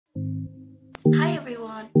Hi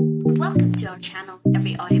everyone, welcome to our channel,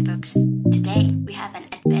 Every Audiobooks. Today we have an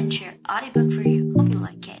adventure audiobook for you. Hope you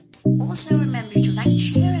like it. Also remember to like,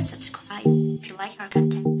 share, and subscribe if you like our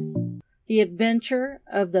content. The Adventure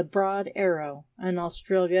of the Broad Arrow, an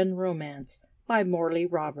Australian Romance by Morley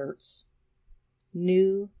Roberts.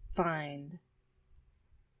 New Find.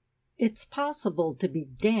 "It's possible to be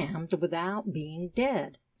damned without being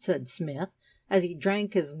dead," said Smith, as he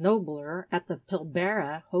drank his Nobler at the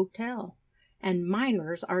Pilbara Hotel, "and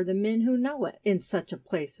miners are the men who know it in such a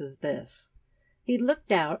place as this." He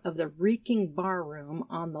looked out of the reeking bar-room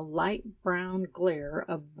on the light brown glare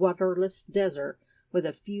of waterless desert with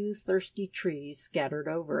a few thirsty trees scattered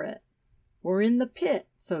over it. "We're in the pit,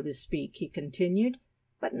 so to speak," he continued,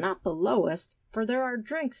 "but not the lowest, for there are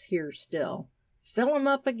drinks here still. Fill 'em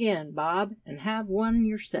up again, Bob, and have one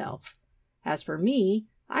yourself. As for me,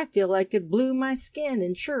 I feel I could blue my skin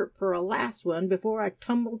and shirt for a last one before I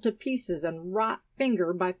tumble to pieces and rot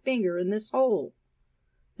finger by finger in this hole."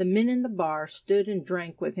 The men in the bar stood and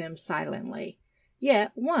drank with him silently.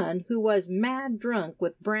 Yet one who was mad drunk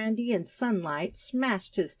with brandy and sunlight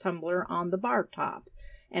smashed his tumbler on the bar top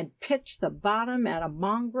and pitched the bottom at a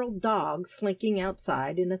mongrel dog slinking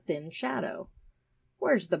outside in a thin shadow.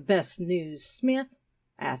 "Where's the best news, Smith?"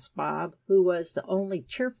 asked Bob, who was the only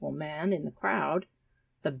cheerful man in the crowd.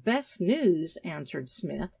 "The best news," answered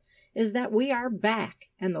Smith, "is that we are back,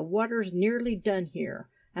 and the water's nearly done here,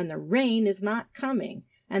 and the rain is not coming,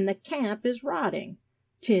 and the camp is rotting.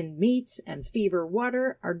 Tinned meats and fever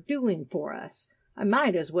water are doing for us. I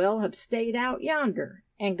might as well have stayed out yonder,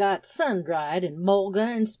 and got sun-dried and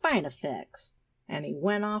mulga and spinifex." And he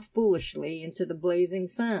went off foolishly into the blazing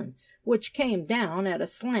sun, which came down at a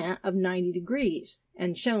slant of 90 degrees,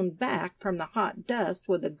 and shone back from the hot dust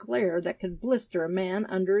with a glare that could blister a man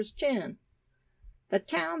under his chin. The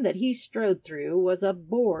town that he strode through was of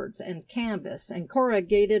boards and canvas and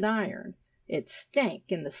corrugated iron. It stank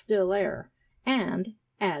in the still air, and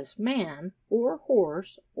as man or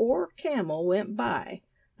horse or camel went by,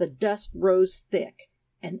 the dust rose thick,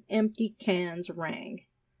 and empty cans rang.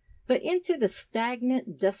 But into the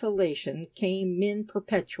stagnant desolation came men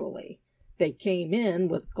perpetually. They came in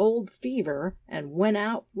with gold fever and went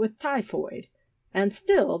out with typhoid, and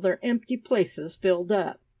still their empty places filled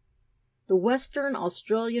up. The Western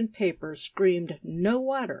Australian papers screamed "no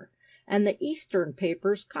water," and the Eastern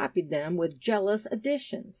papers copied them with jealous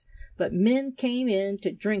additions, but men came in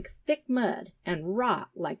to drink thick mud and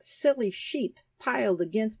rot like silly sheep piled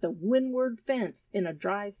against the windward fence in a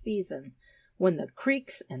dry season, when the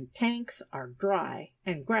creeks and tanks are dry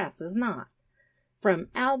and grass is not. From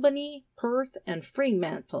Albany, Perth, and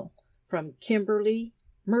Fremantle, from Kimberley,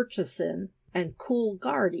 Murchison, and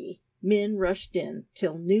Coolgardie, men rushed in,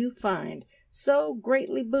 till New Find, so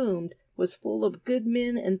greatly boomed, was full of good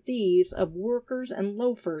men and thieves, of workers and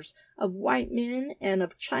loafers, of white men and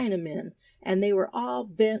of Chinamen, and they were all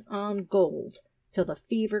bent on gold, till the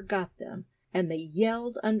fever got them, and they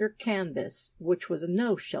yelled under canvas, which was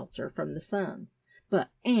no shelter from the sun. But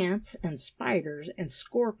ants and spiders and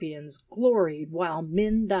scorpions gloried while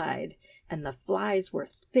men died, and the flies were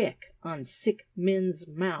thick on sick men's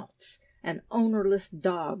mouths, and ownerless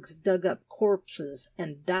dogs dug up corpses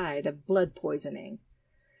and died of blood poisoning.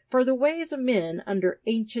 For the ways of men under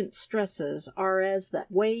ancient stresses are as the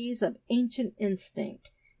ways of ancient instinct,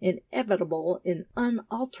 inevitable in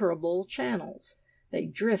unalterable channels. They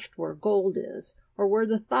drift where gold is, or where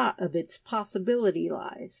the thought of its possibility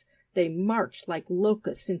lies. They march like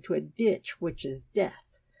locusts into a ditch which is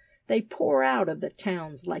death. They pour out of the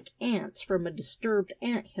towns like ants from a disturbed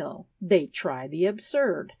ant-hill. They try the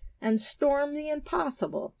absurd, and storm the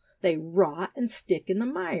impossible. They rot and stick in the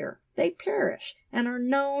mire. They perish, and are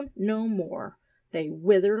known no more. They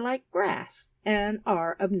wither like grass, and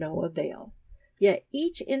are of no avail. Yet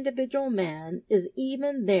each individual man is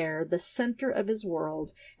even there the center of his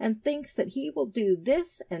world, and thinks that he will do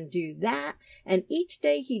this and do that, and each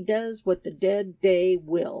day he does what the dead day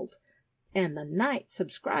willed, and the night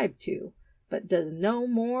subscribed to, but does no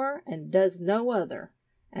more and does no other.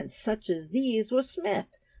 And such as these was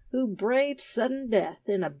Smith, who braved sudden death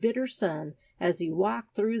in a bitter sun as he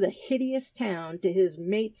walked through the hideous town to his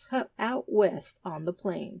mate's hut out west on the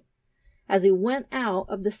plain. As he went out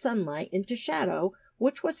of the sunlight into shadow,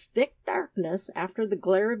 which was thick darkness after the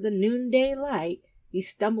glare of the noonday light, he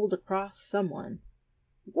stumbled across someone.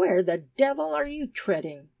 "Where the devil are you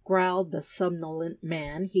treading?" growled the somnolent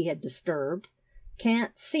man he had disturbed.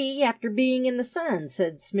 "Can't see after being in the sun,"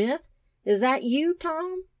 said Smith. "Is that you,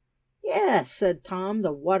 Tom?" "Yes," said Tom,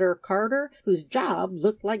 the water carter, whose job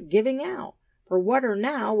looked like giving out, For water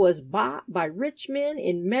now was bought by rich men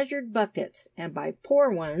in measured buckets, and by poor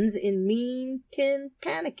ones in mean tin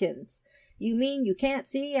pannikins. You mean you can't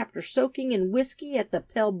see after soaking in whiskey at the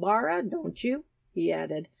Pilbara, don't you?" he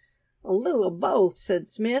added. "A little of both," said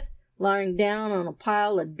Smith, lying down on a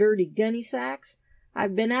pile of dirty gunny sacks.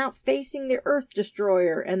 "I've been out facing the earth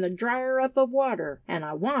destroyer and the dryer up of water, and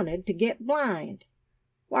I wanted to get blind."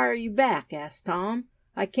 "Why are you back?" asked Tom.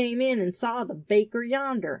 "I came in and saw the baker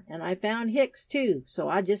yonder, and I found Hicks too, so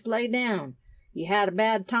I just lay down. You had a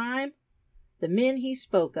bad time?" The men he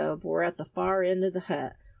spoke of were at the far end of the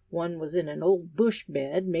hut. One was in an old bush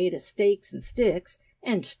bed made of stakes and sticks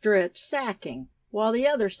and stretched sacking, while the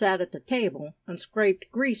other sat at the table and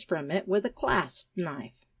scraped grease from it with a clasp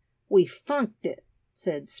knife. "We funked it,"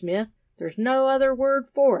 said Smith. "There's no other word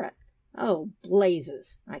for it. Oh,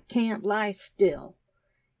 blazes! I can't lie still."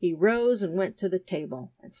 He rose and went to the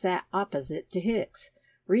table, and sat opposite to Hicks.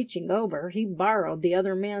 Reaching over, he borrowed the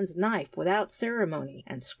other man's knife without ceremony,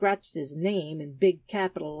 and scratched his name in big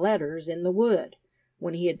capital letters in the wood.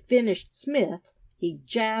 When he had finished Smith, he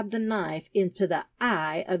jabbed the knife into the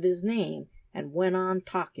I of his name, and went on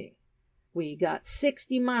talking. "We got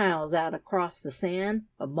 60 miles out across the sand,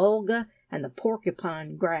 a mulga, and the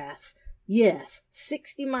porcupine grass. Yes,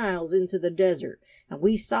 60 miles into the desert, and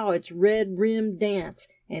we saw its red rim dance,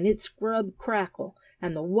 and its scrub crackle,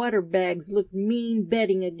 and the water bags looked mean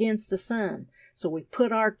bedding against the sun. So we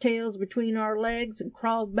put our tails between our legs and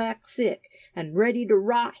crawled back sick, and ready to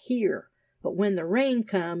rot here. But when the rain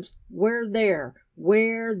comes, we're there.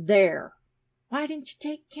 We're there." "Why didn't you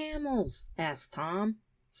take camels?" asked Tom.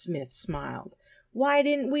 Smith smiled. "Why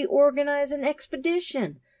didn't we organize an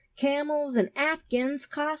expedition? Camels and Afghans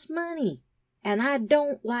cost money, and I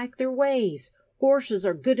don't like their ways. Horses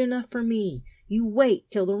are good enough for me. You wait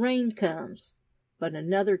till the rain comes." But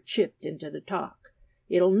another chipped into the talk.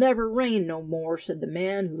 "It'll never rain no more," said the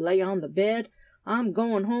man who lay on the bed. "I'm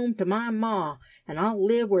going home to my ma, and I'll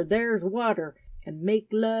live where there's water, and make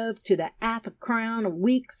love to the 1/2 a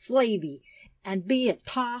week slavey, and be a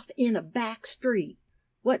toff in a back street.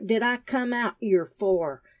 What did I come out here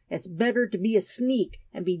for? It's better to be a sneak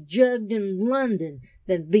and be jugged in London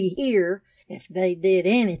than be here. If they did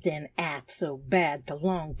anything act so bad to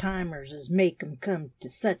long-timers as make 'em come to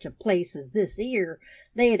such a place as this here,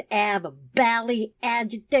 they'd 'ave a bally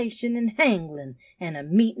agitation in Hangland and a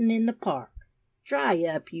meeting in the park." "Dry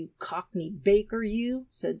up, you cockney baker, you,"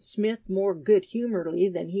 said Smith more good-humoredly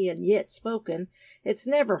than he had yet spoken. "It's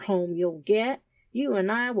never home you'll get. You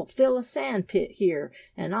and I will fill a sand-pit here,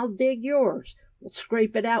 and I'll dig yours. We'll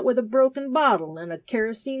scrape it out with a broken bottle and a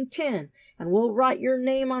kerosene tin, and we'll write your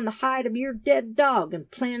name on the hide of your dead dog and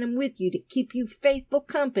plant him with you to keep you faithful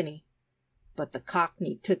company." But the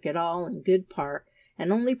cockney took it all in good part,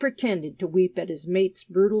 and only pretended to weep at his mate's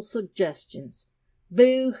brutal suggestions.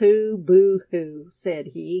 "Boo-hoo, boo-hoo," said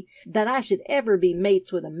he, "that I should ever be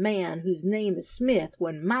mates with a man whose name is Smith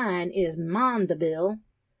when mine is Mandeville."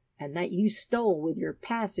 "And that you stole with your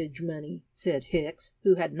passage money," said Hicks,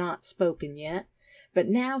 who had not spoken yet. But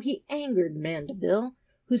now he angered Mandeville,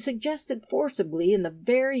 who suggested forcibly in the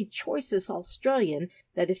very choicest Australian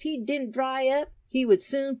that if he didn't dry up he would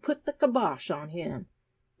soon put the kibosh on him.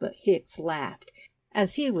 But Hicks laughed,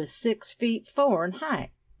 as he was 6'4" in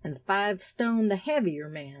height, and 5 stone the heavier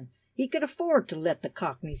man. He could afford to let the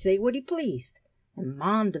cockney say what he pleased, and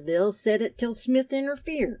Mandeville said it till Smith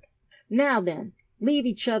interfered. "Now then, leave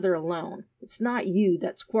each other alone. It's not you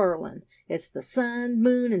that's quarreling. It's the sun,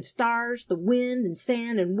 moon, and stars, the wind and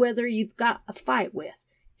sand and weather you've got a fight with.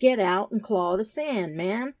 Get out and claw the sand,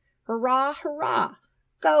 man. Hurrah, hurrah!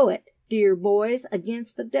 Go it, dear boys,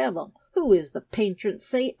 against the devil, who is the patron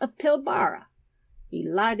saint of Pilbara." He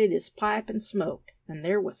lighted his pipe and smoked, and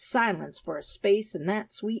there was silence for a space in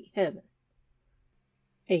that sweet heaven.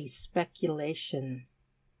 A speculation.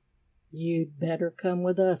 "You'd better come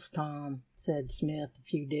with us, Tom," said Smith a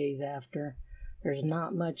few days after. "There's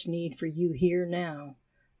not much need for you here now.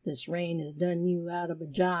 This rain has done you out of a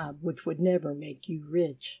job which would never make you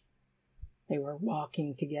rich." They were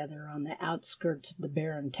walking together on the outskirts of the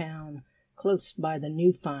barren town, close by the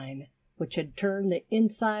new find, which had turned the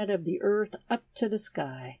inside of the earth up to the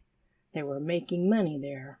sky. They were making money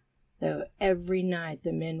there, though every night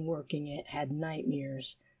the men working it had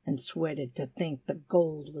nightmares and sweated to think the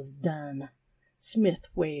gold was done. Smith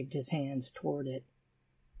waved his hands toward it.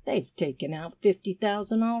 "They've taken out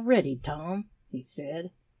 50,000 already, Tom," he said.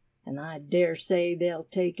 "And I dare say they'll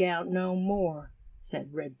take out no more,"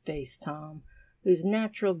 said red-faced Tom, whose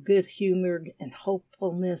natural good-humored and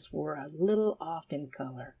hopefulness were a little off in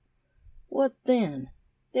color. "What then?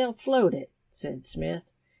 They'll float it," said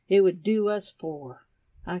Smith. "It would do us for.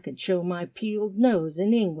 I could show my peeled nose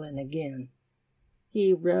in England again."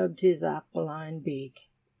 He rubbed his aquiline beak,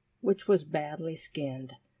 which was badly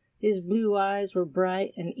skinned. His blue eyes were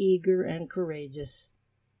bright and eager and courageous.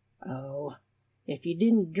 "Oh, if you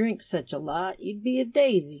didn't drink such a lot, you'd be a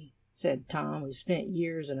daisy," said Tom, who spent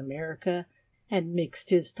years in America and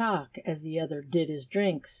mixed his talk as the other did his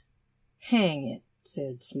drinks. "Hang it,"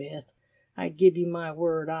 said Smith, "I give you my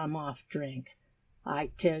word I'm off drink.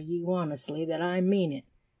 I tell you honestly that I mean it,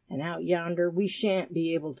 and out yonder we shan't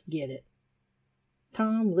be able to get it."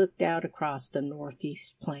 Tom looked out across the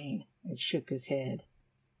northeast plain and shook his head.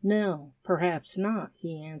 "No, perhaps not,"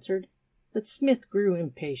 he answered. But Smith grew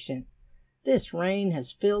impatient. "This rain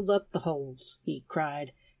has filled up the holes," he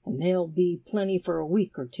cried, "and there'll be plenty for a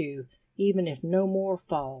week or two, even if no more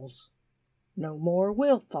falls." "No more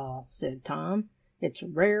will fall," said Tom. "It's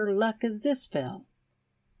rare luck as this fell."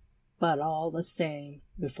 But all the same,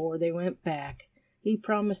 before they went back, he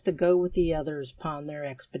promised to go with the others upon their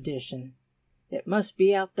expedition. "It must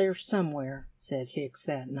be out there somewhere," said Hicks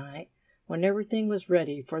that night, when everything was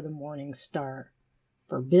ready for the morning start.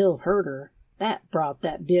 For Bill Herder, that brought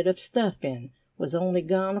that bit of stuff in, was only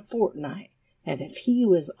gone a fortnight, and if he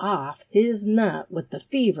was off his nut with the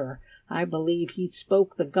fever, I believe he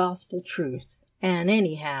spoke the gospel truth. And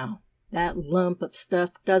anyhow, that lump of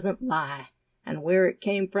stuff doesn't lie, and where it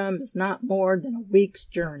came from is not more than a week's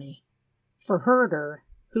journey. For Herder,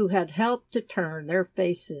 who had helped to turn their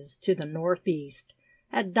faces to the northeast,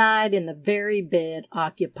 had died in the very bed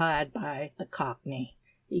occupied by the Cockney.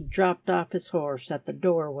 He dropped off his horse at the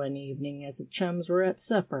door one evening as the chums were at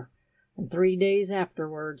supper, and 3 days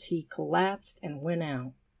afterwards he collapsed and went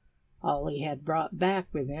out. All he had brought back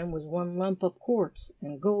with him was one lump of quartz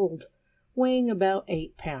and gold, weighing about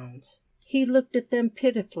 8 pounds. He looked at them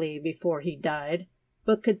pitifully before he died,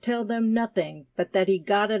 but could tell them nothing but that he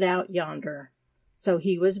got it out yonder. So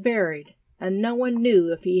he was buried, and no one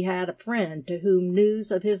knew if he had a friend to whom news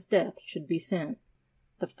of his death should be sent.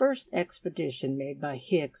 The first expedition made by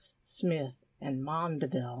Hicks, Smith, and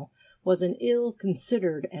Mandeville was an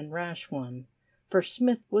ill-considered and rash one, for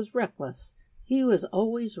Smith was reckless. He was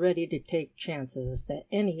always ready to take chances that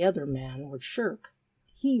any other man would shirk.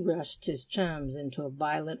 He rushed his chums into a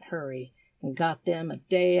violent hurry, and got them a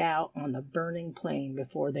day out on the burning plain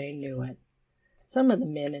before they knew it. Some of the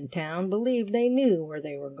men in town believed they knew where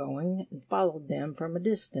they were going, and followed them from a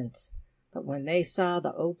distance. But when they saw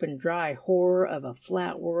the open, dry horror of a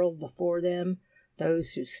flat world before them,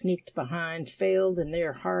 those who sneaked behind failed in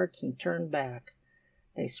their hearts and turned back.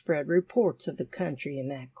 They spread reports of the country in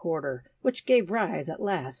that quarter, which gave rise at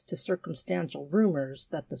last to circumstantial rumors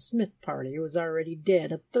that the Smith party was already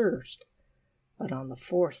dead of thirst. But on the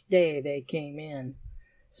 4th day they came in.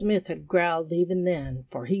 Smith had growled even then,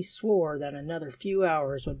 for he swore that another few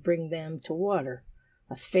hours would bring them to water.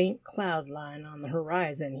 A faint cloud line on the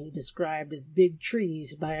horizon he described as big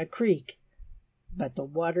trees by a creek. But the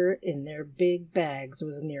water in their big bags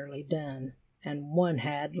was nearly done, and one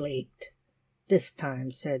had leaked. "This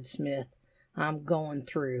time," said Smith, "I'm going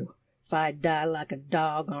through, if I die like a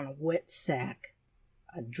dog on a wet sack."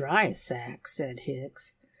 "A dry sack," said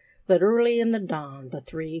Hicks. But early in the dawn the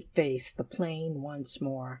three faced the plain once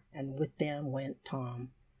more, and with them went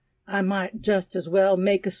Tom. "I might just as well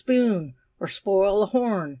make a spoon, or spoil a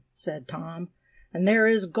horn," said Tom, "and there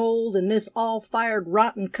is gold in this all-fired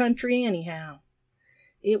rotten country anyhow."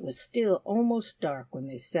 It was still almost dark when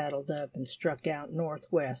they saddled up and struck out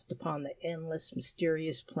northwest upon the endless,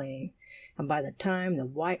 mysterious plain, and by the time the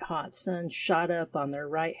white-hot sun shot up on their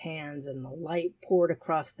right hands and the light poured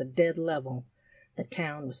across the dead level, the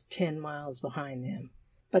town was 10 miles behind them.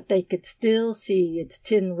 But they could still see its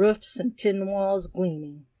tin roofs and tin walls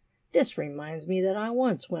gleaming. "This reminds me that I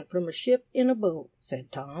once went from a ship in a boat,"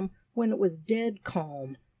 said Tom, "when it was dead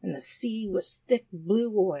calm, and the sea was thick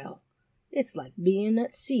blue oil. It's like being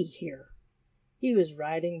at sea here." He was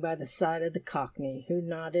riding by the side of the Cockney, who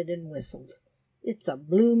nodded and whistled. "It's a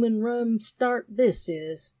bloomin' rum start this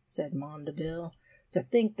is," said Mandeville. "To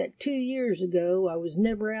think that 2 years ago I was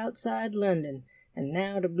never outside London, and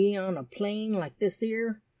now to be on a plain like this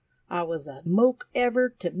 'ere. I was a moke ever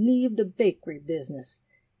to leave the bakery business,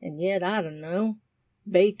 and yet I dunno.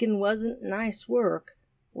 Bakin' wasn't nice work.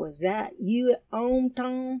 Was that you at 'ome,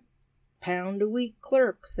 Tom?" "Pound a week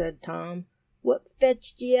clerk," said Tom. "What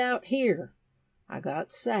fetched ye out here?" "I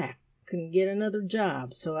got sacked, couldn't get another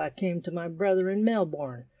job, so I came to my brother in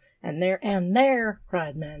Melbourne, and there,"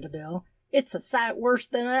 cried Mandeville, "it's a sight worse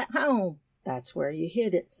than at home." "That's where you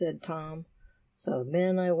hit it," said Tom. "So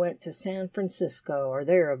then I went to San Francisco or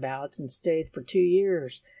thereabouts and stayed for 2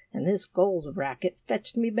 years, and this gold racket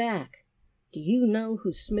fetched me back." "Do you know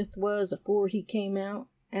who Smith was afore he came out?"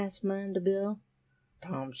 asked Mandeville.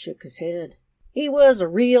 Tom shook his head. "He was a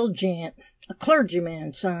real gent, a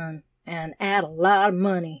clergyman's son, and 'ad a lot of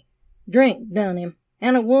money. Drink done him,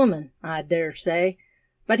 and a woman, I dare say,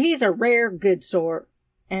 but he's a rare good sort,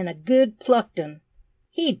 and a good plucked un.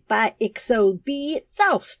 He'd fight so'd be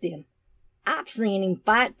exhaust him. I've seen him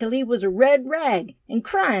fight till he was a red rag, and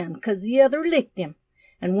cryin' 'cause the other licked him.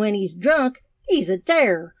 And when he's drunk, he's a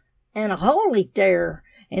terror, and a holy terror,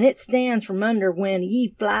 and it stands from under when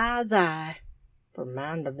he flies eye." For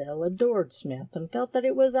Mandeville adored Smith, and felt that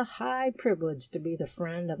it was a high privilege to be the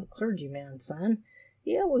friend of a clergyman's son.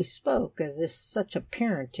 He always spoke as if such a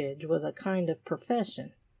parentage was a kind of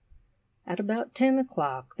profession. At about 10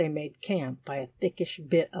 o'clock they made camp by a thickish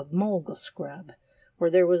bit of mulga scrub, where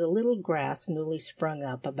there was a little grass newly sprung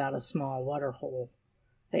up about a small water-hole.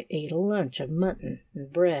 They ate a lunch of mutton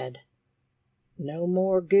and bread. "No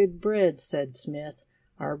more good bread," said Smith.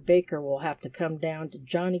 "Our baker will have to come down to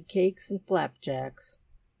Johnny cakes and flapjacks."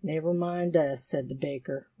 "Never mind us," said the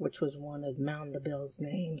baker, which was one of Mandeville's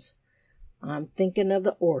names. "I'm thinking of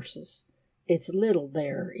the 'orses. It's little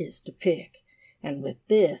there is to pick, and with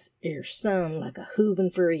this 'ere sun like a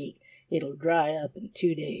hoovin' for 'eat, it'll dry up in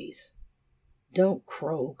 2 days." "Don't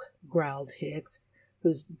croak," growled Hicks,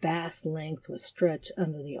 whose vast length was stretched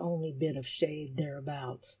under the only bit of shade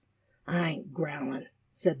thereabouts. "I ain't growlin',"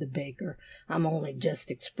 said the baker. "I'm only just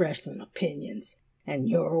expressin' opinions. And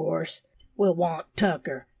your 'orse will want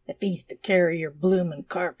tucker if he's to carry your bloomin'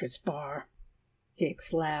 carcass far."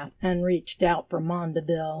 Hicks laughed and reached out for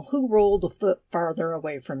Mandeville, who rolled a foot farther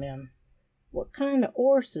away from him. "What kind of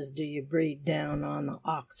 'orses do you breed down on the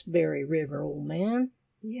Oxbury River, old man?"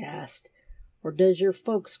 he asked. "Or does your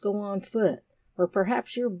folks go on foot? Or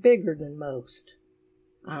perhaps you're bigger than most?"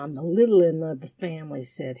 "I'm the little un of the family,"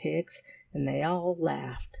 said Hicks, and they all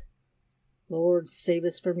laughed. "Lord save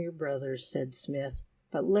us from your brothers," said Smith,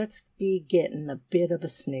 "but let's be getting a bit of a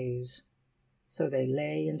snooze." So they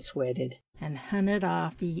lay and sweated, and hunted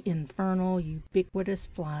off the infernal ubiquitous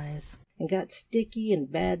flies, and got sticky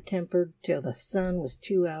and bad-tempered till the sun was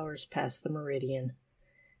 2 hours past the meridian.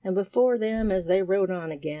 And before them, as they rode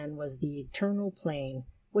on again, was the eternal plain,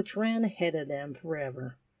 which ran ahead of them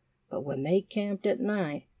forever. But when they camped at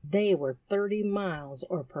night, they were 30 miles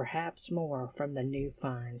or perhaps more from the new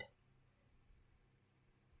find.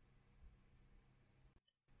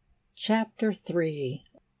 Chapter 3.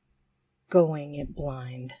 Going It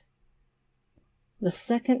Blind. The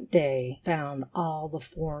second day found all the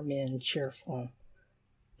 4 men cheerful,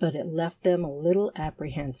 but it left them a little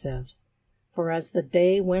apprehensive. For as the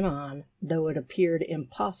day went on, though it appeared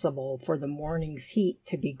impossible for the morning's heat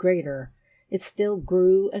to be greater, it still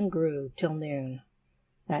grew and grew till noon.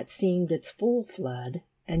 That seemed its full flood,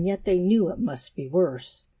 and yet they knew it must be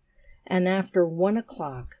worse. And after 1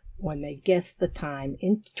 o'clock, when they guessed the time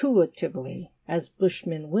intuitively, as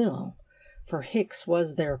bushmen will, for Hicks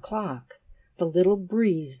was their clock, the little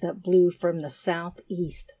breeze that blew from the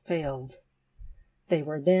southeast failed. They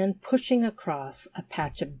were then pushing across a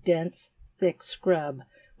patch of dense, thick scrub,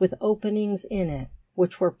 with openings in it,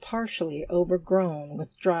 which were partially overgrown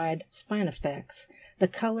with dried spinifex, the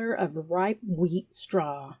color of ripe wheat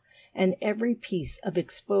straw, and every piece of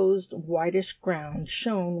exposed whitish ground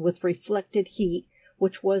shone with reflected heat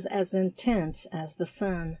which was as intense as the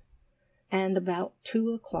sun. And about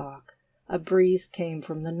 2 o'clock a breeze came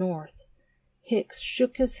from the north. Hicks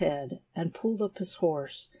shook his head and pulled up his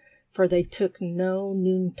horse, for they took no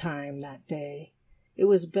noontime that day. It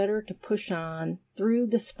was better to push on through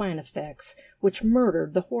the spinifex, which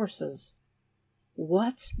murdered the horses.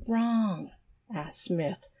 "What's wrong?" asked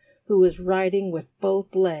Smith, who was riding with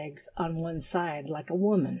both legs on one side like a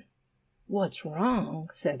woman. "What's wrong?"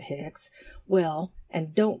 said Hicks. "Well,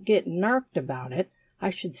 and don't get narked about it,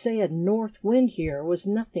 I should say a north wind here was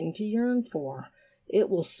nothing to yearn for. It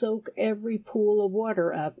will soak every pool of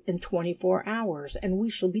water up in 24 hours, and we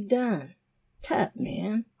shall be done." "Tut,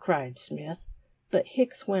 man!" cried Smith. But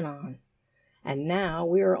Hicks went on. "And now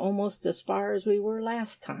we are almost as far as we were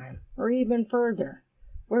last time, or even further.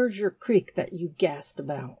 Where's your creek that you gassed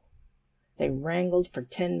about?" They wrangled for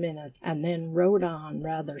 10 minutes, and then rode on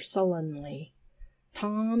rather sullenly.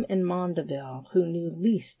 Tom and Mandeville, who knew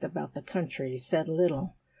least about the country, said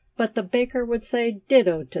little, but the baker would say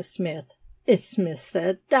ditto to Smith if Smith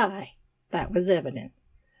said die. That was evident.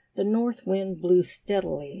 The north wind blew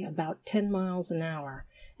steadily about 10 miles an hour,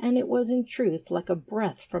 and it was in truth like a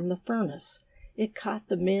breath from the furnace. It caught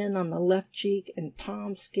the men on the left cheek, and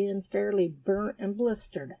Tom's skin fairly burnt and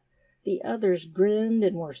blistered. The others grinned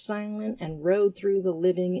and were silent, and rode through the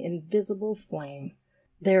living invisible flame.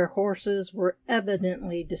 Their horses were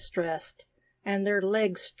evidently distressed, and their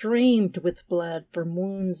legs streamed with blood from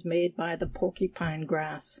wounds made by the porcupine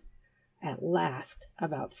grass. At last,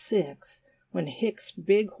 about 6, when Hick's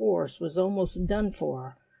big horse was almost done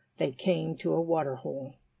for, they came to a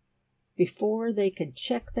waterhole. Before they could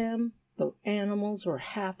check them, the animals were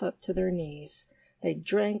half up to their knees. They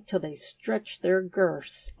drank till they stretched their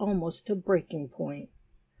girths almost to breaking point.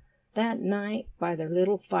 That night, by their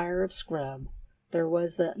little fire of scrub, there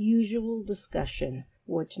was the usual discussion,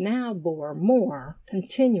 which now bore more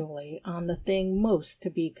continually on the thing most to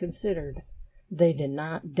be considered. They did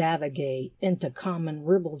not divagate into common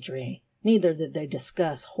ribaldry, neither did they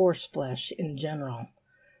discuss horseflesh in general.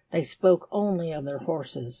 They spoke only of their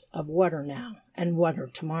horses, of water now, and water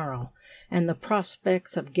tomorrow, and the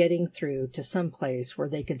prospects of getting through to some place where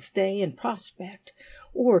they could stay and prospect,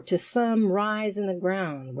 or to some rise in the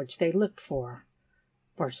ground which they looked for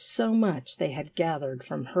so much they had gathered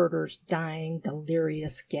from Herder's dying,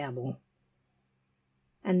 delirious gabble.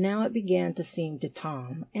 And now it began to seem to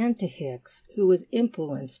Tom, and to Hicks, who was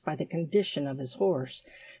influenced by the condition of his horse,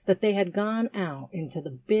 that they had gone out into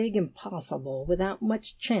the big impossible without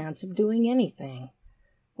much chance of doing anything.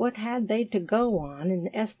 What had they to go on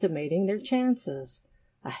in estimating their chances?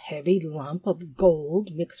 A heavy lump of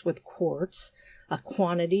gold mixed with quartz, a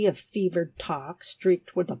quantity of fevered talk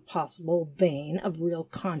streaked with a possible vein of real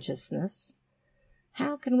consciousness.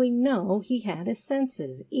 How can we know he had his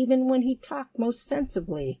senses, even when he talked most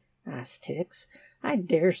sensibly? Asked Hicks. I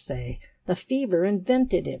dare say the fever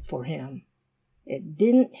invented it for him. It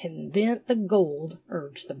didn't invent the gold,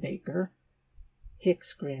 urged the baker.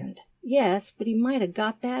 Hicks grinned. Yes, but he might have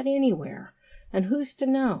got that anywhere, and who's to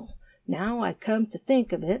know? Now I come to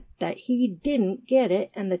think of it, that he didn't get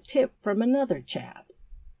it and the tip from another chap.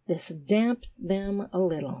 This damped them a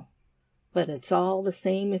little. But it's all the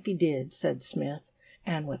same if he did, said Smith,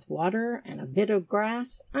 and with water and a bit of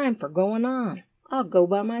grass, I'm for going on. I'll go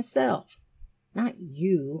by myself. Not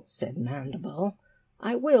you, said Mandeville.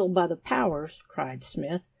 I will by the powers, cried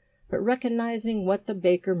Smith, but recognizing what the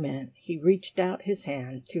baker meant, he reached out his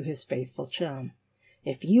hand to his faithful chum.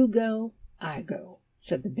 If you go, I go,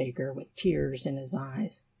 said the baker with tears in his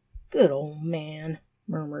eyes. Good old man,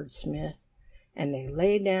 murmured Smith, and they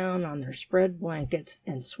lay down on their spread blankets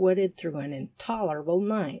and sweated through an intolerable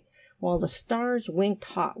night, while the stars winked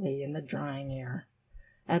hotly in the drying air.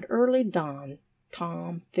 At early dawn,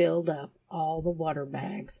 Tom filled up all the water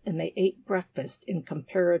bags, and they ate breakfast in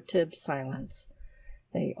comparative silence.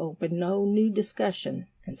 They opened no new discussion,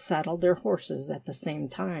 and saddled their horses at the same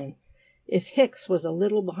time. If Hicks was a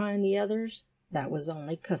little behind the others, that was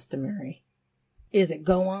only customary. Is it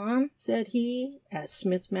go on? Said he, as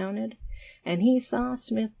Smith mounted, and he saw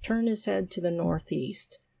Smith turn his head to the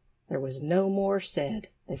northeast. There was no more said.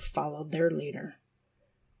 They followed their leader.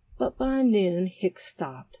 But by noon Hicks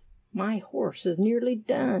stopped. My horse is nearly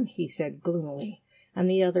done, he said gloomily, and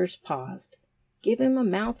the others paused. Give him a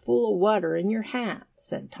mouthful of water in your hat,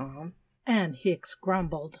 said Tom. And Hicks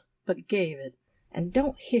grumbled, but gave it. And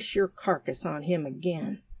don't hiss your carcass on him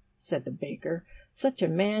again, said the baker. Such a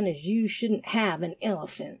man as you shouldn't have an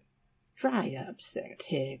elephant. Dry up, said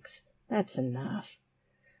Hicks. That's enough.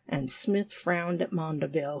 And Smith frowned at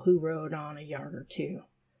Mandeville, who rode on a yard or two.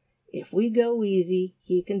 If we go easy,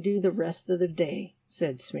 he can do the rest of the day,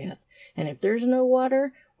 said Smith. And if there's no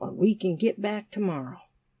water, well, we can get back tomorrow.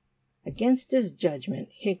 Against his judgment,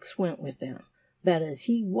 Hicks went with them, but as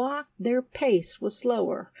he walked, their pace was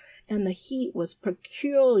slower, and the heat was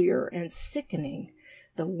peculiar and sickening.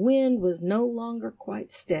 The wind was no longer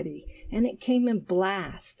quite steady, and it came in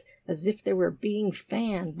blasts, as if they were being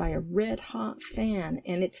fanned by a red-hot fan,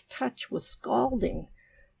 and its touch was scalding.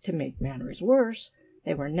 To make matters worse,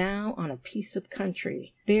 they were now on a piece of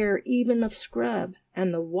country, bare even of scrub,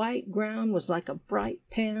 and the white ground was like a bright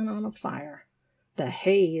pan on a fire. The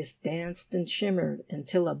haze danced and shimmered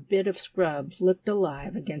until a bit of scrub looked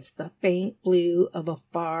alive against the faint blue of a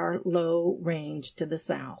far, low range to the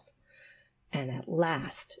south. And at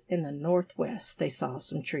last, in the northwest, they saw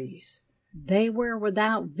some trees. They were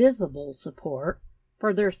without visible support,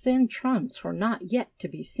 for their thin trunks were not yet to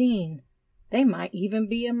be seen. They might even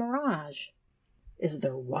be a mirage. Is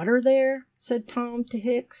there water there? Said Tom to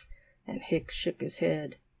Hicks, and Hicks shook his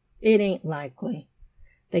head. It ain't likely.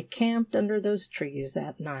 They camped under those trees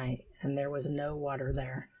that night, and there was no water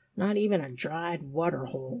there. Not even a dried water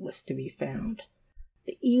hole was to be found.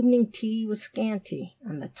 The evening tea was scanty,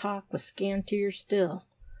 and the talk was scantier still.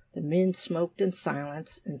 The men smoked in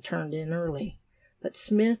silence and turned in early, but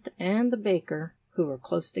Smith and the baker, who were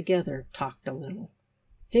close together, talked a little.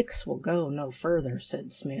 Hicks will go no further,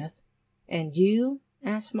 said Smith. And you?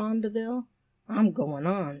 Asked Mandeville. I'm going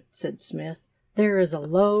on, said Smith. There is a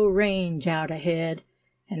low range out ahead,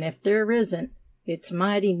 and if there isn't, it's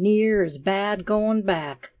mighty near as bad going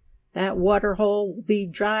back. That water-hole will be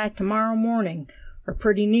dry tomorrow morning, or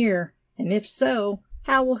pretty near, and if so,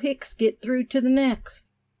 how will Hicks get through to the next?"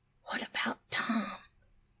 "What about Tom?"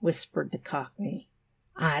 whispered the Cockney.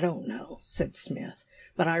 "I don't know," said Smith,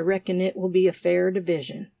 "but I reckon it will be a fair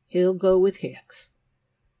division. He'll go with Hicks."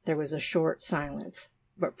 There was a short silence,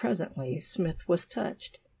 but presently Smith was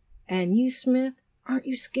touched. "And you, Smith, aren't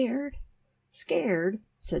you scared?" "Scared?"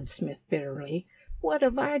 said Smith bitterly. "What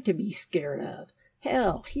have I to be scared of?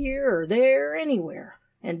 Hell, here or there, anywhere.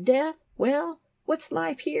 And death, well, what's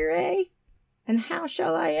life here, eh? And how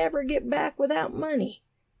shall I ever get back without money?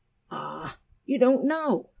 Ah, you don't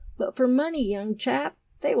know, but for money, young chap,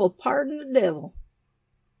 they will pardon the devil."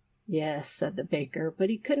 "Yes," said the baker, but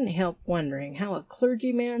he couldn't help wondering how a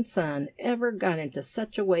clergyman's son ever got into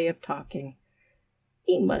such a way of talking.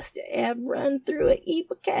 "He must have run through a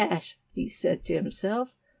heap of cash," he said to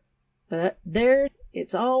himself. "But there,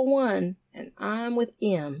 it's all one, and I'm with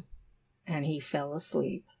 'im." And he fell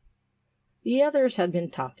asleep. The others had been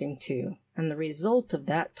talking too, and the result of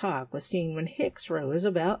that talk was seen when Hicks rose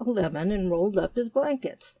about 11 and rolled up his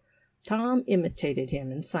blankets. Tom imitated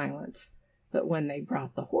him in silence, but when they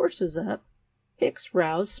brought the horses up, Hicks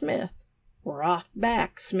roused Smith. "We're off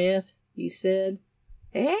back, Smith," he said.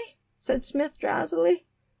 "Eh?" said Smith drowsily.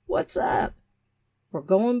 "What's up?" "We're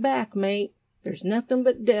going back, mate. There's nothing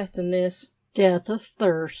but death in this. Death of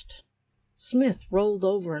thirst." Smith rolled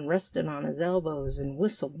over and rested on his elbows and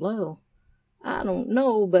whistled low. "I don't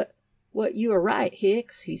know but what you are right,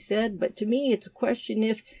 Hicks," he said, "but to me it's a question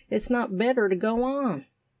if it's not better to go on.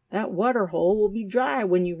 That water-hole will be dry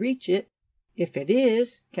when you reach it. If it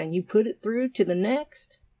is, can you put it through to the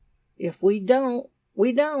next?" "If we don't,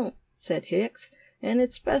 we don't," said Hicks, "and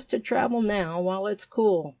it's best to travel now while it's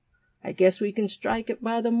cool. I guess we can strike it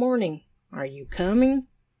by the morning. Are you coming?"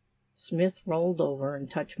 Smith rolled over and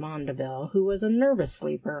touched Mandeville, who was a nervous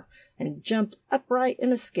sleeper, and jumped upright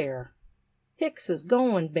in a scare. "Hicks is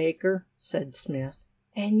going, Baker," said Smith.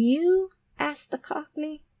 "And you?" asked the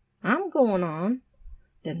Cockney. "I'm going on."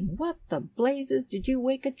 "Then what the blazes did you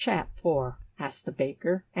wake a chap for?" asked the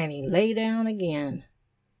baker, and he lay down again.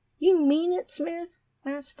 "You mean it, Smith?"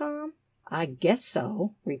 asked Tom. "I guess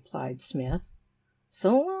so," replied Smith.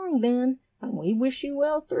 "So long, then, and we wish you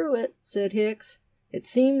well through it," said Hicks. "It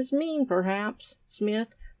seems mean, perhaps,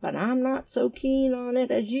 Smith, but I'm not so keen on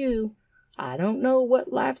it as you. I don't know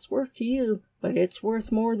what life's worth to you, but it's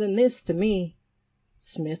worth more than this to me."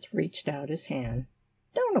 Smith reached out his hand.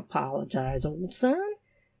 "Don't apologize, old son.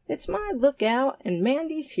 It's my lookout, and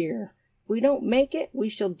Mandy's here. If we don't make it, we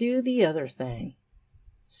shall do the other thing."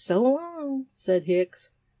 "So long," said Hicks.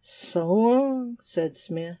 "So long," said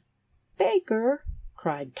Smith. "Baker!"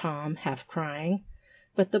 cried Tom, half crying.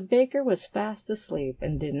 But the baker was fast asleep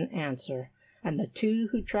and didn't answer, and the two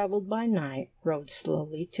who traveled by night rode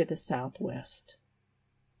slowly to the southwest.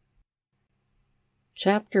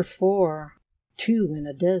 Chapter 4. 2 in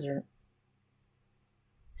a Desert.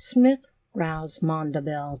 Smith roused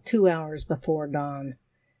Mandeville 2 hours before dawn,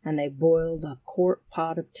 and they boiled a quart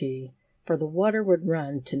pot of tea, for the water would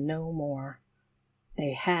run to no more.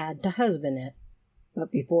 They had to husband it,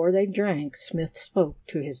 but before they drank Smith spoke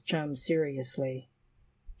to his chum seriously.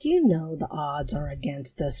 "Do you know the odds are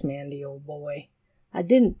against us, Mandy, old boy? I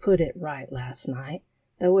didn't put it right last night,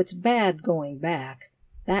 though it's bad going back.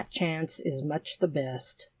 That chance is much the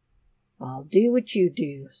best." "I'll do what you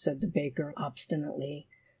do," said the baker obstinately,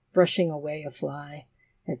 brushing away a fly.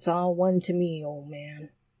 "It's all one to me, old man."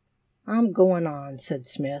 "I'm going on," said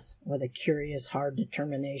Smith, with a curious hard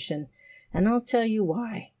determination, "and I'll tell you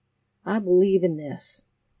why. I believe in this.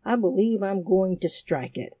 I believe I'm going to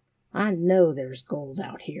strike it. I know there's gold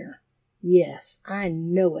out here. Yes, I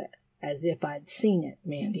know it, as if I'd seen it,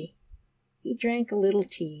 Mandy." He drank a little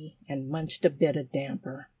tea and munched a bit of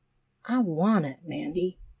damper. "I want it,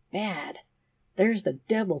 Mandy, bad. There's the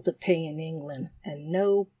devil to pay in England, and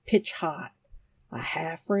no pitch hot. I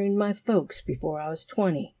half ruined my folks before I was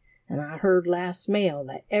 20, and I heard last mail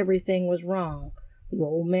that everything was wrong, the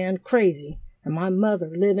old man crazy, and my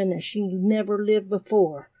mother living as she never lived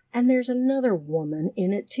before. And there's another woman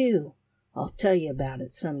in it, too. I'll tell you about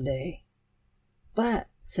it some day." "But,"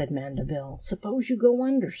 said Mandeville, "suppose you go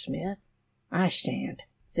under, Smith." "I shan't,"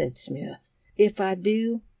 said Smith. "If I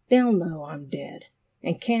do, they'll know I'm dead,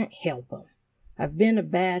 and can't help 'em. I've been a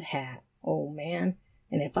bad hat, old man,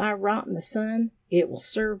 and if I rot in the sun, it will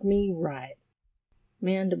serve me right."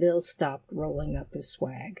 Mandeville stopped rolling up his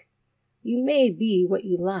swag. "You may be what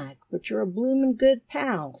you like, but you're a bloomin' good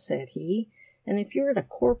pal," said he, "and if you're to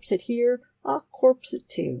corpse it here, I'll corpse it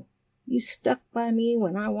too. You stuck by me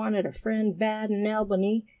when I wanted a friend bad in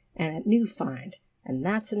Albany and at Newfind, and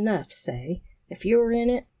that's enough, say. If you're in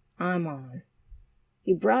it, I'm on."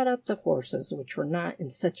 He brought up the horses, which were not in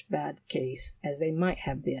such bad case as they might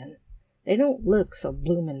have been. "They don't look so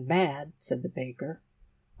bloomin' bad," said the baker.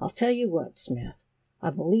 "I'll tell you what, Smith, I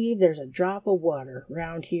believe there's a drop of water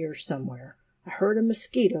round here somewhere. I heard a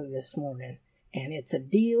mosquito this morning, and it's a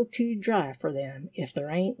deal too dry for them if there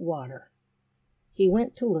ain't water." He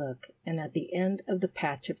went to look, and at the end of the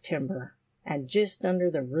patch of timber, and just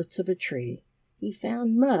under the roots of a tree, he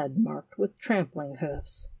found mud marked with trampling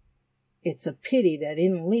hoofs. "It's a pity they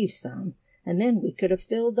didn't leave some, and then we could have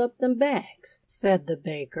filled up them bags," said the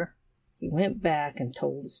baker. He went back and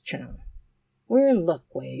told his chum. "We're in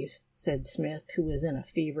luck ways," said Smith, who was in a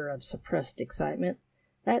fever of suppressed excitement.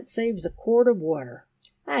 "That saves a quart of water.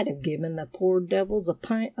 I'd have given the poor devils a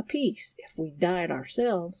pint apiece if we died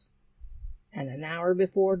ourselves." And an hour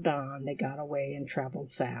before dawn they got away and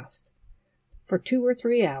traveled fast. For 2 or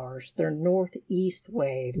 3 hours their northeast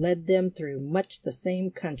way led them through much the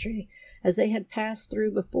same country as they had passed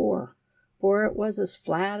through before, for it was as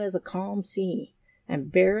flat as a calm sea,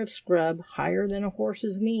 and bare of scrub higher than a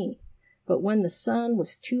horse's knee. But when the sun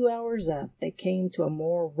was 2 hours up, they came to a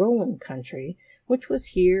more rolling country, which was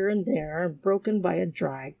here and there and broken by a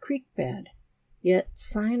dry creek bed. Yet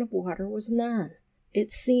sign of water was none. It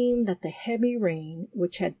seemed that the heavy rain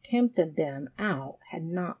which had tempted them out had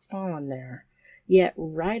not fallen there. Yet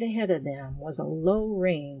right ahead of them was a low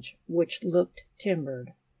range which looked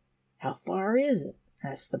timbered. "How far is it?"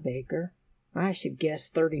 asked the baker. "I should guess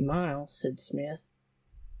 30 miles," said Smith.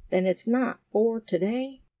 "Then it's not for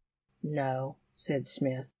today?" "No," said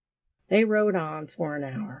Smith. They rode on for an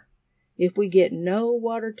hour. "If we get no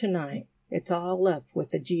water tonight, it's all up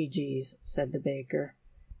with the GGs," said the baker.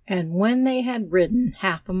 And when they had ridden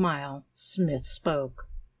half a mile, Smith spoke.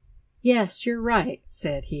 "Yes, you're right,"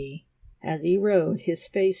 said he. As he rode, his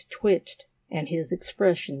face twitched, and his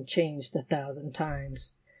expression changed 1,000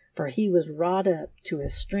 times, for he was wrought up to a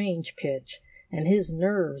strange pitch, and his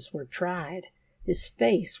nerves were tried. His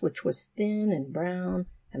face, which was thin and brown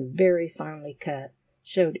and very finely cut,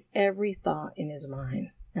 showed every thought in his mind,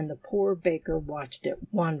 and the poor baker watched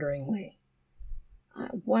it wonderingly. "I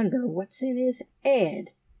wonder what's in his head,"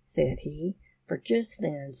 said he, for just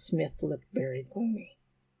then Smith looked very gloomy.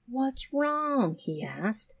 "What's wrong?" he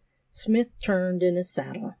asked. Smith turned in his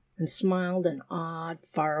saddle and smiled an odd,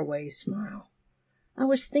 far-away smile. "I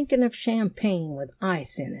was thinking of champagne with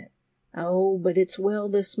ice in it. Oh, but it's well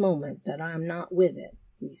this moment that I'm not with it,"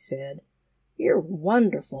 he said. "You're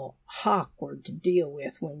wonderful awkward to deal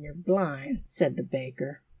with when you're blind," said the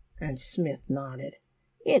baker, and Smith nodded.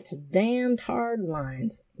 "It's damned hard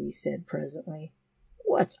lines," he said presently.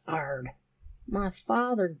 "What's hard?" "My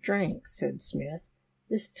father drank," said Smith.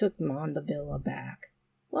 This took Mandeville aback.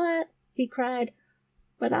 "What?" he cried.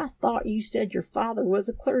 "But I thought you said your father was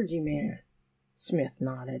a clergyman." Smith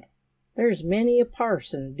nodded. "There's many a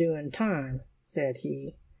parson doing time," said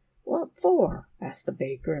he. "What for?" asked the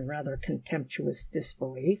baker in rather contemptuous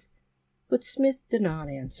disbelief. But Smith did not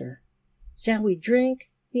answer. "Shall we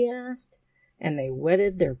drink?" he asked, and they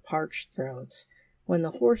wetted their parched throats. When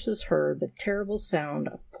the horses heard the terrible sound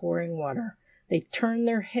of pouring water, they turned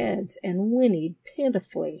their heads and whinnied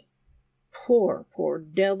pitifully. Poor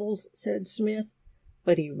devils," said Smith,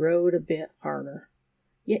 but he rode a bit harder.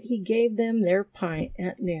 Yet he gave them their pint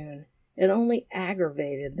at noon. It only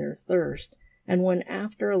aggravated their thirst, and when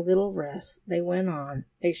after a little rest they went on,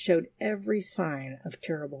 they showed every sign of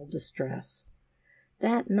terrible distress.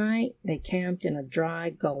 That night they camped in a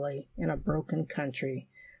dry gully in a broken country.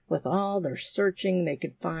 With all their searching they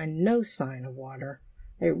could find no sign of water.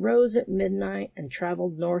 They rose at midnight and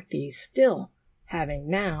traveled northeast, still having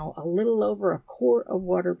now a little over a quart of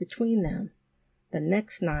water between them. The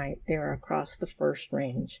next night they were across the first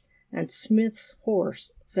range, and Smith's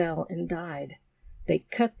horse fell and died. They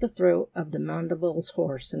cut the throat of the Mandeville's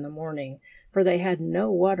horse in the morning, for they had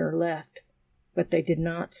no water left, but they did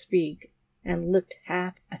not speak, and looked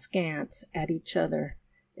half askance at each other.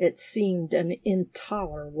 It seemed an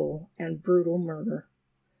intolerable and brutal murder.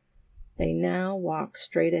 They now walked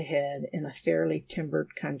straight ahead in a fairly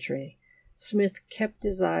timbered country. Smith kept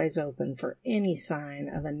his eyes open for any sign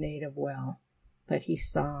of a native well, but he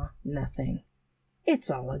saw nothing. "It's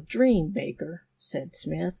all a dream, Baker," said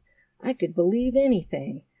Smith. "I could believe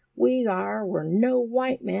anything. We are where no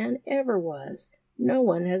white man ever was. No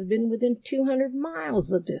one has been within 200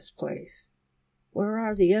 miles of this place." "Where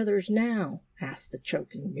are the others now?" asked the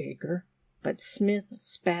choking baker, but Smith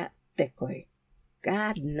spat thickly.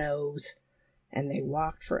 "God knows." And they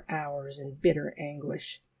walked for hours in bitter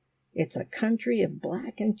anguish. "It's a country of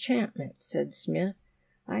black enchantment," said Smith.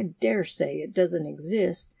 "I dare say it doesn't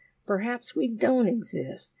exist. Perhaps we don't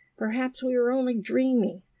exist. Perhaps we are only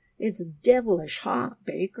dreaming. It's devilish hot,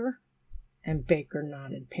 Baker." And Baker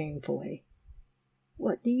nodded painfully.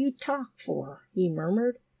 "What do you talk for?" he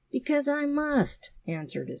murmured. "Because I must,"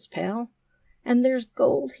 answered his pal. "And there's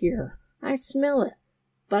gold here. I smell it.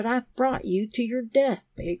 But I've brought you to your death,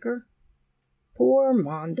 Baker." Poor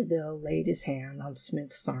Mandeville laid his hand on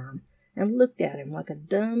Smith's arm and looked at him like a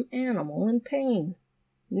dumb animal in pain.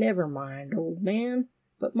 "Never mind, old man,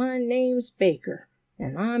 but my name's Baker,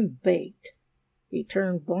 and I'm baked." He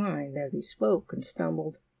turned blind as he spoke and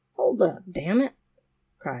stumbled. "Hold up, damn it!"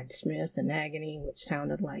 cried Smith in agony which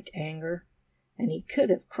sounded like anger. And he could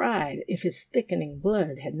have cried if his thickening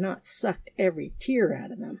blood had not sucked every tear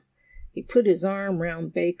out of him. He put his arm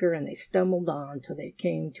round Baker, and they stumbled on till they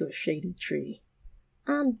came to a shady tree.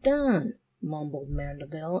 "I'm done," mumbled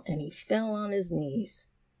Mandeville, and he fell on his knees.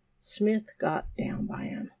 Smith got down by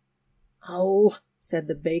him. "Oh," said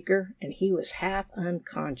the baker, and he was half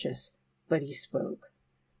unconscious, but he spoke.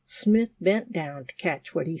 Smith bent down to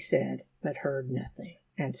catch what he said, but heard nothing,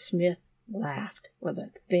 and Smith laughed with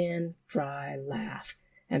a thin, dry laugh,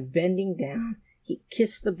 and bending down, he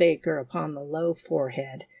kissed the baker upon the low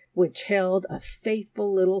forehead, which held a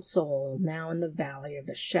faithful little soul now in the valley of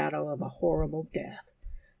the shadow of a horrible death.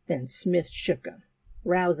 Then Smith shook him.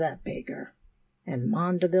 "Rouse up, Baker." And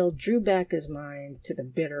Mandeville drew back his mind to the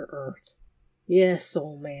bitter earth. "Yes,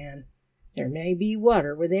 old man, there may be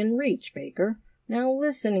water within reach, Baker. Now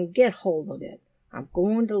listen and get hold of it. I'm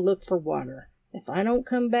going to look for water. If I don't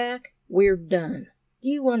come back, we're done. Do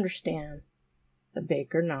you understand?" The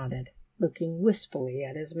baker nodded, looking wistfully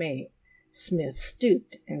at his mate. Smith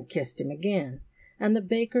stooped and kissed him again, and the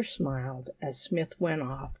baker smiled as Smith went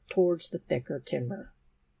off towards the thicker timber.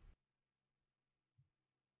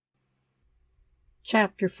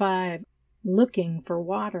 Chapter 5. Looking for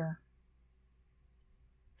Water.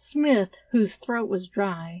 Smith, whose throat was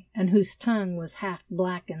dry and whose tongue was half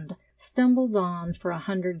blackened, stumbled on for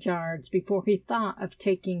 100 yards before he thought of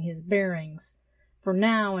taking his bearings, for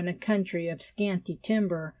now in a country of scanty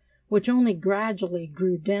timber, which only gradually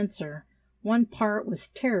grew denser, one part was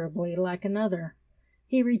terribly like another.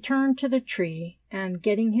 He returned to the tree, and,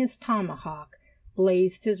 getting his tomahawk,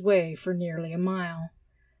 blazed his way for nearly a mile.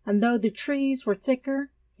 And though the trees were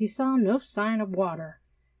thicker, he saw no sign of water,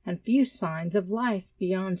 and few signs of life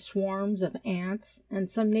beyond swarms of ants and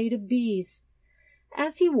some native bees.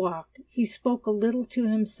 As he walked, he spoke a little to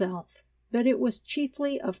himself, but it was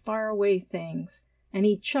chiefly of far-away things, and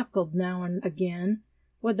he chuckled now and again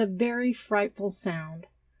with a very frightful sound.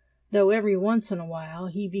 Though every once in a while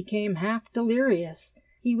he became half delirious,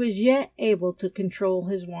 he was yet able to control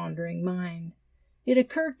his wandering mind. It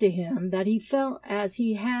occurred to him that he felt as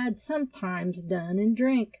he had sometimes done in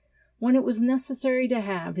drink, when it was necessary to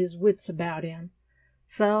have his wits about him.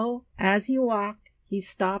 So, as he walked, he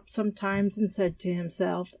stopped sometimes and said to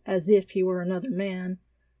himself, as if he were another man,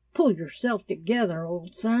 "Pull yourself together,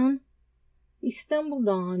 old son." He stumbled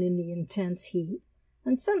on in the intense heat,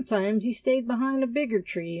 and sometimes he stayed behind a bigger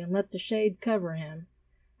tree and let the shade cover him.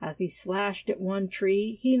 As he slashed at one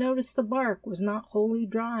tree, he noticed the bark was not wholly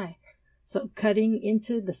dry, so cutting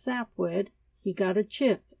into the sapwood, he got a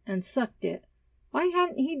chip and sucked it. Why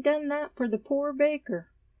hadn't he done that for the poor baker?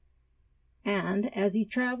 And as he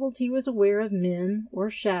traveled, he was aware of men or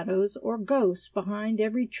shadows or ghosts behind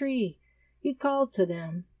every tree. He called to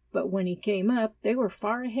them, but when he came up, they were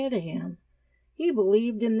far ahead of him. He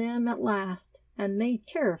believed in them at last, and they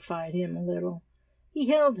terrified him a little. He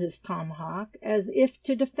held his tomahawk as if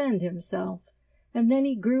to defend himself, and then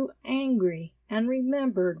he grew angry and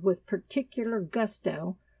remembered with particular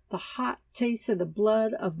gusto the hot taste of the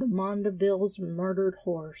blood of the Mandeville's murdered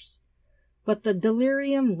horse. But the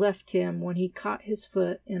delirium left him when he caught his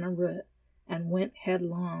foot in a root and went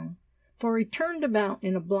headlong, for he turned about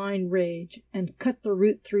in a blind rage and cut the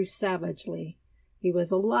root through savagely. He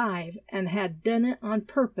was alive and had done it on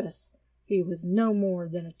purpose. He was no more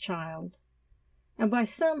than a child. And by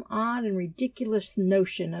some odd and ridiculous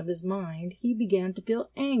notion of his mind, he began to feel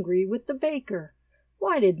angry with the baker.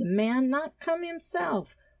 Why did the man not come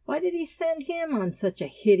himself? Why did he send him on such a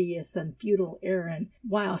hideous and futile errand,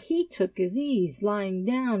 while he took his ease lying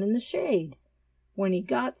down in the shade? When he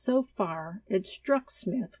got so far, it struck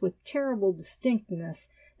Smith with terrible distinctness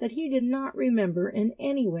that he did not remember in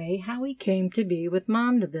any way how he came to be with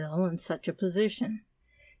Mandeville in such a position.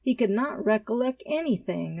 He could not recollect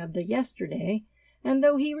anything of the yesterday, and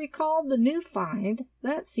though he recalled the new find,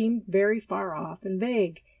 that seemed very far off and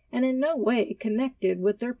vague, and in no way connected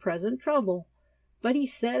with their present trouble. But he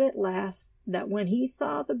said at last that when he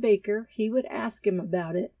saw the baker he would ask him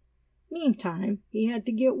about it. Meantime he had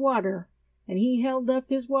to get water, and he held up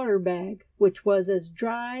his water bag, which was as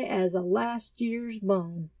dry as a last year's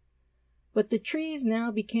bone. But the trees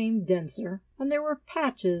now became denser, and there were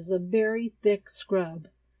patches of very thick scrub.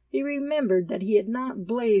 He remembered that he had not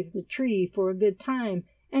blazed a tree for a good time,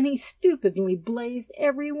 and he stupidly blazed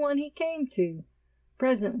every one he came to.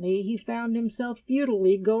 Presently he found himself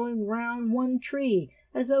futilely going round one tree,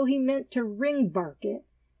 as though he meant to ring-bark it,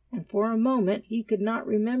 and for a moment he could not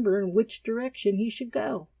remember in which direction he should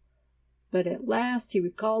go. But at last he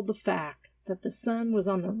recalled the fact that the sun was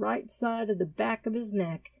on the right side of the back of his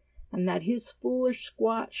neck, and that his foolish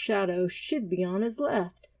squat shadow should be on his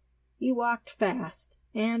left. He walked fast,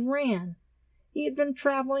 and ran. He had been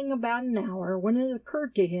traveling about an hour when it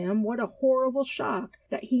occurred to him what a horrible shock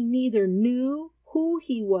that he neither knew who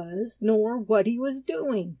he was nor what he was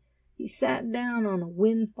doing. He sat down on a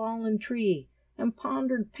wind-fallen tree and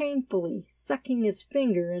pondered painfully, sucking his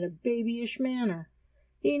finger in a babyish manner.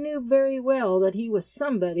 He knew very well that he was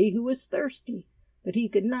somebody who was thirsty, but he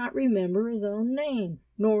could not remember his own name,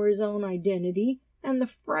 nor his own identity, and the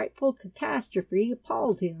frightful catastrophe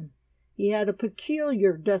appalled him. He had a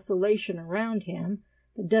peculiar desolation around him,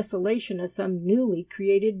 the desolation of some newly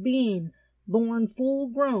created being, born full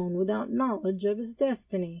grown without knowledge of his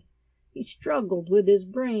destiny. He struggled with his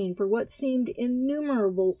brain for what seemed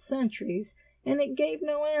innumerable centuries, and it gave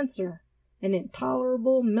no answer. An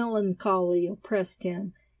intolerable melancholy oppressed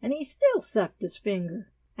him, and he still sucked his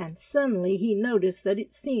finger. And suddenly he noticed that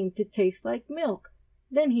it seemed to taste like milk.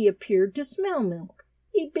 Then he appeared to smell milk.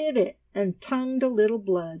 He bit it, and tongued a little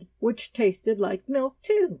blood, which tasted like milk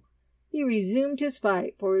too. He resumed his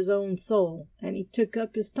fight for his own soul, and he took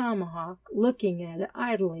up his tomahawk, looking at it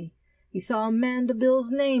idly. He saw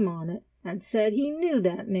Mandeville's name on it, and said he knew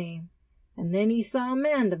that name. And then he saw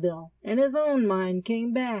Mandeville, and his own mind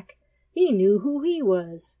came back. He knew who he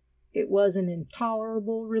was. It was an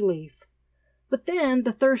intolerable relief. But then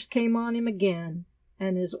the thirst came on him again,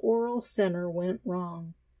 and his oral center went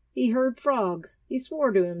wrong. He heard frogs. He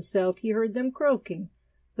swore to himself he heard them croaking,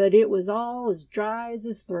 but it was all as dry as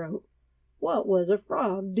his throat. What was a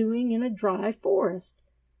frog doing in a dry forest?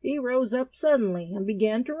 He rose up suddenly and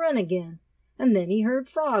began to run again, and then he heard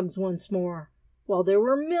frogs once more, while there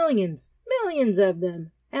were millions of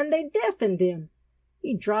them, and they deafened him.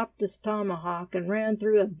 He dropped his tomahawk and ran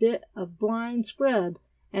through a bit of blind scrub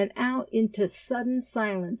and out into sudden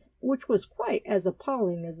silence, which was quite as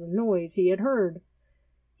appalling as the noise he had heard.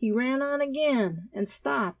 He ran on again, and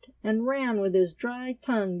stopped, and ran with his dry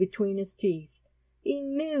tongue between his teeth. He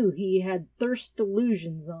knew he had thirst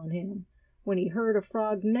delusions on him. When he heard a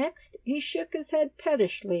frog next, he shook his head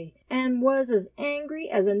pettishly, and was as angry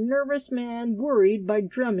as a nervous man worried by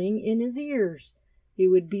drumming in his ears. He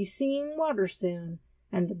would be seeing water soon,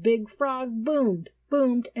 and the big frog boomed,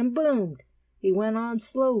 and boomed. He went on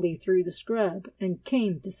slowly through the scrub, and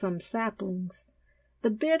came to some saplings.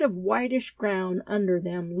 The bit of whitish ground under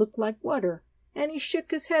them looked like water, and he shook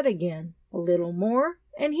his head again. A little more,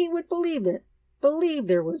 and he would believe it, believe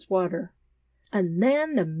there was water. And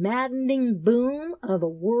then the maddening boom of a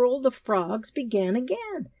world of frogs began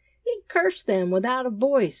again. He cursed them without a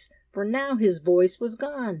voice, for now his voice was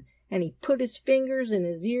gone, and he put his fingers in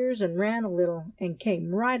his ears and ran a little, and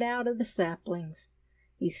came right out of the saplings.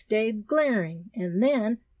 He stayed glaring, and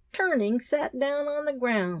then, turning, sat down on the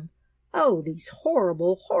ground. Oh, these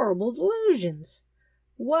horrible, horrible delusions!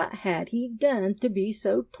 What had he done to be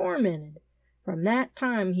so tormented? From that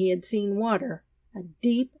time he had seen water, a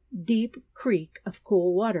deep, deep creek of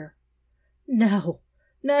cool water. No,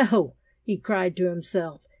 no, he cried to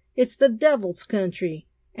himself, it's the devil's country,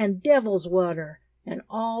 and devil's water, and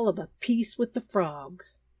all of a piece with the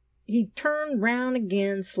frogs. He turned round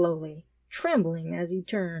again slowly, trembling as he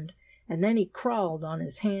turned, and then he crawled on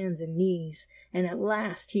his hands and knees, and at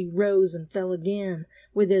last he rose and fell again,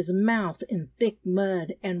 with his mouth in thick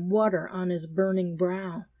mud and water on his burning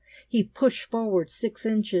brow. He pushed forward 6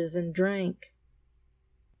 inches and drank.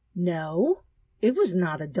 No, it was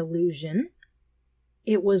not a delusion.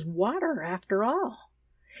 It was water after all.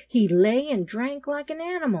 He lay and drank like an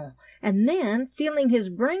animal, and then, feeling his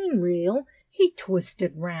brain reel, he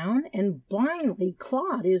twisted round and blindly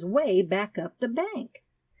clawed his way back up the bank.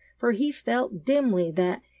 For he felt dimly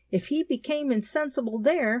that, if he became insensible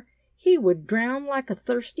there, he would drown like a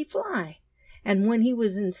thirsty fly. And when he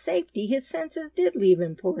was in safety, his senses did leave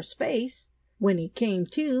him for a space. When he came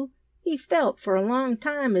to, he felt for a long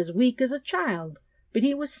time as weak as a child, but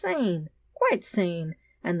he was sane, quite sane,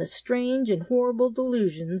 and the strange and horrible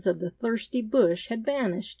delusions of the thirsty bush had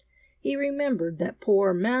vanished. He remembered that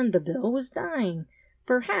poor Mandeville was dying.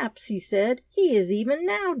 Perhaps, he said, he is even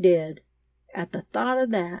now dead. At the thought of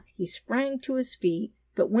that, he sprang to his feet,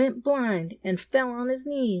 but went blind and fell on his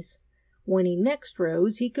knees. When he next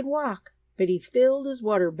rose, he could walk, but he filled his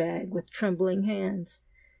water bag with trembling hands.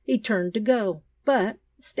 He turned to go, but,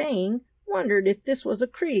 staying, wondered if this was a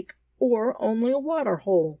creek or only a water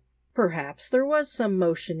hole. Perhaps there was some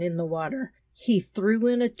motion in the water. He threw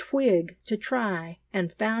in a twig to try,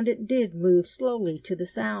 and found it did move slowly to the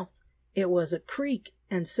south. It was a creek,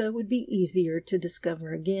 and so would be easier to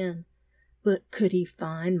discover again. But could he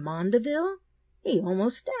find Mandeville? He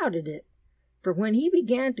almost doubted it, for when he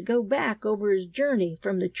began to go back over his journey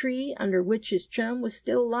from the tree under which his chum was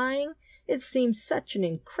still lying, it seemed such an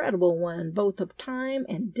incredible one both of time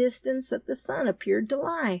and distance that the sun appeared to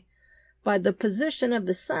lie. By the position of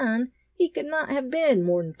the sun, he could not have been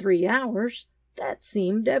more than 3 hours. That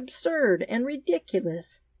seemed absurd and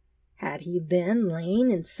ridiculous. Had he then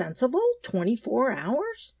lain insensible 24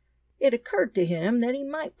 hours? It occurred to him that he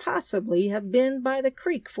might possibly have been by the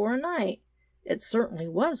creek for a night. It certainly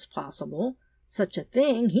was possible. Such a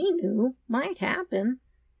thing, he knew, might happen.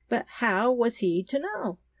 But how was he to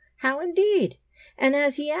know? How indeed? And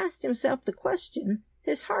as he asked himself the question,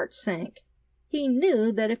 his heart sank. He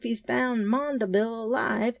knew that if he found Mandeville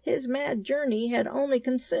alive, his mad journey had only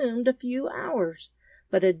consumed a few hours.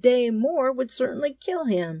 But a day more would certainly kill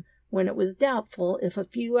him, when it was doubtful if a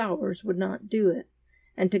few hours would not do it.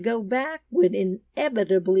 And to go back would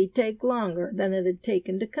inevitably take longer than it had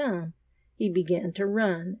taken to come. He began to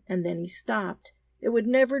run, and then he stopped. It would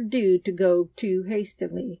never do to go too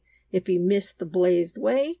hastily. If he missed the blazed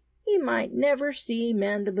way, he might never see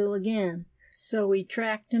Mandeville again. So he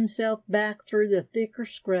tracked himself back through the thicker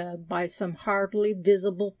scrub by some hardly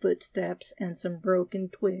visible footsteps and some broken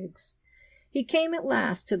twigs. He came at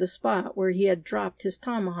last to the spot where he had dropped his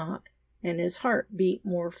tomahawk, and his heart beat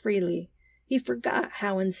more freely. He forgot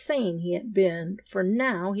how insane he had been, for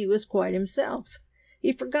now he was quite himself.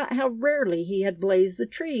 He forgot how rarely he had blazed the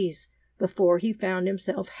trees. Before he found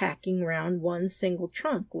himself hacking round one single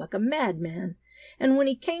trunk like a madman, and when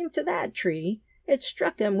he came to that tree, it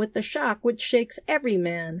struck him with the shock which shakes every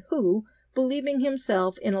man who, believing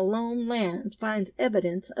himself in a lone land, finds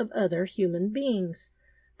evidence of other human beings.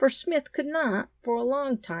 For Smith could not, for a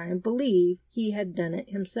long time, believe he had done it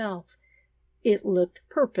himself. It looked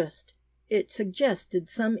purposed. It suggested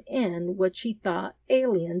some end which he thought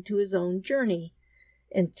alien to his own journey.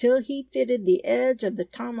 Until he fitted the edge of the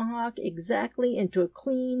tomahawk exactly into a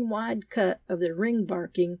clean, wide cut of the ring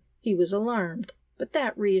barking, he was alarmed, but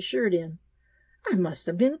that reassured him. "I must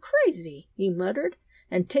have been crazy," he muttered,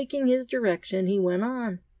 and taking his direction he went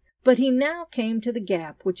on. But he now came to the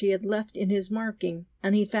gap which he had left in his marking,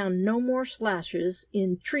 and he found no more slashes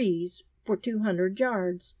in trees for 200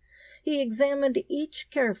 yards. He examined each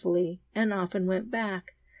carefully, and often went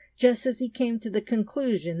back. Just as he came to the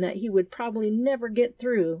conclusion that he would probably never get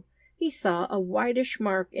through, he saw a whitish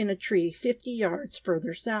mark in a tree 50 yards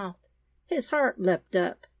further south. His heart leapt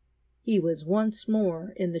up. He was once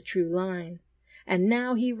more in the true line. And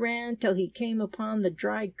now he ran till he came upon the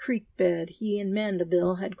dry creek bed he and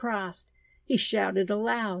Mandeville had crossed. He shouted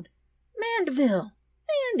aloud, "Mandeville!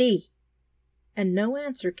 Mandy!" And no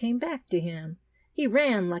answer came back to him. He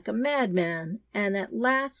ran like a madman, and at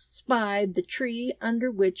last spied the tree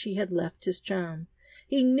under which he had left his chum.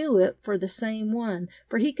 He knew it for the same one,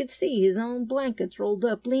 for he could see his own blankets rolled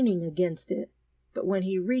up leaning against it. But when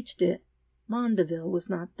he reached it, Mandeville was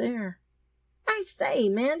not there. "I say,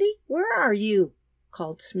 Mandy, where are you?"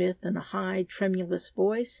 called Smith in a high, tremulous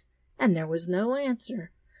voice, and there was no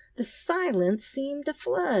answer. The silence seemed to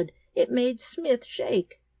flood. It made Smith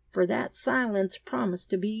shake, for that silence promised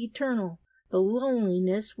to be eternal. The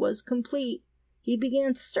loneliness was complete. He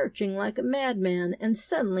began searching like a madman, and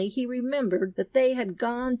suddenly he remembered that they had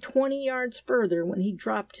gone 20 yards further when he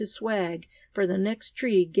dropped his swag, for the next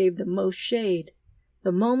tree gave the most shade.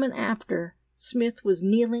 The moment after, Smith was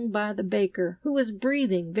kneeling by the baker, who was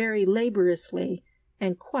breathing very laboriously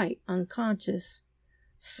and quite unconscious.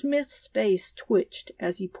 Smith's face twitched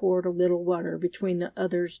as he poured a little water between the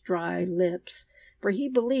other's dry lips, for he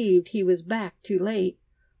believed he was back too late.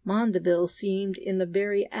 Mandeville seemed in the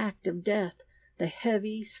very act of death. The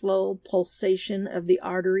heavy, slow pulsation of the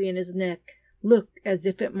artery in his neck looked as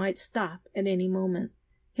if it might stop at any moment.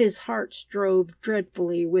 His heart strove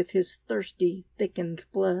dreadfully with his thirsty, thickened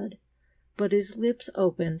blood. But his lips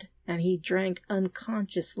opened, and he drank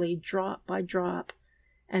unconsciously drop by drop,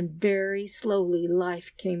 and very slowly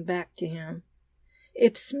life came back to him.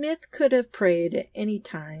 If Smith could have prayed at any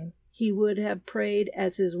time, he would have prayed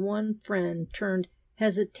as his one friend turned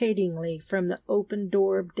hesitatingly from the open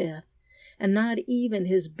door of death, and not even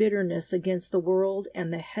his bitterness against the world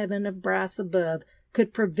and the heaven of brass above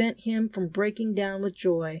could prevent him from breaking down with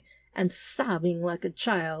joy and sobbing like a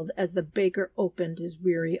child as the baker opened his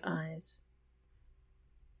weary eyes.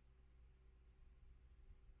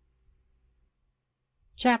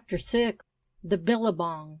 Chapter 6. The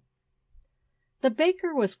Billabong. The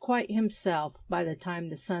baker was quite himself by the time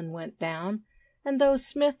the sun went down, and though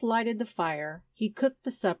Smith lighted the fire, he cooked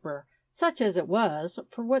the supper, such as it was,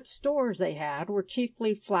 for what stores they had were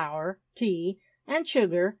chiefly flour, tea, and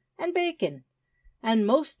sugar, and bacon, and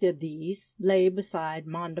most of these lay beside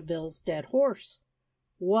Mandeville's dead horse.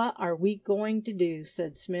 "What are we going to do?"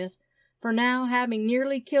 said Smith, for now, having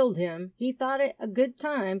nearly killed him, he thought it a good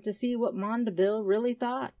time to see what Mandeville really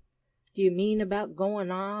thought. "Do you mean about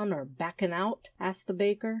going on or backing out?" asked the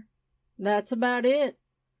baker. "That's about it."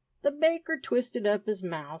 The baker twisted up his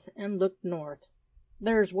mouth and looked north.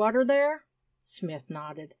 "There's water there?" Smith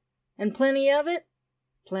nodded. "And plenty of it?"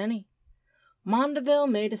 "Plenty." Mandeville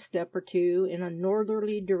made a step or two in a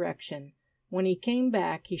northerly direction. When he came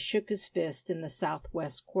back, he shook his fist in the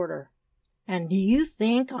southwest quarter. "And do you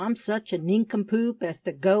think I'm such a nincompoop as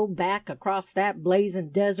to go back across that blazing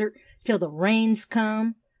desert till the rains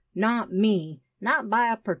come? Not me. Not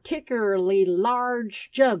by a particularly large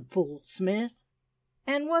jugful, Smith."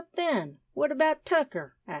 "And what then? What about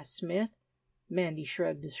Tucker?" asked Smith. Mandy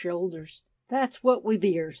shrugged his shoulders. "That's what we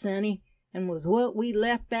beer, sonny, and with what we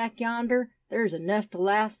left back yonder, there's enough to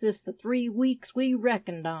last us the 3 weeks we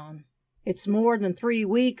reckoned on." "It's more than 3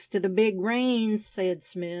 weeks to the big rains," said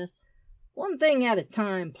Smith. "One thing at a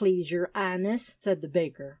time, please your 'ighness," said the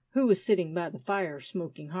baker, who was sitting by the fire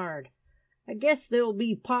smoking hard. "I guess there'll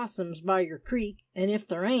be 'possums by your creek, and if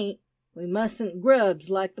there ain't, we mustn't grubs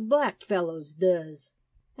like the black fellows does."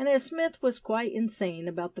 And as Smith was quite insane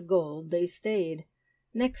about the gold, they stayed.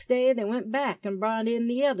 Next day they went back and brought in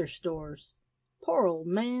the other stores. "Poor old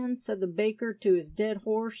man," said the baker to his dead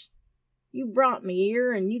horse. "You brought me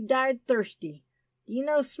here, and you died thirsty. Do you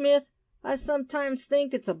know, Smith, I sometimes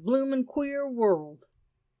think it's a bloomin' queer world."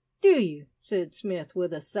 "Do you?" said Smith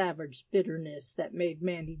with a savage bitterness that made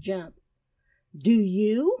Mandy jump. "Do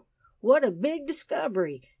you? What a big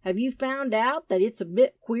discovery! Have you found out that it's a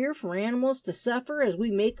bit queer for animals to suffer as we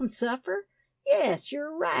make 'em suffer? Yes,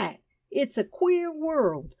 you're right. It's a queer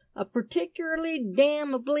world, a particularly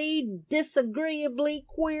damnably, disagreeably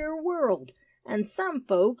queer world, and some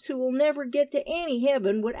folks who will never get to any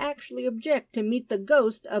heaven would actually object to meet the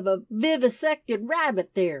ghost of a vivisected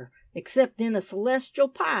rabbit there, except in a celestial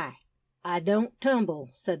pie." "I don't tumble,"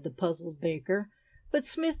 said the puzzled baker. But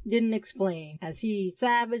Smith didn't explain, as he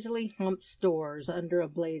savagely humped stores under a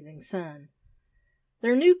blazing sun.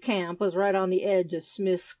 Their new camp was right on the edge of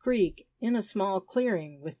Smith's Creek, in a small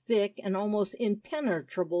clearing, with thick and almost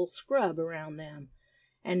impenetrable scrub around them.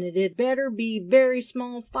 "And it had better be very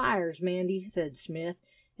small fires, Mandy," said Smith.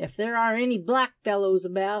 "If there are any black fellows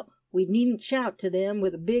about, we needn't shout to them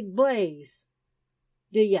with a big blaze."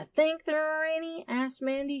 "Do you think there are any?" asked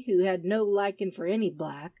Mandy, who had no liking for any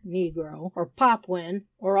black, negro, or Papuan,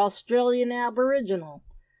 or Australian aboriginal.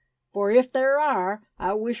 "For if there are,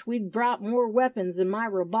 I wish we'd brought more weapons than my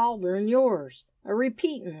revolver and yours. A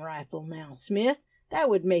repeatin' rifle now, Smith, that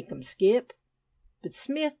would make 'em skip." But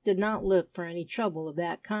Smith did not look for any trouble of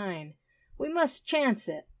that kind. "We must chance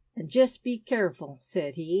it, and just be careful,"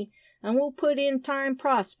 said he, "and we'll put in time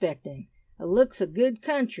prospecting. It looks a good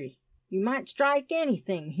country. You might strike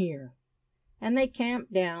anything here." And they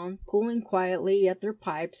camped down, pulling quietly at their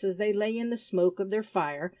pipes as they lay in the smoke of their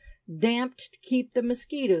fire, damped to keep the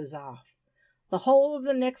mosquitoes off. The whole of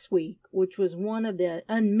the next week, which was one of the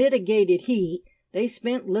unmitigated heat, they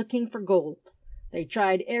spent looking for gold. They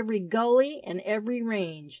tried every gully and every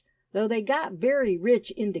range. Though they got very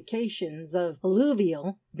rich indications of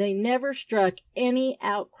alluvial, they never struck any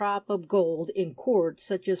outcrop of gold in quartz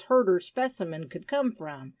such as Herder's specimen could come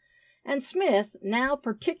from. And Smith, now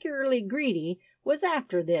particularly greedy, was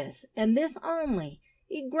after this, and this only.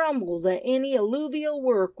 He grumbled at any alluvial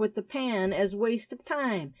work with the pan as waste of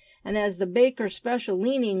time, and as the baker's special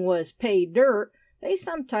leaning was pay dirt, they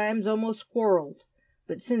sometimes almost quarreled.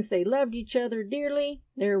 But since they loved each other dearly,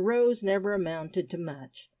 their rows never amounted to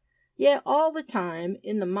much. Yet all the time,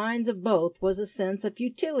 in the minds of both was a sense of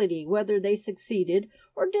futility whether they succeeded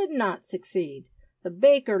or did not succeed. The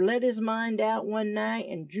baker let his mind out one night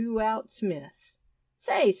and drew out Smith's.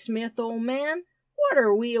 "Say, Smith, old man, what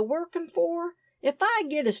are we a workin' for? If I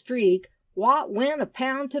get a streak, what went a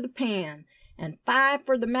pound to the pan, and 5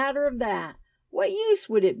 for the matter of that, what use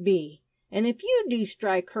would it be? And if you do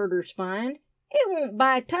strike Herder's find, it won't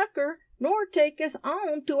buy Tucker, nor take us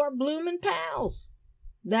on to our bloomin' pals."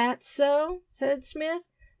 "That's so," said Smith.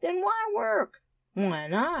 Then why work? Why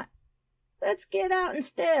not? Let's get out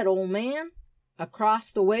instead, old man.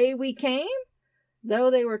 Across the way we came?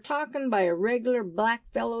 Though they were talking by a regular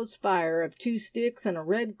blackfellow's fire of 2 sticks and a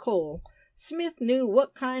red coal, Smith knew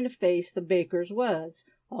what kind of face the baker's was,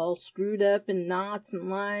 all screwed up in knots and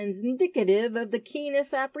lines indicative of the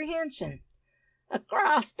keenest apprehension.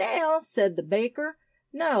 "Across dale," said the baker.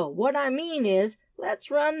 "No, what I mean is,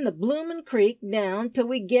 let's run the bloomin' creek down till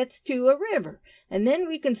we gets to a river, and then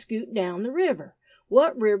we can scoot down the river.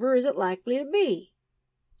 What river is it likely to be?"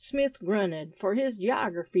 Smith grunted, for his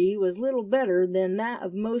geography was little better than that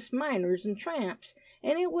of most miners and tramps,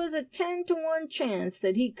 and it was a 10-to-1 chance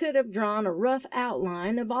that he could have drawn a rough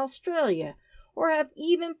outline of Australia, or have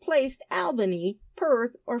even placed Albany,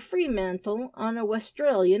 Perth, or Fremantle on a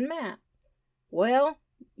Westralian map. "Well,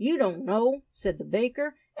 you don't know," said the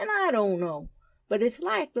baker, "and I don't know, but it's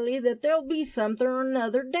likely that there'll be something or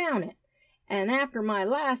another down it, and after my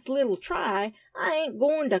last little try I ain't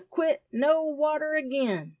going to quit no water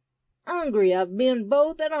again. 'Ungry I've been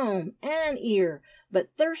both at 'ome and 'ere,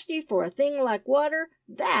 but thirsty for a thing like water,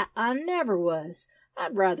 that I never was.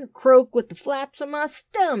 I'd rather croak with the flaps of my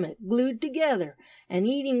stomach glued together and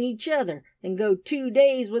eating each other than go 2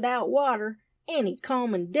 days without water. Any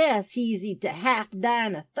common death's easy to half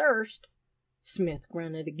dying of thirst." Smith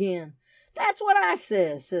grunted again. "That's what I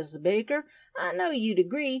says the baker. "I know you'd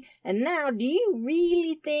agree. And now do you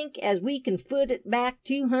really think as we can foot it back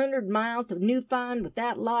 200 miles to Newfound with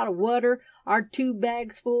that lot of water, our 2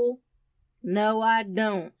 bags full?" "No, I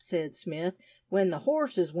don't," said Smith. "When the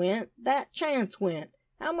horses went, that chance went.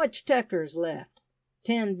 How much tucker's left?"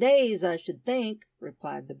 10 days, I should think,"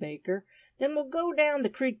 replied the baker. "Then we'll go down the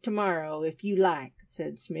creek tomorrow, if you like,"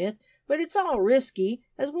 said Smith. "But it's all risky,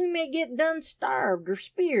 as we may get done starved or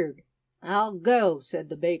speared." "I'll go," said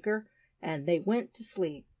the baker, and they went to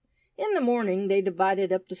sleep. In the morning they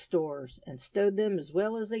divided up the stores, and stowed them as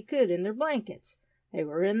well as they could in their blankets. They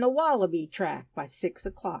were in the Wallaby track by 6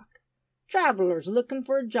 o'clock. "Travellers looking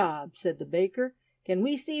for a job," said the baker. "Can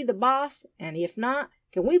we see the boss? And if not,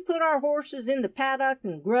 can we put our horses in the paddock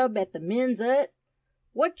and grub at the men's hut?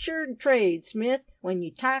 What's your trade, Smith, when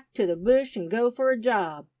you tack to the bush and go for a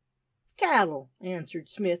job?" "Cattle," answered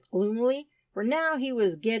Smith gloomily, for now he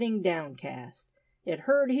was getting downcast. It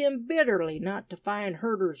hurt him bitterly not to find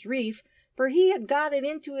Herder's Reef, for he had got it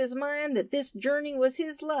into his mind that this journey was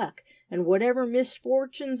his luck, and whatever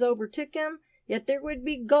misfortunes overtook him, yet there would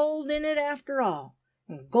be gold in it after all.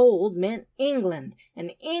 And gold meant England,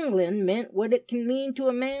 and England meant what it can mean to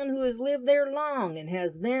a man who has lived there long and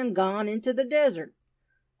has then gone into the desert.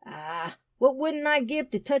 "Ah, what wouldn't I give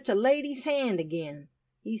to touch a lady's hand again?"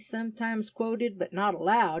 he sometimes quoted, but not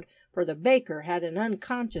aloud, for the baker had an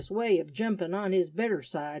unconscious way of jumping on his better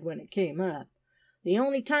side when it came up. The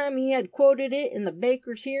only time he had quoted it in the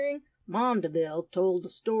baker's hearing, Mandeville told the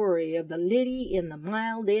story of the Liddy in the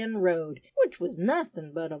Mild End Road, which was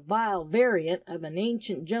nothing but a vile variant of an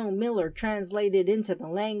ancient Joe Miller translated into the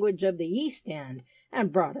language of the East End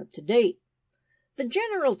and brought up to date. The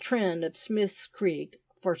general trend of Smith's Creek,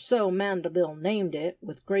 for so Mandeville named it,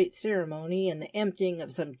 with great ceremony and the emptying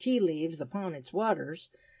of some tea leaves upon its waters,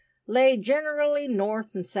 lay generally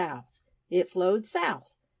north and south. It flowed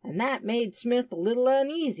south, and that made Smith a little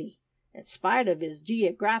uneasy. In spite of his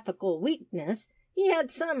geographical weakness, he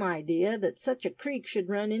had some idea that such a creek should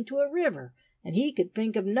run into a river, and he could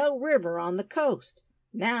think of no river on the coast,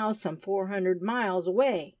 now some 400 miles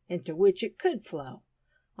away, into which it could flow.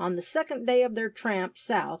 On the second day of their tramp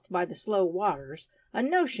south by the slow waters, a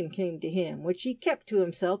notion came to him which he kept to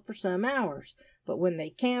himself for some hours, but when they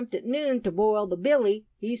camped at noon to boil the billy,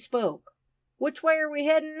 he spoke. "Which way are we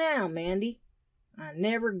heading now, Mandy?" "I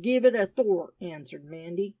never give it a thort," answered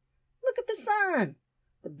Mandy. "Look at the sun."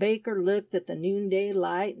 The baker looked at the noonday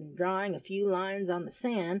light, and drawing a few lines on the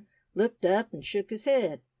sand, looked up and shook his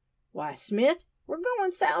head. "Why, Smith, we're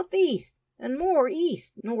going southeast, and more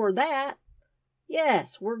east nor that."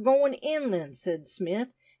 "Yes, we're going inland," said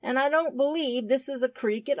Smith, "and I don't believe this is a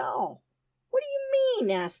creek at all." "What do you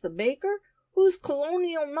mean?" asked the baker, whose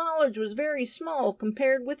colonial knowledge was very small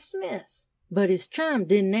compared with Smith's. But his chum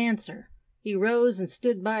didn't answer. He rose and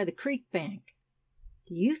stood by the creek bank.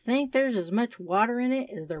 "Do you think there's as much water in it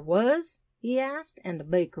as there was?" he asked, and the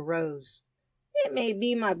baker rose. "It may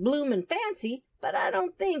be my bloomin' fancy, but I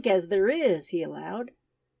don't think as there is," he allowed.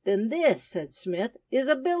 "Then this," said Smith, "is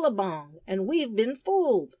a billabong, and we've been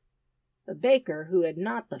fooled." The baker, who had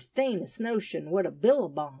not the faintest notion what a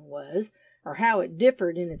billabong was, or how it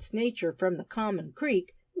differed in its nature from the common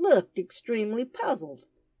creek, looked extremely puzzled.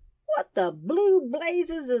 "What the blue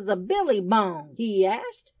blazes is a billabong?" he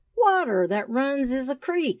asked. "Water that runs is a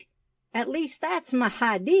creek." At least that's my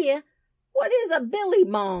idea. What is a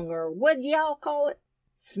billabong, or what y'all call it?"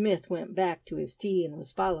 Smith went back to his tea and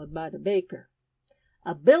was followed by the baker.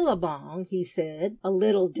 "A billabong," he said, a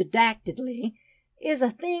little didactically, "is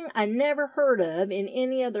a thing I never heard of in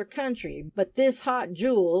any other country but this hot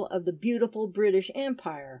jewel of the beautiful British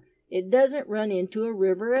Empire. It doesn't run into a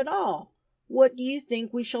river at all. What do you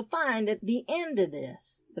think we shall find at the end of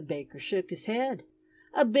this?" The baker shook his head.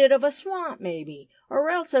 "A bit of a swamp, maybe, or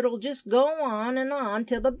else it'll just go on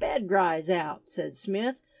till the bed dries out," said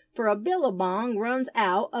Smith, "for a billabong runs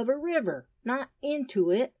out of a river, not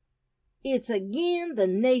into it." "It's agin the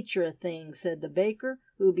nature of things," said the baker,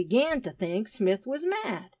 who began to think Smith was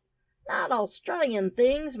mad. "Not Australian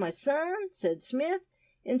things, my son," said Smith.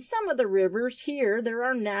 "In some of the rivers here there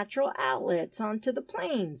are natural outlets onto the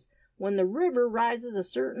plains. When the river rises a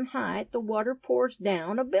certain height the water pours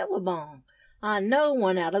down a billabong. I know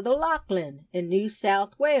one out of the Lachlan in New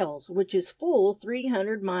South Wales, which is full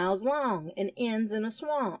 300 miles long and ends in a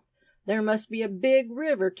swamp. There must be a big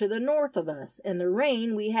river to the north of us, and the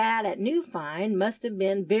rain we had at Newfine must have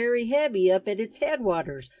been very heavy up at its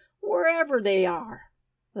headwaters, wherever they are."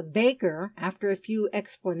 The baker, after a few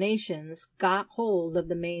explanations, got hold of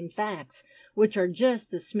the main facts, which are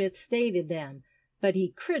just as Smith stated them, but he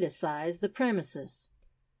criticized the premises.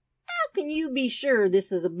 "How can you be sure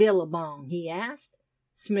this is a billabong?" he asked.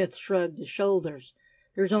 Smith shrugged his shoulders.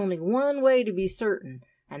 "There's only one way to be certain,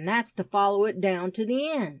 and that's to follow it down to the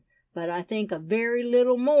end. But I think a very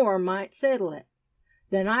little more might settle it."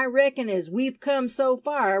 "Then I reckon as we've come so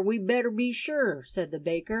far we better be sure," said the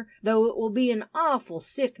baker, "though it will be an awful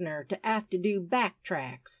sickener to have to do back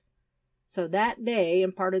tracks." So that day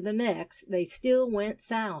and part of the next they still went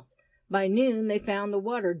south. By noon they found the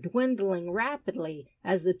water dwindling rapidly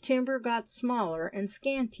as the timber got smaller and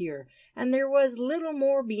scantier, and there was little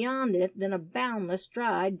more beyond it than a boundless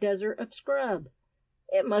dry desert of scrub.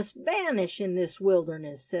 "It must vanish in this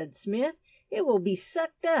wilderness," said Smith. "It will be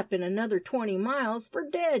sucked up in another 20 miles for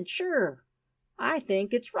dead, sure." "I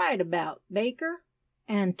think it's right about, baker."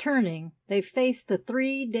 And turning, they faced the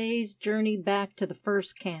 3 days' journey back to the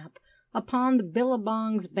first camp, upon the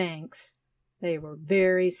billabong's banks. They were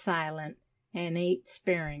very silent and ate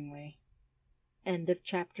sparingly. End of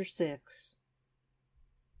chapter 6.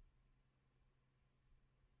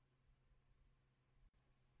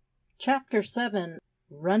 Chapter 7.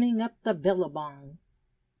 Running up the billabong.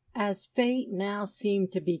 As fate now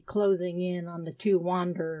seemed to be closing in on the two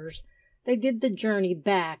wanderers, they did the journey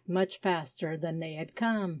back much faster than they had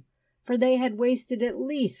come, for they had wasted at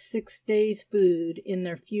least 6 days' food in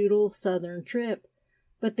their futile southern trip.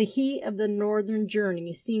 But the heat of the northern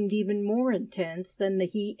journey seemed even more intense than the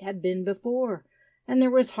heat had been before, and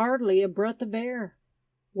there was hardly a breath of air.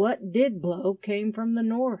 What did blow came from the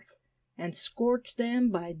north, and scorched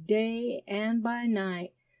them by day and by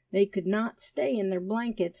night. They could not stay in their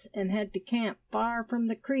blankets, and had to camp far from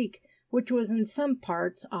the creek, which was in some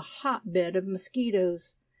parts a hotbed of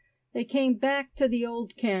mosquitoes. They came back to the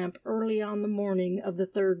old camp early on the morning of the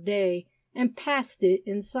 3rd day, and passed it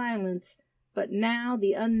in silence. But now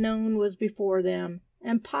the unknown was before them,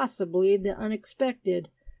 and possibly the unexpected,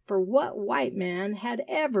 for what white man had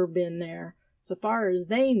ever been there? So far as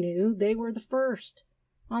they knew, they were the first.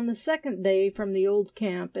 On the 2nd day from the old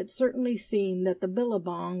camp it certainly seemed that the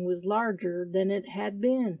billabong was larger than it had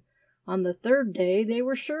been. On the 3rd day they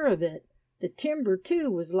were sure of it. The timber,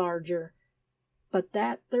 too, was larger. But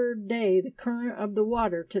that 3rd day the current of the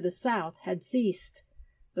water to the south had ceased.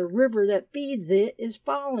 "The river that feeds it is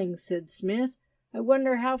falling," said Smith. "I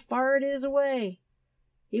wonder how far it is away."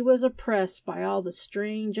 He was oppressed by all the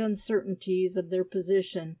strange uncertainties of their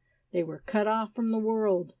position. They were cut off from the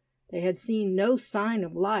world. They had seen no sign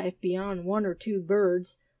of life beyond 1 or 2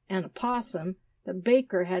 birds, and a possum the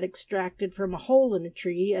baker had extracted from a hole in a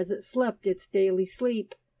tree as it slept its daily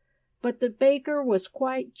sleep. But the baker was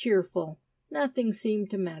quite cheerful. Nothing seemed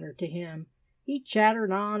to matter to him. He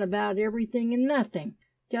chattered on about everything and nothing,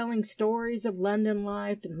 telling stories of London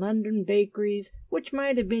life and London bakeries, which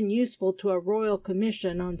might have been useful to a royal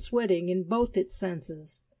commission on sweating in both its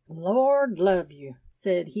senses. "Lord love you,"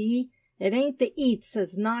 said he, "it ain't the eats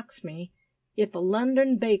as knocks me. If a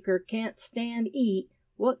London baker can't stand eat,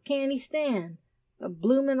 what can he stand? The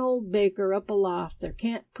bloomin' old baker up aloft there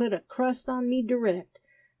can't put a crust on me direct.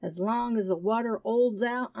 As long as the water 'olds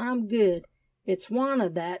out, I'm good. It's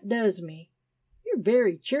want that does me." "You're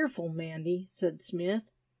very cheerful, Mandy," said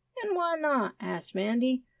Smith. "And why not?" asked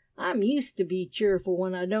Mandy. "I'm used to be cheerful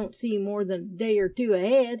when I don't see more than a day or 2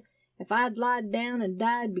 ahead. If I'd lied down and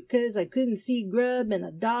died because I couldn't see grub and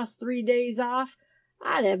a doss 3 days off,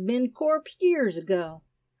 I'd have been corpsed years ago."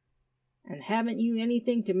 "And haven't you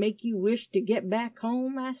anything to make you wish to get back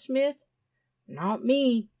home?" asked Smith. "Not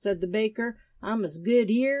me," said the baker. "I'm as good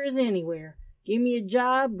here as anywhere. Give me a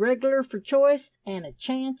job reg'lar for choice, and a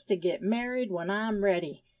chance to get married when I'm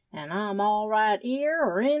ready, and I'm all right here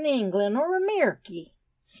or in England or Ameriky."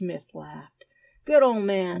 Smith laughed. "Good old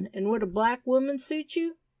man. And would a black woman suit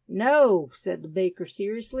you?" "No," said the baker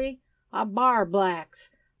seriously. "I bar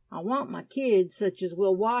blacks. I want my kids such as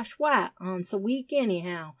will wash white once a week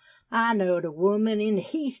anyhow. I knowed a woman in the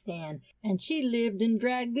East End, and she lived in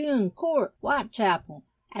Dragoon Court, Whitechapel,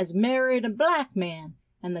 as married a black man,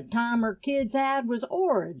 and the time her kids had was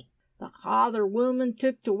 'orrid. The other woman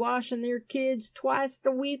took to washing their kids twice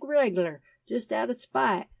a week reg'lar, just out of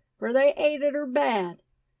spite, for they 'ated her bad.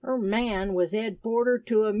 Her man was head porter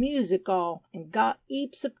to a music 'all, and got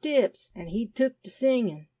 'eaps of tips, and he took to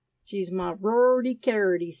singin'. She's my Rorty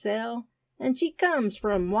Carroty Sell, and she comes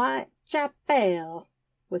from Whitechapel."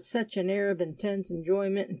 With such an air of intense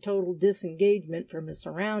enjoyment and total disengagement from his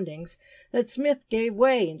surroundings that Smith gave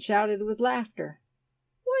way and shouted with laughter.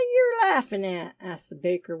 "What yer laughing at?" asked the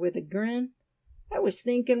baker with a grin. "I was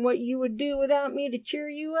thinking what you would do without me to cheer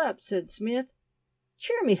you up," said Smith.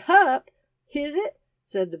 "Cheer me hup, is it?"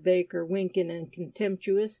 said the baker, winking and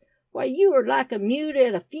contemptuous. "Why, you are like a mute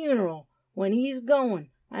at a funeral, when he's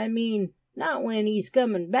goin'. I mean, not when he's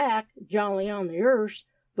comin' back, jolly on the 'earse.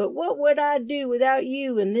 But what would I do without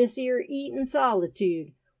you in this 'ere eatin'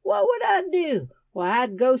 solitude? What would I do? Why,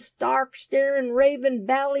 I'd go stark, starin', ravin',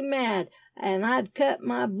 bally mad, and I'd cut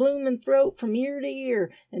my bloomin' throat from ear to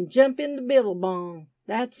ear, and jump in the billabong.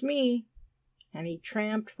 That's me." And he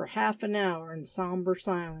tramped for half an hour in sombre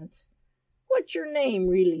silence. "What's your name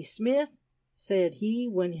really, Smith?" said he,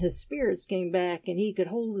 when his spirits came back and he could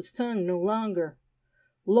hold his tongue no longer.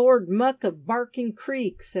 "Lord Muck of Barking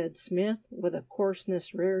Creek," said Smith, with a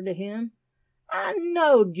coarseness rare to him. "I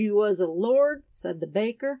knowed you was a lord," said the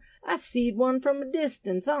baker. "I seed one from a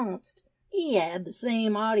distance onst. He had the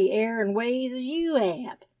same 'aughty air and ways as you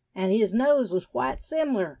have, and his nose was quite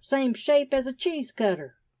similar, same shape as a cheese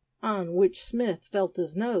cutter." On which Smith felt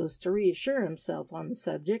his nose to reassure himself on the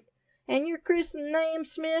subject. "And your christened name,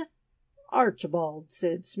 Smith?" "Archibald,"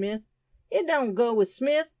 said Smith. "It don't go with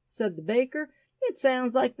Smith," said the baker. "It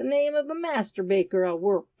sounds like the name of a master baker I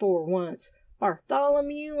worked for once,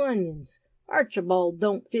 Bartholomew Onions. Archibald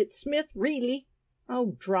don't fit Smith, really."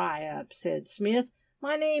 "Oh, dry up," said Smith.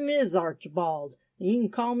 "My name is Archibald, and you can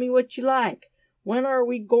call me what you like. When are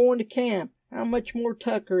we goin' to camp? How much more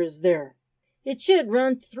tucker is there?" "It should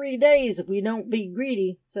run 3 days if we don't be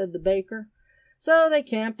greedy," said the baker. So they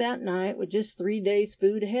camped that night with just 3 days'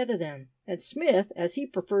 food ahead of them, and Smith, as he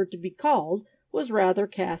preferred to be called, was rather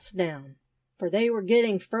cast down. For they were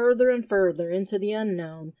getting further and further into the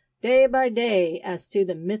unknown, day by day, as to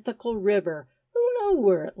the mythical river. Who knew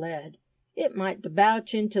where it led? It might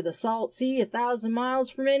debouch into the salt sea 1,000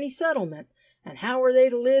 miles from any settlement, and how were they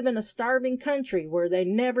to live in a starving country where they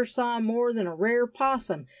never saw more than a rare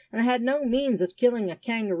possum, and had no means of killing a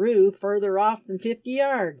kangaroo further off than 50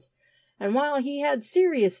 yards? And while he had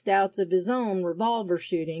serious doubts of his own revolver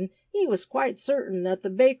shooting, he was quite certain that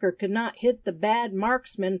the baker could not hit the bad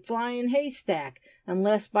marksman flying haystack,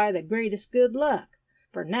 unless by the greatest good luck.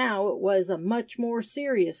 For now it was a much more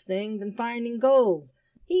serious thing than finding gold.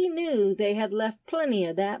 He knew they had left plenty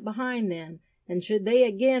of that behind them, and should they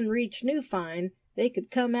again reach Newfine, they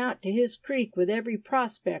could come out to his creek with every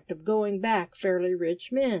prospect of going back fairly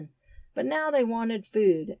rich men. But now they wanted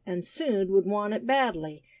food, and soon would want it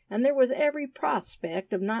badly, and there was every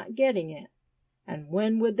prospect of not getting it. And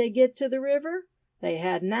when would they get to the river? They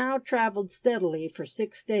had now traveled steadily for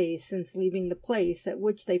 6 days since leaving the place at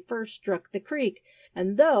which they first struck the creek,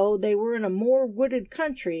 and though they were in a more wooded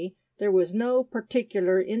country, there was no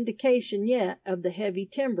particular indication yet of the heavy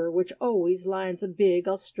timber which always lines a big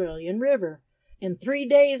Australian river. In 3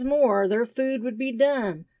 days more their food would be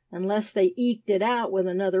done, unless they eked it out with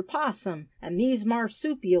another possum, and these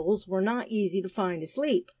marsupials were not easy to find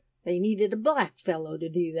asleep. They needed a black fellow to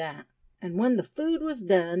do that. And when the food was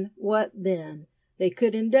done, what then? They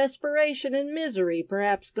could in desperation and misery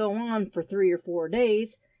perhaps go on for 3 or 4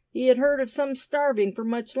 days. He had heard of some starving for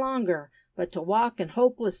much longer, but to walk in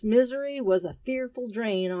hopeless misery was a fearful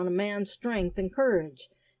drain on a man's strength and courage.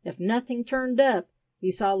 If nothing turned up,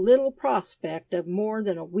 he saw little prospect of more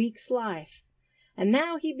than a week's life. And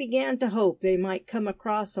now he began to hope they might come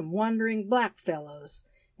across some wandering black fellows.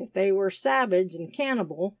 If they were savage and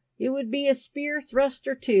cannibal, it would be a spear thrust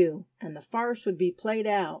or two, and the farce would be played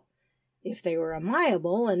out. If they were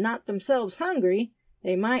amiable and not themselves hungry,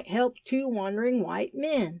 they might help 2 wandering white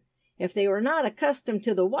men. If they were not accustomed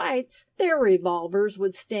to the whites, their revolvers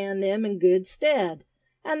would stand them in good stead.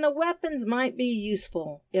 and the weapons might be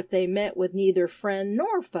useful, if they met with neither friend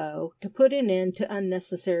nor foe, to put an end to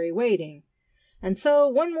unnecessary waiting. And so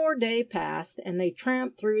one more day passed, and they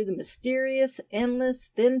tramped through the mysterious, endless,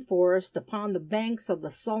 thin forest upon the banks of the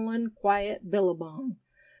sullen, quiet Billabong.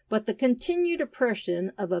 But the continued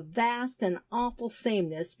oppression of a vast and awful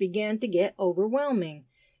sameness began to get overwhelming.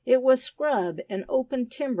 It was scrub and open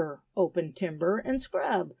timber and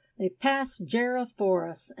scrub. They passed Jarrah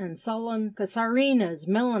Forest and sullen Casuarina's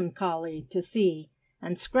melancholy to see,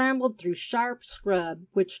 and scrambled through sharp scrub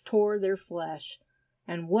which tore their flesh.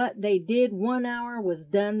 And what they did one hour was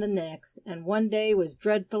done the next, and one day was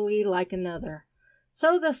dreadfully like another.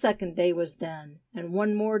 So the second day was done, and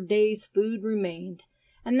one more day's food remained.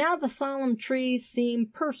 And now the solemn trees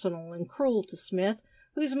seemed personal and cruel to Smith,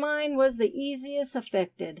 whose mind was the easiest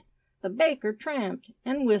affected. The baker tramped,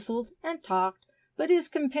 and whistled, and talked, but his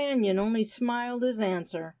companion only smiled his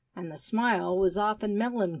answer, and the smile was often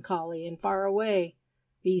melancholy and far away.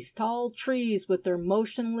 These tall trees, with their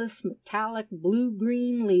motionless, metallic,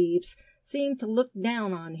 blue-green leaves, seemed to look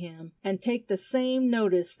down on him, and take the same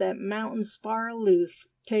notice that mountains far aloof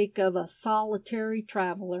take of a solitary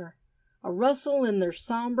traveller. A rustle in their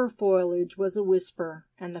sombre foliage was a whisper,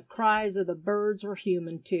 and the cries of the birds were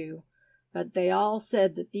human too. But they all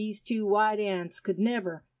said that these two white ants could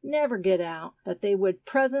never get out, that they would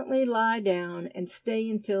presently lie down and stay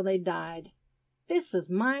until they died. "This is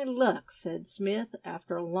my luck," said Smith,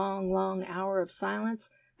 after a long hour of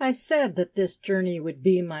silence. "I said that this journey would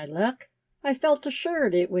be my luck. I felt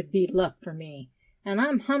assured it would be luck for me, and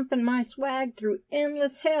I'm humping my swag through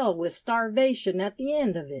endless hell with starvation at the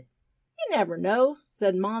end of it." "You never know,"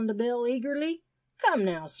 said Mandeville eagerly. "Come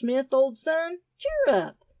now, Smith, old son, cheer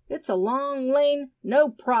up. It's a long lane—" "No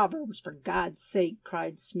proverbs, for God's sake!"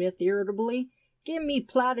 cried Smith irritably. "Give me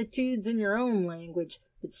platitudes in your own language,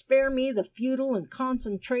 but spare me the futile and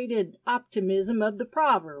concentrated optimism of the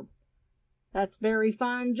proverb." "That's very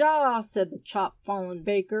fine jaw," said the chop-fallen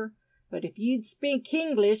baker, "but if you'd speak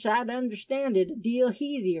English I'd understand it a deal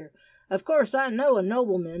easier. Of course I know a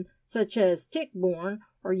nobleman, such as Tichborne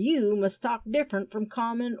or you, must talk different from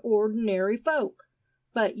common ordinary folk.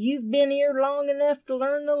 But you've been here long enough to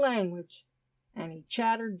learn the language." And he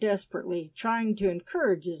chattered desperately, trying to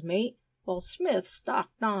encourage his mate, while Smith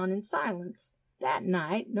stalked on in silence. That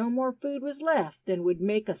night no more food was left than would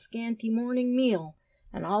make a scanty morning meal,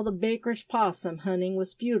 and all the baker's possum hunting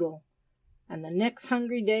was futile. And the next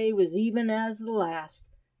hungry day was even as the last.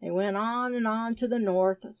 They went on and on to the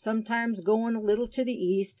north, sometimes going a little to the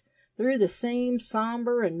east, through the same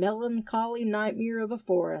sombre and melancholy nightmare of a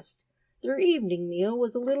forest. Their evening meal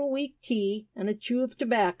was a little weak tea and a chew of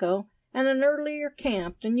tobacco, and an earlier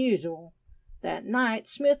camp than usual. That night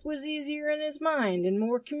Smith was easier in his mind and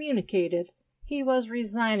more communicative. He was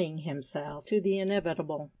resigning himself to the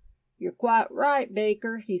inevitable. "You're quite right,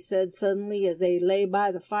 Baker," he said suddenly as they lay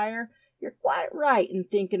by the fire. "You're quite right in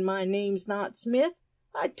thinking my name's not Smith.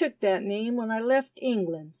 I took that name when I left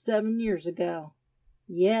England 7 years ago."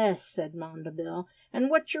 "Yes," said Mandeville, "and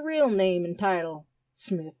what's your real name and title?"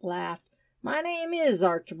 Smith laughed. "My name is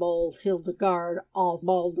Archibald Hildegard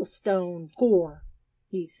Osbaldistone Gore,"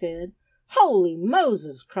 he said. "Holy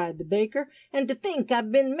Moses!" cried the baker, "and to think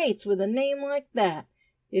I've been mates with a name like that!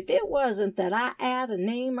 If it wasn't that I 'ad a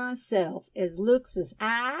name myself as looks as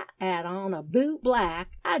I 'ad on a boot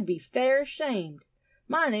black, I'd be fair ashamed.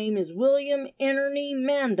 My name is William Ennerny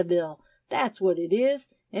Mandeville, that's what it is,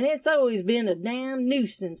 and it's always been a damn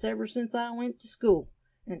nuisance ever since I went to school.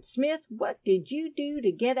 And Smith, what did you do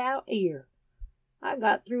to get out here?" "I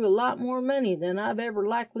got through a lot more money than I'm ever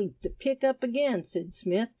likely to pick up again," said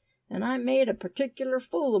Smith, "and I made a particular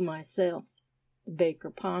fool of myself." The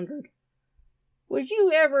baker pondered. "Was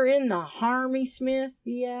you ever in the harmy, Smith?"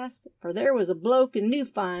 he asked, "for there was a bloke in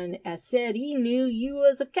Newfine as said he knew you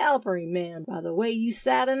was a cavalryman by the way you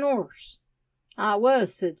sat an 'orse." "I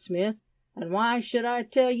was," said Smith, "and why should I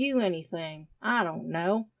tell you anything? I don't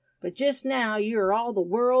know. But just now you are all the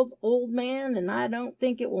world, old man, and I don't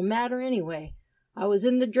think it will matter anyway. I was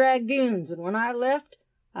in the dragoons, and when I left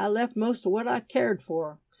most of what I cared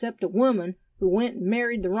for, except a woman who went and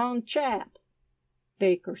married the wrong chap."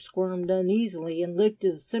 Baker squirmed uneasily and looked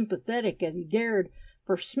as sympathetic as he dared,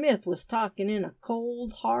 for Smith was talking in a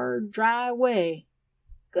cold, hard, dry way.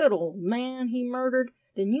 "Good old man," he murmured.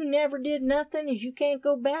 "Then you never did nothing as you can't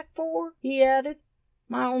go back for?" he added.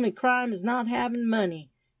 "My only crime is not having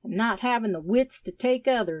money, and not having the wits to take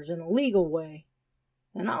others in a legal way.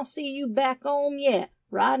 Then I'll see you back 'ome yet,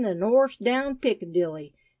 riding an 'orse down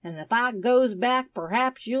Piccadilly, and if I goes back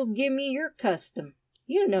perhaps you'll give me your custom.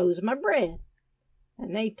 You knows my bread."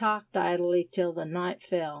 And they talked idly till the night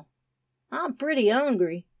fell. "I'm pretty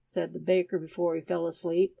hungry," said the baker before he fell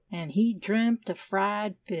asleep, and he dreamt of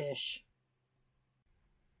fried fish.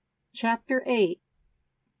 Chapter 8.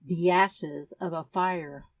 The Ashes of a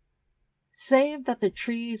Fire. Save that the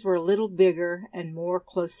trees were a little bigger and more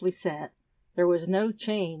closely set, there was no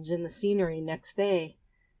change in the scenery next day.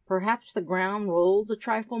 Perhaps the ground rolled a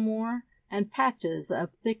trifle more, and patches of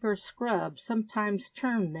thicker scrub sometimes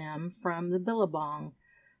turned them from the billabong,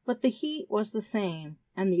 but the heat was the same,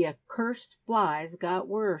 and the accursed flies got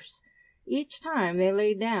worse. Each time they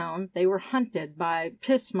lay down they were hunted by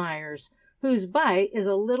pismires, whose bite is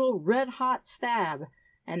a little red-hot stab,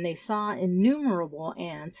 and they saw innumerable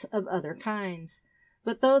ants of other kinds.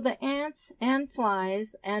 But though the ants and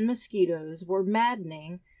flies and mosquitoes were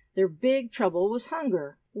maddening, their big trouble was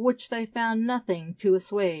hunger, which they found nothing to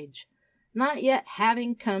assuage, not yet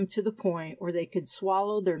having come to the point where they could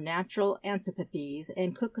swallow their natural antipathies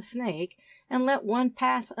and cook a snake and let one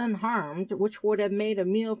pass unharmed, which would have made a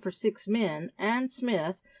meal for 6 men, and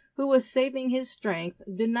Smith, who was saving his strength,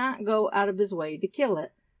 did not go out of his way to kill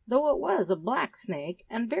it, though it was a black snake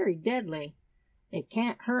and very deadly. "It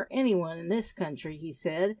can't hurt anyone in this country," he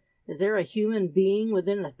said. "Is there a human being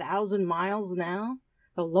within 1,000 miles now?"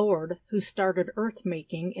 The Lord, who started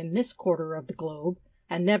earth-making in this quarter of the globe,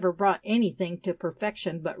 and never brought anything to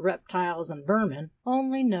perfection but reptiles and vermin,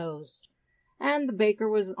 only knows. And the baker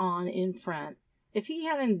was on in front. If he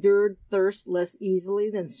had endured thirst less easily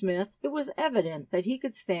than Smith, it was evident that he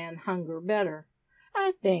could stand hunger better.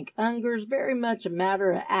 "I think hunger's very much a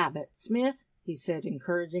matter of 'abit, Smith," he said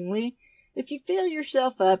encouragingly. "If you fill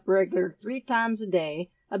yourself up regular 3 times a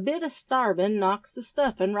day, a bit of starvin' knocks the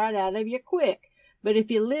stuffin' right out of you quick. But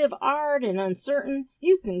if you live 'ard and uncertain,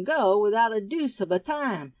 you can go without a deuce of a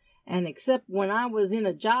time, and except when I was in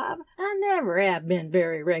a job, I never 'ave been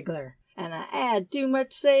very reg'lar, and I 'ad too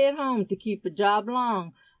much say at home to keep a job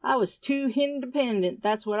long. I was too hindependent,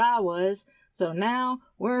 that's what I was. So now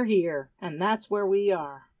we're here, and that's where we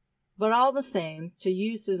are." But all the same, to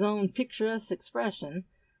use his own picturesque expression,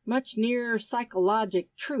 much nearer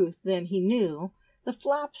psychologic truth than he knew, the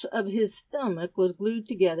flaps of his stomach was glued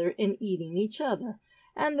together and eating each other,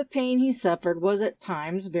 and the pain he suffered was at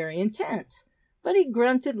times very intense. But he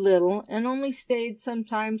grunted little, and only stayed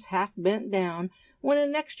sometimes half bent down when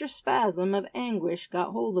an extra spasm of anguish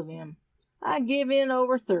got hold of him. "I give in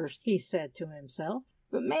over thirst," he said to himself,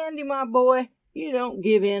 "but Mandy, my boy, you don't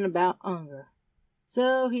give in about hunger."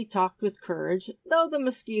 So he talked with courage, though the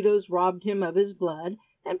mosquitoes robbed him of his blood,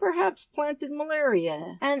 and perhaps planted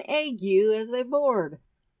malaria and ague as they bored.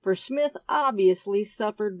 For Smith obviously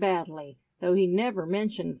suffered badly, though he never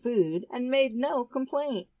mentioned food, and made no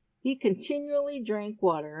complaint. He continually drank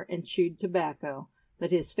water and chewed tobacco,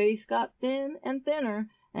 but his face got thin and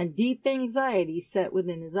thinner, and deep anxiety set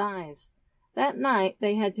within his eyes. That night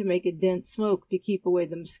they had to make a dense smoke to keep away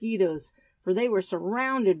the mosquitoes, for they were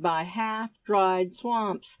surrounded by half-dried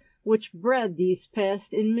swamps, which bred these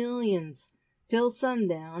pests in millions. Till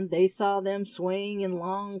sundown they saw them swaying in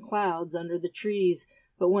long clouds under the trees,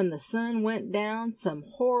 but when the sun went down some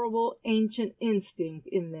horrible ancient instinct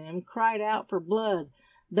in them cried out for blood,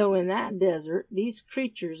 though in that desert these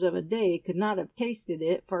creatures of a day could not have tasted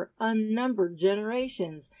it for unnumbered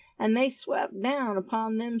generations, and they swept down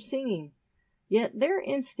upon them singing. Yet their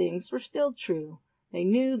instincts were still true. They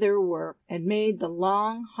knew their work, and made the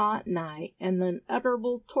long hot night an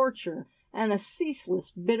unutterable torture and a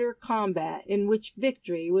ceaseless bitter combat in which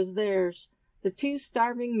victory was theirs. The 2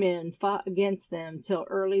 starving men fought against them till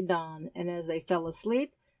early dawn, and as they fell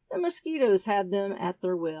asleep, the mosquitoes had them at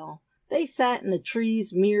their will. They sat in the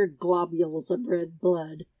trees mere globules of red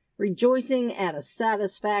blood, rejoicing at a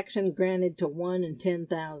satisfaction granted to 1 in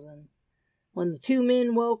 10,000. When the 2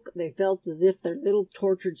 men woke, they felt as if their little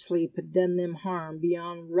tortured sleep had done them harm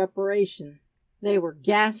beyond reparation. They were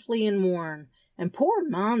ghastly and worn, and poor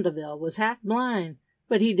Mandeville was half blind,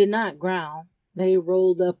 but he did not growl. They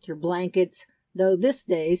rolled up their blankets, though this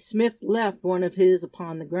day Smith left one of his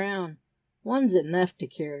upon the ground. "One's enough to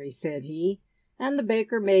carry," said he, and the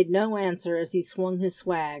baker made no answer as he swung his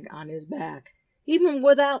swag on his back. Even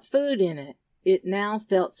without food in it, it now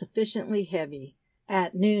felt sufficiently heavy.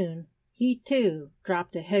 At noon he, too,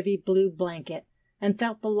 dropped a heavy blue blanket, and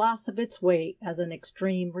felt the loss of its weight as an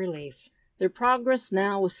extreme relief. Their progress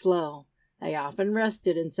now was slow. They often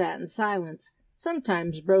rested and sat in silence,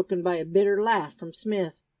 sometimes broken by a bitter laugh from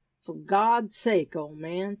Smith. "For God's sake, old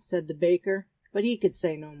man," said the baker, but he could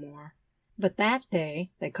say no more. But that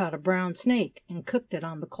day they caught a brown snake and cooked it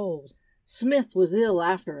on the coals. Smith was ill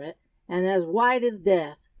after it, and as white as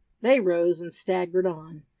death. They rose and staggered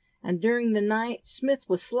on, and during the night Smith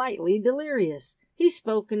was slightly delirious. He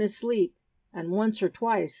spoke in his sleep. and once or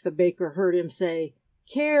twice the baker heard him say,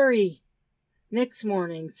 "Carrie." Next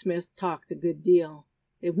morning Smith talked a good deal.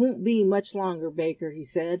 "It won't be much longer, Baker," he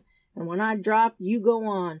said, "and when I drop, you go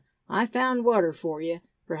on. I found water for you.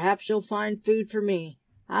 Perhaps you'll find food for me.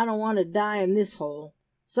 I don't want to die in this hole.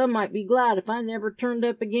 Some might be glad if I never turned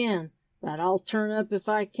up again, but I'll turn up if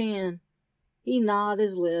I can." He gnawed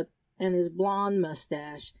his lip and his blond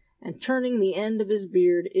mustache, and turning the end of his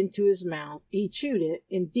beard into his mouth, he chewed it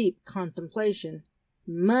in deep contemplation.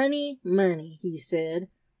 "Money, money," he said.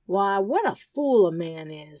 "Why, what a fool a man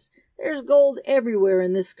is! There's gold everywhere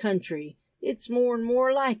in this country. It's more and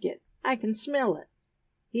more like it. I can smell it."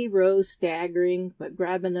 He rose staggering, but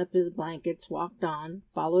grabbing up his blankets, walked on,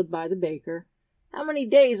 followed by the baker. "How many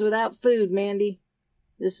days without food, Mandy?"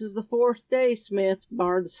 "This is the 4th day, Smith,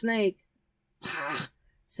 bar the snake." "Pah!"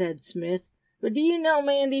 said Smith. "But do you know,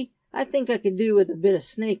 Mandy, I think I could do with a bit of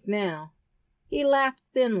snake now." He laughed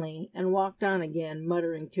thinly and walked on again,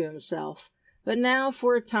 muttering to himself. But now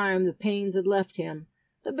for a time the pains had left him.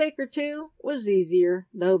 The baker, too, was easier,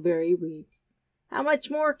 though very weak. "How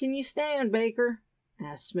much more can you stand, Baker?"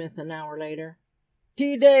 asked Smith an hour later.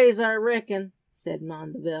 2 days, I reckon," said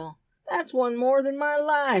Mandeville. "That's one more than my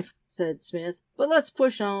life," said Smith. "But let's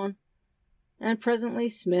push on." And presently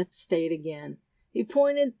Smith stayed again. He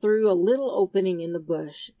pointed through a little opening in the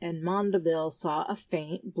bush, and Mandeville saw a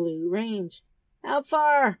faint blue range. "How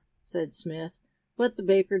far?" said Smith, but the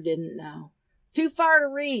baker didn't know. "Too far to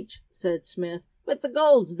reach," said Smith, "but the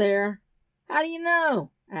gold's there." "How do you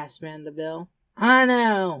know?" asked Mandeville. "I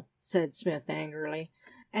know," said Smith angrily,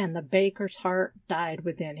 and the baker's heart died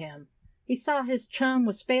within him. He saw his chum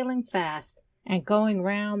was failing fast, and going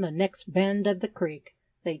round the next bend of the creek,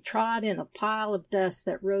 they trod in a pile of dust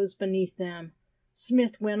that rose beneath them.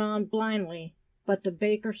 Smith went on blindly, but the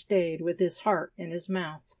baker stayed with his heart in his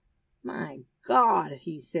mouth. "My God!"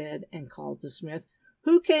 he said, and called to Smith.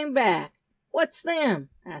 "Who came back?" "What's them?"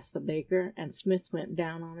 asked the baker, and Smith went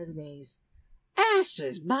down on his knees.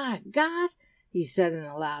 "Ashes, by God!" he said in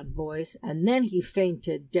a loud voice, and then he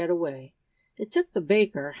fainted dead away. It took the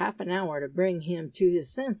baker half an hour to bring him to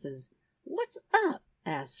his senses. "What's up?"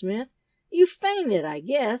 asked Smith. "You fainted, I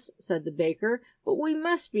guess," said the baker, "but we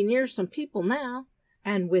must be near some people now."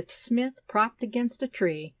 And with Smith propped against a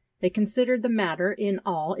tree, they considered the matter in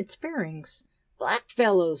all its bearings. "Black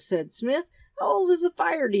fellows," said Smith. "How old is the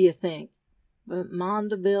fire, do you think?" But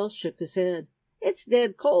Mandeville shook his head. "It's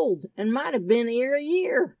dead cold, and might have been here a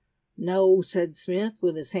year." "No," said Smith,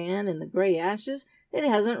 with his hand in the gray ashes. "It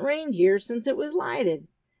hasn't rained here since it was lighted."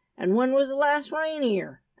 "And when was the last rain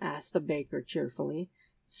here?" asked the baker cheerfully.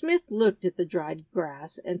 Smith looked at the dried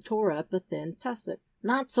grass and tore up a thin tussock.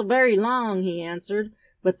 "Not so very long," he answered,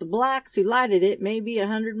 "but the blacks who lighted it may be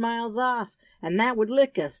 100 miles off, and that would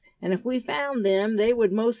lick us, and if we found them they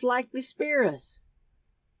would most likely spear us."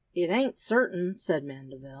 "It ain't certain," said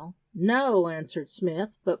Mandeville. "No," answered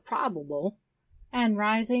Smith, "but probable." And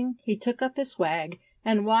rising, he took up his swag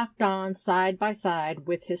and walked on side by side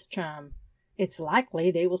with his chum. "It's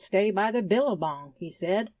likely they will stay by the billabong," he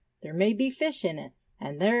said. "There may be fish in it,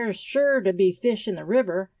 and there's sure to be fish in the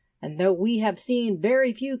river, and though we have seen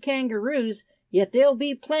very few kangaroos, yet there'll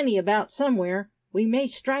be plenty about somewhere. We may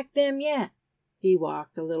strike them yet." He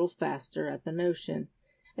walked a little faster at the notion.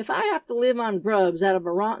 "If I have to live on grubs out of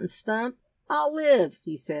a rotten stump, I'll live,"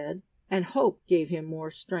 he said, and hope gave him more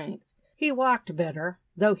strength. He walked better,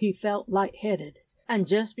 though he felt light-headed, and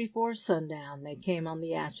just before sundown they came on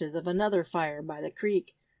the ashes of another fire by the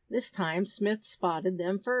creek. This time Smith spotted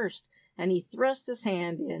them first, and he thrust his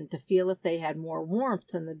hand in to feel if they had more warmth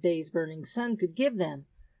than the day's burning sun could give them,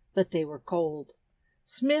 but they were cold.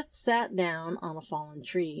 Smith sat down on a fallen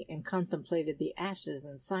tree and contemplated the ashes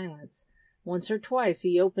in silence. Once or twice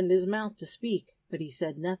he opened his mouth to speak, but he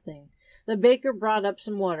said nothing. The baker brought up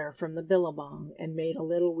some water from the billabong and made a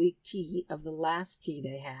little weak tea of the last tea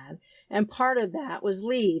they had, and part of that was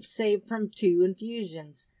leaves saved from 2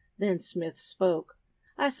 infusions. Then Smith spoke.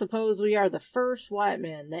 "I suppose we are the first white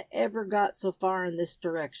men that ever got so far in this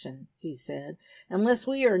direction," he said, "unless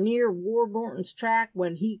we are near Warburton's track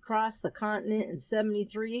when he crossed the continent in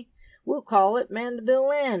 '73. We'll call it Mandeville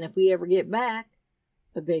Land if we ever get back."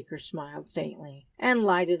 The baker smiled faintly and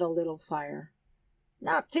lighted a little fire.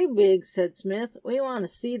 "Not too big," said Smith. "We want to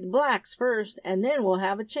see the blacks first, and then we'll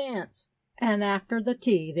have a chance." And after the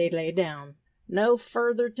tea they lay down. "No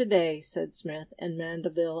further today," said Smith, and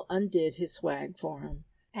Mandeville undid his swag for him.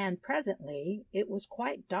 And presently it was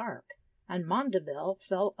quite dark, and Mandeville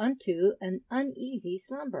fell unto an uneasy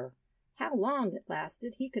slumber. How long it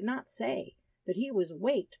lasted he could not say, but he was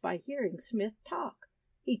waked by hearing Smith talk.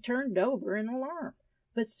 He turned over in alarm,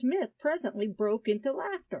 but Smith presently broke into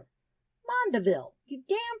laughter. "Mandeville, you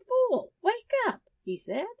damn fool! Wake up!" he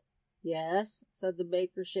said. "Yes," said the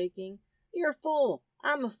baker, shaking. "You're a fool.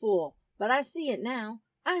 I'm a fool. But I see it now.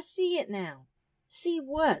 I see it now." "See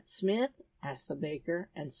what, Smith?" asked the baker,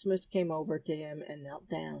 and Smith came over to him and knelt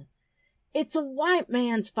down. "It's a white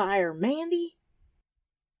man's fire, Mandy."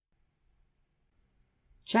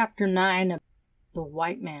 Chapter 9 of The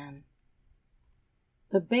White Man.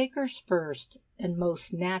 The baker's first and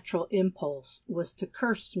most natural impulse was to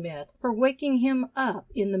curse Smith for waking him up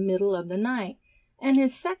in the middle of the night, and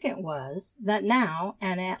his second was that now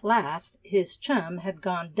and at last his chum had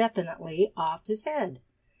gone definitely off his head.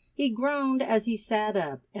 He groaned as he sat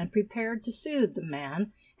up and prepared to soothe the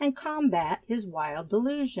man and combat his wild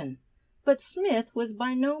delusion. But Smith was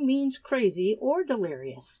by no means crazy or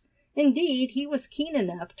delirious. Indeed, he was keen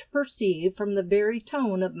enough to perceive from the very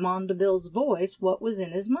tone of Mandeville's voice what was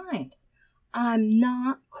in his mind. "I'm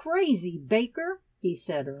not crazy, Baker," he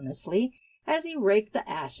said earnestly, as he raked the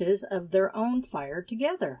ashes of their own fire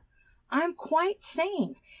together. "I'm quite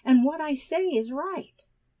sane, and what I say is right."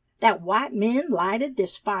 "That white men lighted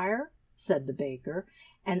this fire," said the baker,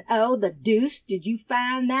 "and oh, the deuce did you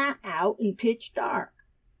find that out in pitch dark?"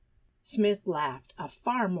 Smith laughed, a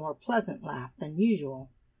far more pleasant laugh than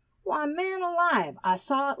usual. "Why, man alive, I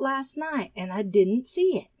saw it last night, and I didn't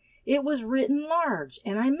see it. It was written large,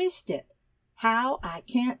 and I missed it. How, I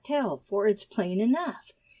can't tell, for it's plain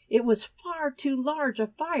enough. It was far too large a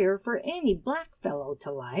fire for any black fellow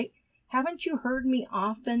to light. Haven't you heard me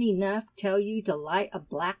often enough tell you to light a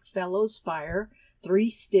black fellow's fire, 3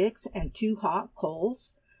 sticks and 2 hot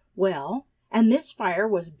coals? Well, and this fire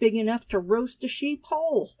was big enough to roast a sheep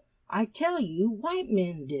whole. I tell you, white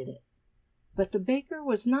men did it." But the baker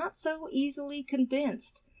was not so easily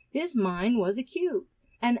convinced. His mind was acute.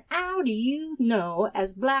 "And how do you know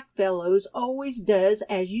as black fellows always does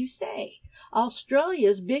as you say?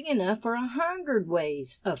 Australia's big enough for 100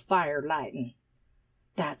 ways of fire lighting."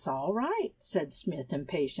 "That's all right," said Smith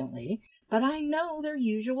impatiently, "but I know their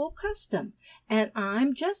usual custom, and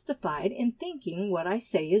I'm justified in thinking what I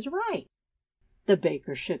say is right." The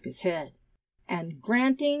baker shook his head. "And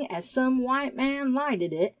granting as some white man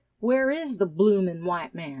lighted it, where is the bloomin'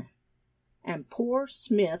 white man?" And poor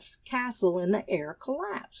Smith's castle in the air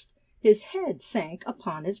collapsed. His head sank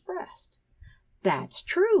upon his breast. "That's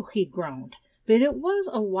true," he groaned, "but it was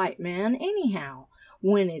a white man anyhow.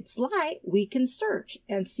 When it's light we can search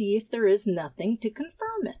and see if there is nothing to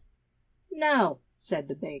confirm it." "No," said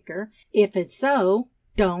the baker, "if it's so,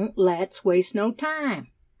 don't let's waste no time.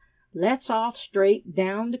 Let's off straight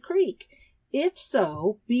down the creek. If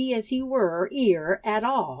so be as he were 'ere at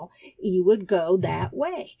all, he would go that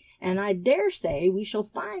way, and I dare say we shall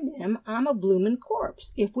find him. I'm a bloomin'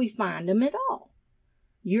 corpse if we find him at all."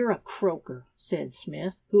 "You're a croaker," said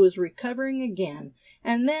Smith, who was recovering again,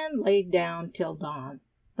 and then laid down till dawn.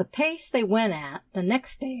 The pace they went at the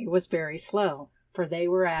next day was very slow, for they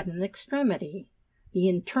were at an extremity. The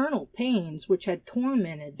internal pains which had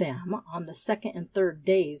tormented them on the second and third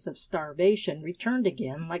days of starvation returned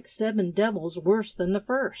again like 7 devils worse than the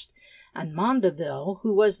first, and Mandeville,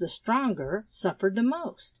 who was the stronger, suffered the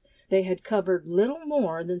most. They had covered little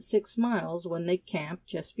more than 6 miles when they camped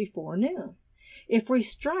just before noon. "If we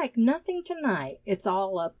strike nothing tonight, it's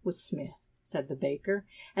all up with Smith," said the baker,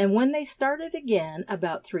 and when they started again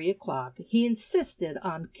about 3 o'clock, he insisted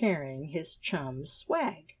on carrying his chum's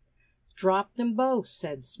swag. "Drop them both,"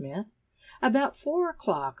 said Smith. About 4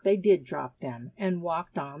 o'clock they did drop them, and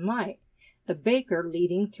walked on light, the baker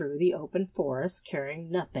leading through the open forest,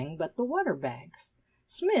 carrying nothing but the water bags.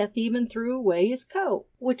 Smith even threw away his coat,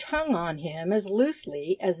 which hung on him as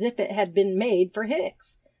loosely as if it had been made for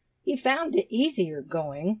Hicks. He found it easier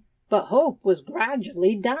going, but hope was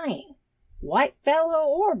gradually dying. White fellow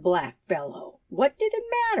or black fellow, what did it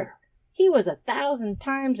matter? He was 1,000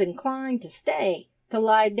 times inclined to stay, to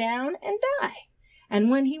lie down and die. And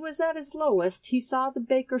when he was at his lowest, he saw the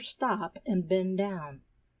baker stop and bend down.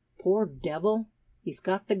 "Poor devil, he's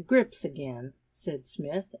got the grips again," said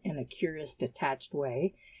Smith in a curious detached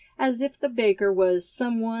way, as if the baker was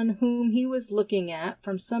someone whom he was looking at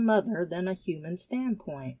from some other than a human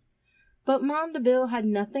standpoint. But Mandeville had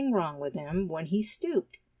nothing wrong with him when he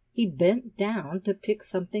stooped. He bent down to pick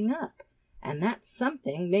something up, and that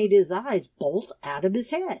something made his eyes bolt out of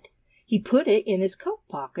his head. He put it in his coat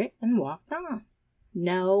pocket and walked on.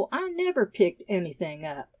 "No, I never picked anything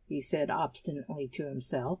up," he said obstinately to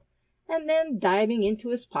himself, and then diving into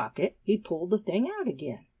his pocket, he pulled the thing out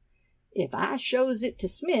again. "If I shows it to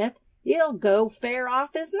Smith, he'll go fair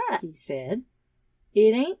off his nut," he said.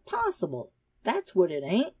 "It ain't possible, that's what it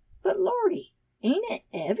ain't, but Lordy, ain't it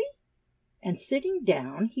heavy?" and sitting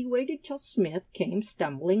down he waited till Smith came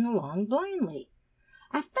stumbling along blindly.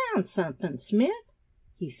 "I found something, Smith,"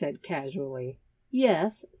 he said casually.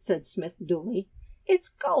 "Yes," said Smith dully. "It's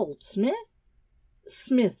gold, Smith."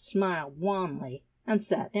 Smith smiled wanly and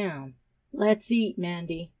sat down. "Let's eat,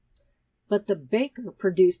 Mandy." But the baker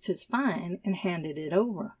produced his find and handed it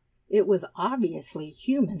over. It was obviously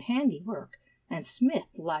human handiwork, and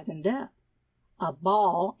Smith livened up. "A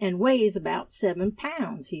ball, and weighs about 7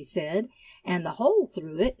 pounds," he said, "and the hole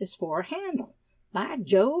through it is for a handle. By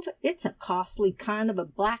Jove, it's a costly kind of a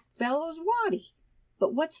black fellow's waddy.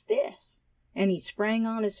 But what's this?" And he sprang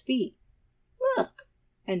on his feet. "Look!"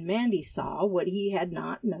 And Mandy saw what he had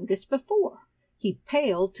not noticed before. He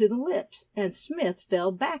paled to the lips, and Smith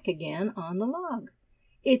fell back again on the log.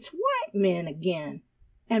 "It's white men again!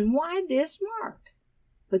 And why this mark?"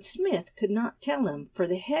 But Smith could not tell him, for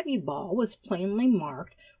the heavy ball was plainly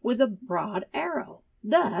marked with a broad arrow.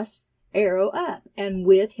 Thus, arrow up, and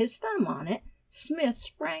with his thumb on it, Smith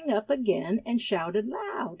sprang up again and shouted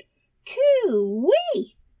loud,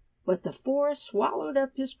 "Coo-wee!" But the forest swallowed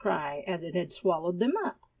up his cry as it had swallowed them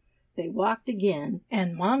up. They walked again,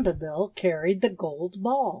 and Mandeville carried the gold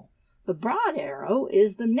ball. "The broad arrow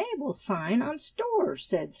is the naval sign on stores,"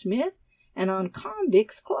 said Smith, "and on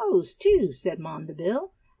convicts' clothes, too," said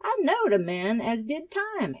Mandeville. "I knowed a man as did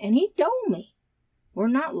time, and he told me." "We're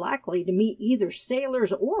not likely to meet either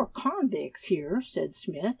sailors or convicts here," said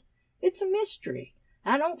Smith. "It's a mystery.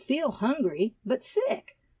 I don't feel hungry, but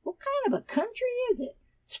sick. What kind of a country is it?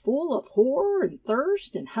 It's full of horror and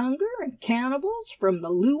thirst and hunger and cannibals from the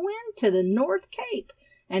Lewin to the North Cape,"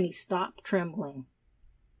 and he stopped trembling.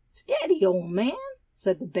 "Steady, old man,"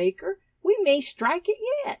 said the baker. "We may strike it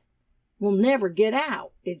yet." "We'll never get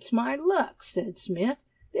out. It's my luck," said Smith.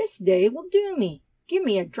 "This day will do me. Give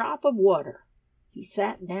me a drop of water." He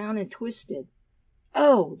sat down and twisted.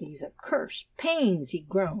 "Oh, these accursed pains," he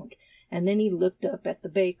groaned, and then he looked up at the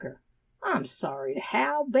baker. "I'm sorry to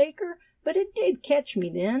howl, baker, but it did catch me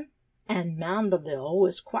then." And Mandeville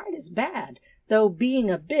was quite as bad, though being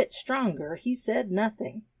a bit stronger he said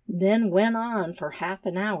nothing, then went on for half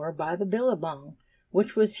an hour by the billabong,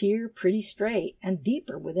 which was here pretty straight and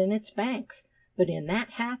deeper within its banks, but in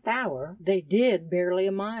that half hour they did barely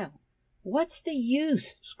a mile. "What's the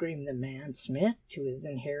use?" screamed the man Smith to his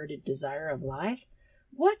inherited desire of life.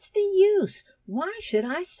 "What's the use? Why should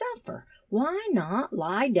I suffer? Why not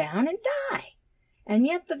lie down and die?" And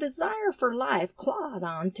yet the desire for life clawed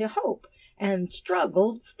on to hope, and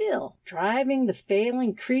struggled still, driving the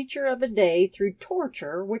failing creature of a day through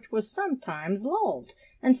torture which was sometimes lulled,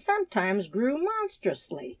 and sometimes grew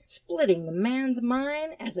monstrously, splitting the man's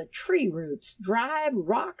mind as a tree roots drive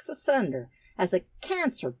rocks asunder, as a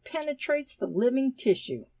cancer penetrates the living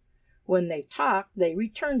tissue. When they talked, they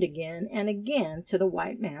returned again and again to the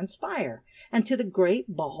white man's fire, and to the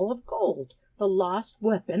great ball of gold, the lost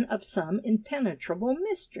weapon of some impenetrable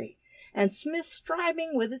mystery, and Smith's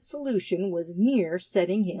striving with its solution was near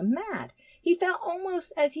setting him mad. He felt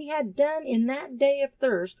almost as he had done in that day of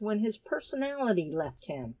thirst when his personality left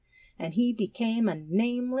him, and he became a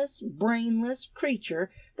nameless, brainless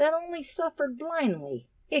creature that only suffered blindly,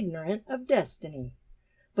 ignorant of destiny.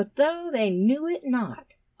 But though they knew it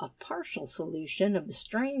not, a partial solution of the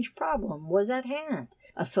strange problem was at hand,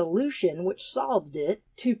 a solution which solved it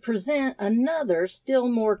to present another still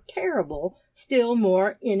more terrible, still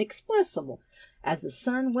more inexplicable. As the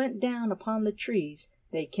sun went down upon the trees,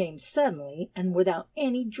 they came suddenly and without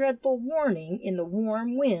any dreadful warning in the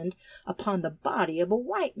warm wind upon the body of a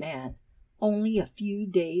white man, only a few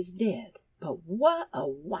days dead. "But what a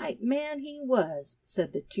white man he was,"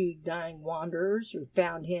 said the two dying wanderers who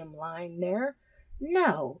found him lying there.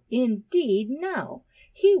 No, indeed no.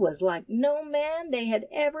 He was like no man they had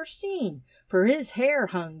ever seen, for his hair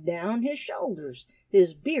hung down his shoulders,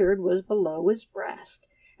 his beard was below his breast.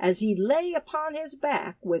 As he lay upon his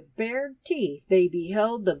back with bared teeth, they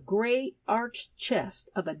beheld the great arched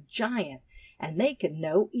chest of a giant, and they could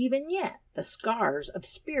note even yet the scars of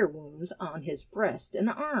spear wounds on his breast and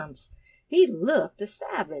arms. He looked a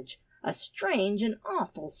savage, a strange and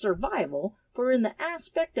awful survival, for in the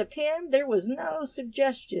aspect of him there was no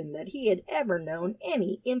suggestion that he had ever known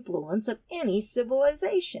any influence of any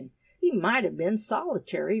civilization. He might have been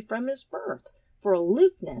solitary from his birth, for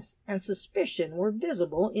aloofness and suspicion were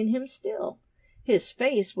visible in him still. His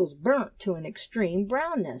face was burnt to an extreme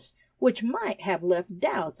brownness, which might have left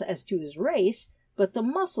doubts as to his race, but the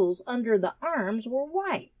muscles under the arms were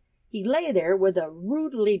white. He lay there with a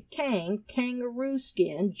rudely tanned kangaroo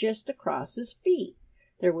skin just across his feet.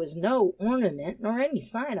 There was no ornament nor any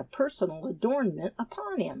sign of personal adornment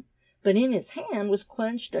upon him, but in his hand was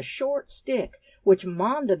clenched a short stick, which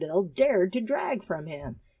Mandeville dared to drag from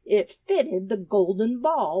him. It fitted the golden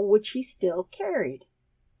ball which he still carried.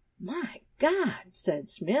 "My God," said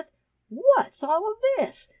Smith, "what's all of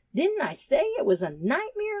this? Didn't I say it was a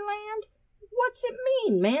nightmare land? What's it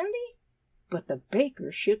mean, Mandy?" But the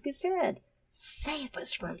baker shook his head. "Save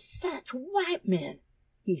us from such white men,"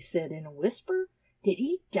 he said in a whisper. "Did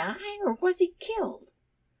he die or was he killed?"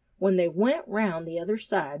 When they went round the other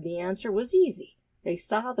side, the answer was easy. They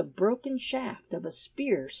saw the broken shaft of a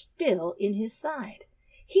spear still in his side.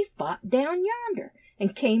 "He fought down yonder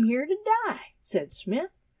and came here to die," said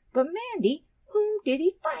Smith. "But, Mandy, whom did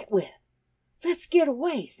he fight with?" "Let's get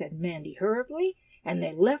away," said Mandy hurriedly, and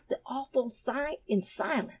they left the awful sight in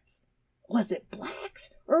silence. Was it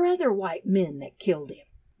blacks or other white men that killed him?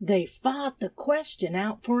 They fought the question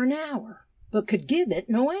out for an hour, but could give it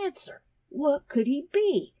no answer. What could he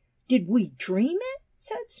be? "Did we dream it?"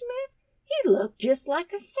 said Smith. "He looked just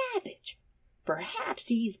like a savage." "Perhaps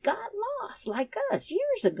he's got lost like us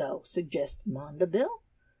years ago," suggested Mandeville.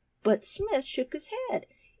 But Smith shook his head.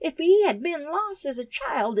 "If he had been lost as a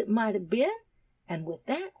child, it might have been." And with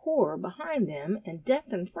that horror behind them and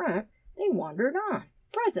death in front, they wandered on,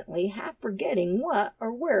 presently half forgetting what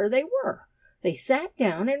or where they were. They sat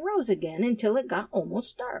down and rose again until it got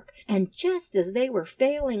almost dark, and just as they were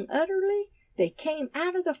failing utterly, they came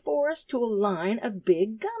out of the forest to a line of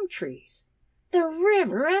big gum trees. "The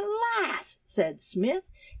river at last," said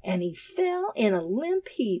Smith, and he fell in a limp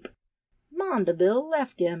heap. Mandeville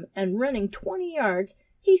left him, and running 20 yards,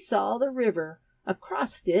 he saw the river.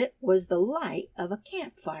 Across it was the light of a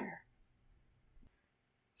campfire.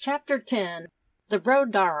 Chapter 10. The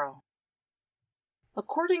Brodaro.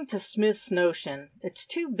 "According to Smith's notion, it's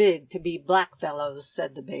too big to be blackfellows,"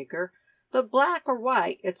 said the baker. "But black or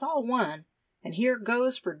white, it's all one, and here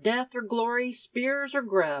goes for death or glory, spears or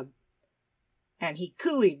grub." And he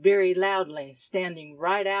cooeyed very loudly, standing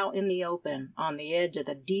right out in the open, on the edge of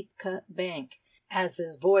the deep-cut bank. As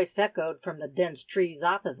his voice echoed from the dense trees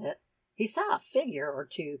opposite, he saw a figure or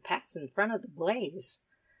two pass in front of the blaze.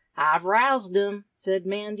 "I've roused 'em," said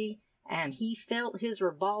Mandy, and he felt his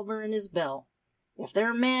revolver in his belt. "If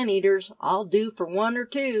they're man-eaters, I'll do for 1 or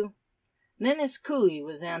 2. Then his cooey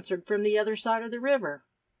was answered from the other side of the river.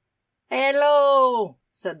 "Hello!"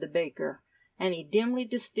 said the baker, and he dimly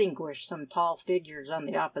distinguished some tall figures on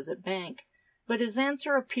the opposite bank, but his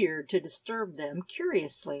answer appeared to disturb them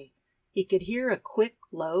curiously. He could hear a quick,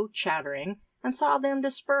 low chattering, and saw them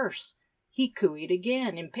disperse. He cooeyed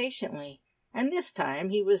again impatiently, and this time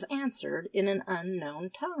he was answered in an unknown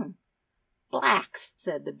tongue. "Blacks,"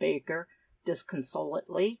 said the baker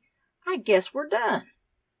disconsolately. "I guess we're done."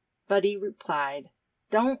 But he replied,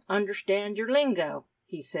 "Don't understand your lingo,"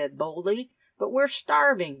 he said boldly, "but we're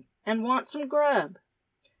starving and want some grub."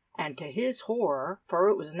 And to his horror, for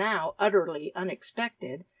it was now utterly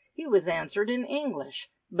unexpected, he was answered in English,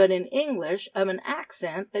 but in English of an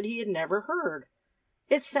accent that he had never heard.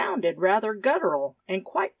 It sounded rather guttural and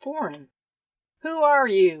quite foreign. "Who are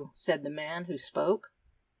you?" said the man who spoke.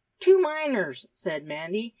 "2 miners," said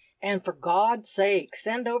Mandy, "and for God's sake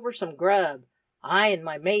send over some grub. I and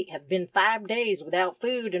my mate have been 5 days without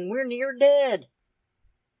food, and we're near dead."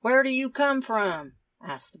 "Where do you come from?"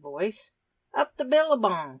 asked the voice. "Up the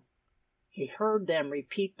Billabong." He heard them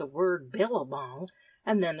repeat the word Billabong,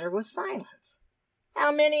 and then there was silence.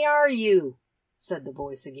 "How many are you?" said the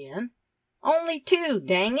voice again. "Only 2,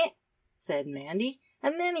 dang it," said Mandy,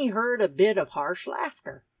 and then he heard a bit of harsh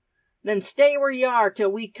laughter. "Then stay where you are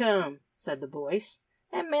till we come," said the voice,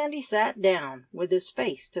 and Mandy sat down, with his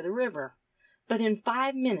face to the river. But in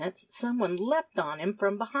 5 minutes someone leapt on him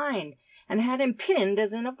from behind, and had him pinned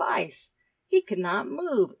as in a vice. He could not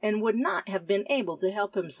move, and would not have been able to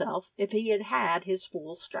help himself if he had had his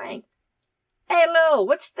full strength. "Hello,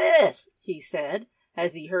 what's this?" he said,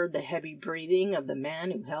 as he heard the heavy breathing of the man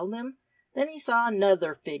who held him. Then he saw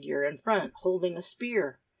another figure in front holding a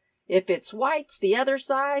spear. "If it's whites the other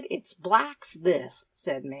side, it's blacks this,"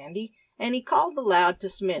 said Mandy, and he called aloud to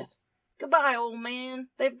Smith, "Goodbye, old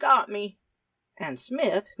man, they've got me." And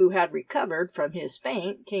Smith, who had recovered from his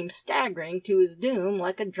faint, came staggering to his doom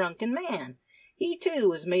like a drunken man. He too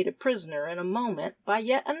was made a prisoner in a moment by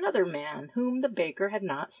yet another man whom the baker had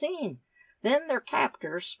not seen. Then their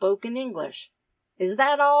captors spoke in English. "Is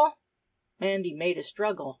that all?" Mandy made a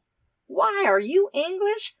struggle. "Why, are you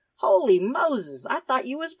English? Holy Moses, I thought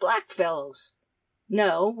you was blackfellows."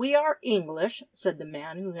 "No, we are English," said the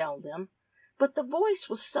man who held them. But the voice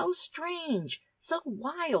was so strange, so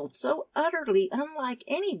wild, so utterly unlike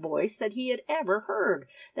any voice that he had ever heard,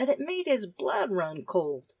 that it made his blood run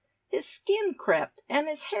cold. His skin crept, and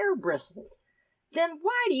his hair bristled. "Then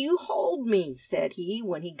why do you hold me?" said he,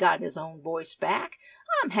 when he got his own voice back.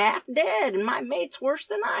 "I'm half dead, and my mate's worse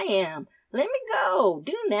than I am. Let me go,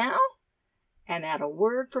 do now." And at a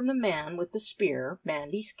word from the man with the spear,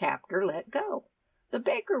 Mandy's captor let go. The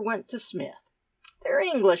baker went to Smith. "They're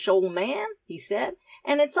English, old man," he said,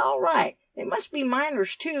 "and it's all right. They must be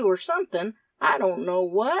miners too, or something. I don't know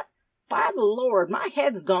what. By the Lord, my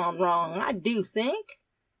head's gone wrong, I do think."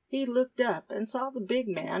 He looked up and saw the big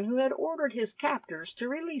man who had ordered his captors to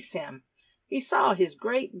release him. He saw his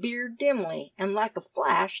great beard dimly, and like a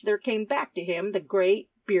flash there came back to him the great,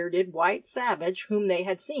 bearded, white savage whom they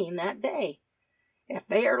had seen that day. "If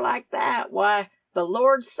they are like that, why, the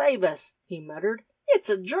Lord save us," he muttered. "It's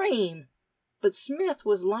a dream." But Smith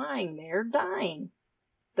was lying there dying.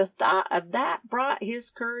 The thought of that brought his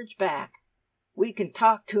courage back. "We can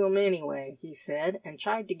talk to him anyway," he said, and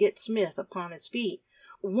tried to get Smith upon his feet.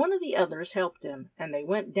 One of the others helped him, and they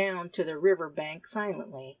went down to the river bank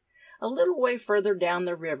silently. A little way further down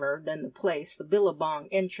the river than the place the billabong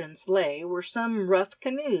entrance lay were some rough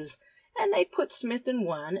canoes, and they put Smith in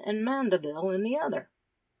one and Mandeville in the other.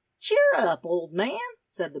 "Cheer up, old man,"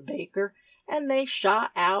 said the baker, and they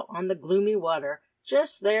shot out on the gloomy water,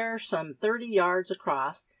 just there some 30 yards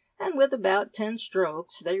across, and with about 10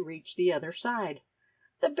 strokes they reached the other side.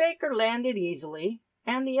 The baker landed easily,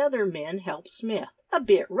 and the other men helped Smith, a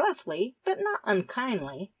bit roughly, but not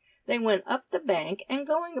unkindly. They went up the bank, and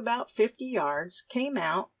going about 50 yards, came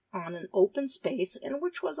out on an open space in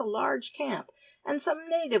which was a large camp, and some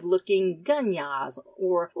native-looking gunyahs,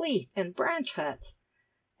 or leaf and branch huts.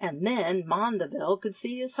 And then Mandeville could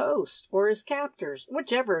see his host, or his captors,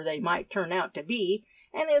 whichever they might turn out to be,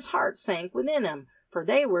 and his heart sank within him, for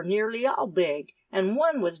they were nearly all big, and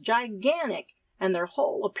one was gigantic, and their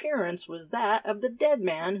whole appearance was that of the dead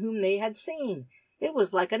man whom they had seen. It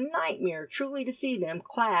was like a nightmare truly to see them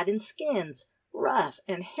clad in skins, rough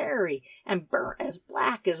and hairy, and burnt as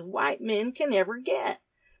black as white men can ever get.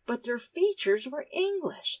 But their features were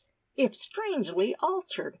English, if strangely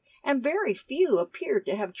altered, and very few appeared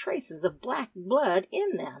to have traces of black blood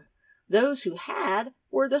in them. Those who had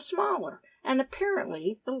were the smaller, and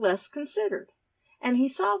apparently the less considered. And he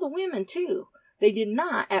saw the women too. They did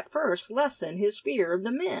not at first lessen his fear of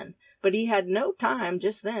the men, but he had no time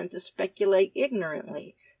just then to speculate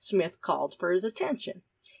ignorantly. Smith called for his attention.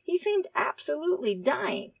 He seemed absolutely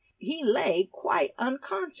dying. He lay quite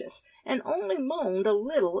unconscious, and only moaned a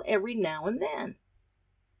little every now and then.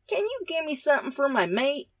 "Can you give me something for my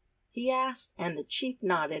mate?" he asked, and the chief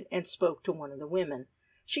nodded and spoke to one of the women.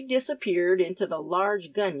 She disappeared into the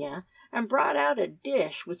large gunyah and brought out a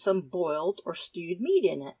dish with some boiled or stewed meat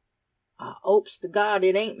in it. "I hopes to God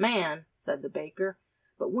it ain't man," said the baker.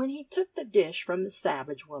 But when he took the dish from the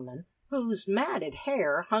savage woman, whose matted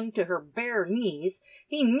hair hung to her bare knees,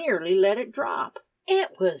 he nearly let it drop.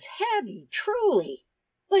 It was heavy, truly,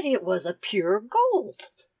 but it was a pure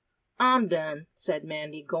gold. "I'm done," said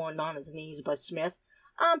Mandy, going on his knees by Smith.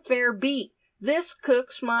 "I'm fair beat. This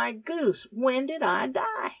cook's my goose. When did I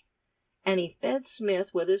die?" And he fed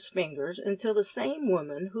Smith with his fingers until the same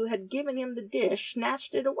woman who had given him the dish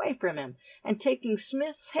snatched it away from him, and taking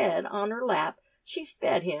Smith's head on her lap, she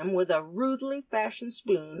fed him with a rudely fashioned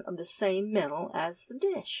spoon of the same metal as the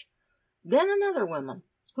dish. Then another woman,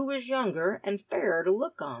 who was younger and fairer to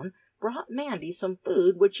look on, brought Mandy some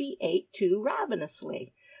food which he ate too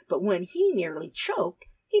ravenously, but when he nearly choked,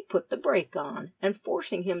 he put the brake on, and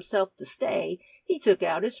forcing himself to stay, he took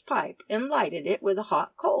out his pipe and lighted it with a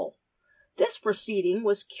hot coal. This proceeding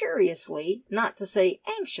was curiously, not to say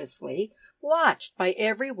anxiously, watched by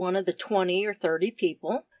every one of the 20 or 30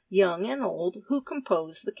 people, young and old, who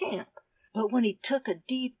composed the camp. But when he took a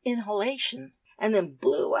deep inhalation and then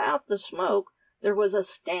blew out the smoke, there was a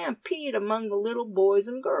stampede among the little boys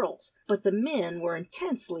and girls, but the men were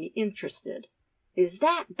intensely interested. "Is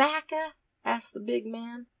that 'bacca?" asked the big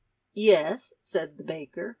man. "Yes," said the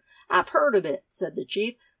baker. "I've heard of it," said the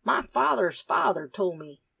chief. "My father's father told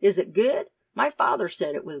me. Is it good? My father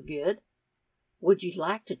said it was good." "Would you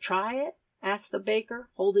like to try it?" asked the baker,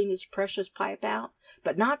 holding his precious pipe out.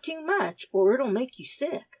 "But not too much, or it'll make you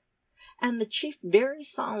sick." And the chief very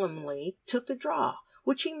solemnly took a draw,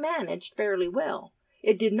 which he managed fairly well.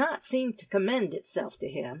 It did not seem to commend itself to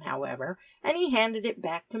him, however, and he handed it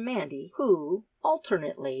back to Mandy, who,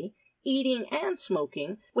 alternately eating and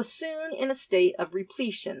smoking, was soon in a state of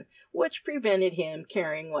repletion, which prevented him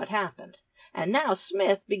caring what happened. And now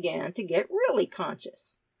Smith began to get really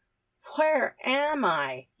conscious. "Where am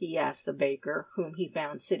I?" he asked the baker, whom he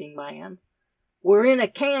found sitting by him. "We're in a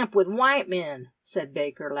camp with white men," said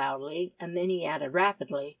Baker loudly, and then he added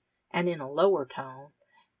rapidly, and in a lower tone,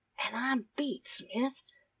 "And I'm beat, Smith.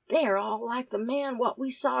 They're all like the man what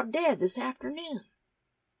we saw dead this afternoon."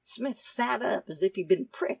 Smith sat up as if he'd been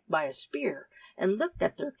pricked by a spear, and looked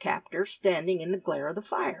at their captor standing in the glare of the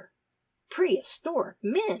fire. "Prehistoric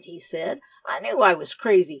men," he said. "I knew I was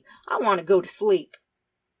crazy. I want to go to sleep."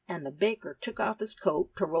 And the baker took off his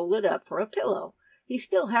coat to roll it up for a pillow. He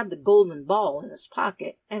still had the golden ball in his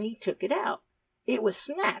pocket, and he took it out. It was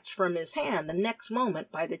snatched from his hand the next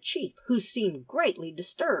moment by the chief, who seemed greatly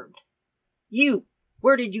disturbed. "You,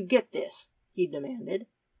 where did you get this?" he demanded.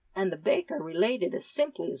 And the baker related as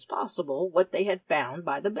simply as possible what they had found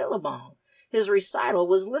by the billabong. His recital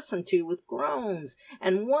was listened to with groans,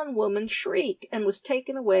 and one woman shrieked and was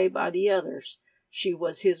taken away by the others. She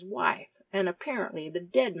was his wife, and apparently the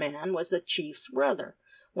dead man was the chief's brother.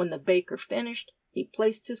 When the baker finished, he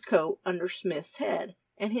placed his coat under Smith's head,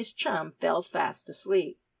 and his chum fell fast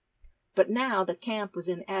asleep. But now the camp was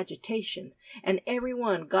in agitation, and every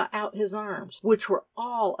one got out his arms, which were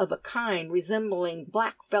all of a kind resembling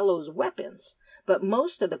blackfellow's weapons. But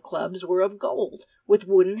most of the clubs were of gold, with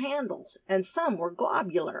wooden handles, and some were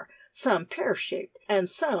globular, some pear-shaped, and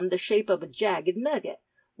some the shape of a jagged nugget.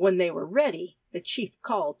 When they were ready, the chief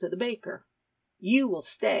called to the baker, "You will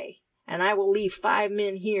stay, and I will leave 5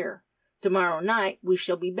 men here. Tomorrow night we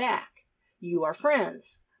shall be back. You are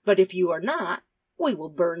friends, but if you are not, we will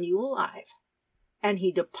burn you alive." And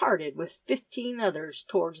he departed with 15 others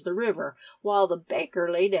towards the river, while the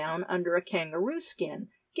baker lay down under a kangaroo skin,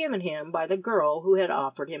 given him by the girl who had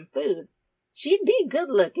offered him food. "She'd be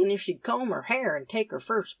good-looking if she'd comb her hair and take her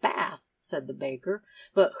first bath," said the baker.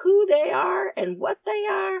 "But who they are, and what they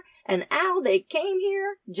are, and 'ow they came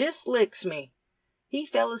here, just licks me." He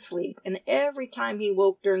fell asleep, and every time he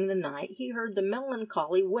woke during the night he heard the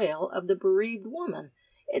melancholy wail of the bereaved woman.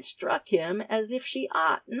 It struck him as if she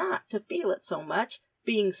ought not to feel it so much,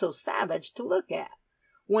 being so savage to look at.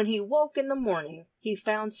 When he woke in the morning, he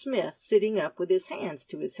found Smith sitting up with his hands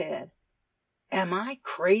to his head. "Am I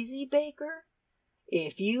crazy, baker?"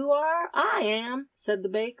 "If you are, I am," said the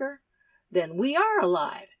baker. "Then we are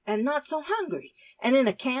alive, and not so hungry, and in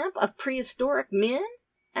a camp of prehistoric men?"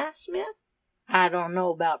 asked Smith. "I don't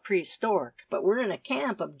know about prehistoric, but we're in a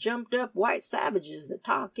camp of jumped-up white savages that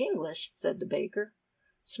talk English," said the baker.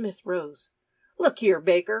 Smith rose. "Look here,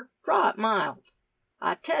 baker, draw it mild.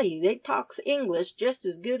 I tell you they talks English just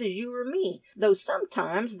as good as you or me, though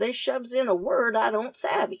sometimes they shoves in a word I don't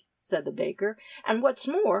savvy," said the baker. "And what's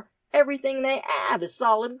more, everything they 'ave is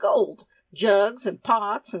solid gold, jugs and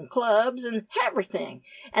pots and clubs and everything,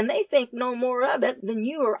 and they think no more of it than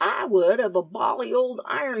you or I would of a bally old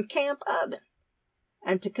iron camp oven."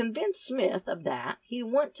 And to convince Smith of that, he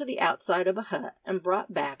went to the outside of a hut and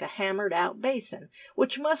brought back a hammered-out basin,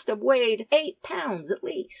 which must have weighed 8 pounds at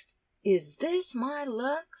least. "Is this my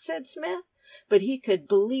luck?" said Smith, but he could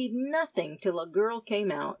believe nothing till a girl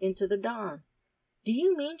came out into the dawn. "Do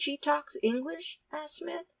you mean she talks English?" asked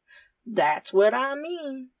Smith. "That's what I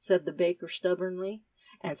mean," said the baker stubbornly,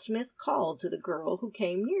 and Smith called to the girl, who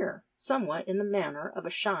came near, somewhat in the manner of a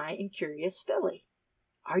shy and curious filly.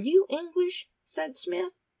 "Are you English?" said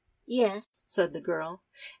Smith. "Yes," said the girl.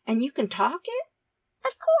 "And you can talk it?"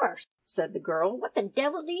 "Of course," said the girl. "What the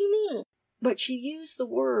devil do you mean?" But she used the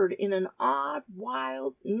word in an odd,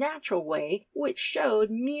 wild, natural way, which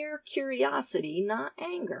showed mere curiosity, not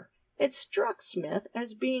anger. It struck Smith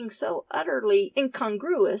as being so utterly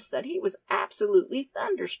incongruous that he was absolutely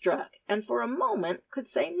thunderstruck, and for a moment could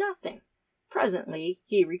say nothing. Presently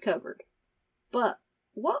he recovered. "But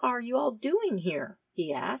what are you all doing here?"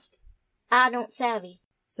 he asked. "I don't savvy,"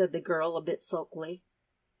 said the girl a bit sulkily.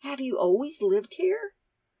 "Have you always lived here?"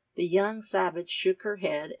 The young savage shook her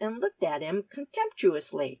head and looked at him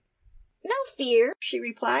contemptuously. "No fear," she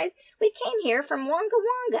replied. "We came here from Wonga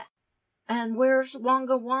Wonga." "And where's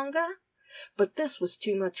Wonga Wonga?" But this was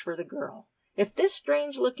too much for the girl. If this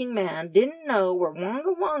strange-looking man didn't know where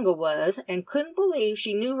Wonga Wonga was, and couldn't believe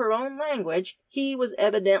she knew her own language, he was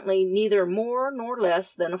evidently neither more nor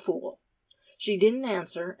less than a fool. She didn't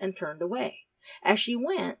answer, and turned away. As she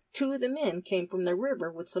went, 2 of the men came from the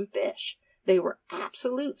river with some fish. They were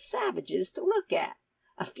absolute savages to look at.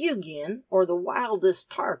 A Fuegian, or the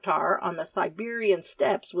wildest Tartar on the Siberian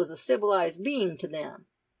steppes, was a civilized being to them.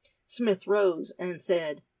 Smith rose and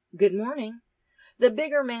said, "Good morning." The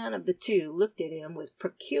bigger man of the 2 looked at him with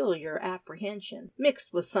peculiar apprehension,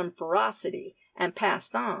 mixed with some ferocity, and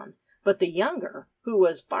passed on, but the younger, who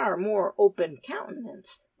was far more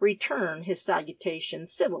open-countenanced, returned his salutation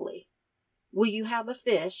civilly. "Will you have a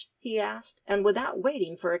fish?" he asked, and without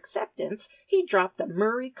waiting for acceptance, he dropped a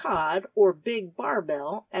Murray cod, or big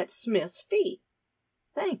barbel, at Smith's feet.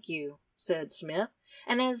 "Thank you," said Smith,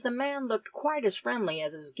 and as the man looked quite as friendly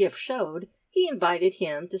as his gift showed, He invited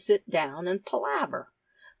him to sit down and palaver,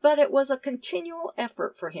 but it was a continual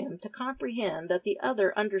effort for him to comprehend that the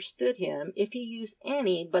other understood him if he used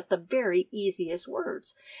any but the very easiest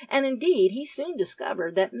words, and indeed he soon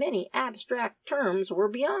discovered that many abstract terms were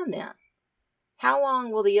beyond them. "How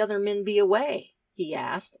long will the other men be away?" he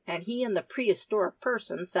asked, and he and the prehistoric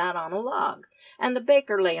person sat on a log, and the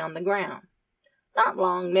baker lay on the ground. "Not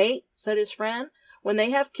long, mate," said his friend, "when they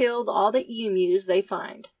have killed all the emus they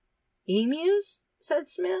find." "Emus?" said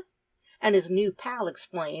Smith, and his new pal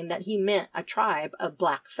explained that he meant a tribe of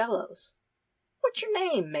black fellows. "What's your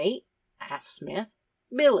name, mate?" asked Smith.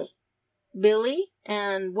 "Billy." "Billy,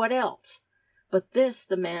 and what else?" But this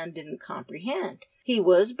the man didn't comprehend. He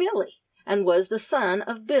was Billy, and was the son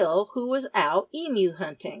of Bill, who was out emu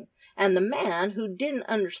hunting, and the man who didn't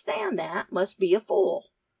understand that must be a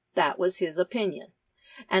fool. That was his opinion.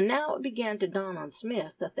 And now it began to dawn on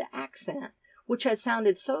Smith that the accent, which had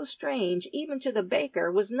sounded so strange even to the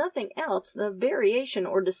baker, was nothing else than a variation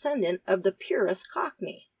or descendant of the purest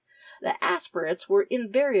Cockney. The aspirates were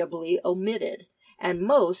invariably omitted, and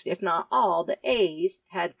most, if not all, the A's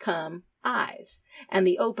had come I's, and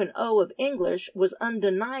the open O of English was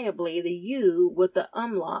undeniably the U with the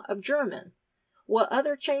umlaut of German. What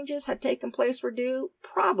other changes had taken place were due,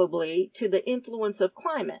 probably, to the influence of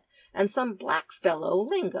climate and some blackfellow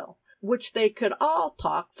lingo, which they could all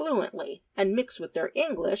talk fluently, and mix with their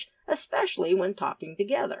English, especially when talking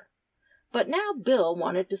together. But now Bill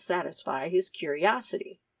wanted to satisfy his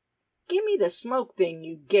curiosity. "Give me the smoke thing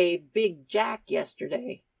you gave Big Jack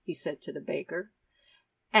yesterday," he said to the baker.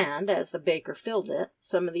 And as the baker filled it,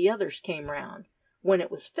 some of the others came round. When it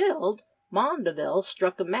was filled, Mandeville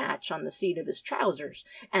struck a match on the seat of his trousers,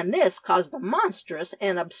 and this caused a monstrous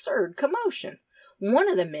and absurd commotion. One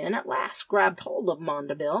of the men at last grabbed hold of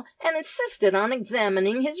Mandeville and insisted on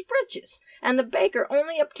examining his breeches, and the baker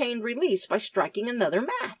only obtained release by striking another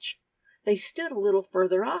match. They stood a little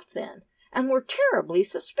further off then, and were terribly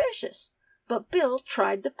suspicious, but Bill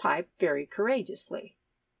tried the pipe very courageously.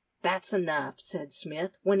 "That's enough," said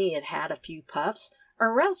Smith, when he had had a few puffs,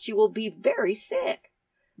 "or else you will be very sick."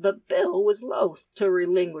 But Bill was loath to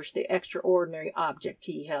relinquish the extraordinary object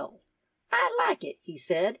he held. "I like it," he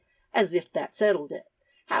said, as if that settled it.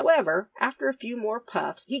 However, after a few more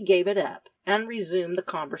puffs, he gave it up, and resumed the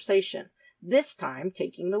conversation, this time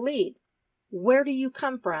taking the lead. "Where do you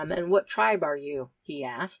come from, and what tribe are you?" he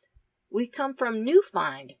asked. "We come from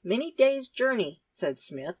Newfind, many days' journey," said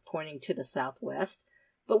Smith, pointing to the southwest.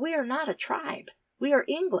 "But we are not a tribe. We are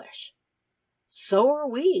English." "So are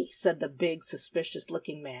we," said the big,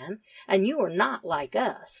 suspicious-looking man, "and you are not like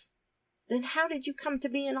us." "Then how did you come to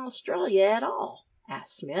be in Australia at all?"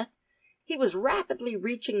 asked Smith. He was rapidly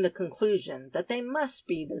reaching the conclusion that they must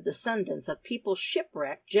be the descendants of people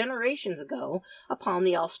shipwrecked generations ago upon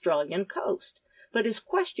the Australian coast, but his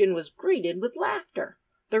question was greeted with laughter.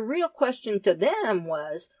 The real question to them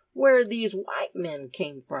was, where these white men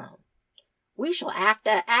came from. "We shall have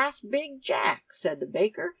to ask Big Jack," said the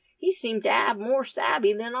baker. "He seemed to have more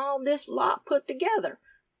savvy than all this lot put together.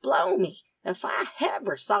 Blow me, if I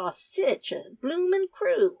hever saw sich a bloomin'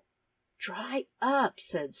 crew." "Dry up,"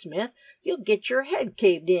 said Smith. "You'll get your head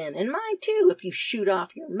caved in, and mine too, if you shoot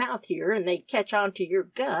off your mouth here and they catch on to your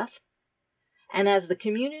guff." And as the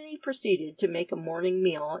community proceeded to make a morning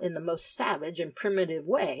meal in the most savage and primitive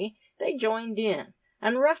way, they joined in,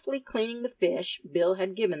 and roughly cleaning the fish Bill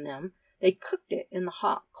had given them, they cooked it in the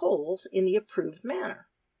hot coals in the approved manner.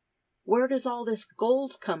 "Where does all this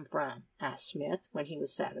gold come from?" asked Smith, when he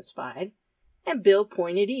was satisfied. And Bill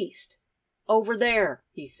pointed east. "Over there,"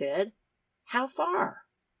 he said. "How far?"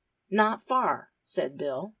 "Not far," said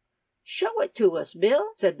Bill. "Show it to us,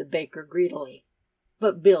 Bill," said the baker greedily.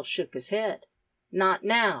 But Bill shook his head. "Not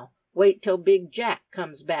now. Wait till Big Jack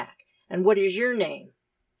comes back. And what is your name?"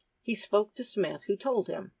 He spoke to Smith, who told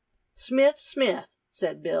him. "Smith,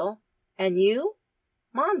 said Bill. "And you?"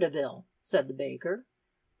 "Mandeville," said the baker.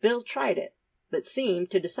 Bill tried it, but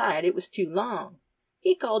seemed to decide it was too long.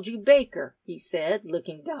 "He called you Baker," he said,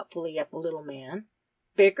 looking doubtfully at the little man.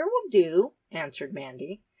 "Baker will do," answered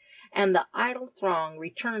Mandy. And the idle throng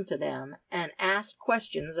returned to them, and asked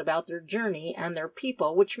questions about their journey and their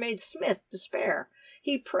people, which made Smith despair.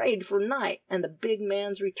 He prayed for night and the big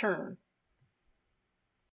man's return.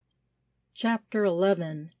 Chapter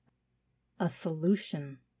 11. A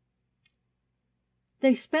Solution.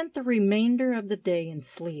 They spent the remainder of the day in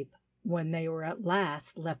sleep, when they were at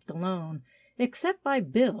last left alone, except by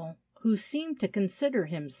Bill, who seemed to consider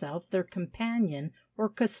himself their companion or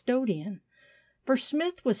custodian, for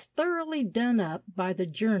Smith was thoroughly done up by the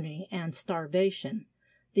journey and starvation.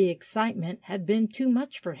 The excitement had been too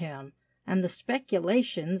much for him, and the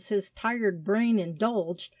speculations his tired brain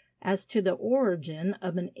indulged as to the origin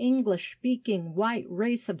of an English-speaking white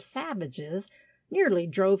race of savages nearly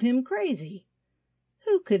drove him crazy.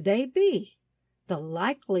 Who could they be? The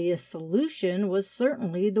likeliest solution was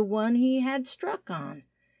certainly the one he had struck on.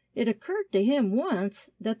 It occurred to him once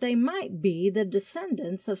that they might be the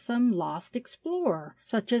descendants of some lost explorer,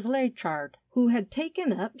 such as Laychard, who had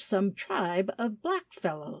taken up some tribe of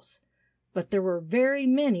blackfellows. But there were very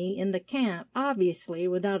many in the camp, obviously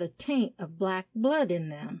without a taint of black blood in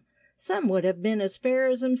them. Some would have been as fair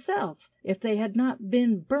as himself, if they had not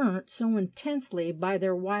been burnt so intensely by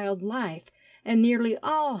their wild life, and nearly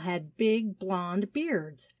all had big blond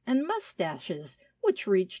beards and mustaches which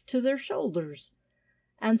reached to their shoulders.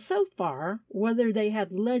 And so far, whether they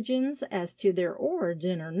had legends as to their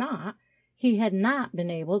origin or not, he had not been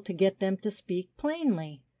able to get them to speak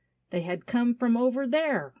plainly. They had come from over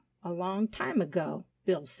there, a long time ago,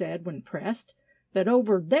 Bill said when pressed, but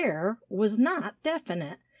over there was not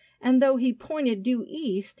definite, and though he pointed due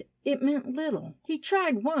east, it meant little. He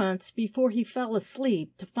tried once before he fell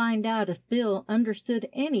asleep to find out if Bill understood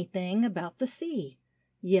anything about the sea.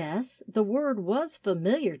 Yes, the word was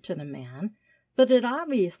familiar to the man, but it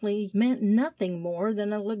obviously meant nothing more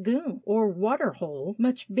than a lagoon or water-hole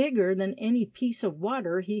much bigger than any piece of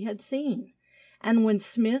water he had seen. And when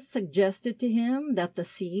Smith suggested to him that the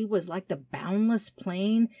sea was like the boundless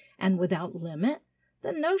plain and without limit,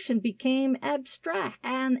 the notion became abstract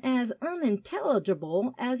and as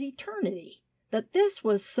unintelligible as eternity. That this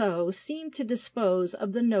was so seemed to dispose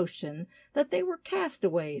of the notion that they were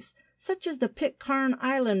castaways, such as the Pitcairn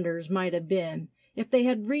Islanders might have been, if they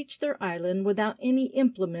had reached their island without any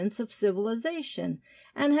implements of civilization,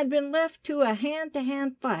 and had been left to a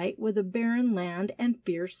hand-to-hand fight with a barren land and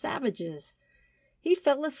fierce savages. He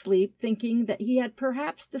fell asleep thinking that he had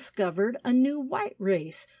perhaps discovered a new white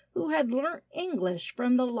race who had learnt English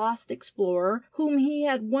from the lost explorer whom he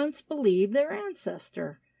had once believed their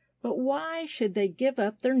ancestor. But why should they give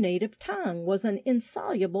up their native tongue was an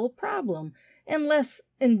insoluble problem, unless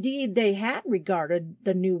indeed they had regarded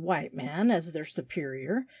the new white man as their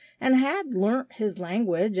superior, and had learnt his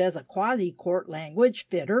language as a quasi-court language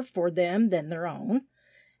fitter for them than their own.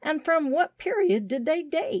 And from what period did they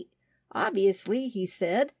date? Obviously, he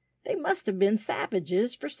said, they must have been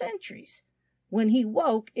savages for centuries. When he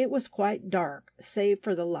woke it was quite dark, save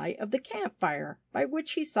for the light of the campfire, by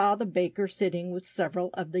which he saw the baker sitting with several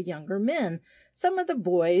of the younger men, some of the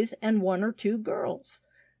boys, and one or two girls.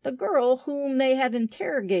 The girl whom they had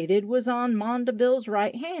interrogated was on Mandeville's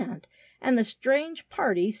right hand, and the strange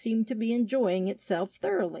party seemed to be enjoying itself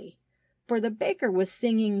thoroughly, for the baker was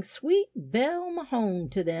singing Sweet Belle Mahone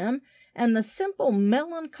to them, and the simple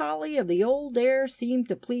melancholy of the old air seemed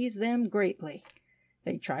to please them greatly.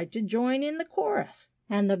 They tried to join in the chorus,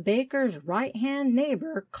 and the baker's right-hand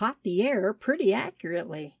neighbor caught the air pretty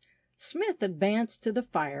accurately. Smith advanced to the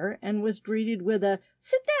fire and was greeted with a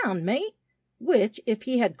 "Sit down, mate," which, if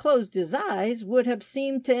he had closed his eyes, would have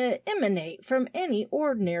seemed to emanate from any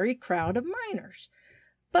ordinary crowd of miners.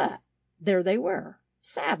 But there they were,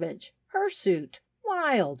 savage, hirsute,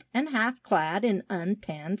 wild, and half-clad in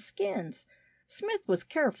untanned skins. Smith was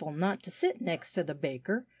careful not to sit next to the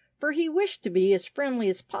baker, for he wished to be as friendly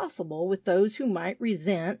as possible with those who might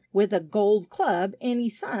resent with a gold club any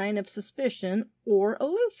sign of suspicion or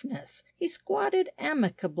aloofness. He squatted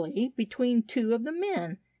amicably between two of the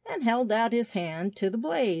men, and held out his hand to the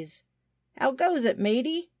blaze. "How goes it,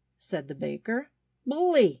 matey?" said the baker.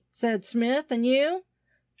 "Bully," said Smith, "and you?"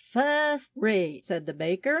 "Fust rate," said the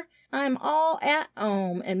baker. "I'm all at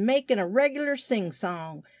 'ome and making a regular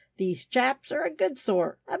sing-song. These chaps are a good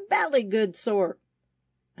sort, a bally good sort."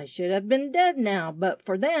 "I should have been dead now but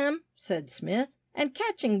for them," said Smith, and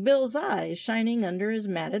catching Bill's eyes shining under his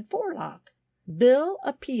matted forelock. Bill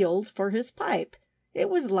appealed for his pipe. It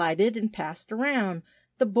was lighted and passed around.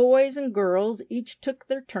 The boys and girls each took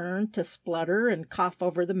their turn to splutter and cough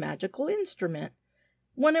over the magical instrument.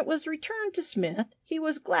 When it was returned to Smith, he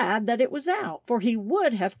was glad that it was out, for he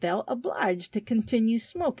would have felt obliged to continue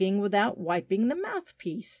smoking without wiping the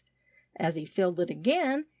mouthpiece. As he filled it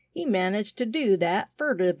again, he managed to do that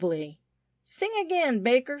furtively. "Sing again,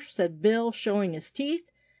 baker," said Bill, showing his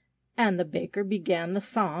teeth, and the baker began the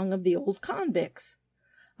song of the old convicts.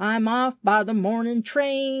 "I'm off by the morning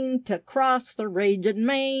train to cross the raging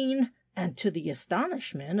main." And to the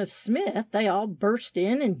astonishment of Smith, they all burst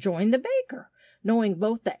in and joined the baker, knowing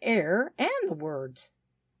both the air and the words.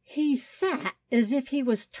 He sat as if he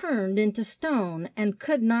was turned into stone, and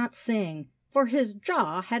could not sing, for his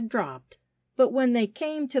jaw had dropped. But when they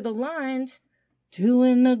came to the lines,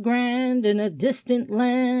 Doing the grand in a distant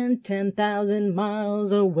land 10,000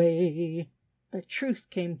 miles away. The truth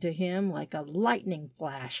came to him like a lightning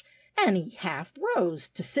flash, and he half rose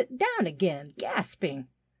to sit down again, gasping.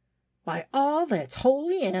 By all that's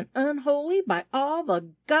holy and unholy, by all the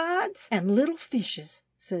gods and little fishes,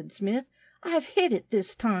 said Smith, I've hit it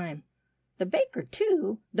this time. The baker,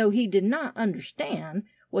 too, though he did not understand,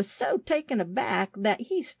 was so taken aback that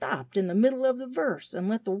he stopped in the middle of the verse and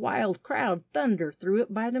let the wild crowd thunder through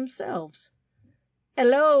it by themselves.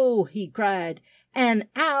 "Hello!" he cried, "and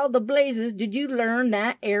how the blazes did you learn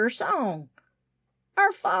that 'ere song?"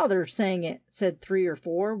 "Our father sang it," said 3 or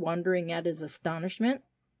 4, wondering at his astonishment.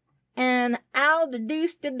 "And how the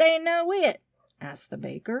deuce did they know it?" asked the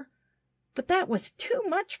baker. But that was too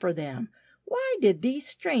much for them. Why did these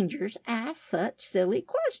strangers ask such silly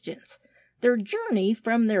questions? Their journey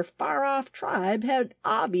from their far-off tribe had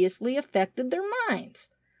obviously affected their minds.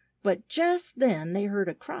 But just then they heard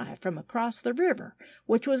a cry from across the river,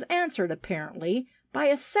 which was answered apparently by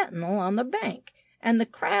a sentinel on the bank, and the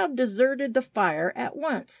crowd deserted the fire at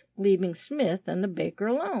once, leaving Smith and the baker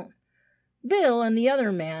alone. Bill and the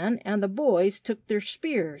other man and the boys took their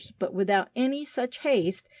spears, but without any such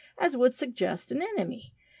haste as would suggest an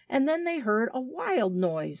enemy. And then they heard a wild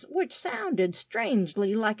noise, which sounded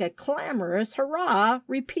strangely like a clamorous hurrah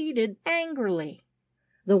repeated angrily.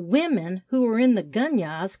 The women who were in the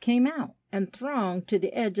gunyahs came out and thronged to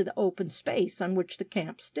the edge of the open space on which the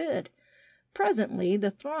camp stood. Presently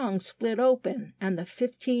the throng split open, and the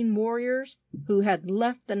 15 warriors who had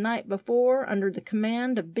left the night before under the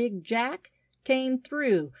command of Big Jack came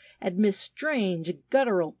through, amidst strange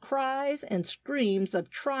guttural cries and screams of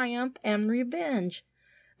triumph and revenge.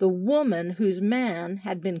 The woman whose man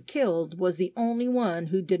had been killed was the only one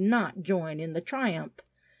who did not join in the triumph.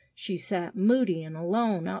 She sat moody and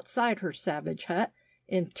alone outside her savage hut,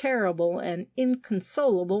 in terrible and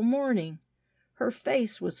inconsolable mourning. Her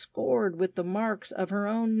face was scored with the marks of her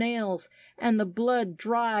own nails, and the blood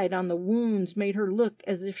dried on the wounds made her look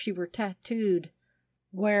as if she were tattooed.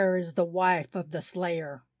 "Where is the wife of the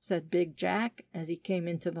slayer?" said Big Jack, as he came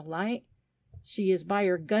into the light. "She is by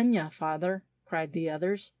her gunyah, father," cried the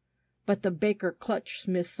others. But the baker clutched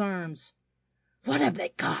Smith's arms. "What have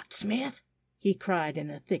they got, Smith?" he cried in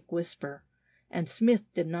a thick whisper. And Smith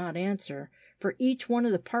did not answer, for each one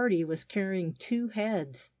of the party was carrying 2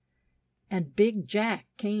 heads. And Big Jack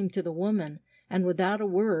came to the woman, and without a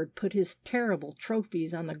word put his terrible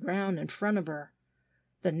trophies on the ground in front of her.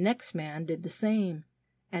 The next man did the same,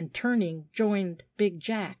 and turning joined Big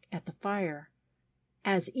Jack at the fire.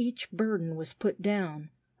 As each burden was put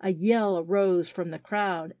down, a yell arose from the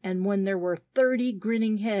crowd, and when there were 30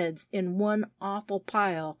 grinning heads in one awful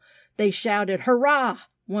pile, they shouted "Hurrah!"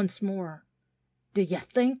 once more. "Do you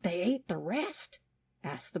think they ate the rest?"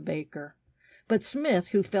 asked the baker. But Smith,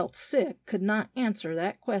 who felt sick, could not answer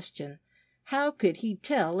that question. How could he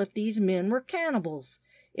tell if these men were cannibals?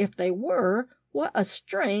 If they were, what a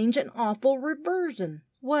strange and awful reversion!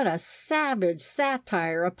 What a savage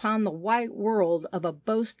satire upon the white world of a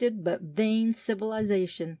boasted but vain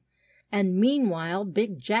civilization! And meanwhile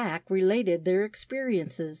Big Jack related their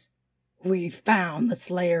experiences. "We found the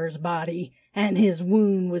slayer's body, and his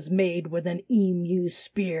wound was made with an emu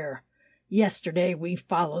spear. Yesterday we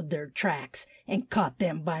followed their tracks and caught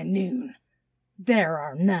them by noon. There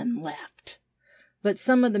are none left." But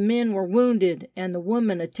some of the men were wounded, and the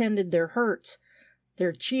woman attended their hurts.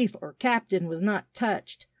 Their chief or captain was not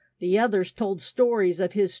touched. The others told stories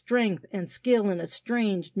of his strength and skill in a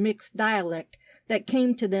strange mixed dialect that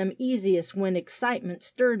came to them easiest when excitement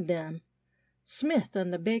stirred them. Smith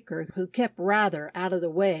and the baker, who kept rather out of the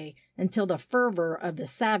way until the fervor of the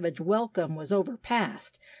savage welcome was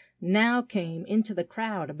overpast, now came into the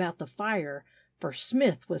crowd about the fire, for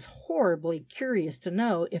Smith was horribly curious to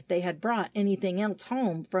know if they had brought anything else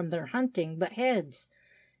home from their hunting but heads.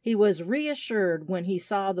 He was reassured when he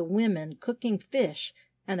saw the women cooking fish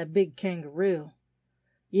and a big kangaroo.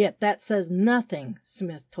 "Yet that says nothing,"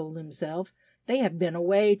 Smith told himself. "They have been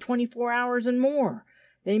away 24 hours and more.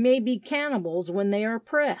 They may be cannibals when they are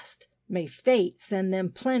pressed. May fate send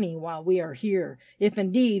them plenty while we are here, if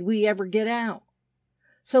indeed we ever get out."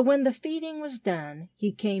 So when the feeding was done,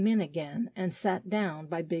 he came in again and sat down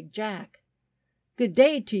by Big Jack. "Good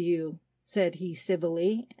day to you," said he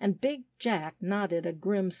civilly, and Big Jack nodded a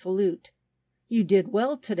grim salute. "You did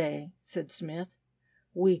well today," said Smith.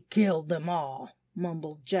 "We killed them all,"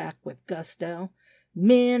 mumbled Jack with gusto.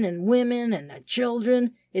 "Men and women and the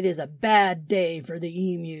children. It is a bad day for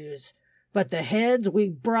the emus. But the heads we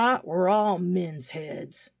brought were all men's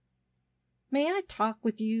heads." "May I talk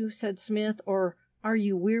with you?" said Smith, "or are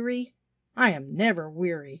you weary?" "I am never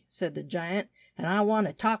weary," said the giant, and I want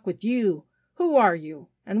to talk with you. Who are you,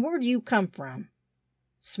 and where do you come from?"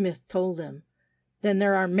 Smith told him. "Then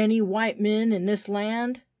there are many white men in this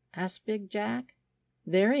land?" asked Big Jack.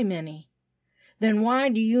 "Very many." "Then why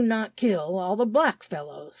do you not kill all the black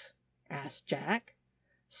fellows?" asked Jack.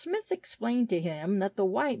 Smith explained to him that the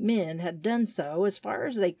white men had done so as far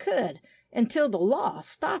as they could until the law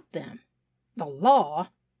stopped them. "The law?"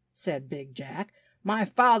 said Big Jack. "My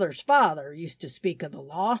father's father used to speak of the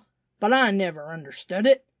law, but I never understood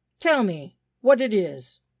it. Tell me what it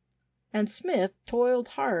is." And Smith toiled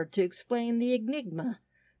hard to explain the enigma,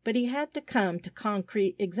 but he had to come to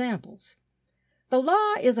concrete examples. "The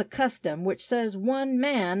law is a custom which says one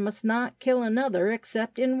man must not kill another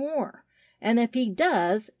except in war, and if he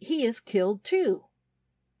does, he is killed too."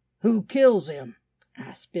 "Who kills him?"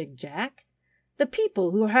 asked Big Jack. "The people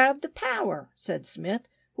who have the power," said Smith,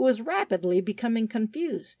 who was rapidly becoming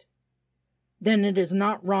confused. "Then it is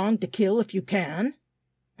not wrong to kill if you can?"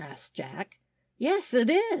 asked Jack. "Yes, it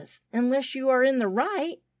is, unless you are in the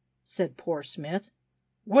right," said poor Smith.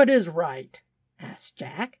 "What is right?" asked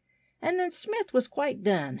Jack, and then Smith was quite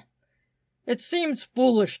done. "It seems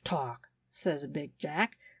foolish talk," says Big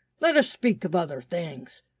Jack. "Let us speak of other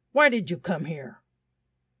things. Why did you come here?"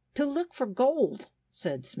 "To look for gold,"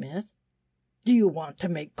 said Smith. "Do you want to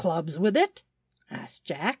make clubs with it?" asked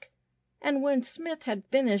Jack. And when Smith had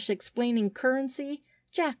finished explaining currency,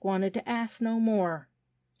 Jack wanted to ask no more.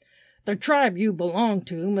 "The tribe you belong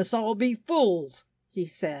to must all be fools," he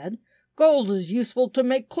said. "Gold is useful to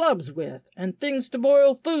make clubs with, and things to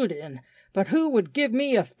boil food in, but who would give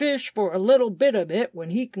me a fish for a little bit of it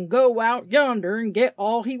when he can go out yonder and get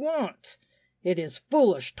all he wants? It is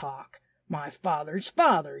foolish talk. My father's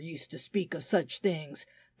father used to speak of such things,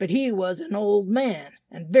 but he was an old man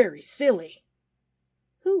and very silly."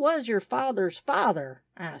 "Who was your father's father?"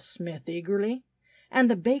 asked Smith eagerly. And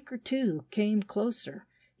the baker, too, came closer.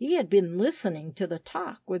 He had been listening to the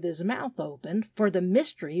talk with his mouth open, for the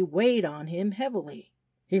mystery weighed on him heavily.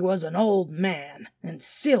 "He was an old man and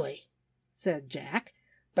silly," said Jack,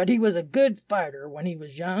 "but he was a good fighter when he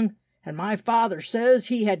was young, and my father says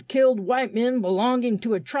he had killed white men belonging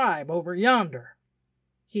to a tribe over yonder."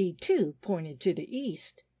 He, too, pointed to the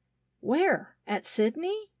east. "Where? At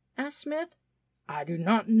Sydney?" asked Smith. "I do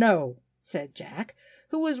not know," said Jack,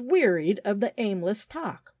 who was wearied of the aimless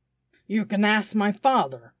talk. "You can ask my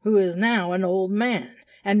father, who is now an old man,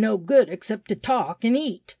 and no good except to talk and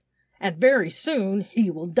eat. And very soon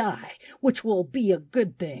he will die, which will be a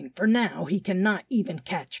good thing, for now he cannot even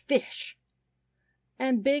catch fish."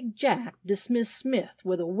 And Big Jack dismissed Smith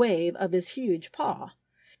with a wave of his huge paw.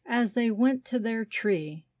 As they went to their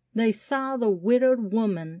tree, they saw the widowed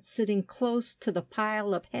woman sitting close to the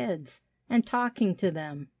pile of heads and talking to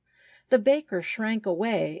them. The baker shrank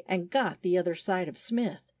away and got the other side of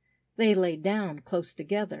Smith. They lay down close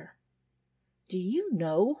together. "Do you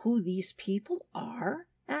know who these people are?"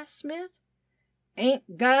 asked Smith.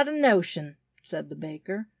 "Ain't got a notion," said the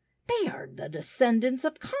baker. "They are the descendants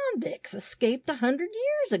of convicts escaped 100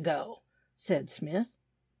 years ago," said Smith.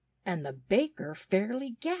 And the baker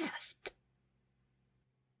fairly gasped.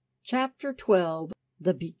 Chapter 12.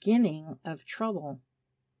 The Beginning of Trouble.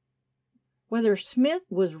 Whether Smith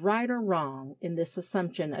was right or wrong in this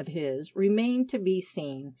assumption of his remained to be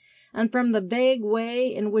seen, and from the vague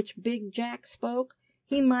way in which Big Jack spoke,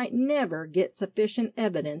 he might never get sufficient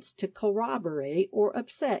evidence to corroborate or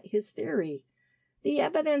upset his theory. The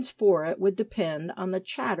evidence for it would depend on the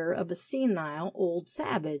chatter of a senile old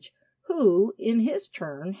savage, who, in his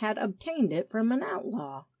turn, had obtained it from an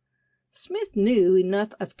outlaw. Smith knew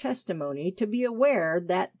enough of testimony to be aware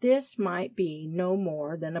that this might be no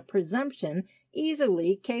more than a presumption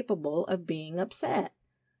easily capable of being upset,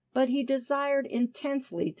 but he desired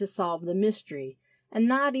intensely to solve the mystery, and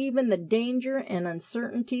not even the danger and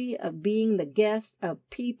uncertainty of being the guest of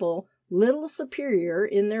people little superior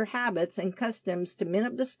in their habits and customs to men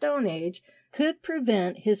of the Stone Age could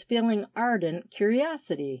prevent his feeling ardent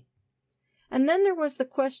curiosity. And then there was the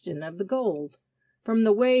question of the gold. From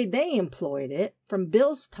the way they employed it, from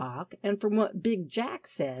Bill's talk, and from what Big Jack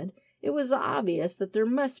said, it was obvious that there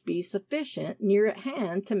must be sufficient near at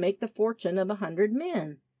hand to make the fortune of 100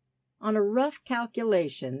 men. On a rough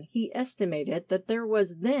calculation, he estimated that there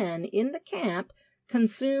was then in the camp,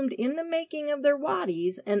 consumed in the making of their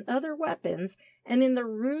waddies and other weapons, and in the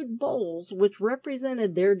rude bowls which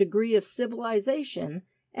represented their degree of civilization,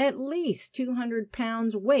 at least 200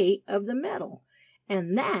 pounds weight of the metal,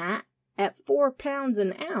 and that at 4 pounds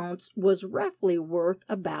an ounce was roughly worth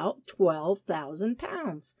about 12,000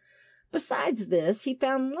 pounds. Besides this, he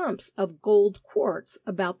found lumps of gold quartz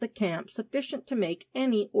about the camp sufficient to make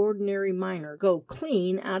any ordinary miner go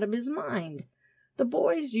clean out of his mind. The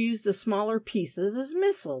boys used the smaller pieces as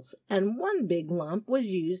missiles, and one big lump was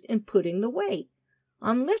used in putting the weight.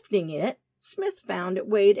 On lifting it, Smith found it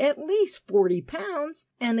weighed at least 40 pounds,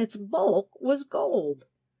 and its bulk was gold.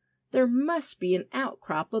 "There must be an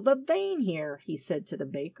outcrop of a vein here," he said to the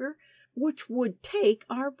baker, "which would take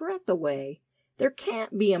our breath away. There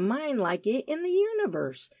can't be a mine like it in the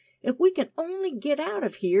universe. If we can only get out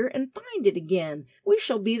of here and find it again, we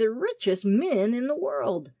shall be the richest men in the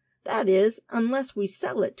world. That is, unless we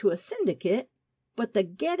sell it to a syndicate. But the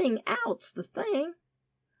getting out's the thing."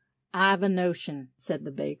 "I've a notion," said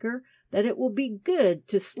the baker, "that it will be good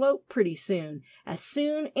to slope pretty soon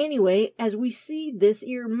anyway as we see this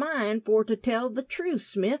 'ere mine, for to tell the truth,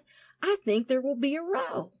 Smith, I think there will be a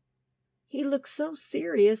row." He looked so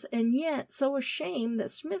serious and yet so ashamed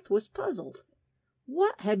that Smith was puzzled.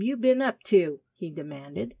 "What have you been up to?" he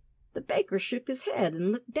demanded. The baker shook his head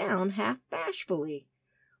and looked down half bashfully.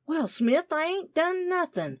 "Well, Smith, I ain't done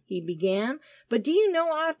nothing," he began, "but do you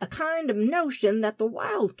know I've a kind of notion that the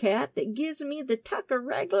wildcat that gives me the tucker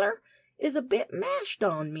reg'lar is a bit mashed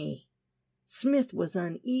on me." Smith was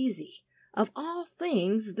uneasy. Of all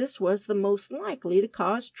things, this was the most likely to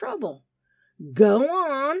cause trouble. "Go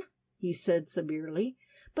on," he said severely,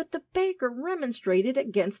 but the baker remonstrated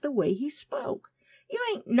against the way he spoke. "You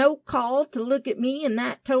ain't no call to look at me in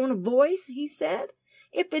that tone of voice," he said.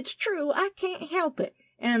 "If it's true, I can't help it,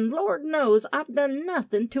 and Lord knows I've done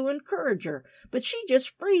nothing to encourage her, but she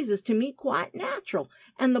just freezes to me quite natural,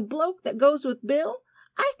 and the bloke that goes with Bill,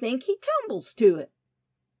 I think he tumbles to it."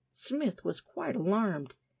 Smith was quite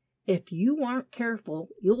alarmed. "If you aren't careful,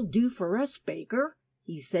 you'll do for us, baker,"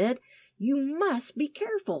 he said. "You must be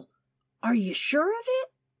careful." "Are you sure of it?"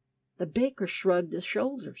 The baker shrugged his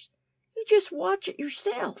shoulders. "You just watch it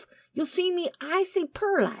yourself. You'll see me icy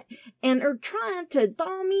perlite, and trying to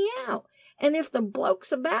thaw me out. And if the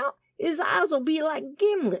bloke's about, his eyes'll be like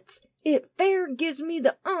gimlets. It fair gives me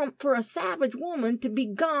the for a savage woman to be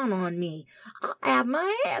gone on me. I'll have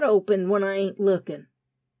my head open when I ain't looking."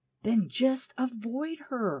 "Then just avoid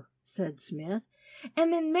her," said Smith.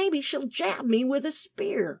 "And then maybe she'll jab me with a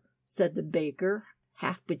spear," said the baker,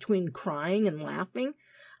 half between crying and laughing.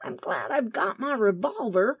 "I'm glad I've got my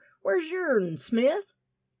revolver. Where's your'n, Smith?"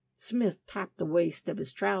 Smith tapped the waist of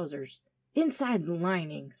his trousers. "Inside the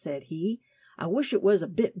lining," said he. "I wish it was a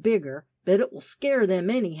bit bigger, but it will scare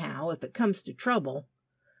them anyhow if it comes to trouble."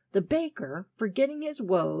 The baker, forgetting his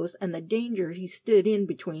woes and the danger he stood in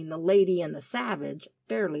between the lady and the savage,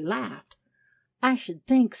 fairly laughed. "I should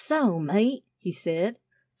think so, mate," he said.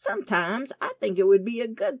 "Sometimes I think it would be a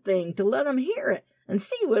good thing to let 'em hear it and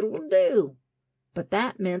see what it will do." But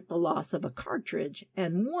that meant the loss of a cartridge,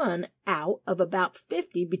 and one out of about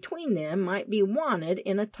 50 between them might be wanted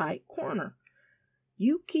in a tight corner.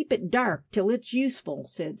 "You keep it dark till it's useful,"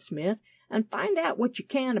 said Smith, "and find out what you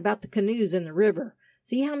can about the canoes in the river.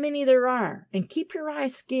 See how many there are, and keep your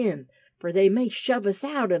eyes skinned, for they may shove us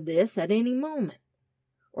out of this at any moment."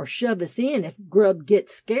 "Or shove us in if grub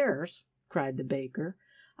gets scarce," cried the baker.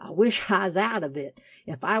 "I wish I was out of it.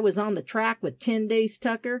 If I was on the track with 10 days'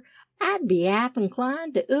 tucker, I'd be half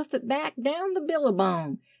inclined to oof it back down the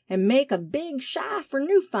billabong and make a big shy for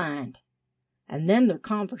Newfind." And then their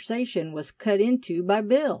conversation was cut into by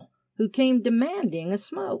Bill, who came demanding a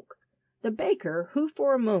smoke. The baker, who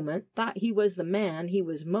for a moment thought he was the man he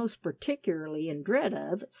was most particularly in dread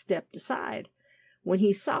of, stepped aside. When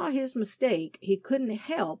he saw his mistake, he couldn't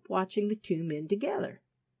help watching the two men together.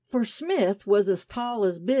 For Smith was as tall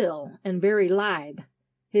as Bill, and very lithe.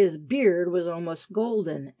 His beard was almost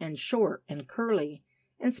golden, and short and curly.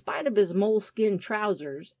 In spite of his moleskin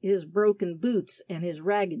trousers, his broken boots, and his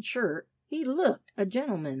ragged shirt, he looked a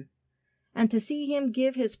gentleman. And to see him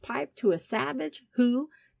give his pipe to a savage who,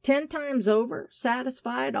 10 times over,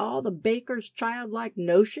 satisfied all the baker's childlike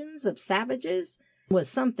notions of savages, was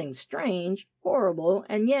something strange, horrible,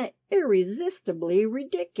 and yet irresistibly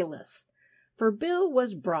ridiculous. For Bill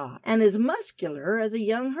was broad, and as muscular as a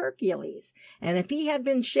young Hercules, and if he had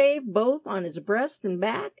been shaved both on his breast and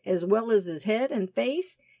back, as well as his head and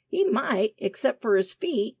face, he might, except for his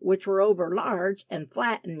feet, which were overlarge and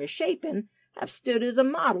flat and misshapen, have stood as a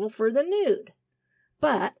model for the nude.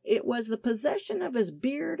 But it was the possession of his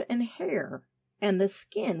beard and hair, and the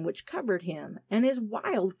skin which covered him, and his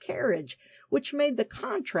wild carriage, which made the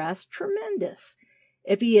contrast tremendous.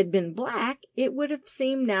 If he had been black, it would have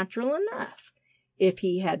seemed natural enough. If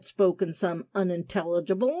he had spoken some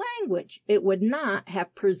unintelligible language, it would not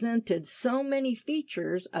have presented so many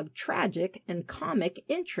features of tragic and comic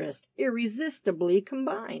interest irresistibly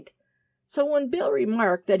combined. So when Bill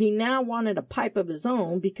remarked that he now wanted a pipe of his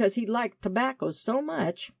own because he liked tobacco so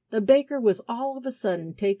much, the baker was all of a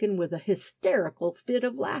sudden taken with a hysterical fit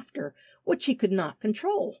of laughter, which he could not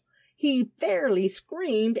control. He fairly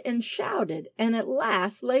screamed and shouted, and at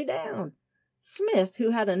last lay down. Smith,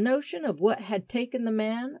 who had a notion of what had taken the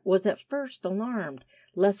man, was at first alarmed,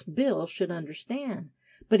 lest Bill should understand,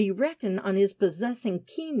 but he reckoned on his possessing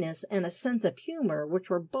keenness and a sense of humor which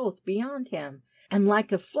were both beyond him, and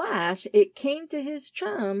like a flash it came to his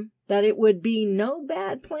chum that it would be no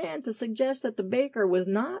bad plan to suggest that the baker was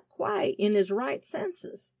not quite in his right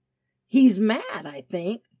senses. "He's mad, I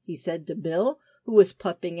think," he said to Bill, who was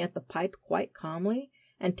puffing at the pipe quite calmly,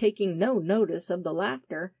 and taking no notice of the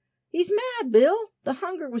laughter. "He's mad, Bill. The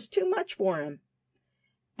hunger was too much for him."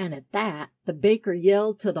 And at that the baker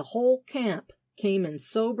yelled till the whole camp came in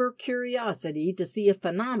sober curiosity to see a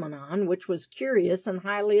phenomenon which was curious and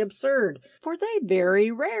highly absurd, for they very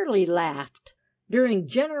rarely laughed. During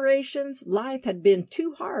generations life had been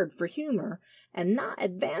too hard for humor, and not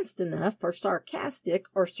advanced enough for sarcastic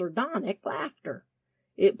or sardonic laughter.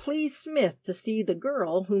 It pleased Smith to see the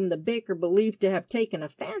girl, whom the baker believed to have taken a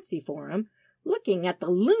fancy for him, looking at the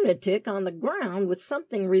lunatic on the ground with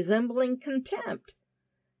something resembling contempt.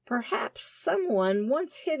 "Perhaps someone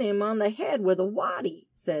once hit him on the head with a waddy,"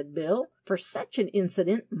 said Bill, "for such an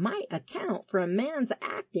incident might account for a man's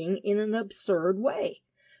acting in an absurd way."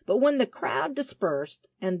 But when the crowd dispersed,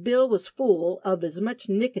 and Bill was full of as much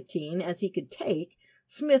nicotine as he could take,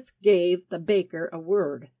 Smith gave the baker a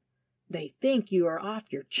word. "They think you are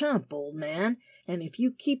off your chump, old man, and if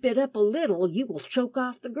you keep it up a little you will choke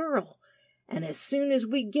off the girl. And as soon as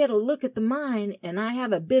we get a look at the mine, and I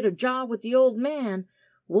have a bit of jaw with the old man,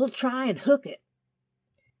 we'll try and hook it."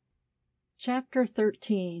 Chapter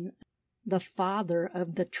 13. The Father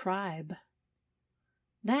of the Tribe.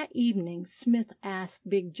 That evening Smith asked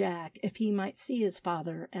Big Jack if he might see his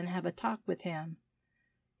father and have a talk with him.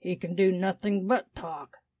 "He can do nothing but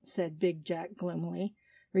talk," said Big Jack gloomily,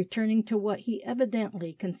 returning to what he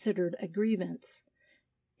evidently considered a grievance.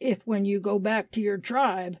 "If when you go back to your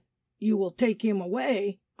tribe you will take him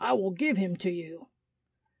away, I will give him to you."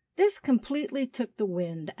 This completely took the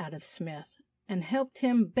wind out of Smith, and helped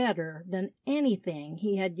him better than anything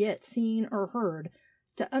he had yet seen or heard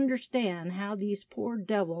to understand how these poor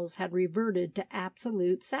devils had reverted to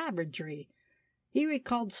absolute savagery. He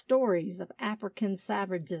recalled stories of African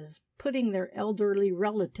savages putting their elderly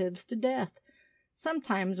relatives to death,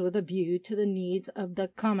 sometimes with a view to the needs of the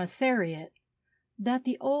commissariat. That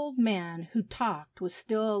the old man who talked was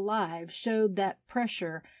still alive showed that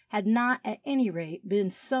pressure had not at any rate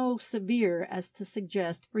been so severe as to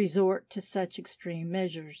suggest resort to such extreme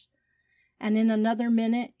measures. And in another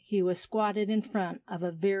minute he was squatted in front of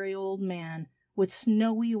a very old man with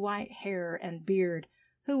snowy white hair and beard,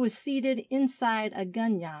 who was seated inside a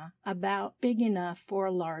gunyah about big enough for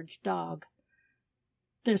a large dog.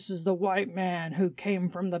 "This is the white man who came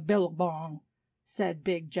from the billabong," said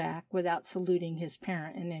Big Jack, without saluting his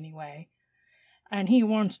parent in any way, "and he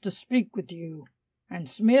wants to speak with you. And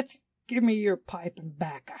Smith, give me your pipe and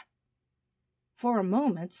bacca." For a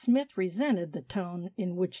moment Smith resented the tone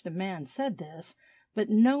in which the man said this, but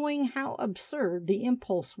knowing how absurd the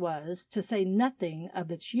impulse was, to say nothing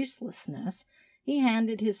of its uselessness, he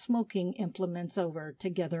handed his smoking implements over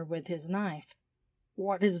together with his knife.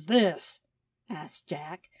 "What is this?" asked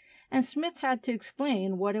Jack, and Smith had to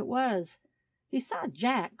explain what it was. He saw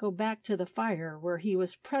Jack go back to the fire, where he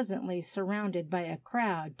was presently surrounded by a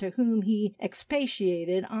crowd to whom he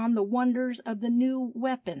expatiated on the wonders of the new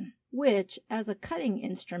weapon, which, as a cutting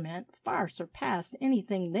instrument, far surpassed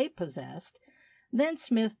anything they possessed. Then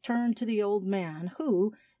Smith turned to the old man,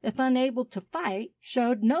 who, if unable to fight,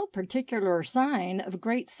 showed no particular sign of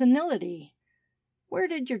great senility. "Where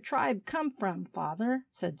did your tribe come from, father?"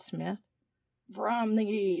 said Smith. "From the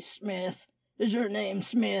east, Smith. Is your name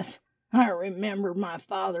Smith? I remember my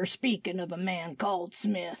father speaking of a man called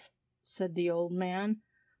Smith," said the old man,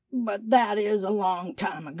 "but that is a long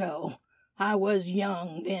time ago. I was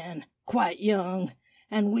young then, quite young,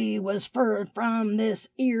 and we was fur from this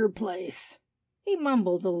 'ere place." He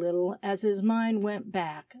mumbled a little as his mind went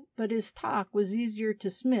back, but his talk was easier to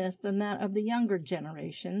Smith than that of the younger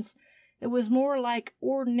generations. It was more like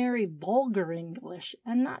ordinary vulgar English,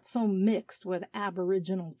 and not so mixed with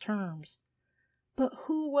aboriginal terms. "But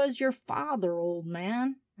who was your father, old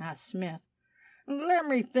man?" asked Smith. "Let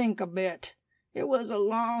me think a bit. It was a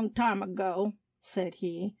long time ago," said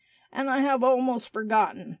he, "and I have almost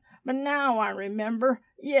forgotten. But now I remember.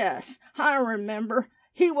 Yes, I remember.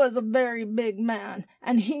 He was a very big man,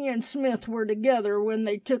 and he and Smith were together when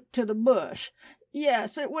they took to the bush.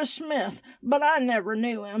 Yes, it was Smith, but I never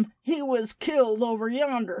knew him. He was killed over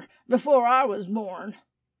yonder before I was born."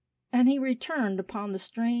 And he returned upon the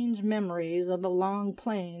strange memories of the long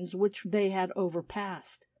plains which they had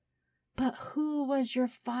overpassed. "But who was your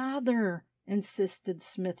father?" insisted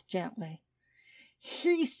Smith gently.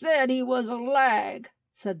 "He said he was a lag,"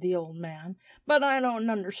 said the old man, "but I don't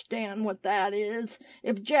understand what that is.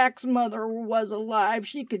 If Jack's mother was alive,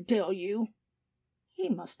 she could tell you." "He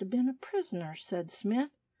must have been a prisoner," said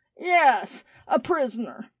Smith. "Yes, a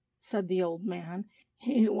prisoner," said the old man.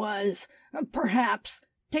 "He was, perhaps,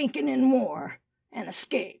 taken in war, and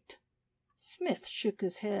escaped." Smith shook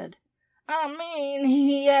his head. "I mean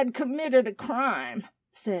he had committed a crime,"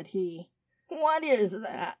 said he. "What is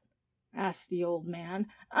that?" asked the old man.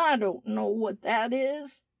 "I don't know what that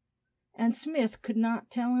is." And Smith could not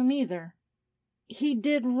tell him either. "He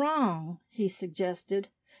did wrong," he suggested.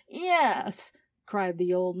 "Yes," cried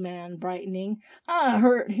the old man, brightening. "I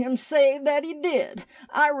heard him say that he did.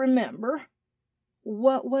 I remember."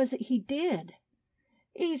 "What was it he did?"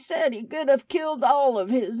 "He said he could have killed all of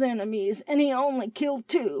his enemies, and he only killed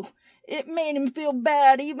 2. It made him feel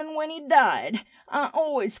bad even when he died. I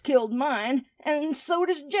always killed mine, and so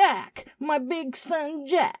does Jack, my big son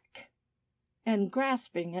Jack." And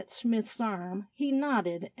grasping at Smith's arm, he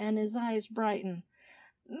nodded, and his eyes brightened.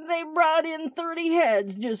 "They brought in 30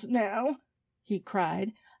 heads just now," he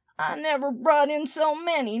cried. "I never brought in so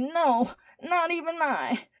many, no, not even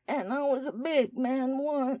I, and I was a big man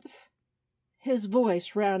once." His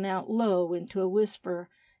voice ran out low into a whisper,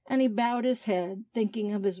 and he bowed his head,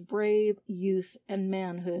 thinking of his brave youth and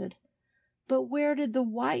manhood. "But where did the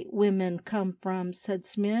white women come from?" said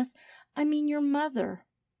Smith. "I mean your mother."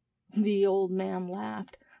 The old man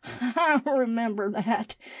laughed. "I remember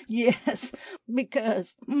that. Yes,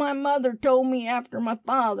 because my mother told me after my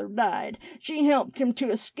father died she helped him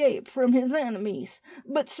to escape from his enemies,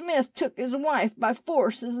 but Smith took his wife by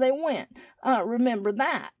force as they went. I remember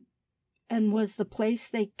that." "And was the place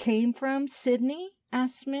they came from Sydney?"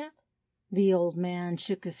 asked Smith. The old man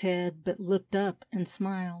shook his head, but looked up and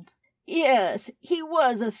smiled. "Yes, he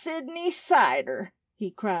was a Sydney sider,"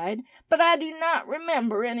 he cried. "But I do not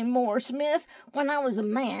remember any more, Smith. When I was a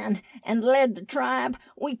man and led the tribe,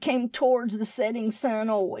 we came towards the setting sun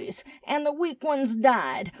always, and the weak ones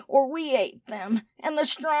died, or we ate them, and the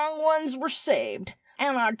strong ones were saved.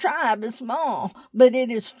 And our tribe is small, but it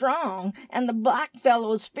is strong, and the black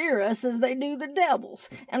fellows fear us as they do the devils,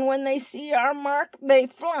 and when they see our mark they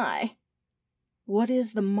fly." "What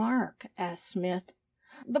is the mark?" asked Smith.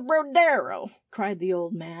 "The brodero," cried the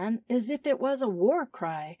old man, as if it was a war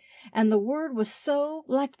cry, and the word was so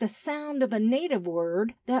like the sound of a native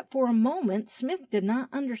word that for a moment Smith did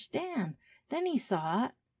not understand. Then he saw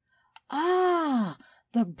it. "Ah,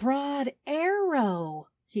 the broad arrow,"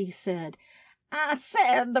 he said. "I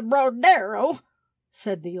said the brodero,"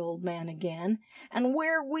 said the old man again, "and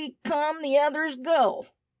where we come the others go.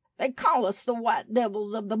 They call us the white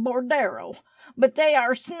devils of the brodero, but they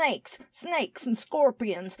are snakes and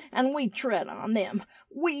scorpions, and we tread on them.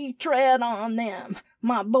 We tread on them.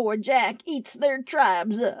 My boy Jack eats their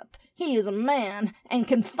tribes up. He is a man and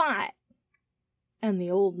can fight." And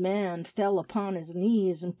the old man fell upon his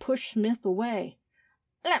knees and pushed Smith away.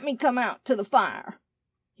 "Let me come out to the fire."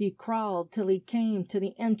 He crawled till he came to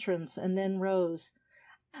the entrance and then rose.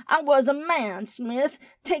 "I was a man, Smith.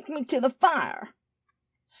 Take me to the fire."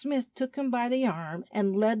 Smith took him by the arm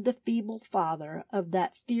and led the feeble father of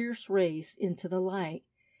that fierce race into the light.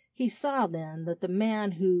 He saw then that the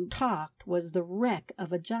man who talked was the wreck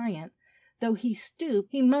of a giant. Though he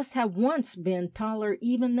stooped, he must have once been taller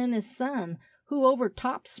even than his son, who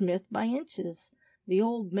overtopped Smith by inches. The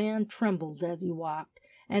old man trembled as he walked,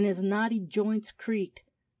 and his knotty joints creaked,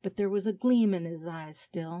 but there was a gleam in his eyes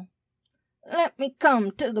still. "Let me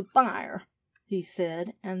come to the fire," he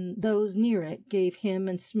said, and those near it gave him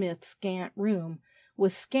and Smith scant room,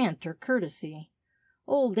 with scanter courtesy.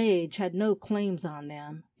 Old age had no claims on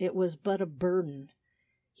them. It was but a burden.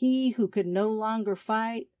 He who could no longer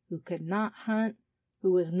fight, who could not hunt,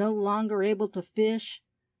 who was no longer able to fish,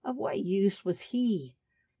 of what use was he?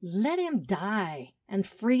 Let him die, and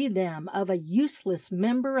free them of a useless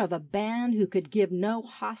member of a band who could give no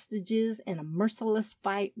hostages in a merciless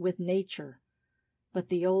fight with nature. But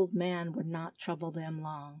the old man would not trouble them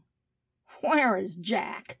long. "Where is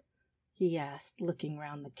Jack?" he asked, looking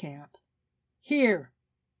round the camp. "Here,"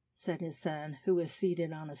 said his son, who was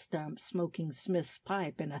seated on a stump, smoking Smith's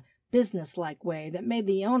pipe in a businesslike way that made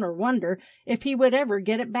the owner wonder if he would ever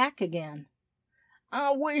get it back again.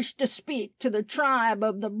 "I wish to speak to the tribe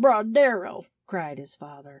of the brodero," cried his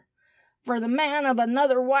father. for the man of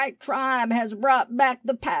another white tribe has brought back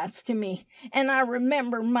the past to me, and I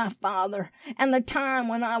remember my father, and the time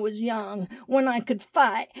when I was young, when I could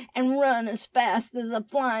fight and run as fast as a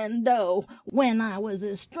flying doe, when I was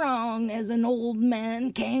as strong as an old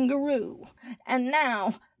man kangaroo. And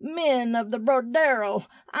now, men of the Brodero,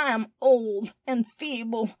 I am old and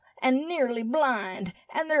feeble and nearly blind,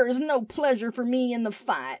 and there is no pleasure for me in the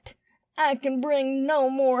fight. I can bring no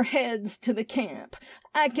more heads to the camp.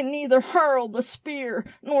 I can neither hurl the spear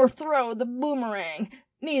nor throw the boomerang,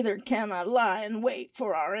 neither can I lie in wait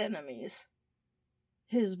for our enemies."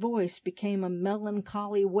 His voice became a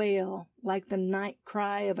melancholy wail, like the night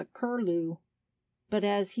cry of a curlew. But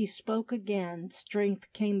as he spoke again,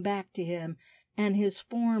 strength came back to him, and his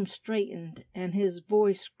form straightened, and his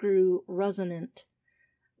voice grew resonant.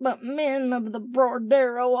 "But men of the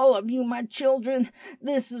Brodero, all of you my children,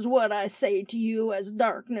 this is what I say to you as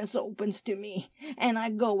darkness opens to me, and I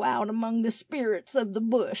go out among the spirits of the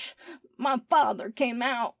bush. My father came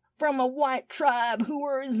out from a white tribe who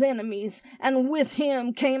were his enemies, and with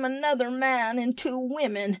him came another man and 2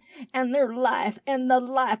 women, and their life and the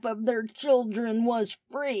life of their children was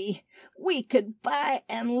free. We could fight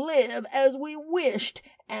and live as we wished,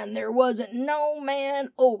 and there wasn't no man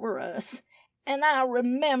over us. And I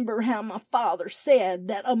remember how my father said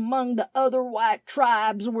that among the other white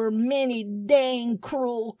tribes were many dang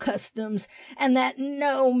cruel customs, and that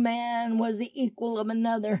no man was the equal of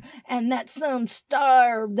another, and that some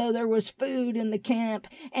starved though there was food in the camp,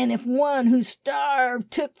 and if one who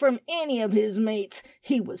starved took from any of his mates,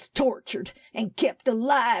 he was tortured, and kept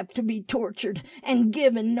alive to be tortured, and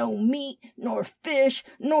given no meat nor fish,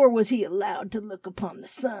 nor was he allowed to look upon the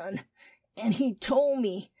sun. And he told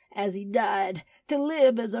me, as he died, to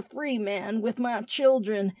live as a free man with my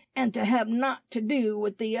children, and to have naught to do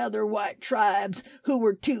with the other white tribes who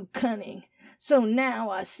were too cunning. So now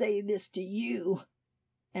I say this to you,"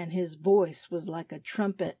 and his voice was like a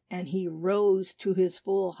trumpet, and he rose to his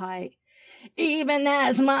full height, "even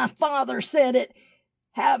as my father said it,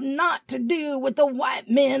 have naught to do with the white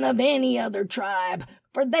men of any other tribe,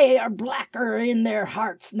 for they are blacker in their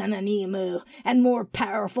hearts than an emu, and more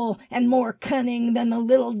powerful and more cunning than the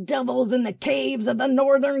little devils in the caves of the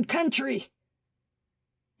northern country."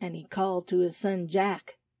 And he called to his son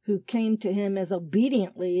Jack, who came to him as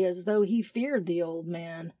obediently as though he feared the old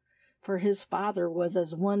man, for his father was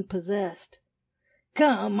as one possessed.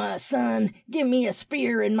 "Come, my son, give me a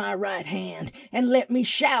spear in my right hand, and let me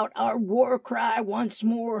shout our war cry once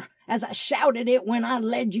more, as I shouted it when I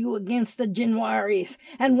led you against the Jinwaris,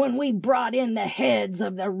 and when we brought in the heads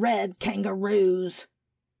of the red kangaroos."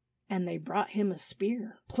 And they brought him a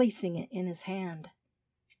spear, placing it in his hand.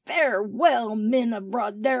 "Farewell, men of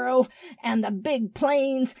Brodero, and the big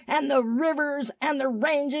plains, and the rivers, and the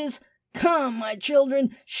ranges. Come, my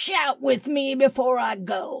children, shout with me before I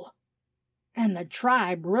go." And the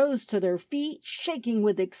tribe rose to their feet, shaking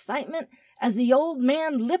with excitement, as the old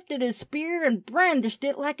man lifted his spear and brandished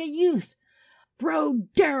it like a youth.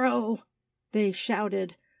 "Brodero!" they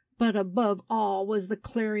shouted, but above all was the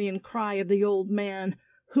clarion cry of the old man,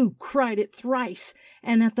 who cried it thrice,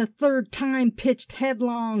 and at the 3rd time pitched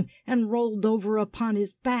headlong and rolled over upon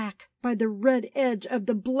his back by the red edge of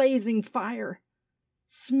the blazing fire.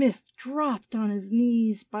 Smith dropped on his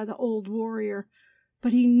knees by the old warrior,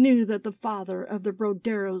 but he knew that the father of the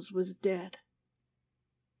Broderos was dead.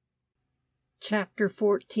 Chapter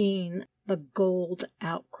 14. The Gold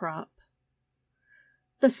Outcrop.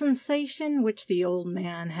 The sensation which the old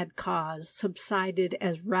man had caused subsided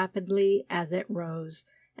as rapidly as it rose,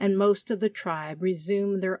 and most of the tribe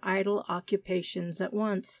resumed their idle occupations at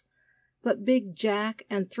once. But Big Jack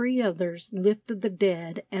and 3 others lifted the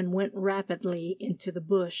dead and went rapidly into the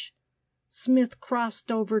bush. Smith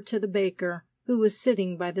crossed over to the baker, who was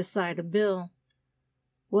sitting by the side of Bill.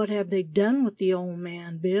 "What have they done with the old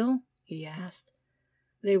man, Bill?" he asked.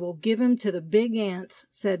 "They will give him to the big ants,"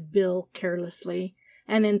 said Bill carelessly,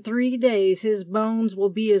 "and in 3 days his bones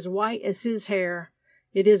will be as white as his hair.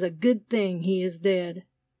 It is a good thing he is dead."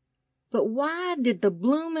 "But why did the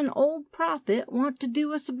bloomin' old prophet want to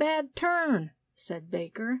do us a bad turn?" said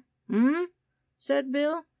Baker. Said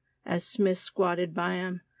Bill, as Smith squatted by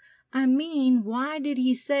him. "I mean, why did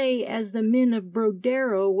he say as the men of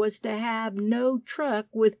Brodero was to have no truck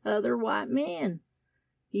with other white men?"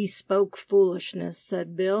 "He spoke foolishness,"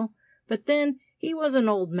 said Bill, "but then he was an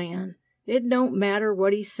old man. It don't matter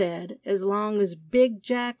what he said, as long as Big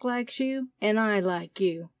Jack likes you, and I like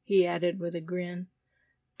you," he added with a grin.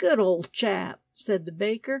 "Good old chap," said the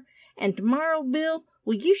baker. "And tomorrow, Bill,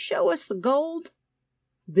 will you show us the gold?"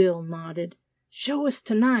 Bill nodded. "Show us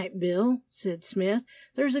tonight, Bill," said Smith.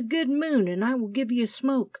 "There's a good moon, and I will give you a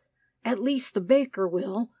smoke." At least the baker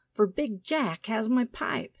will, for Big Jack has my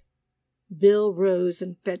pipe." Bill rose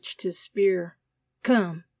and fetched his spear.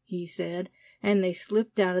 "Come," he said, and they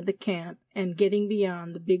slipped out of the camp, and getting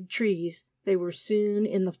beyond the big trees, they were soon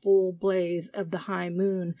in the full blaze of the high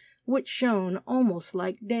moon, which shone almost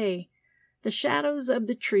like day. The shadows of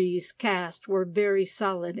the trees cast were very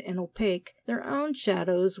solid and opaque. Their own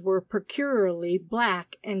shadows were peculiarly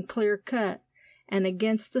black and clear-cut, and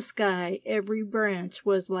against the sky every branch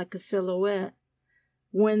was like a silhouette.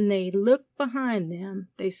 When they looked behind them,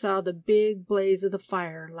 they saw the big blaze of the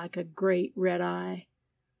fire like a great red eye.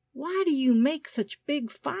 "Why do you make such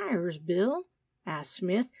big fires, Bill?" asked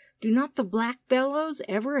Smith. "Do not the black fellows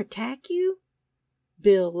ever attack you?"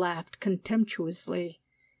 Bill laughed contemptuously.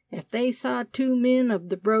 "If they saw 2 men of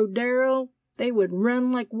the Brodero, they would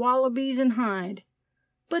run like wallabies and hide."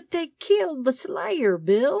 "But they killed the slayer,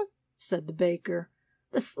 Bill," said the baker.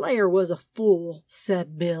 "The slayer was a fool,"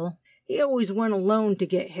 said Bill. "He always went alone to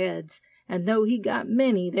get heads, and though he got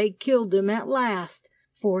many, they killed him at last,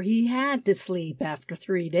 for he had to sleep after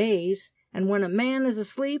 3 days. And when a man is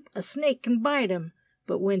asleep, a snake can bite him.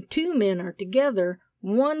 But when 2 men are together,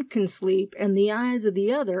 one can sleep and the eyes of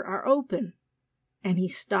the other are open." And he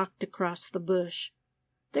stalked across the bush.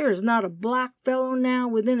 "There is not a black fellow now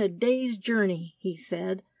within a day's journey," he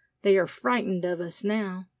said. "They are frightened of us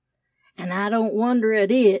now." "And I don't wonder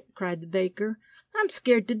at it," cried the baker. "I'm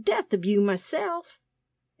scared to death of you myself."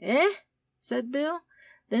 "Eh?" said Bill.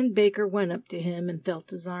 Then Baker went up to him and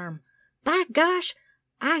felt his arm. "By gosh,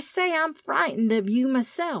 I say I'm frightened of you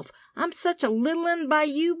myself. I'm such a little un by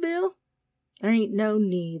you, Bill." "There ain't no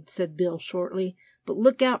need," said Bill shortly. "But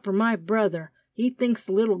look out for my brother. He thinks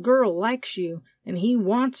the little girl likes you, and he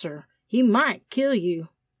wants her. He might kill you."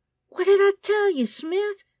 "What did I tell you,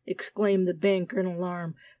 Smith?" exclaimed the banker in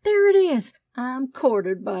alarm. "There it is. I'm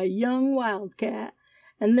courted by a young wildcat,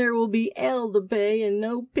 and there will be ale to pay and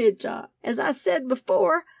no pitch-off. As I said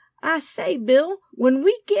before, I say, Bill, when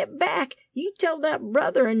we get back, you tell that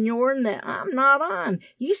brother of yourn that I'm not on.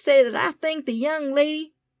 You say that I think the young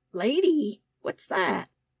lady—" "Lady? What's that?"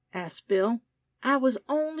 asked Bill. "I was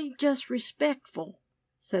only just respectful,"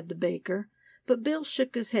 said the baker. But Bill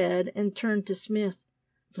shook his head and turned to Smith.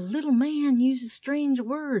 "The little man uses strange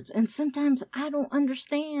words, and sometimes I don't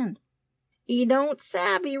understand." "He don't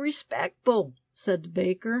savvy respectful," said the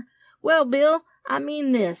baker. "Well, Bill, I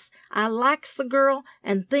mean this. I likes the girl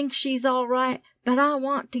and thinks she's all right, but I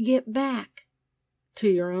want to get back." "To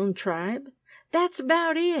your own tribe?" "That's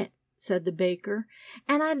about it," said the baker.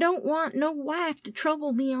 "And I don't want no wife to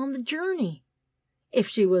trouble me on the journey." "If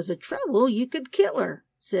she was a trouble, you could kill her,"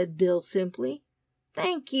 said Bill simply.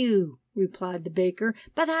 "Thank you," replied the baker,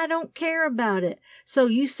 "but I don't care about it. So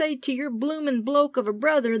you say to your bloomin' bloke of a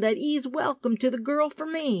brother that he's welcome to the girl for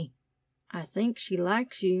me." "I think she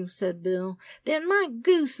likes you," said Bill. "Then my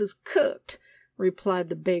goose is cooked," replied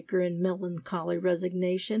the baker in melancholy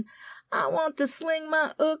resignation. "I want to sling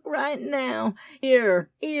my hook right now. Here,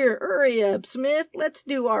 hurry up, Smith. Let's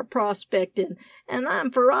do our prospectin', and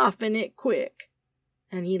I'm for offing it quick."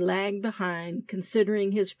 And he lagged behind,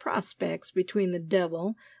 considering his prospects between the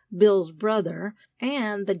devil, Bill's brother,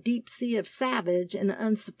 and the deep sea of savage and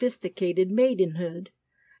unsophisticated maidenhood.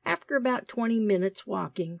 After about 20 minutes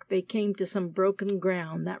walking, they came to some broken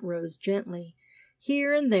ground that rose gently.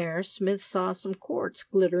 Here and there Smith saw some quartz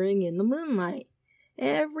glittering in the moonlight.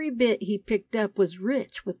 Every bit he picked up was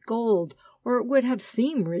rich with gold, or it would have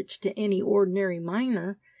seemed rich to any ordinary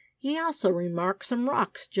miner. He also remarked some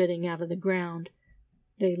rocks jutting out of the ground.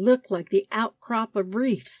 They looked like the outcrop of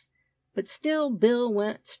reefs. But still Bill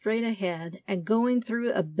went straight ahead, and going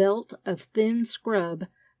through a belt of thin scrub,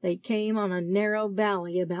 they came on a narrow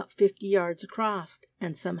valley about 50 yards across,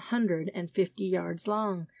 and some 150 yards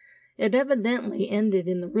long. It evidently ended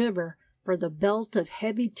in the river, for the belt of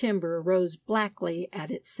heavy timber rose blackly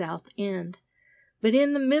at its south end. But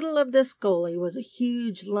in the middle of this gully was a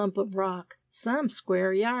huge lump of rock, some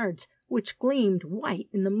square yards, which gleamed white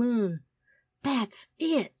in the moon. "That's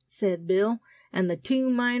it," said Bill, and the 2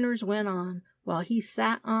 miners went on, while he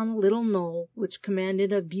sat on a little knoll which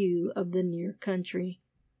commanded a view of the near country.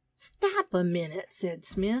 "Stop a minute," said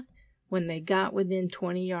Smith, when they got within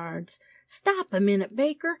 20 yards. "Stop a minute,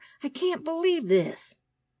 Baker. I can't believe this.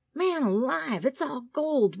 Man alive, it's all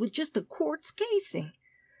gold with just a quartz casing."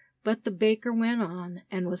 But the baker went on,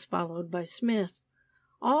 and was followed by Smith.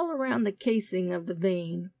 All around the casing of the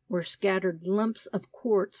vein were scattered lumps of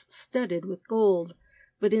quartz studded with gold,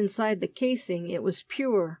 but inside the casing it was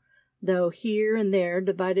pure, though here and there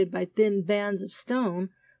divided by thin bands of stone,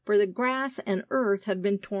 for the grass and earth had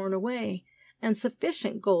been torn away, and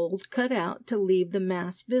sufficient gold cut out to leave the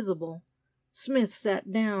mass visible. Smith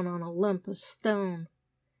sat down on a lump of stone.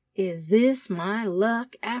 "Is this my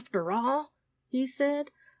luck after all?" he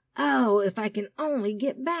said. "Oh, if I can only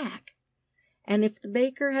get back!" And if the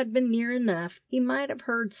baker had been near enough, he might have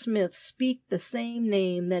heard Smith speak the same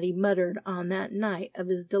name that he muttered on that night of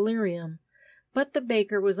his delirium. But the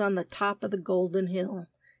baker was on the top of the golden hill.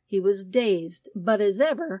 He was dazed, but as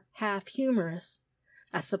ever, half humorous.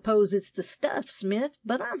 "I suppose it's the stuff, Smith,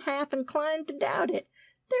 but I'm half inclined to doubt it.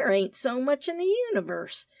 There ain't so much in the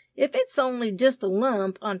universe. If it's only just a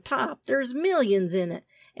lump on top, there's millions in it,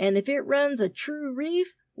 and if it runs a true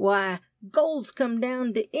reef, why, gold's come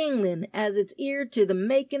down to England as it's ear to the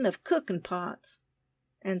making of cooking pots."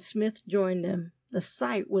 And Smith joined him. The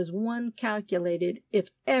sight was one calculated, if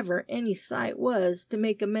ever any sight was, to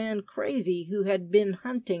make a man crazy who had been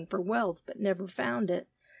hunting for wealth but never found it.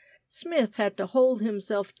 Smith had to hold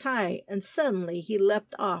himself tight, and suddenly he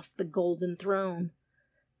leapt off the golden throne.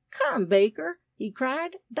 "Come, Baker," he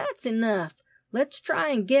cried, "that's enough. Let's try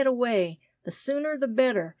and get away. The sooner the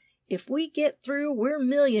better. If we get through, we're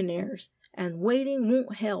millionaires, and waiting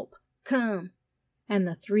won't help. Come." And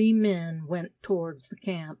the three men went towards the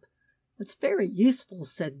camp. "It's very useful,"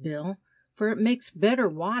 said Bill, "for it makes better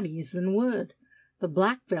waddies than wood. The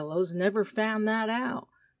blackfellows never found that out,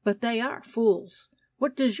 but they are fools.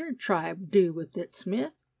 What does your tribe do with it,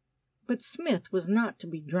 Smith?" But Smith was not to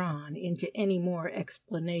be drawn into any more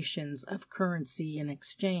explanations of currency and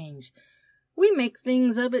exchange. "We make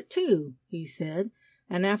things of it too," he said,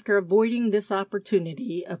 and after avoiding this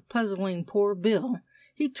opportunity of puzzling poor Bill,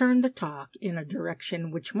 he turned the talk in a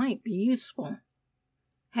direction which might be useful.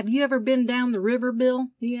 "Have you ever been down the river, Bill?"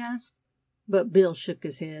 he asked. But Bill shook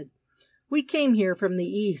his head. "We came here from the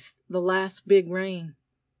east, the last big rain."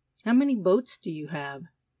 "How many boats do you have?"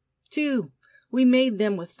 "Two. We made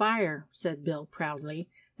them with fire," said Bill proudly.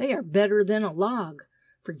 "They are better than a log.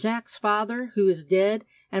 For Jack's father, who is dead,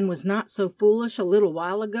 and was not so foolish a little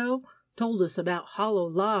while ago, told us about hollow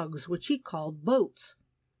logs which he called boats."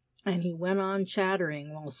 And he went on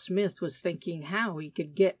chattering while Smith was thinking how he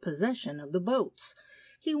could get possession of the boats.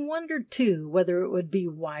 He wondered, too, whether it would be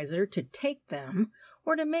wiser to take them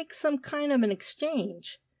or to make some kind of an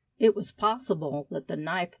exchange. It was possible that the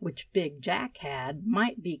knife which Big Jack had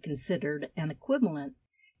might be considered an equivalent.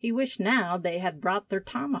 He wished now they had brought their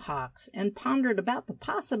tomahawks, and pondered about the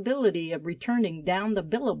possibility of returning down the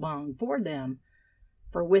billabong for them,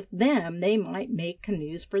 for with them they might make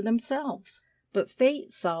canoes for themselves. But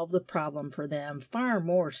fate solved the problem for them far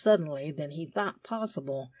more suddenly than he thought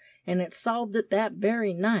possible, and it solved it that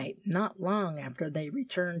very night, not long after they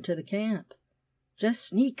returned to the camp. "Just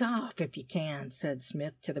sneak off if you can," said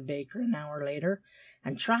Smith to the baker an hour later,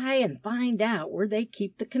 "and try and find out where they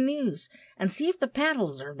keep the canoes, and see if the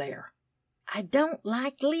paddles are there." "I don't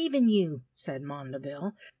like leaving you," said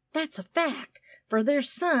Mandeville. "That's a fact, for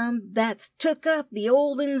there's some that's took up the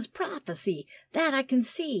old un's prophecy, that I can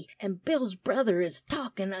see, and Bill's brother is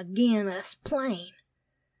talking agin us plain."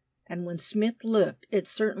 And when Smith looked, it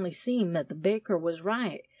certainly seemed that the baker was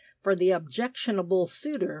right, for the objectionable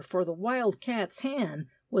suitor for the wildcat's hand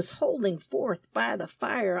was holding forth by the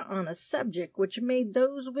fire on a subject which made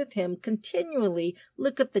those with him continually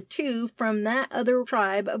look at the two from that other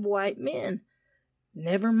tribe of white men.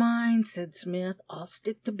 "Never mind," said Smith, "I'll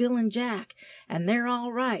stick to Bill and Jack, and they're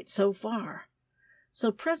all right so far."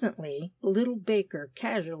 So presently the little baker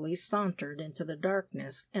casually sauntered into the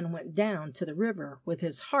darkness and went down to the river with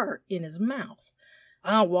his heart in his mouth.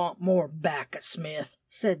 "I want more bacca, Smith,"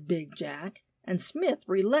 said Big Jack, and Smith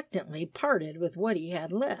reluctantly parted with what he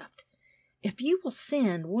had left. "If you will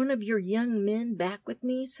send one of your young men back with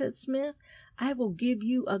me," said Smith, "I will give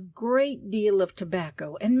you a great deal of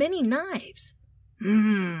tobacco and many knives."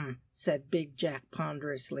 Said Big Jack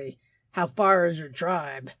ponderously. "How far is your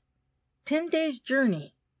tribe?" 10 days'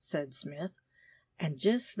 journey," said Smith. And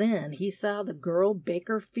just then he saw the girl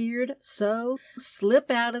Baker feared so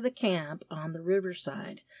slip out of the camp on the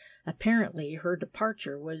riverside. Apparently her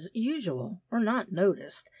departure was usual, or not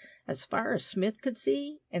noticed. As far as Smith could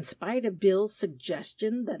see, in spite of Bill's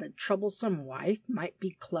suggestion that a troublesome wife might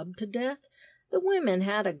be clubbed to death, the women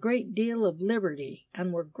had a great deal of liberty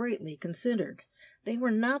and were greatly considered. They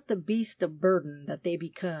were not the beast of burden that they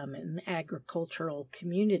become in agricultural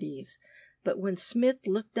communities. But when Smith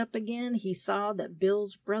looked up again, he saw that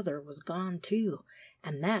Bill's brother was gone too,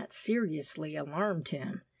 and that seriously alarmed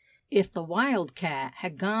him. If the wildcat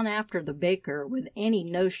had gone after the baker with any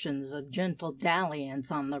notions of gentle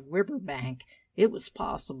dalliance on the river bank, it was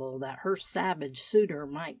possible that her savage suitor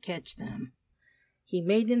might catch them. He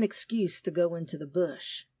made an excuse to go into the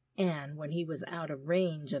bush, and when he was out of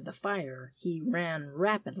range of the fire, he ran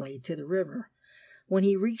rapidly to the river. When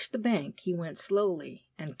he reached the bank, he went slowly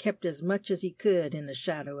and kept as much as he could in the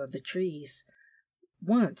shadow of the trees.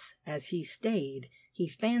 Once, as he stayed, he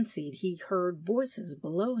fancied he heard voices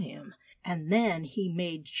below him, and then he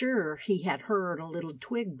made sure he had heard a little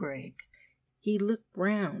twig break. He looked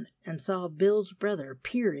round and saw Bill's brother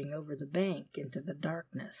peering over the bank into the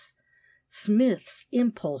darkness. Smith's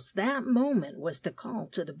impulse that moment was to call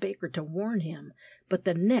to the baker to warn him, but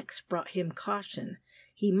the next brought him caution.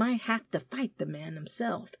 He might have to fight the man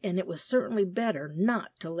himself, and it was certainly better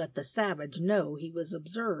not to let the savage know he was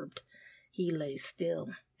observed. He lay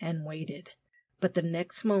still and waited, but the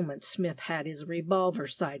next moment Smith had his revolver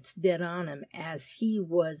sights dead on him as he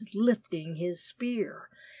was lifting his spear.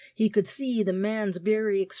 He could see the man's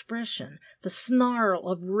very expression, the snarl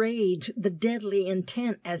of rage, the deadly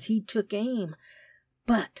intent as he took aim.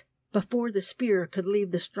 But before the spear could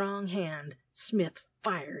leave the strong hand, Smith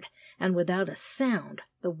fired, and without a sound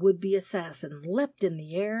the would-be assassin leapt in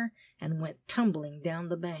the air and went tumbling down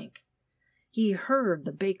the bank. He heard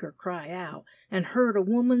the baker cry out, and heard a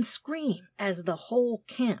woman scream as the whole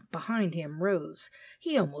camp behind him rose.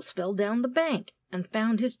 He almost fell down the bank, and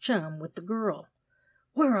found his chum with the girl.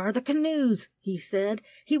 "Where are the canoes?" he said.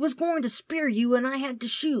 "He was going to spear you, and I had to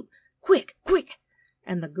shoot. Quick, quick!"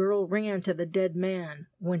 And the girl ran to the dead man.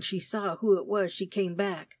 When she saw who it was, she came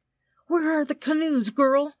back. "Where are the canoes,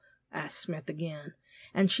 girl?" asked Smith again.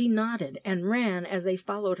 And she nodded, and ran as they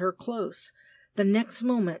followed her close. The next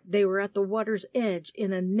moment they were at the water's edge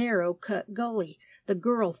in a narrow-cut gully. The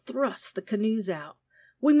girl thrust the canoes out.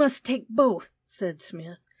 "We must take both," said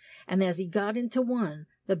Smith, and as he got into one,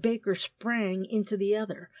 the baker sprang into the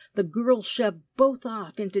other. The girl shoved both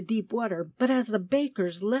off into deep water, but as the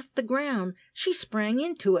bakers left the ground, she sprang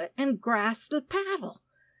into it and grasped the paddle.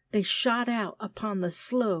 They shot out upon the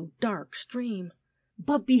slow, dark stream.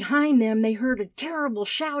 But behind them they heard a terrible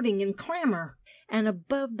shouting and clamor, and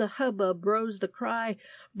above the hubbub rose the cry,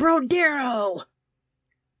 "Brodero!"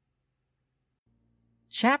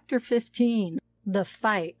 Chapter 15. The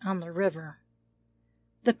Fight on the River.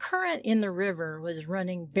 The current in the river was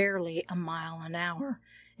running barely a mile an hour,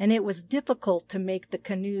 and it was difficult to make the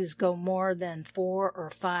canoes go more than 4 or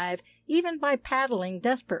 5, even by paddling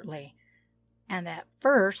desperately. And at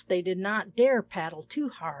first they did not dare paddle too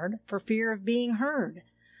hard for fear of being heard.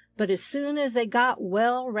 But as soon as they got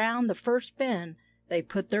well round the first bend, they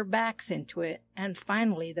put their backs into it, and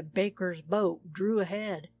finally the baker's boat drew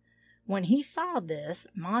ahead. When he saw this,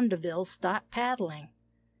 Mandeville stopped paddling.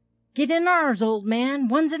 "Get in ours, old man.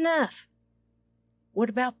 One's enough." "What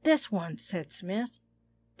about this one?" said Smith.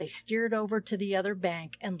 They steered over to the other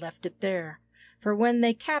bank and left it there, for when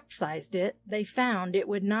they capsized it, they found it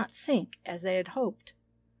would not sink as they had hoped.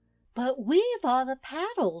 "But we've all the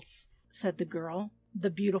paddles," said the girl, the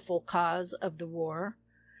beautiful cause of the war.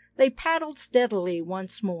 They paddled steadily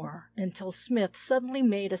once more, until Smith suddenly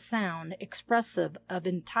made a sound expressive of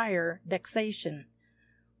entire vexation.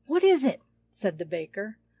 "What is it?" said the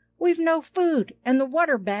baker. "We've no food, and the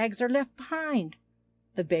water bags are left behind."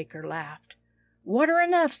 The baker laughed. "Water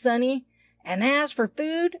enough, sonny, and as for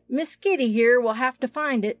food, Miss Kitty here will have to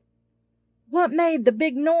find it." "What made the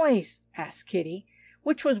big noise?" asked Kitty,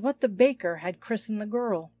 which was what the baker had christened the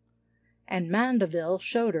girl. And Mandeville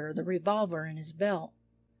showed her the revolver in his belt.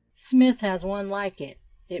 "Smith has one like it.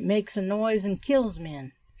 It makes a noise and kills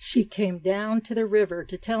men. She came down to the river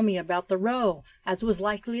to tell me about the row, as was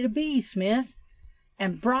likely to be, Smith."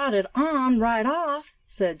 "And brought it on right off,"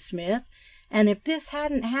 said Smith. "And if this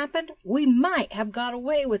hadn't happened, we might have got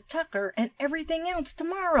away with Tucker and everything else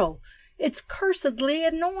tomorrow. It's cursedly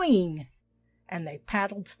annoying." And they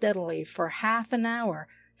paddled steadily for half an hour,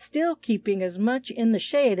 still keeping as much in the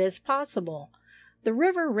shade as possible. The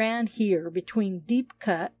river ran here between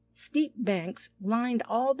deep-cut, steep banks lined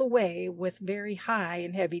all the way with very high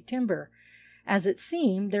and heavy timber. As it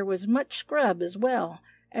seemed, there was much scrub as well,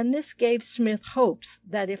 and this gave Smith hopes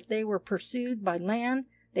that if they were pursued by land,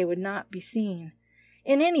 they would not be seen.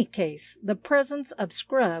 In any case, the presence of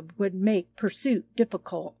scrub would make pursuit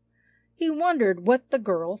difficult. He wondered what the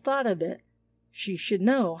girl thought of it. She should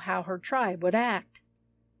know how her tribe would act.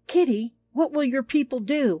 "Kitty, what will your people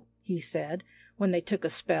do?" he said, when they took a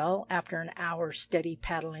spell after an hour's steady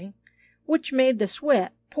paddling, which made the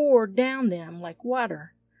sweat pour down them like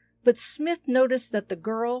water. But Smith noticed that the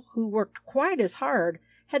girl, who worked quite as hard,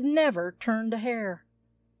 had never turned a hair.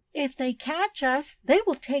 "If they catch us, they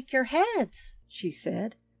will take your heads," she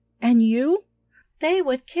said. "And you?" "They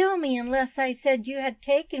would kill me unless I said you had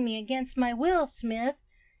taken me against my will, Smith.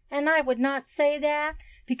 And I would not say that,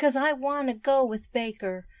 because I want to go with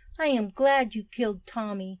Baker. I am glad you killed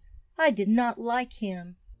Tommy. I did not like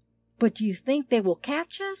him." "But do you think they will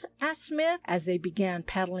catch us?" asked Smith, as they began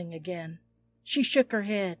paddling again. She shook her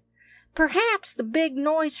head. "Perhaps the big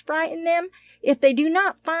noise frightened them. If they do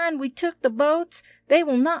not find we took the boats, they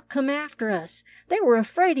will not come after us. They were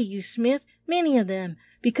afraid of you, Smith, many of them,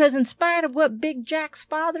 because in spite of what Big Jack's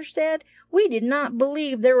father said, we did not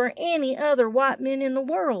believe there were any other white men in the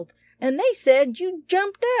world, and they said you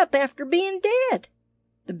jumped up after being dead."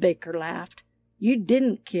 The baker laughed. "You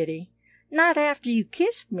didn't, Kitty." "Not after you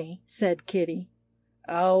kissed me," said Kitty.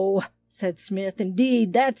 "Oh," said Smith,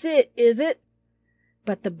 "indeed, that's it, is it?"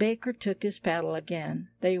 But the baker took his paddle again.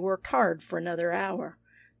 They worked hard for another hour.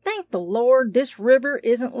 "Thank the Lord, this river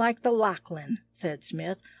isn't like the Lachlan," said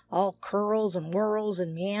Smith, "all curls and whirls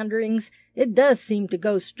and meanderings. It does seem to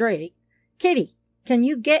go straight. Kitty, can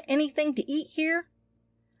you get anything to eat here?"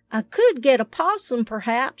 "I could get a possum,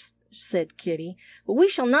 perhaps," said Kitty, "but we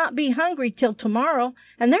shall not be hungry till tomorrow,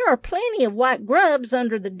 and there are plenty of white grubs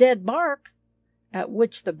under the dead bark." At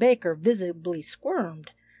which the baker visibly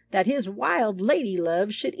squirmed. That his wild lady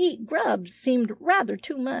love should eat grubs seemed rather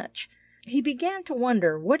too much. He began to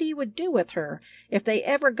wonder what he would do with her if they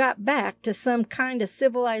ever got back to some kind of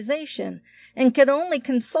civilization, and could only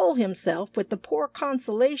console himself with the poor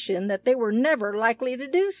consolation that they were never likely to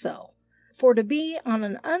do so. For to be on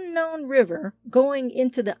an unknown river, going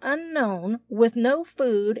into the unknown, with no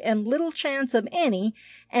food and little chance of any,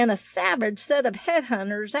 and a savage set of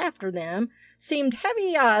headhunters after them, seemed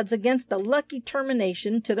heavy odds against the lucky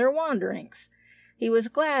termination to their wanderings. He was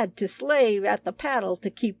glad to slave at the paddle to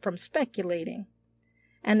keep from speculating.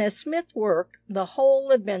 And as Smith worked, the whole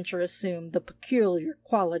adventure assumed the peculiar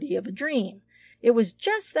quality of a dream. It was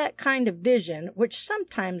just that kind of vision which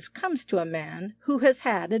sometimes comes to a man who has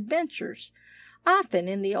had adventures. Often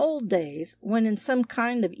in the old days, when in some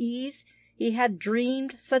kind of ease, he had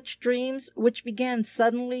dreamed such dreams, which began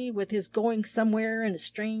suddenly with his going somewhere in a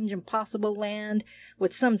strange, impossible land,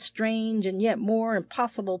 with some strange and yet more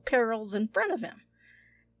impossible perils in front of him.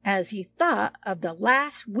 As he thought of the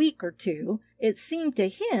last week or two, it seemed to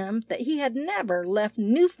him that he had never left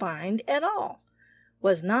Newfind at all.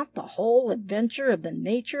 Was not the whole adventure of the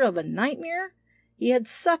nature of a nightmare? He had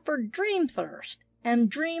suffered dream thirst and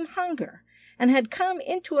dream hunger, and had come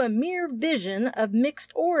into a mere vision of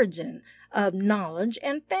mixed origin, of knowledge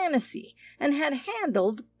and fantasy, and had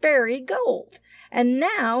handled fairy gold. And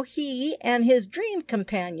now he and his dream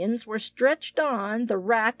companions were stretched on the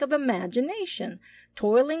rack of imagination,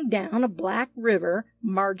 toiling down a black river,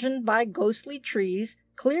 margined by ghostly trees,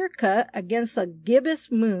 clear-cut against a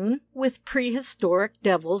gibbous moon, with prehistoric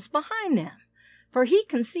devils behind them. For he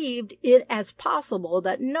conceived it as possible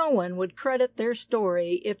that no one would credit their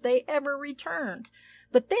story if they ever returned.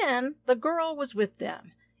 But then the girl was with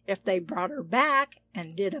them. If they brought her back,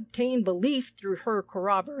 and did obtain belief through her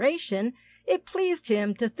corroboration, it pleased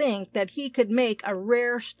him to think that he could make a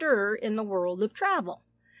rare stir in the world of travel.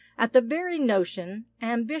 At the very notion,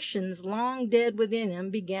 ambitions long dead within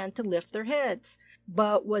him began to lift their heads.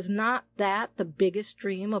 But was not that the biggest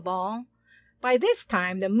dream of all? By this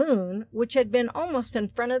time the moon, which had been almost in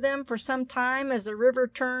front of them for some time as the river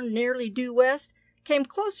turned nearly due west, came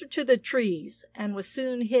closer to the trees, and was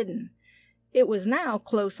soon hidden. It was now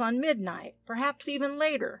close on midnight, perhaps even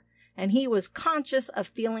later, and he was conscious of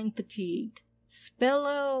feeling fatigued.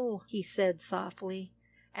 "Spello," he said softly,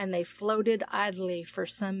 and they floated idly for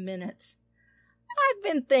some minutes. "I've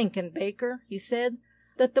been thinking, Baker," he said,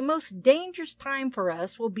 "that the most dangerous time for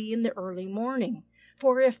us will be in the early morning.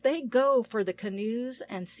 For if they go for the canoes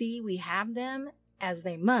and see we have them, as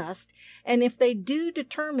they must, and if they do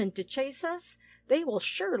determine to chase us, they will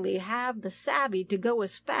surely have the savvy to go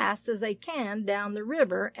as fast as they can down the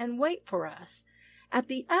river and wait for us. At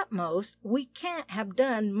the utmost, we can't have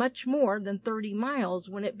done much more than 30 miles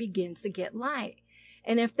when it begins to get light.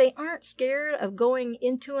 And if they aren't scared of going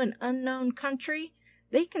into an unknown country,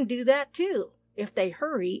 they can do that too, if they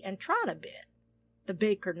hurry and trot a bit." The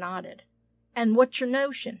baker nodded. "And what's your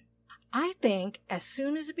notion?" "I think as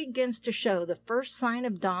soon as it begins to show the first sign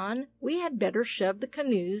of dawn, we had better shove the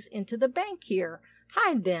canoes into the bank here,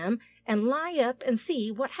 hide them, and lie up and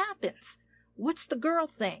see what happens. What's the girl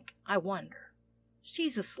think, I wonder?"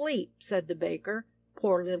 "She's asleep," said the baker.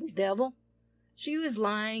 "Poor little devil." She was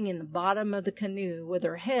lying in the bottom of the canoe with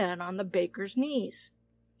her head on the baker's knees.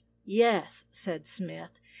 "Yes," said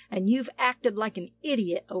Smith, "and you've acted like an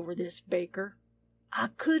idiot over this, Baker." "I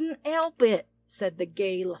couldn't help it," said the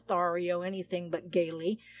gay Lothario anything but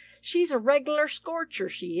gaily. "She's a regular scorcher,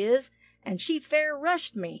 she is, and she fair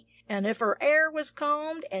rushed me, and if her hair was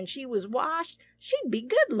combed and she was washed, she'd be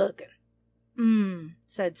good looking."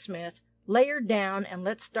 Said Smith. "Lay her down and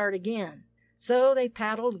let's start again." So they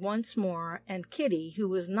paddled once more, and Kitty, who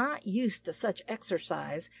was not used to such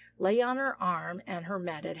exercise, lay on her arm and her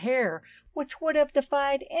matted hair, which would have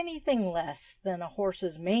defied anything less than a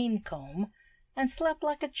horse's mane comb, and slept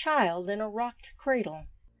like a child in a rocked cradle.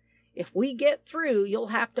 "If we get through, you'll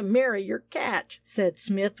have to marry your catch," said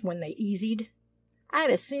Smith when they easied.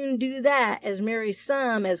 "I'd as soon do that as marry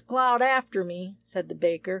some as clawed after me," said the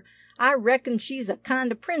baker. "I reckon she's a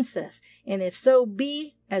kind of princess, and if so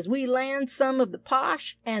be as we land some of the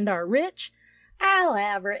posh and are rich, I'll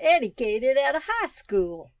have her edicated at a high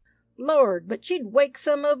school. Lord, but she'd wake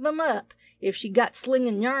some of 'em up if she got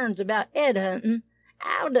slinging yarns about Ed hunting.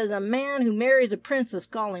 How does a man who marries a princess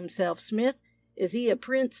call himself, Smith? Is he a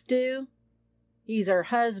prince too?" "He's her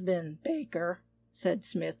husband, Baker," said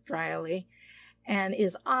Smith dryly, "and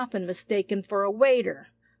is often mistaken for a waiter.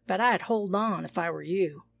 But I'd hold on if I were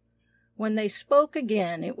you." When they spoke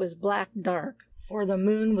again it was black dark, for the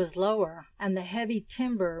moon was lower, and the heavy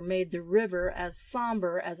timber made the river as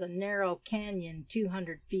somber as a narrow canyon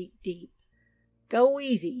 200 feet deep. "Go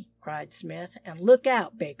easy," cried Smith, "and look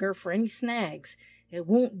out, Baker, for any snags. It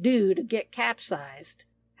won't do to get capsized.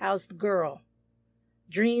 How's the girl?"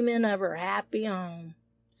 "Dreaming of her happy home,"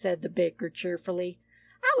 said the baker cheerfully.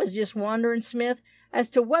 "I was just wondering, Smith, as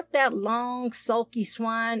to what that long, sulky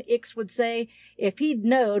swine Ix would say if he'd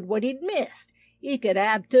knowed what he'd missed. He could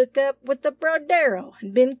have took up with the Brodero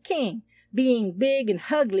and been king, being big and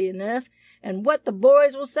hugly enough, and what the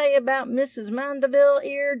boys will say about Mrs. Mandeville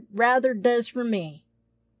here rather does for me."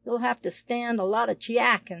 "You'll have to stand a lot of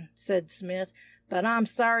chiacking," said Smith, "but I'm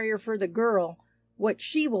sorrier for the girl. What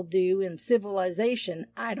she will do in civilization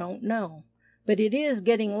I don't know. But it is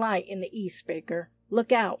getting light in the east, Baker.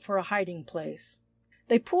 Look out for a hiding place."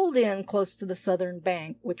 They pulled in close to the southern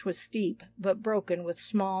bank, which was steep, but broken with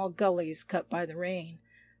small gullies cut by the rain.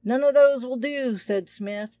 "None of those will do," said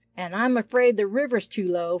Smith, "and I'm afraid the river's too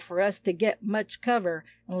low for us to get much cover,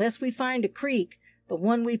 unless we find a creek. The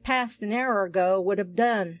one we passed an hour ago would have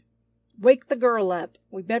done. Wake the girl up.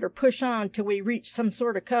 We better push on till we reach some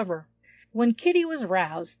sort of cover." When Kitty was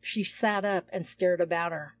roused, she sat up and stared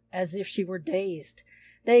about her, as if she were dazed.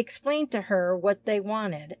 They explained to her what they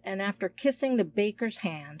wanted, and after kissing the baker's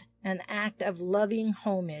hand, an act of loving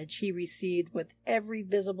homage he received with every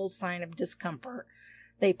visible sign of discomfort,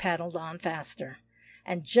 they paddled on faster.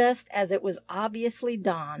 And just as it was obviously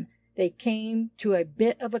dawn, they came to a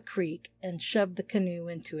bit of a creek and shoved the canoe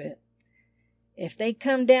into it. "If they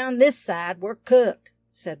come down this side, we're cooked,"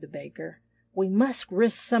 said the baker. "We must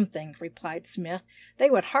risk something," replied Smith.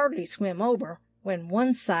 "They would hardly swim over, when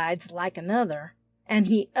one side's like another." And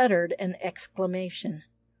he uttered an exclamation.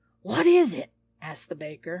 "What is it?" asked the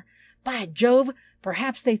baker. "By Jove,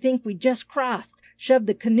 perhaps they think we just crossed, shoved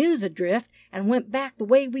the canoes adrift, and went back the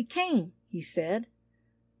way we came," he said.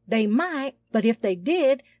 "They might, but if they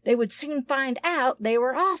did, they would soon find out they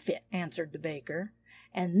were off it," answered the baker.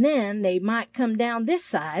 "And then they might come down this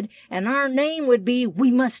side, and our name would be—"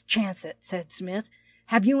 "We must chance it," said Smith.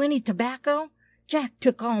 "Have you any tobacco? Jack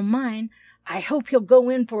took all mine. I hope he'll go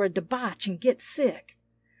in for a debauch and get sick."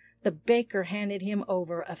 The baker handed him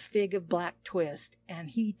over a fig of black twist, and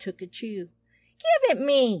he took a chew. "Give it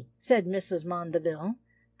me," said Mrs. Mandeville.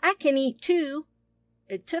 "I can eat too."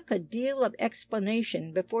 It took a deal of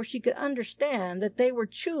explanation before she could understand that they were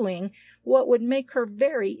chewing what would make her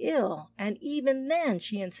very ill, and even then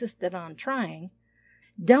she insisted on trying.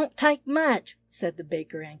 "Don't take much," said the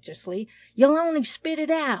baker anxiously. "You'll only spit it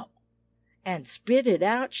out." And spit it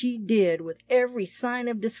out she did, with every sign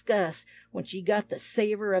of disgust, when she got the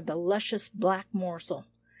savor of the luscious black morsel.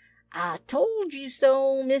 "I told you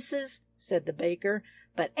so, missus," said the baker.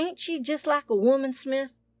 "But ain't she just like a woman,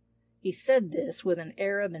 Smith?" He said this with an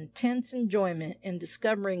air of intense enjoyment in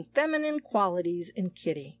discovering feminine qualities in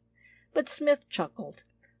Kitty. But Smith chuckled.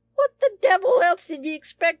 "What the devil else did you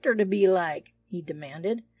expect her to be like?" he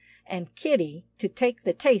demanded. And Kitty, to take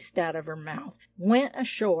the taste out of her mouth, went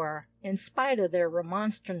ashore in spite of their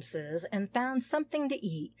remonstrances and found something to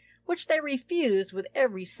eat, which they refused with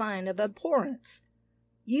every sign of abhorrence.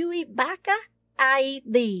 "You eat bacca, I eat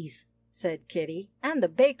these," said Kitty, and the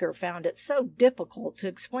baker found it so difficult to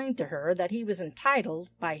explain to her that he was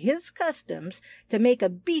entitled, by his customs, to make a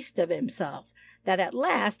beast of himself, that at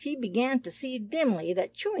last he began to see dimly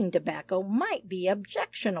that chewing tobacco might be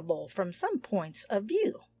objectionable from some points of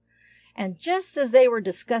view. And just as they were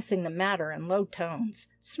discussing the matter in low tones,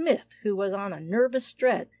 Smith, who was on a nervous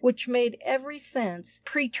stretch which made every sense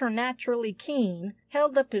preternaturally keen,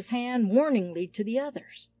 held up his hand warningly to the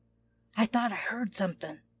others. "I thought I heard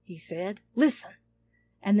something," he said. "Listen."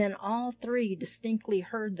 And then all three distinctly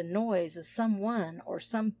heard the noise of some one or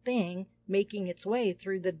something making its way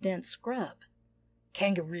through the dense scrub.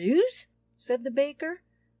 "Kangaroos?" said the baker,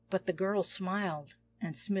 but the girl smiled,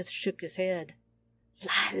 and Smith shook his head.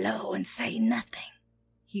 "Lie low and say nothing,"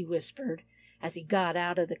 he whispered, as he got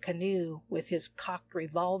out of the canoe with his cocked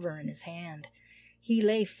revolver in his hand. He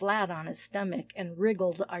lay flat on his stomach and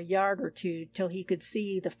wriggled a yard or two till he could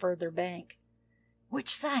see the further bank.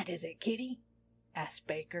 "Which side is it, Kitty?" asked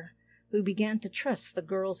Baker, who began to trust the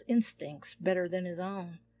girl's instincts better than his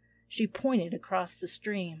own. She pointed across the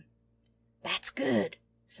stream. "That's good,"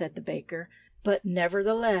 said the baker, but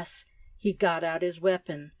nevertheless he got out his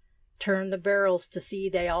weapon, turned the barrels to see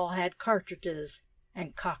they all had cartridges,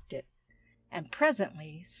 and cocked it. And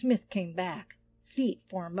presently Smith came back, feet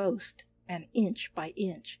foremost, and inch by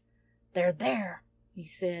inch. "They're there," he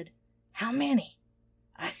said. "How many?"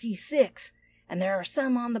 "I see 6, and there are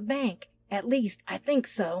some on the bank. At least, I think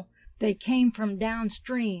so. They came from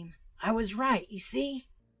downstream. I was right, you see."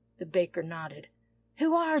 The baker nodded.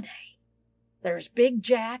 "Who are they?" "There's Big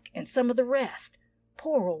Jack and some of the rest.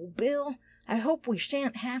 Poor old Bill. I hope we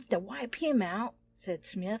shan't have to wipe him out," said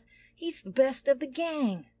Smith. "He's the best of the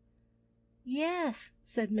gang." "Yes,"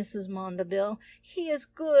 said Mrs. Mandeville, "he is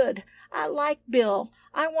good. I like Bill.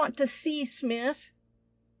 I want to see Smith."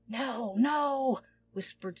 "No, no,"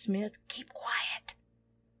 whispered Smith. "Keep quiet."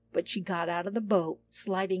 But she got out of the boat,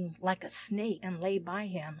 sliding like a snake, and lay by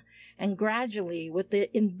him, and gradually, with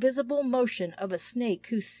the invisible motion of a snake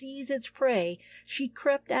who sees its prey, she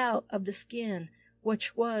crept out of the skin,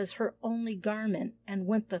 which was her only garment, and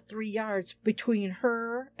went the 3 yards between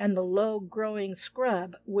her and the low-growing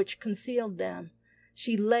scrub which concealed them.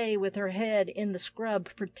 She lay with her head in the scrub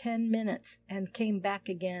for 10 minutes, and came back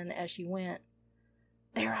again as she went.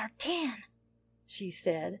 "There are 10," she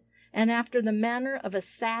said, and after the manner of a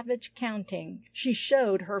savage counting, she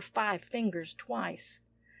showed her 5 fingers twice.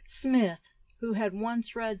 Smith, who had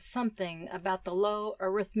once read something about the low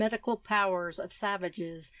arithmetical powers of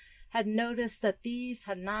savages, had noticed that these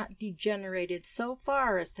had not degenerated so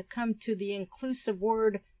far as to come to the inclusive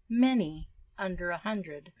word many under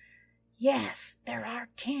 100. "Yes, there are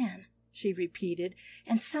 10," she repeated,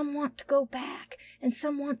 "and some want to go back, and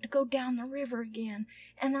some want to go down the river again,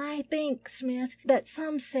 and I think, Smith, that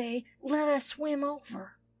some say, 'Let us swim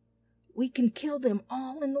over.'" "We can kill them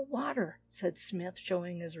all in the water," said Smith,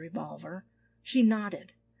 showing his revolver. She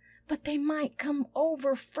nodded. "But they might come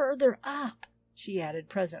over further up," she added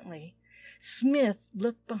presently. Smith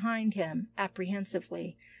looked behind him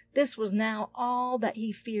apprehensively. This was now all that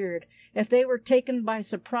he feared. If they were taken by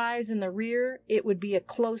surprise in the rear, it would be a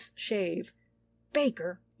close shave.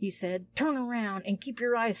 "Baker," he said, "turn around and keep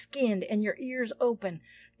your eyes skinned and your ears open.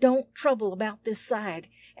 Don't trouble about this side.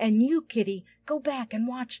 And you, Kitty, go back and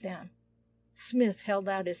watch them." Smith held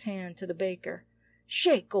out his hand to the baker.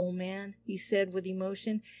 "Shake, old man," he said with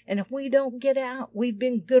emotion, "and if we don't get out, we've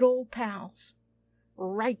been good old pals."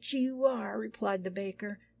 "Right you are," replied the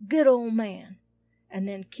baker. "Good old man." And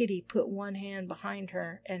then Kitty put one hand behind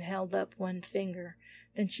her and held up one finger.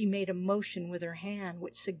 Then she made a motion with her hand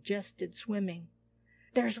which suggested swimming.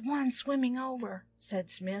 "There's one swimming over," said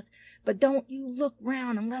Smith, "but don't you look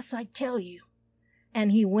round unless I tell you."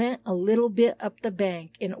 And he went a little bit up the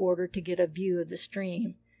bank in order to get a view of the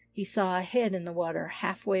stream. He saw a head in the water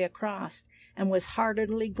halfway across, and was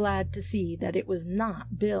heartily glad to see that it was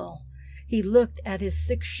not Bill. He looked at his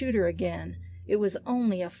 6-shooter again. It was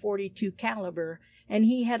only a .42 caliber, and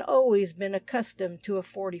he had always been accustomed to a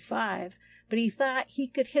 .45, but he thought he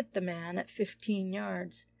could hit the man at 15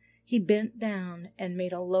 yards. He bent down and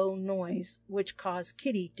made a low noise, which caused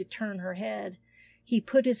Kitty to turn her head. He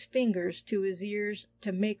put his fingers to his ears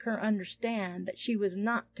to make her understand that she was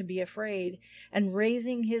not to be afraid, and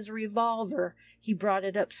raising his revolver, he brought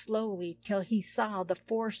it up slowly till he saw the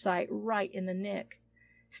foresight right in the nick.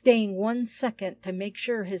 Staying 1 second to make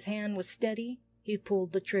sure his hand was steady, he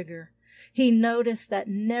pulled the trigger. He noticed that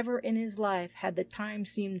never in his life had the time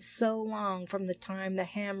seemed so long from the time the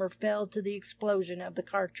hammer fell to the explosion of the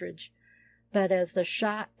cartridge. But as the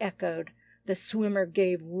shot echoed, the swimmer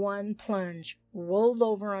gave one plunge, rolled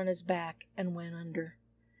over on his back, and went under.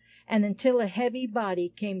 And until a heavy body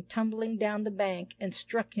came tumbling down the bank and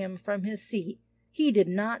struck him from his seat, he did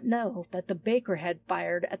not know that the baker had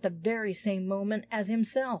fired at the very same moment as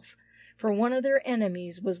himself, for one of their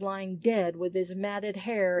enemies was lying dead with his matted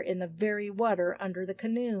hair in the very water under the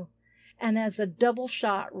canoe. And as the double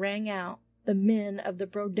shot rang out, the men of the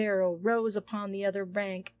Brodero rose upon the other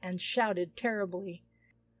bank and shouted terribly.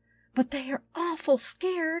 "But they are awful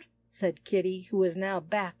scared," said Kitty, who was now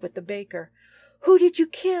back with the baker. "Who did you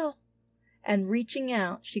kill?" And reaching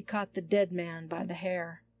out, she caught the dead man by the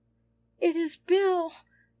hair. "It is Bill,"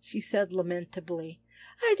 she said lamentably.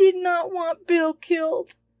 "I did not want Bill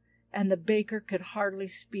killed." and the baker could hardly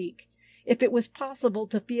speak. If it was possible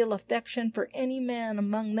to feel affection for any man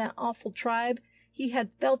among that awful tribe, he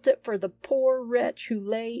had felt it for the poor wretch who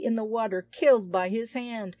lay in the water killed by his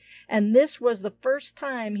hand, and this was the first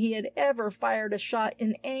time he had ever fired a shot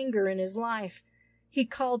in anger in his life. He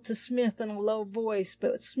called to Smith in a low voice,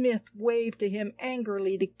 but Smith waved to him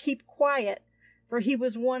angrily to keep quiet, for he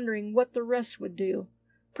was wondering what the rest would do.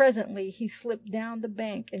 Presently he slipped down the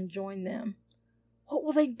bank and joined them. "What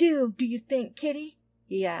will they do you think, Kitty?"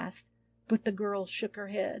 he asked, but the girl shook her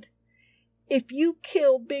head. "If you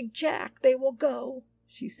kill Big Jack, they will go,"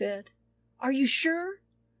 she said. "Are you sure?"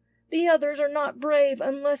 "The others are not brave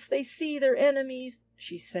unless they see their enemies,"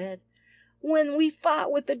 she said. "When we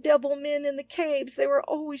fought with the devil men in the caves, they were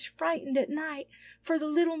always frightened at night, for the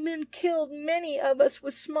little men killed many of us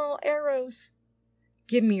with small arrows."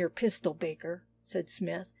 "Give me your pistol, Baker," said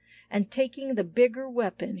Smith, and taking the bigger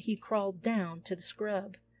weapon, he crawled down to the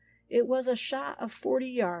scrub. It was a shot of 40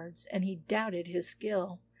 yards, and he doubted his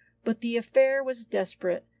skill. But the affair was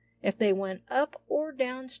desperate. If they went up or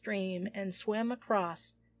downstream and swam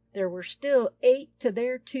across, there were still 8 to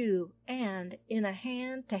their 2, and in a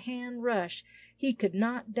hand-to-hand rush he could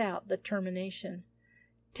not doubt the termination.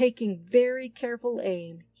 Taking very careful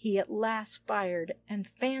aim, he at last fired, and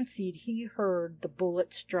fancied he heard the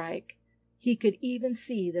bullet strike. He could even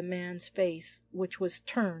see the man's face, which was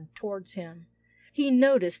turned towards him. He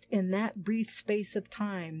noticed in that brief space of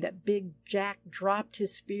time that Big Jack dropped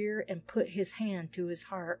his spear and put his hand to his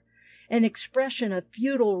heart. An expression of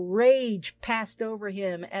futile rage passed over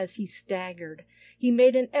him as he staggered. He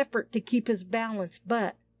made an effort to keep his balance,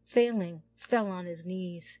 but, failing, fell on his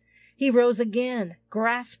knees. He rose again,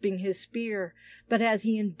 grasping his spear, but as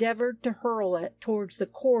he endeavored to hurl it towards the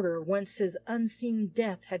quarter whence his unseen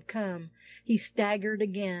death had come, he staggered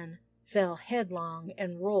again, fell headlong,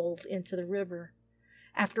 and rolled into the river.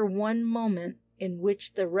 After one moment, in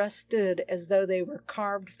which the rest stood as though they were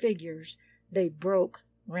carved figures, they broke,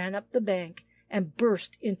 ran up the bank, and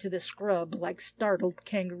burst into the scrub like startled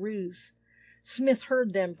kangaroos. Smith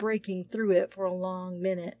heard them breaking through it for a long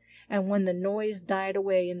minute, and when the noise died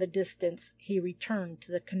away in the distance, he returned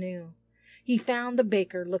to the canoe. He found the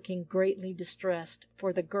baker looking greatly distressed,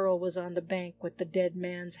 for the girl was on the bank with the dead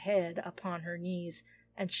man's head upon her knees,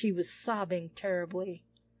 and she was sobbing terribly.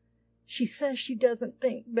 "She says she doesn't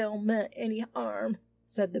think Bill meant any harm,"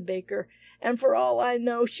 said the baker, "and for all I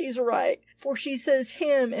know she's right, for she says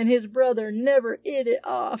him and his brother never 'it it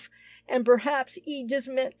off, and perhaps he just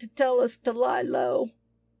meant to tell us to lie low."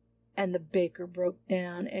 And the baker broke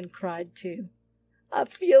down and cried too. "I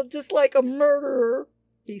feel just like a murderer,"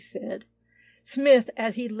 he said. Smith,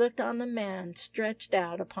 as he looked on the man stretched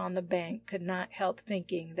out upon the bank, could not help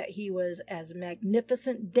thinking that he was as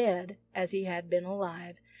magnificent dead as he had been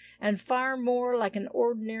alive, and far more like an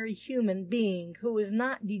ordinary human being who was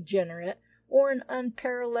not degenerate or an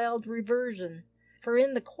unparalleled reversion. For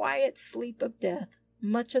in the quiet sleep of death,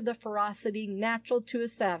 much of the ferocity natural to a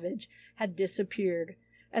savage had disappeared,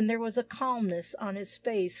 and there was a calmness on his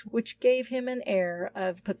face which gave him an air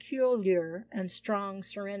of peculiar and strong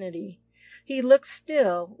serenity. He looked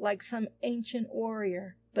still like some ancient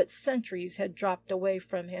warrior, but centuries had dropped away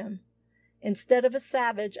from him. Instead of a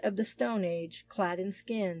savage of the Stone Age, clad in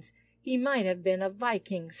skins, he might have been a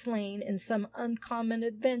Viking slain in some uncommon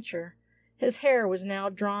adventure. His hair was now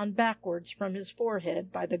drawn backwards from his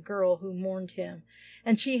forehead by the girl who mourned him,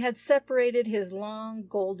 and she had separated his long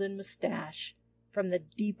golden moustache from the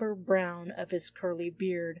deeper brown of his curly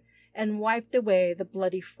beard, and wiped away the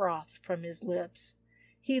bloody froth from his lips.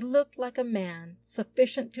 He looked like a man,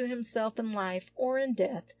 sufficient to himself in life or in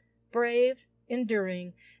death, brave,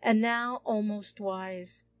 enduring, and now almost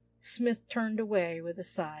wise. Smith turned away with a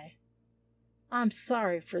sigh. "I'm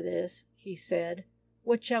sorry for this," he said.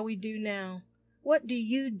 "What shall we do now?" "What do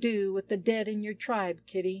you do with the dead in your tribe,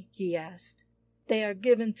 Kitty?" he asked. "They are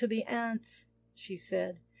given to the ants," she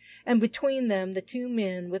said. And between them the 2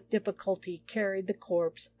 men with difficulty carried the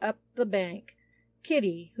corpse up the bank.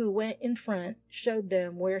 Kitty, who went in front, showed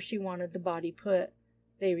them where she wanted the body put.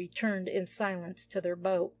 They returned in silence to their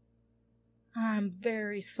boat. "I'm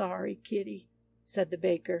very sorry, Kitty," said the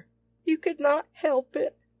baker. "You could not help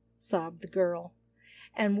it," sobbed the girl.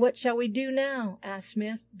 "And what shall we do now?" asked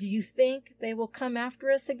Smith. "Do you think they will come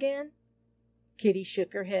after us again?" Kitty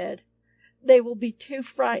shook her head. "They will be too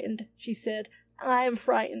frightened," she said. "I am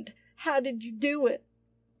frightened. How did you do it?"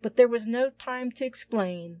 But there was no time to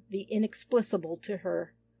explain the inexplicable to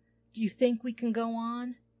her. "Do you think we can go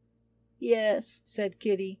on?" "Yes," said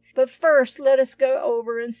Kitty. "But first let us go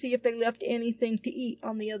over and see if they left anything to eat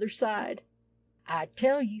on the other side." "I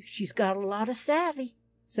tell you, she's got a lot of savvy,"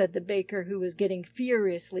 said the baker, who was getting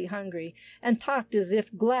furiously hungry, and talked as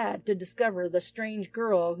if glad to discover the strange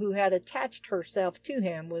girl who had attached herself to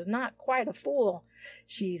him was not quite a fool.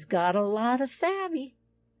 "She's got a lot of savvy."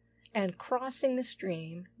 And crossing the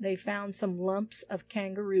stream, they found some lumps of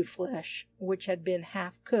kangaroo flesh, which had been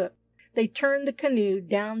half cooked. They turned the canoe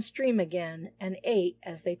downstream again and ate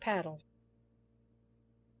as they paddled.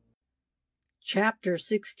 Chapter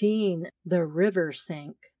 16. The River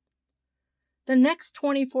Sank. The next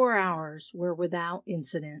 24 hours were without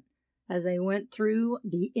incident, as they went through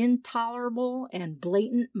the intolerable and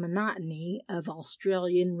blatant monotony of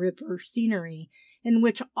Australian river scenery, in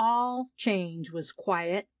which all change was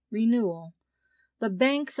quiet renewal. The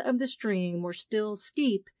banks of the stream were still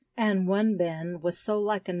steep, and one bend was so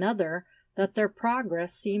like another that their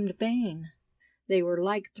progress seemed vain. They were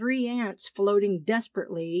like 3 ants floating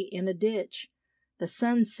desperately in a ditch. The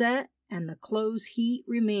sun set, and the close heat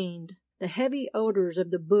remained. The heavy odors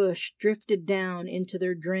of the bush drifted down into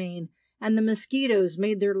their drain, and the mosquitoes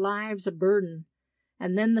made their lives a burden.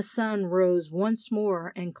 And then the sun rose once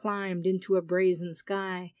more and climbed into a brazen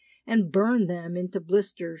sky, and burned them into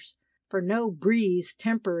blisters, for no breeze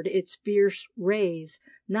tempered its fierce rays,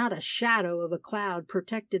 not a shadow of a cloud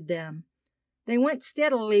protected them. They went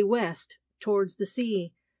steadily west, towards the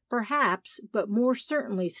sea, perhaps, but more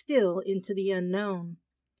certainly still into the unknown.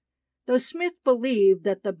 Though Smith believed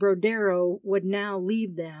that the Brodero would now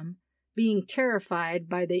leave them, being terrified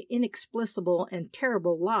by the inexplicable and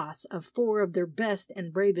terrible loss of 4 of their best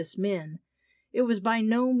and bravest men, it was by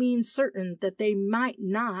no means certain that they might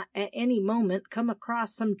not at any moment come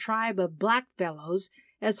across some tribe of blackfellows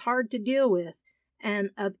as hard to deal with, and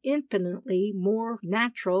of infinitely more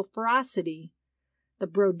natural ferocity. The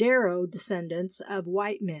Brodero descendants of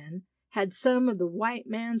white men had some of the white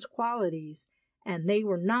man's qualities, and they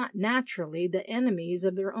were not naturally the enemies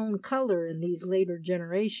of their own color in these later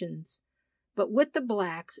generations. But with the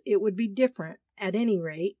blacks it would be different. At any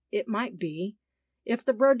rate, it might be. If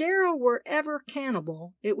the Brodero were ever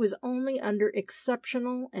cannibal, it was only under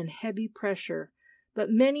exceptional and heavy pressure. But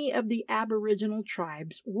many of the aboriginal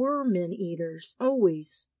tribes were men-eaters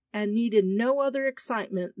always, and needed no other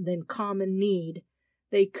excitement than common need.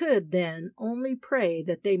 They could, then, only pray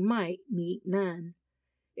that they might meet none.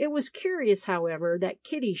 It was curious, however, that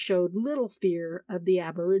Kitty showed little fear of the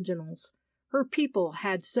aboriginals. Her people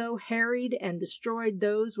had so harried and destroyed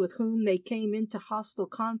those with whom they came into hostile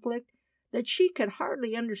conflict that she could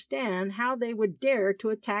hardly understand how they would dare to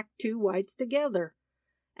attack 2 whites together.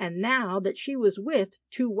 And now that she was with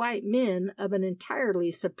 2 white men of an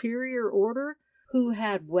entirely superior order, who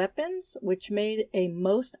had weapons which made a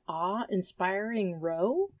most awe-inspiring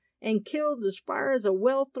row, and killed as far as a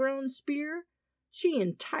well-thrown spear, she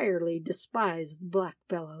entirely despised the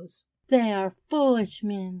blackfellows. "They are foolish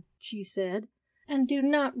men," she said, "and do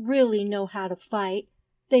not really know how to fight.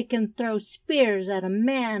 They can throw spears at a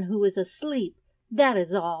man who is asleep, that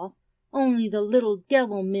is all. Only the little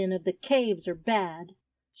devil men of the caves are bad."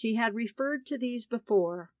 She had referred to these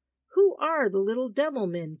before. "Who are the little devil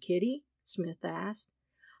men, Kitty?" Smith asked.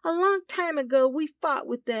 "A long time ago we fought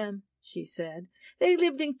with them," she said. "They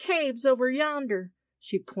lived in caves over yonder."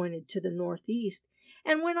 She pointed to the northeast.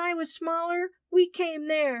 "And when I was smaller, we came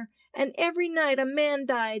there, and every night a man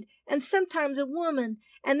died, and sometimes a woman,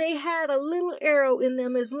 and they had a little arrow in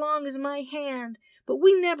them as long as my hand, but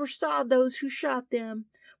we never saw those who shot them.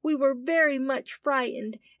 We were very much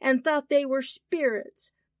frightened, and thought they were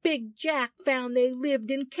spirits. Big Jack found they lived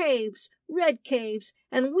in caves, red caves,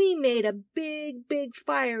 and we made a big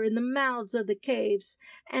fire in the mouths of the caves,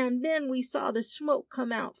 and then we saw the smoke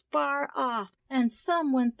come out far off, and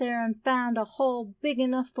some went there and found a hole big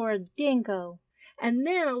enough for a dingo. And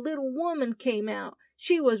then a little woman came out.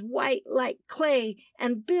 She was white like clay,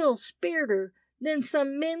 and Bill speared her. Then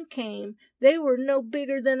some men came. They were no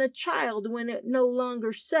bigger than a child when it no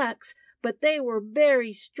longer sucks, but they were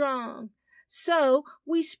very strong. So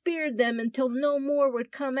we speared them until no more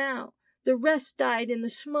would come out. The rest died in the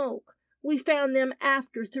smoke. We found them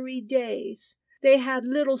after 3 days. They had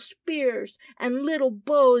little spears and little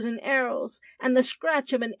bows and arrows, and the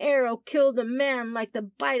scratch of an arrow killed a man like the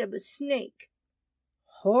bite of a snake."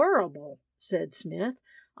 "Horrible," said Smith.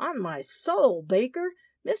 "On my soul, Baker,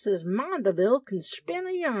 Mrs. Mandeville can spin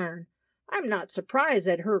a yarn. I'm not surprised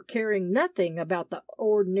at her caring nothing about the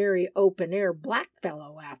ordinary open-air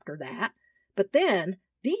blackfellow after that. But then,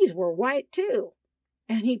 these were white too."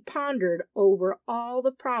 And he pondered over all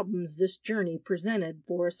the problems this journey presented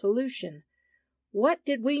for a solution. What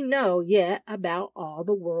did we know yet about all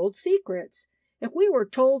the world's secrets? If we were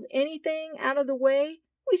told anything out of the way,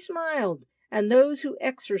 we smiled, and those who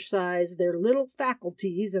exercised their little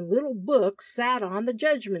faculties and little books sat on the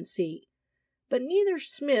judgment seat. But neither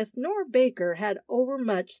Smith nor Baker had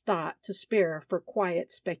overmuch thought to spare for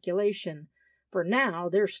quiet speculation, for now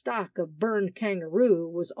their stock of burned kangaroo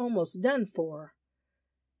was almost done for.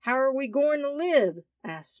 "How are we going to live?"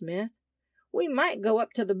 asked Smith. "We might go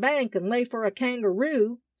up to the bank and lay for a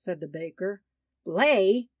kangaroo," said the baker.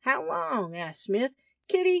 "Lay? How long?" asked Smith.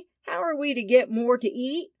 "Kitty, how are we to get more to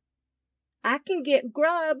eat?" "I can get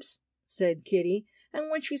grubs," said Kitty, and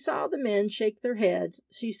when she saw the men shake their heads,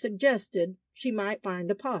 she suggested she might find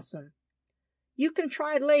a possum. "You can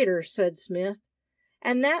try later," said Smith.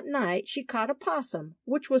 And that night she caught a possum,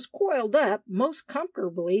 which was coiled up most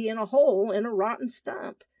comfortably in a hole in a rotten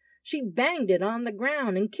stump. She banged it on the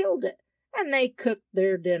ground and killed it, and they cooked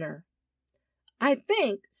their dinner. "I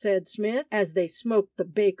think," said Smith, as they smoked the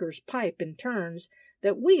baker's pipe in turns,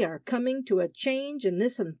 "that we are coming to a change in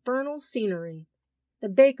this infernal scenery." The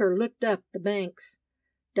baker looked up the banks.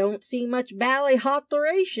 "Don't see much bally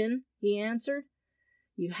halteration," he answered.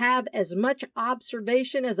 "You have as much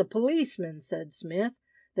observation as a policeman," said Smith.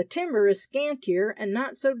 "The timber is scantier and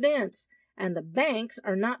not so dense, and the banks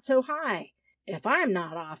are not so high. If I'm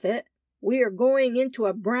not off it, we are going into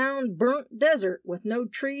a brown burnt desert with no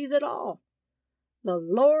trees at all." "The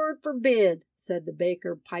Lord forbid," said the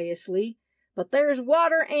baker piously, "but there's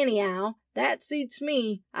water anyhow. That suits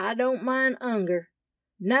me. I don't mind 'unger."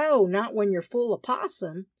 "No, not when you're full of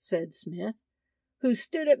possum," said Smith. "Who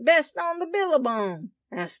stood it best on the billabong?"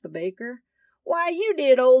 asked the baker. "Why, you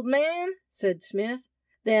did, old man," said Smith.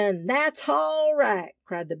 "Then that's hall right,"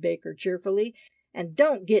 cried the baker cheerfully, "and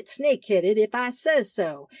don't get snake-headed if I says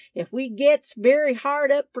so. If we gets very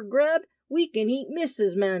hard up for grub, we can eat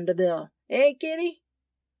Mrs. Mandeville. Eh, Kitty?"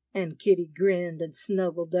 And Kitty grinned and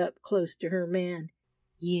snuggled up close to her man.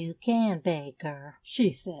 "You can, Baker,"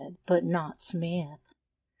 she said, "but not Smith."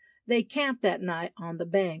 They camped that night on the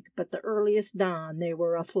bank, but the earliest dawn they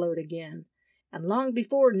were afloat again. And long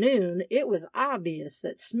before noon it was obvious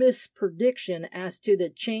that Smith's prediction as to the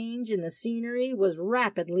change in the scenery was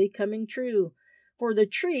rapidly coming true, for the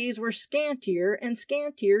trees were scantier and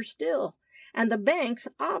scantier still, and the banks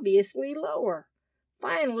obviously lower.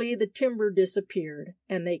 Finally the timber disappeared,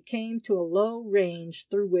 and they came to a low range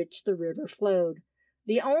through which the river flowed.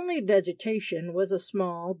 The only vegetation was a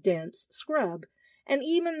small, dense scrub, and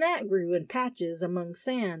even that grew in patches among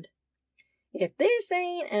sand. "If this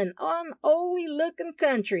ain't an unholy looking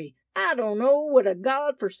country, I don't know what a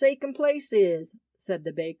God-forsaken place is," said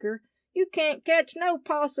the baker. "You can't catch no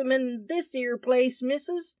possum in this 'ere place,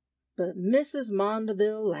 missus." But Mrs.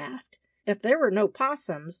 Mandeville laughed. If there were no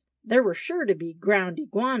possums, there were sure to be ground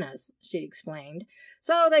iguanas, she explained.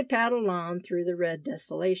 So they paddled on through the red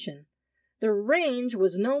desolation. The range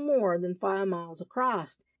was no more than 5 miles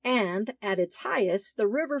across, and at its highest the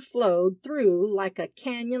river flowed through like a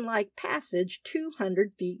canyon-like passage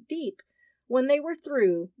 200 feet deep. When they were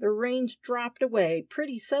through, the range dropped away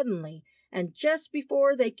pretty suddenly, and just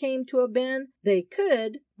before they came to a bend, they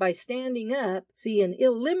could, by standing up, see an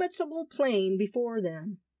illimitable plain before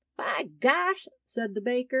them. "By gosh," said the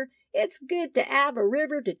baker, "it's good to 'ave a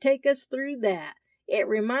river to take us through that. It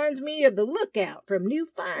reminds me of the lookout from New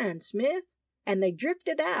Find, Smith." And they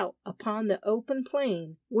drifted out upon the open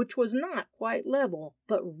plain, which was not quite level,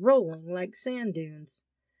 but rolling like sand dunes.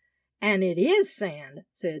 "And it is sand,"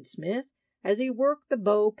 said Smith, as he worked the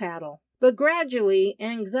bow paddle. But gradually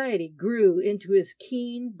anxiety grew into his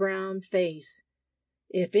keen brown face.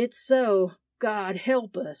 "If it's so, God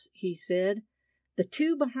help us," he said. The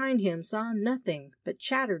two behind him saw nothing, but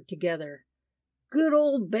chattered together. "Good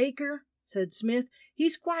old Baker," said Smith.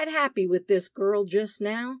 "He's quite happy with this girl just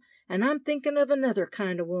now, and I'm thinking of another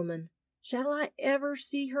kind of woman. Shall I ever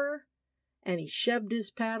see her?" And he shoved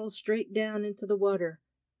his paddle straight down into the water.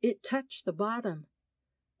 It touched the bottom.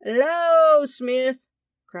 "'Lo, Smith!"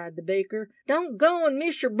 cried the baker. "Don't go and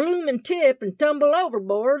miss your bloomin' tip and tumble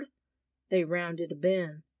overboard." They rounded a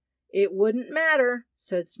bend. "It wouldn't matter,"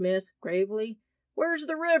 said Smith gravely. "Where's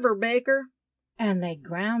the river, Baker?" And they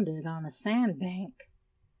grounded on a sandbank.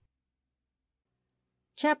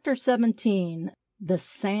 Chapter 17. The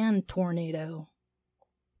Sand Tornado.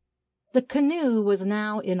 The canoe was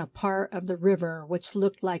now in a part of the river which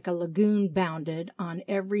looked like a lagoon bounded on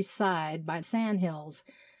every side by sandhills,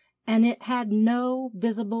 and it had no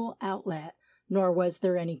visible outlet, nor was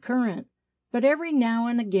there any current, but every now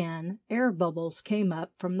and again air bubbles came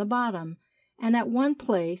up from the bottom, and at one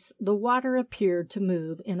place the water appeared to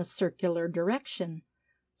move in a circular direction.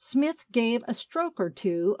 Smith gave a stroke or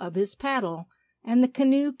two of his paddle, and the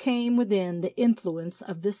canoe came within the influence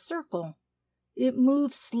of this circle. It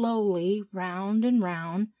moved slowly round and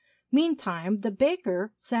round, Meantime, the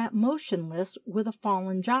baker sat motionless with a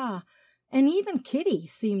fallen jaw, and even Kitty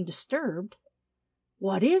seemed disturbed.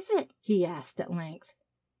 "What is it?" he asked at length.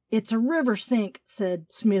 "It's a river sink,"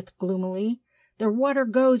 said Smith gloomily. "The water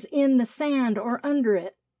goes in the sand or under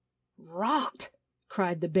it." "Rot!"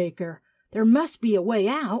 cried the baker. "There must be a way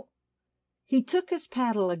out." He took his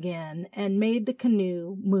paddle again and made the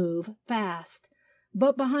canoe move fast.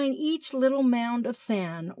 But behind each little mound of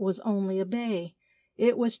sand was only a bay.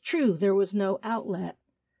 It was true there was no outlet.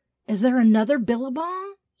 "Is there another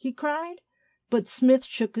billabong?" he cried. But Smith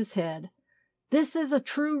shook his head. "This is a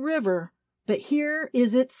true river, but here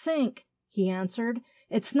is its sink," he answered.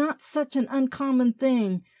 "It's not such an uncommon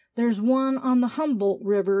thing. There's one on the Humboldt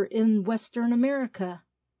River in Western America."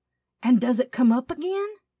 "And does it come up again?"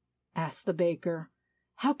 asked the baker.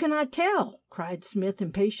 "How can I tell?" cried Smith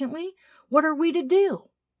impatiently. "What are we to do?"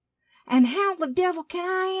 "And how the devil can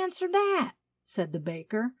I answer that?" said the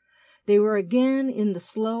baker. They were again in the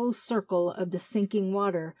slow circle of the sinking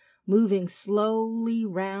water, moving slowly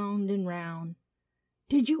round and round.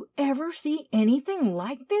 "Did you ever see anything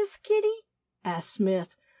like this, Kitty?" asked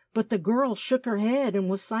Smith, but the girl shook her head and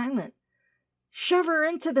was silent. "Shove her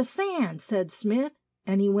into the sand," said Smith,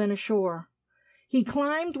 and he went ashore. He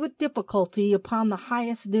climbed with difficulty upon the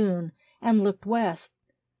highest dune and looked west.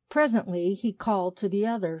 Presently he called to the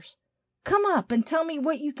others. "Come up and tell me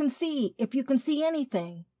what you can see, if you can see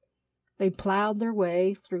anything." They plowed their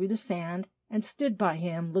way through the sand and stood by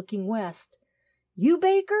him, looking west. "You,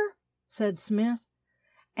 Baker?" said Smith.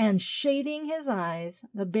 And shading his eyes,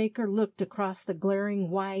 the baker looked across the glaring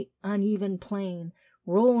white, uneven plain,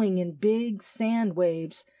 rolling in big sand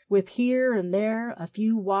waves, with here and there a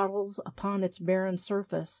few wattles upon its barren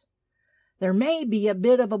surface. "There may be a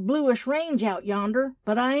bit of a bluish range out yonder,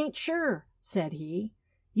 but I ain't sure," said he.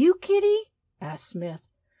 "You, Kitty?" asked Smith.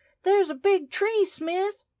 "There's a big tree,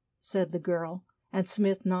 Smith," said the girl, and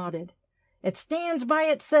Smith nodded. "It stands by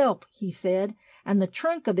itself," he said, "and the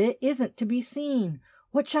trunk of it isn't to be seen.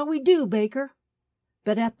 What shall we do, Baker?"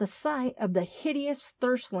 But at the sight of the hideous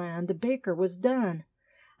thirstland the baker was done.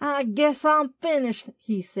 "I guess I'm finished,"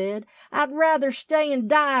 he said. "I'd rather stay and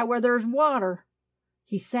die where there's water."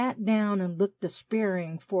 He sat down and looked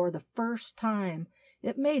despairing for the first time.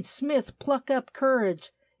 It made Smith pluck up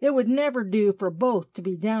courage. It would never do for both to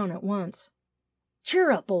be down at once.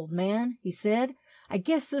 "Cheer up, old man," he said. "I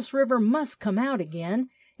guess this river must come out again.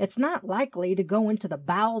 It's not likely to go into the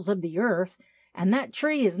bowels of the earth, and that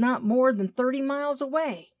tree is not more than 30 miles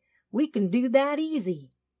away. We can do that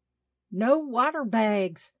easy." "No water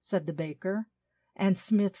bags," said the baker, and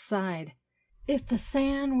Smith sighed. If the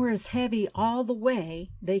sand were as heavy all the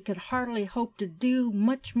way, they could hardly hope to do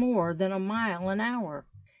much more than a mile an hour.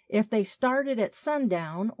 If they started at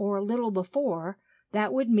sundown or a little before,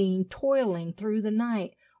 that would mean toiling through the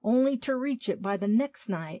night, only to reach it by the next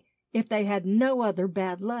night if they had no other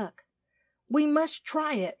bad luck. "We must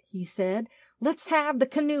try it," he said. "Let's have the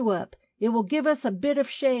canoe up. It will give us a bit of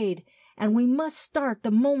shade, and we must start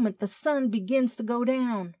the moment the sun begins to go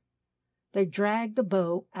down." They dragged the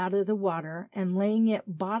boat out of the water and, laying it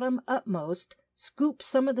bottom upmost, scooped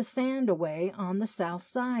some of the sand away on the south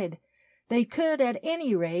side. They could, at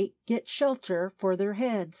any rate, get shelter for their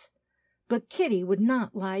heads. But Kitty would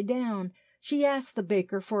not lie down. She asked the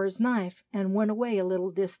baker for his knife and went away a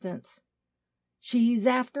little distance. "She's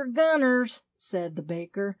after gunners," said the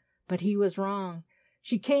baker, but he was wrong.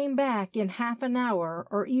 She came back in half an hour,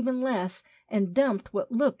 or even less, and dumped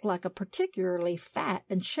what looked like a particularly fat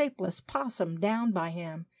and shapeless possum down by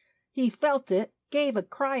him. He felt it, gave a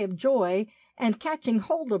cry of joy, and catching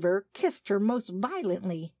hold of her, kissed her most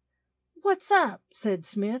violently. "What's up?" said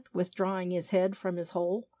Smith, withdrawing his head from his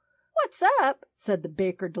hole. "What's up?" said the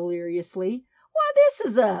baker deliriously. "Why, this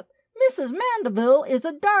is up. Mrs. Mandeville is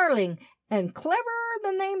a darling, and cleverer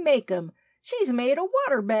than they make 'em. She's made a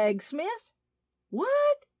water bag, Smith."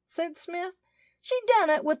 "What?" said Smith. "She done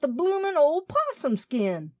it with the bloomin' old possum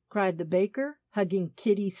skin," cried the baker, hugging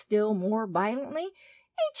Kitty still more violently.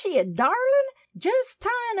 "Ain't she a darlin'? Just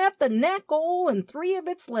tying up the neck-hole and 3 of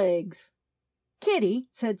its legs." "Kitty,"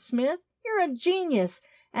 said Smith, "you're a genius,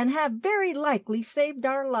 and have very likely saved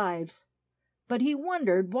our lives." But he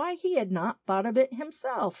wondered why he had not thought of it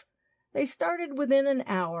himself. They started within an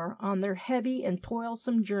hour on their heavy and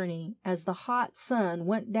toilsome journey as the hot sun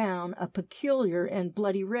went down a peculiar and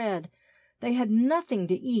bloody red. They had nothing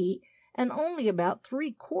to eat, and only about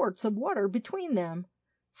 3 quarts of water between them.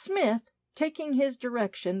 Smith, taking his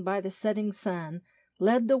direction by the setting sun,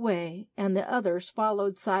 led the way, and the others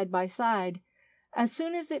followed side by side. As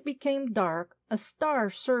soon as it became dark, a star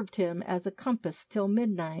served him as a compass till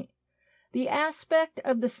midnight. The aspect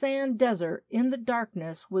of the sand desert in the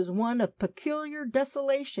darkness was one of peculiar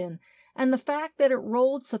desolation, and the fact that it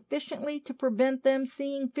rolled sufficiently to prevent them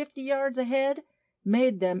seeing 50 yards ahead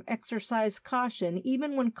made them exercise caution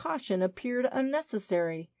even when caution appeared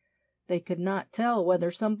unnecessary. They could not tell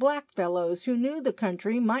whether some black fellows who knew the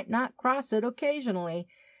country might not cross it occasionally,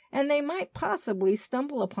 and they might possibly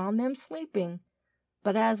stumble upon them sleeping.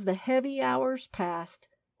 But as the heavy hours passed,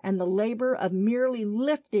 and the labor of merely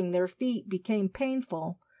lifting their feet became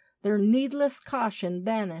painful, their needless caution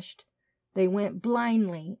vanished. They went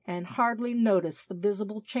blindly and hardly noticed the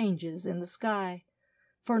visible changes in the sky.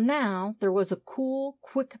 For now there was a cool,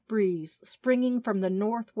 quick breeze springing from the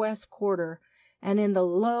northwest quarter, and in the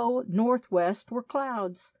low northwest were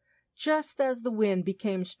clouds. Just as the wind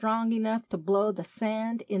became strong enough to blow the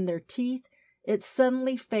sand in their teeth, it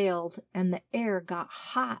suddenly failed, and the air got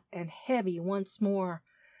hot and heavy once more.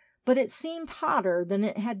 But it seemed hotter than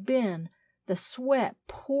it had been. The sweat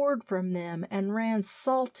poured from them and ran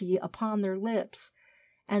salty upon their lips.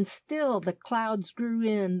 And still the clouds grew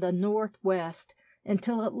in the northwest,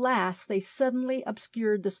 until at last they suddenly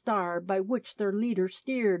obscured the star by which their leader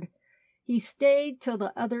steered. He stayed till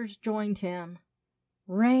the others joined him.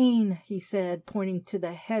 "Rain," he said, pointing to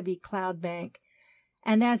the heavy cloud bank.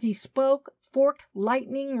 And as he spoke, forked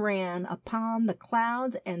lightning ran upon the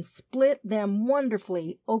clouds and split them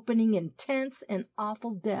wonderfully, opening intense and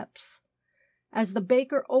awful depths. As the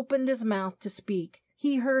baker opened his mouth to speak,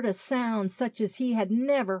 he heard a sound such as he had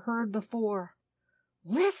never heard before.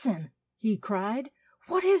 "Listen!" he cried.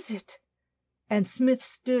 "What is it?" And Smith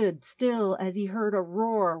stood still as he heard a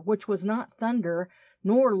roar which was not thunder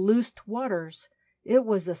nor loosed waters. It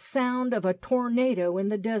was the sound of a tornado in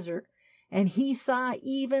the desert, and he saw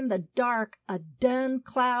even the dark, a dun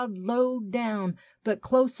cloud low down, but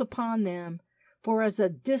close upon them. For as the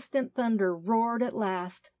distant thunder roared at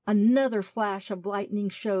last, another flash of lightning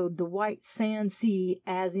showed the white sand sea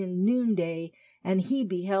as in noonday, and he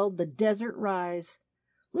beheld the desert rise.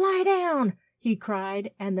 "Lie down!" he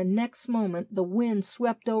cried, and the next moment the wind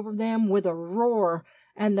swept over them with a roar,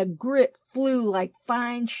 and the grit flew like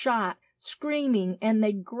fine shot, screaming, and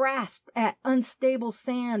they grasped at unstable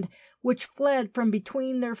sand, which fled from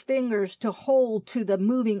between their fingers to hold to the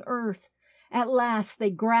moving earth. At last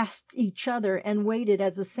they grasped each other and waited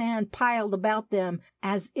as the sand piled about them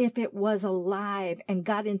as if it was alive, and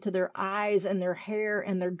got into their eyes and their hair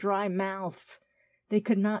and their dry mouths. They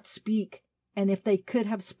could not speak, and if they could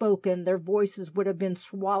have spoken, their voices would have been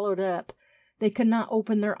swallowed up. They could not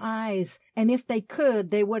open their eyes, and if they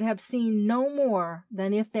could, they would have seen no more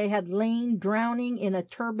than if they had lain drowning in a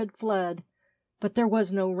turbid flood. But there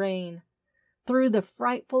was no rain. Through the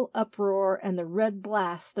frightful uproar and the red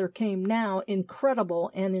blast there came now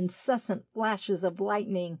incredible and incessant flashes of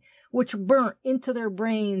lightning, which burnt into their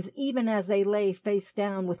brains even as they lay face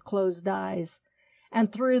down with closed eyes.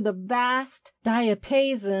 And through the vast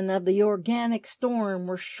diapason of the organic storm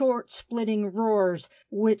were short splitting roars,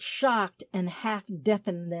 which shocked and half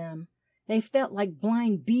deafened them. They felt like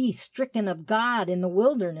blind beasts stricken of God in the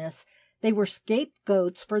wilderness. They were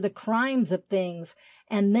scapegoats for the crimes of things,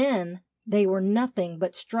 and then they were nothing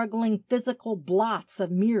but struggling physical blots of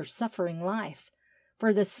mere suffering life.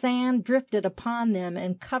 For the sand drifted upon them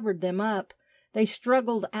and covered them up. They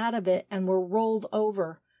struggled out of it and were rolled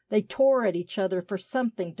over. They tore at each other for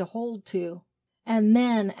something to hold to. And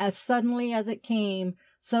then, as suddenly as it came,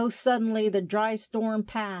 so suddenly the dry storm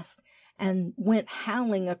passed and went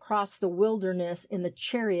howling across the wilderness in the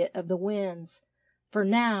chariot of the winds. For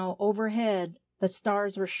now, overhead, the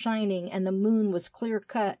stars were shining, and the moon was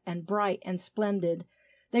clear-cut and bright and splendid.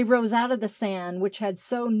 They rose out of the sand, which had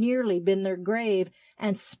so nearly been their grave,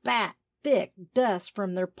 and spat thick dust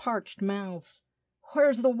from their parched mouths.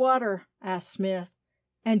 "Where's the water?" asked Smith.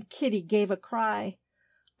 And Kitty gave a cry.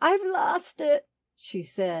 "I've lost it," she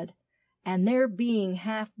said, and their being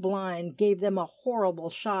half blind gave them a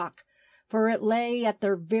horrible shock, for it lay at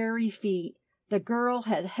their very feet. The girl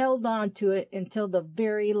had held on to it until the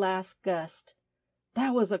very last gust.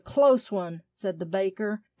 "That was a close one," said the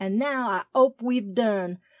baker, "and now I 'ope we've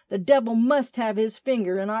done. The devil must have his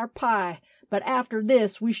finger in our pie, but after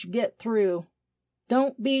this we shall get through."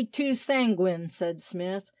 "Don't be too sanguine," said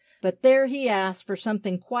Smith. But there he asked for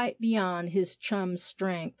something quite beyond his chum's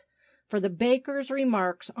strength, for the baker's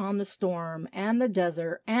remarks on the storm and the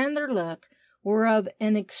desert and their luck were of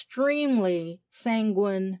an extremely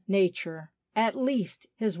sanguine nature. At least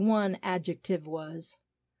his one adjective was.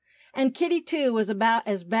 And Kitty, too, was about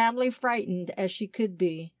as badly frightened as she could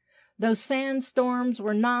be. Though sandstorms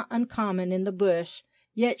were not uncommon in the bush,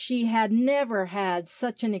 yet she had never had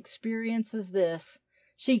such an experience as this.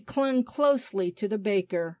 She clung closely to the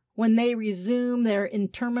baker, when they resume their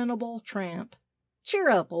interminable tramp. "Cheer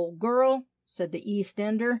up, old girl," said the East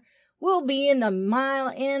Ender. "We'll be in the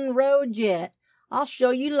Mile End Road yet. I'll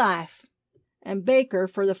show you life." And Baker,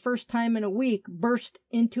 for the first time in a week, burst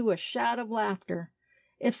into a shout of laughter.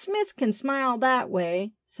 "If Smith can smile that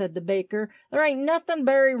way," said the baker, "there ain't nothing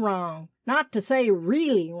very wrong, not to say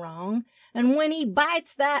really wrong. And when he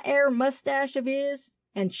bites that 'ere mustache of his,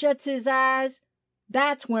 and shuts his eyes,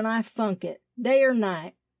 that's when I funk it, day or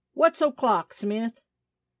night. What's o'clock, Smith?"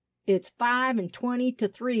 "It's 25 to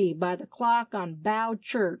 3 by the clock on Bow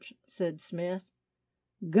Church," said Smith.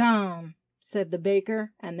 "Gone," said the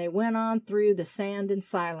baker, and they went on through the sand in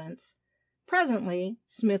silence. Presently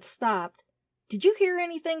Smith stopped. "Did you hear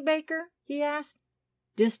anything, Baker?" he asked.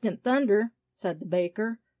 "Distant thunder," said the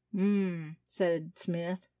baker. Said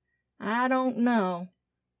Smith. "I don't know."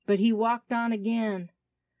 But he walked on again.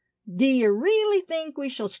 "Do you really think we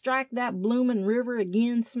shall strike that bloomin' river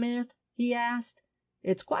again, Smith?" he asked.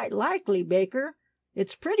 "It's quite likely, Baker.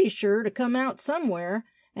 It's pretty sure to come out somewhere,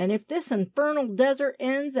 and if this infernal desert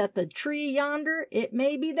ends at the tree yonder, it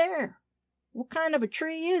may be there. What kind of a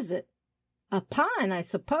tree is it?" "A pine, I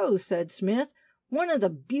suppose," said Smith. "One of the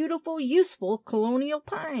beautiful, useful colonial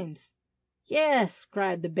pines." "Yes,"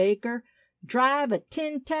 cried the baker. "Drive a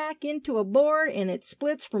tin tack into a board, and it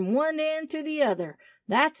splits from one end to the other.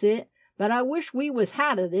 That's it. But I wish we was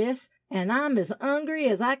out of this, and I'm as 'ungry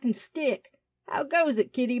as I can stick. How goes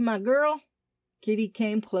it, Kitty, my girl?" Kitty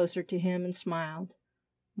came closer to him and smiled.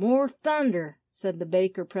 "More thunder," said the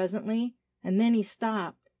baker presently, and then he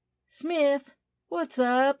stopped. "Smith, what's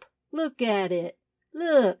up? Look at it.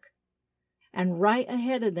 Look." And right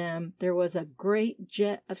ahead of them there was a great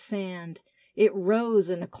jet of sand. It rose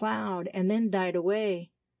in a cloud and then died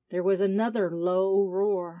away. There was another low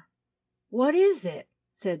roar. "What is it?"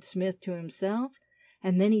 said Smith to himself,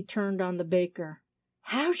 and then he turned on the baker.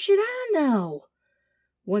 "How should I know?"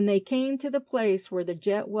 When they came to the place where the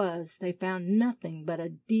jet was, they found nothing but a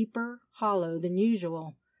deeper hollow than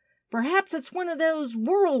usual. "Perhaps it's one of those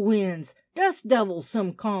whirlwinds, dust devils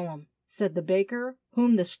some call 'em," said the baker,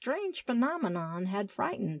 whom the strange phenomenon had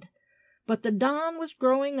frightened. But the dawn was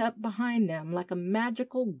growing up behind them like a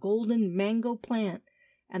magical golden mango plant,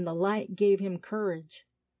 and the light gave him courage.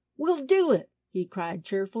 "We'll do it," he cried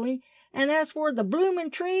cheerfully. "And as for the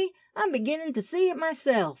bloomin' tree, I'm beginning to see it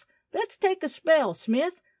myself. Let's take a spell,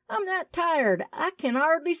 Smith. I'm that tired I can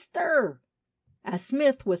hardly stir." As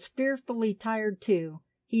Smith was fearfully tired too,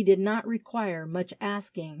 he did not require much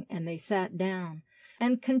asking, and they sat down.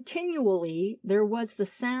 And continually there was the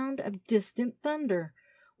sound of distant thunder.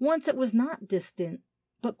 Once it was not distant,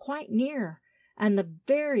 but quite near, and the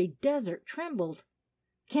very desert trembled.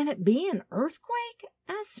 "Can it be an earthquake?"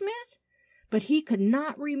 asked Smith. But he could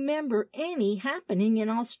not remember any happening in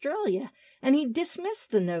Australia, and he dismissed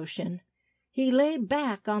the notion. He lay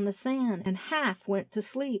back on the sand and half went to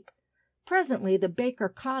sleep. Presently the baker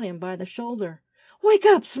caught him by the shoulder. "Wake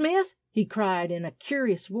up, Smith!" he cried in a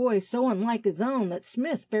curious voice so unlike his own that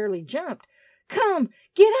Smith fairly jumped. "Come,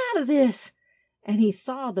 get out of this!" And he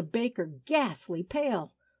saw the baker ghastly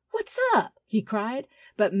pale. "What's up?" he cried,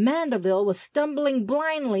 but Mandeville was stumbling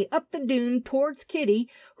blindly up the dune towards Kitty,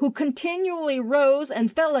 who continually rose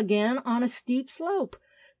and fell again on a steep slope.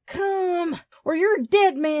 "Come, or you're a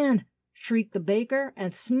dead man!" shrieked the baker,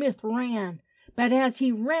 and Smith ran. But as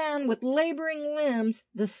he ran with laboring limbs,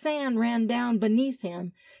 the sand ran down beneath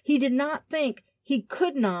him. He did not think, he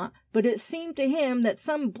could not, but it seemed to him that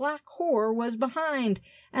some black horror was behind,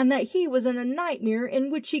 and that he was in a nightmare in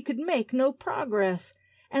which he could make no progress.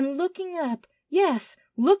 And looking up, yes,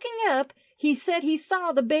 looking up, he said he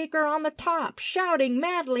saw the baker on the top, shouting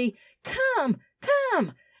madly, "Come,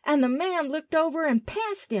 come!" And the man looked over and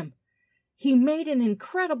passed him. He made an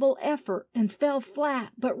incredible effort and fell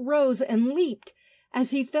flat, but rose and leaped. As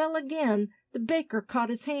he fell again, the baker caught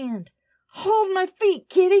his hand. "Hold my feet,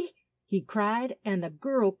 Kitty!" he cried, and the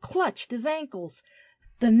girl clutched his ankles.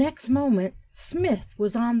 The next moment Smith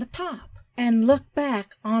was on the top, and looked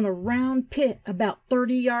back on a round pit about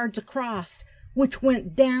 30 yards across, which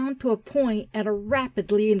went down to a point at a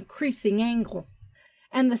rapidly increasing angle.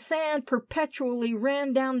 And the sand perpetually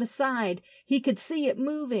ran down the side. He could see it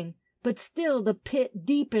moving, but still the pit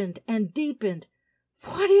deepened and deepened.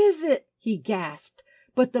 "What is it?" he gasped,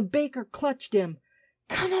 but the baker clutched him.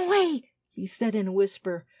 "Come away," he said in a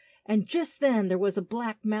whisper. And just then there was a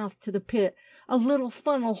black mouth to the pit, a little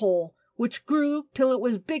funnel hole, which grew till it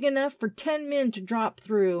was big enough for 10 men to drop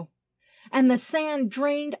through, and the sand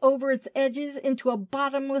drained over its edges into a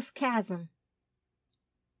bottomless chasm.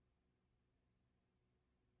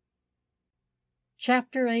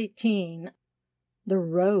 Chapter 18. The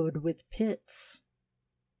Road with Pits.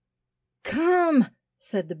 "Come,"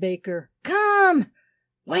 said the baker. "Come."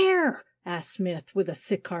 "Where?" asked Smith with a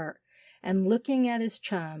sick heart, and looking at his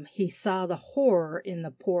chum, he saw the horror in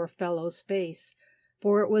the poor fellow's face,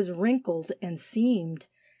 for it was wrinkled and seamed,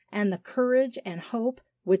 and the courage and hope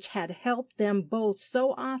which had helped them both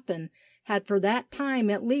so often had for that time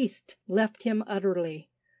at least left him utterly.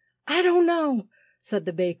 "I don't know," said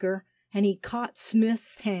the baker, and he caught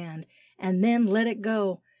Smith's hand and then let it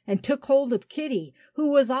go, and took hold of Kitty,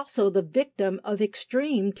 who was also the victim of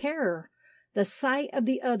extreme terror. The sight of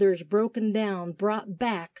the others broken down brought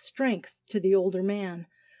back strength to the older man.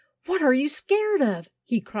 "What are you scared of?"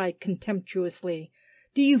 he cried contemptuously.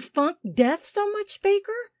 "Do you funk death so much,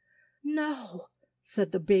 Baker?" "No,"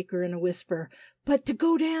 said the baker in a whisper, "but to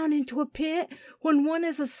go down into a pit when one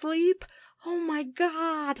is asleep, oh my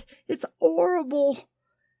God, it's horrible."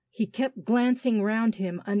 He kept glancing round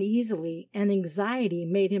him uneasily, and anxiety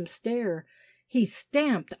made him stare. He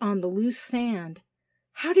stamped on the loose sand.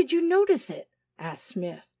 "How did you notice it?" asked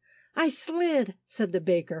Smith. "I slid," said the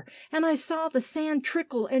baker, "and I saw the sand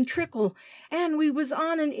trickle and trickle, and we was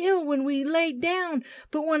on an ill when we laid down,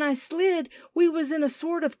 but when I slid we was in a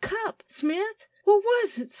sort of cup, Smith. What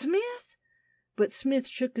was it, Smith?" But Smith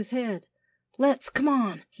shook his head. "Let's come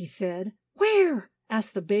on," he said. "Where?"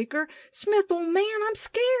 asked the baker. "Smith, old man, I'm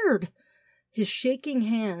scared." His shaking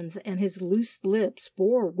hands and his loose lips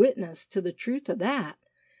bore witness to the truth of that.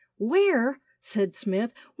 "Where?" said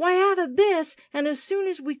Smith. "Why, out of this, and as soon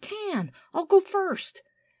as we can. I'll go first."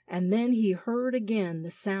 And then he heard again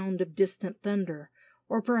the sound of distant thunder,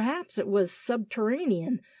 or perhaps it was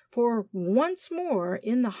subterranean, for once more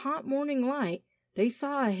in the hot morning light they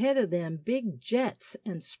saw ahead of them big jets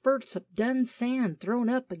and spurts of dun sand thrown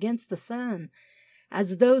up against the sun,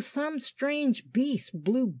 as though some strange beast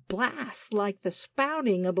blew blasts like the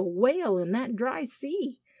spouting of a whale in that dry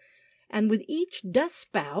sea. And with each dust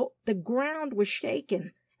spout the ground was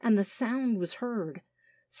shaken, and the sound was heard.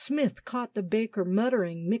 Smith caught the baker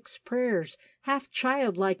muttering mixed prayers, half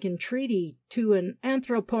childlike entreaty to an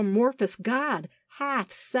anthropomorphous god,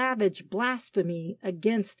 half savage blasphemy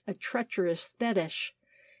against a treacherous fetish.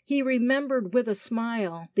 He remembered with a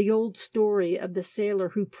smile the old story of the sailor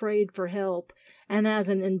who prayed for help, and as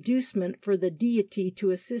an inducement for the deity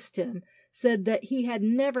to assist him, said that he had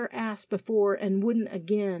never asked before and wouldn't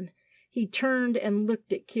again. He turned and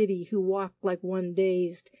looked at Kitty, who walked like one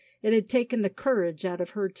dazed. It had taken the courage out of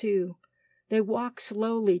her, too. They walked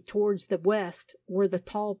slowly towards the west, where the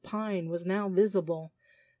tall pine was now visible.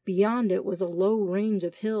 Beyond it was a low range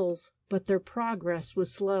of hills, but their progress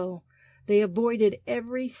was slow. They avoided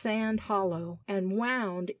every sand hollow, and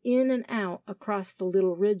wound in and out across the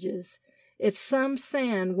little ridges. If some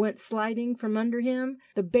sand went sliding from under him,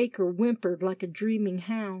 the baker whimpered like a dreaming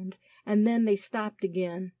hound, and then they stopped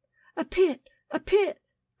again. "A pit! A pit!"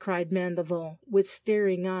 cried Mandeville, with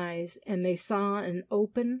staring eyes, and they saw an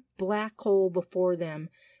open, black hole before them,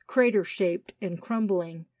 crater-shaped and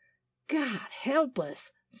crumbling. "God help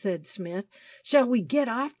us!" said Smith. "Shall we get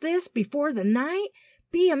off this before the night?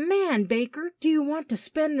 Be a man, Baker. Do you want to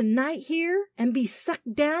spend the night here and be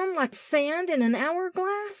sucked down like sand in an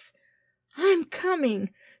hourglass?" "I'm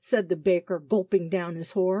coming," said the baker, gulping down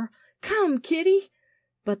his horror. "Come, Kitty."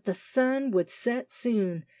 But the sun would set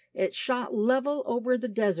soon. It shot level over the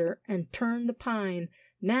desert and turned the pine,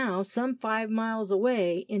 now some 5 miles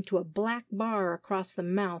away, into a black bar across the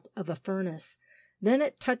mouth of a furnace. Then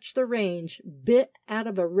it touched the range, bit out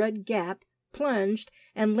of a red gap, plunged,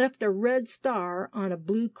 and left a red star on a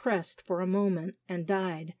blue crest for a moment, and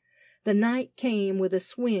died. The night came with a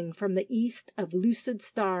swing from the east of lucid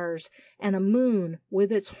stars, and a moon,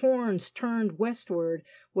 with its horns turned westward,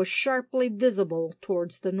 was sharply visible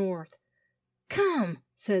towards the north. "Come,"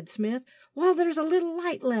 said Smith, "while there's a little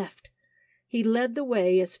light left." He led the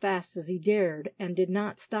way as fast as he dared, and did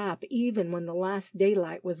not stop even when the last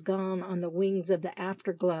daylight was gone on the wings of the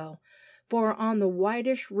afterglow, for on the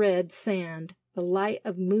whitish red sand the light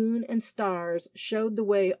of moon and stars showed the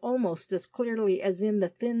way almost as clearly as in the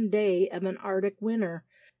thin day of an Arctic winter.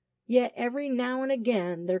 Yet every now and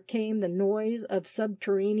again there came the noise of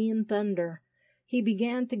subterranean thunder. He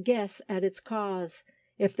began to guess at its cause.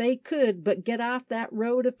 If they could but get off that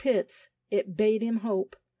road of pits, it bade him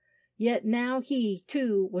hope. Yet now he,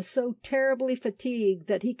 too, was so terribly fatigued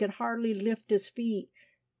that he could hardly lift his feet.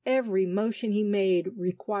 Every motion he made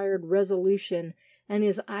required resolution, and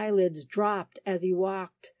his eyelids dropped as he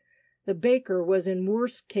walked. The baker was in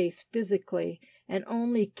worse case physically, and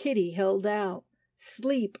only Kitty held out.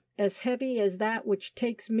 Sleep, as heavy as that which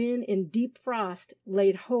takes men in deep frost,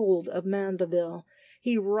 laid hold of Mandeville.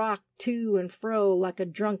 He rocked to and fro like a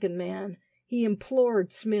drunken man. He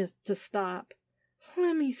implored Smith to stop.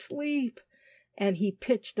 Let me sleep." And he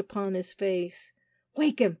pitched upon his face.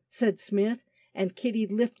 "Wake him," said Smith, and Kitty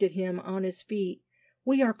lifted him on his feet.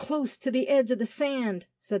 "We are close to the edge of the sand,"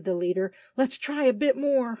 said the leader. "Let's try a bit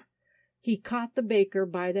more." He caught the baker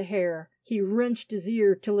by the hair. He wrenched his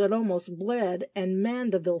ear till it almost bled, and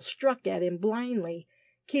Mandeville struck at him blindly.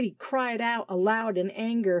 Kitty cried out aloud in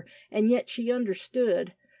anger, and yet she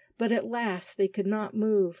understood. But at last they could not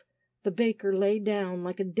move. The baker lay down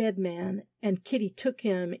like a dead man, and Kitty took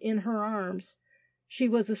him in her arms. She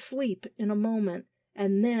was asleep in a moment,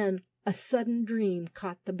 and then a sudden dream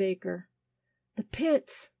caught the baker. "The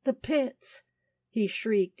pits! The pits!" he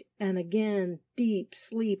shrieked, and again deep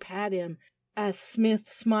sleep had him, as Smith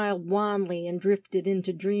smiled wanly and drifted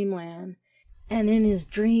into dreamland. And in his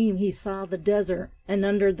dream he saw the desert, and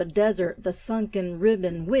under the desert the sunken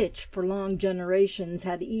ribbon which, for long generations,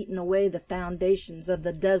 had eaten away the foundations of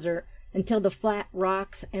the desert until the flat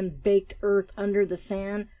rocks and baked earth under the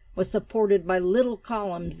sand was supported by little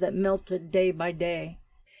columns that melted day by day.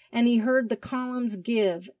 And he heard the columns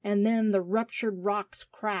give, and then the ruptured rocks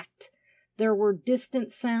cracked. There were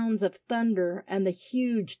distant sounds of thunder, and the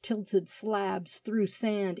huge tilted slabs threw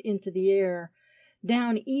sand into the air.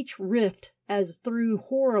 Down each rift, as through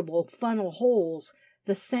horrible funnel holes,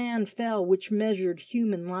 the sand fell which measured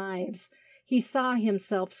human lives. He saw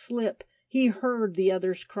himself slip. He heard the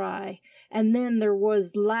others cry. And then there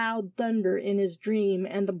was loud thunder in his dream,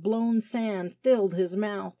 and the blown sand filled his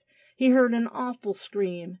mouth. He heard an awful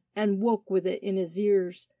scream, and woke with it in his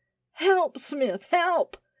ears. "Help, Smith,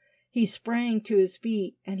 help!" He sprang to his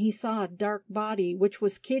feet, and he saw a dark body, which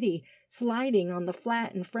was Kitty, sliding on the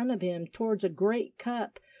flat in front of him towards a great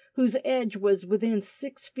cup, whose edge was within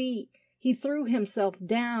 6 feet. He threw himself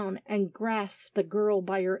down and grasped the girl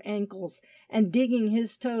by her ankles, and digging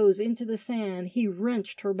his toes into the sand, he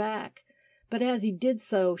wrenched her back. But as he did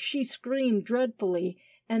so, she screamed dreadfully,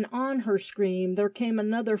 and on her scream there came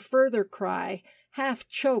another further cry, half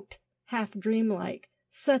choked, half dreamlike.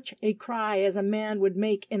 Such a cry as a man would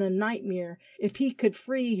make in a nightmare if he could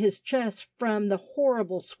free his chest from the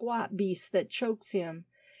horrible squat beast that chokes him.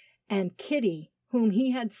 And Kitty, whom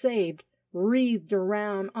he had saved, wreathed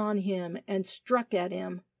around on him and struck at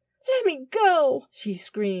him. "Let me go!" she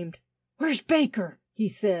screamed. "Where's Baker?" he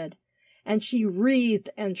said. And she wreathed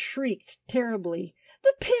and shrieked terribly.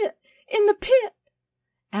 "The pit! In the pit!"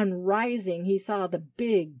 And rising, he saw the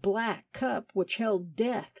big black cup which held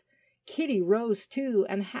death. Kitty rose too,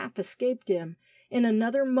 and half escaped him. In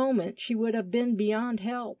another moment she would have been beyond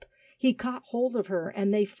help. He caught hold of her,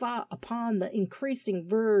 and they fought upon the increasing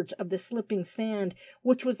verge of the slipping sand,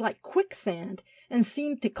 which was like quicksand, and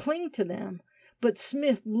seemed to cling to them. But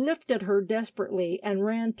Smith lifted her desperately, and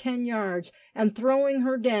ran 10 yards, and throwing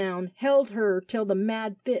her down, held her till the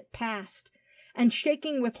mad fit passed. And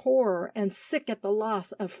shaking with horror, and sick at the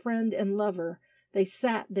loss of friend and lover, they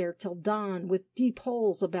sat there till dawn with deep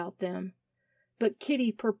holes about them. But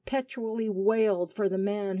Kitty perpetually wailed for the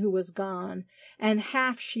man who was gone, and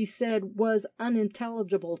half she said was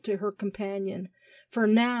unintelligible to her companion, for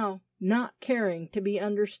now, not caring to be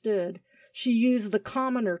understood, she used the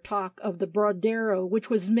commoner talk of the Brodero, which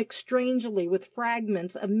was mixed strangely with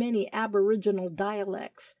fragments of many aboriginal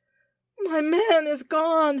dialects. "My man is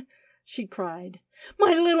gone," she cried.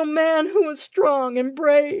 "My little man who was strong and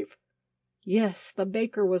brave." Yes, the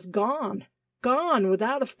baker was gone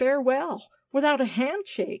without a farewell, without a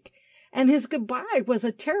handshake, and his goodbye was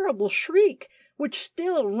a terrible shriek which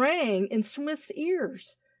still rang in Smith's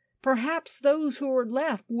ears. Perhaps those who were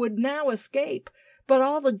left would now escape, but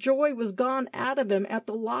all the joy was gone out of him at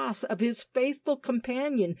the loss of his faithful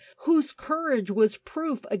companion, whose courage was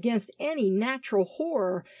proof against any natural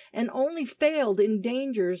horror, and only failed in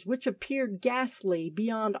dangers which appeared ghastly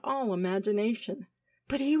beyond all imagination.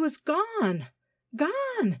 "But he was gone,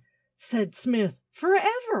 said Smith,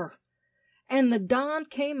 "forever." And the dawn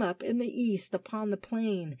came up in the east upon the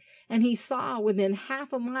plain, and he saw within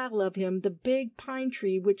half a mile of him the big pine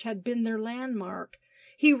tree which had been their landmark.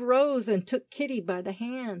 He rose and took Kitty by the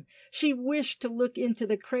hand. She wished to look into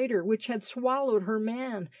the crater which had swallowed her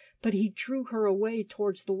man, but he drew her away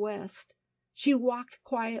towards the west. She walked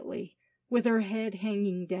quietly, with her head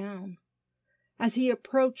hanging down. As he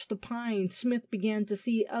approached the pine, Smith began to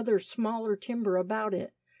see other smaller timber about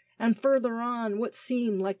it, and further on what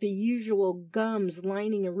seemed like the usual gums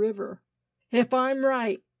lining a river. "If I'm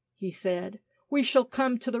right," he said, "we shall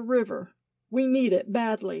come to the river. We need it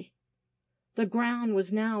badly." The ground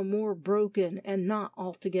was now more broken and not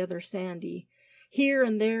altogether sandy. Here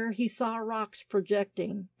and there he saw rocks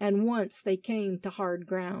projecting, and once they came to hard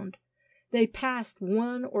ground. They passed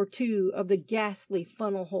one or two of the ghastly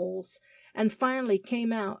funnel holes, and finally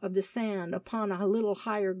came out of the sand upon a little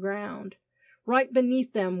higher ground. Right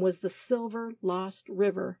beneath them was the silver Lost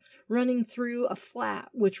River, running through a flat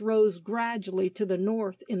which rose gradually to the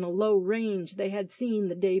north in the low range they had seen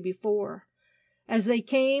the day before. As they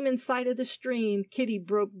came in sight of the stream, Kitty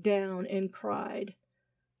broke down and cried.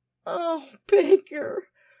 "Oh, Baker,"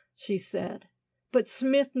 she said. But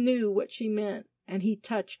Smith knew what she meant, and he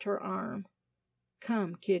touched her arm.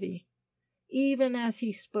 "Come, Kitty." Even as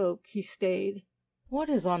he spoke, he stayed. "What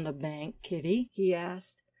is on the bank, Kitty?" he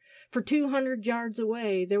asked. For 200 yards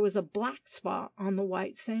away there was a black spot on the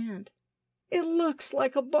white sand. "It looks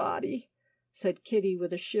like a body," said Kitty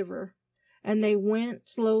with a shiver, and they went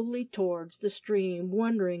slowly towards the stream,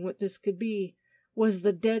 wondering what this could be. Was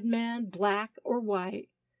the dead man black or white?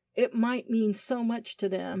 It might mean so much to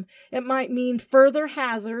them. It might mean further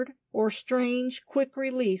hazard or strange, quick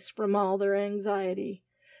release from all their anxiety.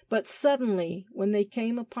 But suddenly, when they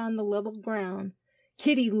came upon the level ground,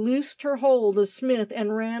 Kitty loosed her hold of Smith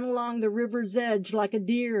and ran along the river's edge like a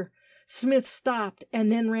deer. Smith stopped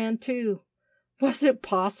and then ran too. Was it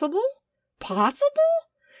possible? Possible?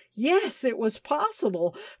 Yes, it was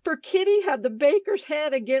possible, for Kitty had the baker's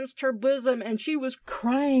head against her bosom, and she was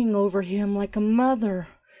crying over him like a mother.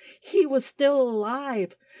 He was still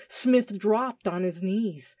alive. Smith dropped on his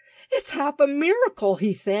knees. "It's half a miracle,"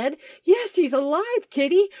 he said. "Yes, he's alive,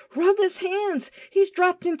 Kitty. Rub his hands. He's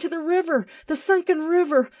dropped into the river, the sunken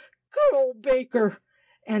river. Good old Baker."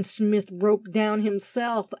 And Smith broke down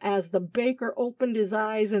himself as the baker opened his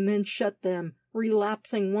eyes and then shut them,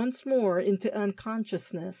 relapsing once more into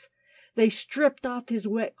unconsciousness. They stripped off his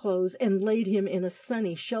wet clothes and laid him in a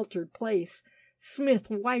sunny, sheltered place. Smith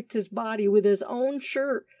wiped his body with his own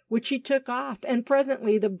shirt, which he took off, and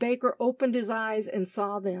presently the baker opened his eyes and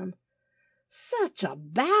saw them. "Such a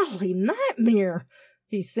bally nightmare,"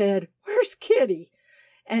 he said. "Where's Kitty?"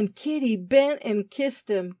 And Kitty bent and kissed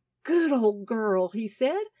him. "Good old girl," he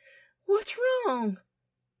said. "What's wrong?"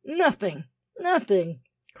 "Nothing, nothing,"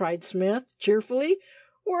 cried Smith cheerfully.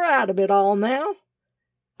 "We're out of it all now."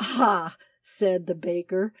 "Ah," said the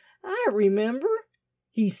baker, "I remember."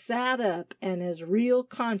 He sat up, and as real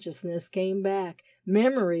consciousness came back,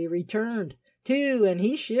 memory returned, too, and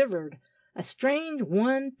he shivered. A strange,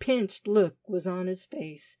 one-pinched look was on his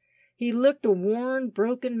face. He looked a worn,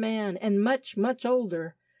 broken man, and much, much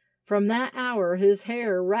older. From that hour his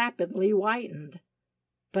hair rapidly whitened.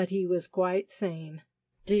 But he was quite sane.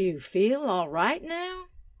 "Do you feel all right now?"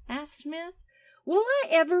 asked Smith. "Will I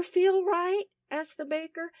ever feel right?" asked the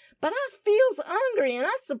baker. "But I feels hungry, and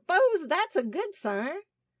I suppose that's a good sign."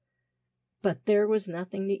 But there was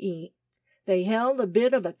nothing to eat. They held a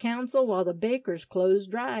bit of a council while the baker's clothes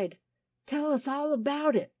dried. "Tell us all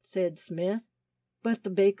about it," said Smith. But the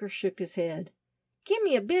baker shook his head. "Give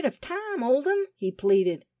me a bit of time, Oldham," he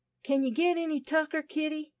pleaded. "Can you get any tucker,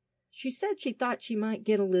 Kitty?" She said she thought she might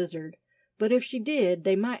get a lizard, but if she did,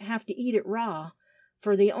 they might have to eat it raw,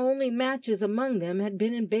 for the only matches among them had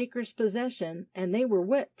been in Baker's possession, and they were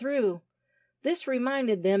wet through. This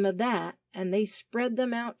reminded them of that, and they spread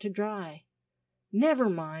them out to dry. "Never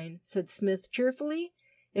mind," said Smith cheerfully.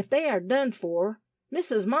 "If they are done for,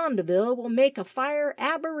 Mrs. Mandeville will make a fire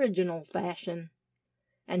aboriginal fashion."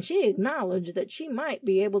 And she acknowledged that she might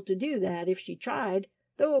be able to do that if she tried,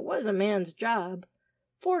 though it was a man's job.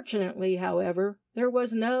 Fortunately, however, there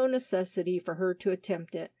was no necessity for her to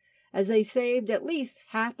attempt it, as they saved at least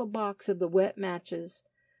half a box of the wet matches.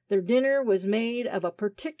 Their dinner was made of a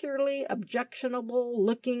particularly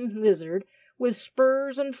objectionable-looking lizard with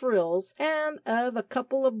spurs and frills, and of a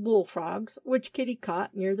couple of bullfrogs, which Kitty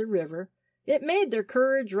caught near the river. It made their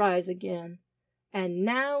courage rise again. "And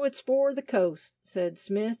now it's for the coast," said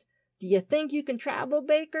Smith. "Do you think you can travel,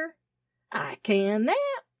 Baker?" "I can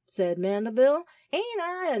that," said Mandeville. "Ain't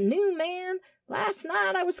I a new man? Last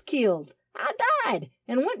night I was killed. I died,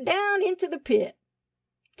 and went down into the pit."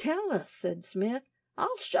 "Tell us," said Smith.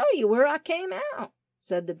 "I'll show you where I came out,"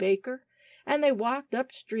 said the baker, and they walked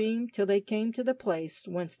upstream till they came to the place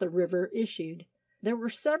whence the river issued. There were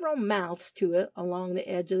several mouths to it along the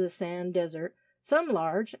edge of the sand desert, some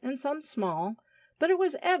large and some small, but it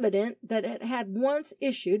was evident that it had once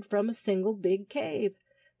issued from a single big cave.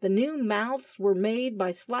 The new mouths were made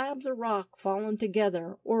by slabs of rock fallen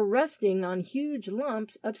together, or resting on huge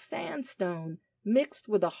lumps of sandstone, mixed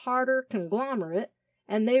with a harder conglomerate,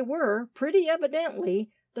 and they were, pretty evidently,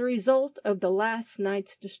 the result of the last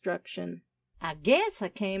night's destruction. "I guess I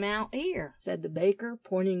came out here," said the baker,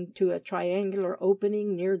 pointing to a triangular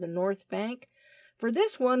opening near the north bank, "for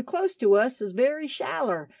this one close to us is very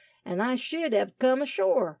shaller, and I should have come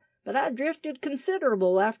ashore. but I drifted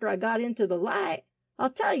considerable after I got into the light. I'll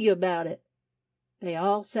tell you about it." They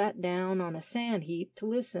all sat down on a sand heap to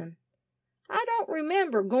listen. "I don't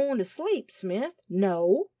remember going to sleep, Smith."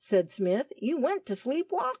 "No," said Smith, "you went to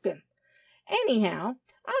sleep walking. Anyhow,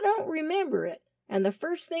 I don't remember it, and the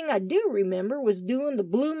first thing I do remember was doing the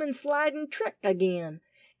bloomin' sliding trick again.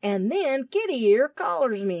 And then Kitty here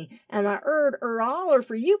collars me, and I 'eard her holler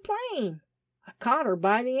for you plain." "I caught her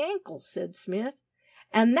by the ankles," said Smith.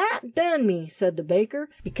 "And that done me," said the baker,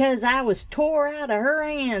 "because I was tore out of her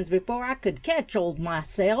hands before I could catch old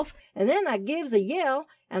myself, and then I gives a yell,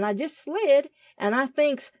 and I just slid, and I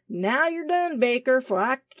thinks, 'Now you're done, baker, for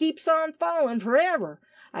I keeps on falling forever.'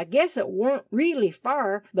 I guess it warn't really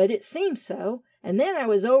far, but it seemed so, and then I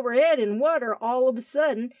was overhead in water all of a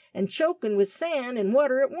sudden, and choking with sand and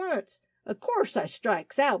water at once. Of course I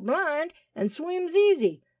strikes out blind, and swims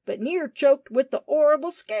easy, but near choked with the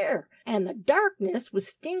 'orrible scare, and the darkness was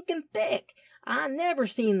stinking thick. I never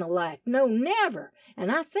seen the like, no never,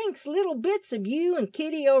 and I thinks little bits of you and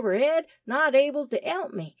Kitty overhead not able to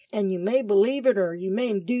help me, and you may believe it or you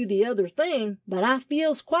may do the other thing, but I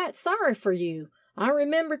feels quite sorry for you. I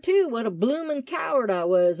remember, too, what a bloomin' coward I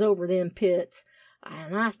was over them pits,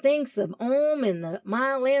 and I thinks of 'ome in the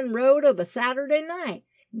Mile End Road of a Saturday night.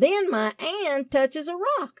 Then my 'and touches a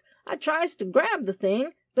rock. I tries to grab the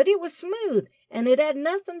thing, but it was smooth, and it had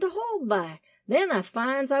nothing to hold by. Then I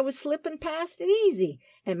finds I was slippin' past it easy,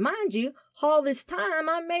 and mind you, all this time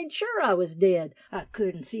I made sure I was dead. I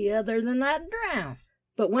couldn't see other than I'd drown.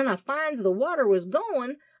 But when I finds the water was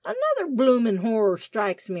goin', another bloomin' horror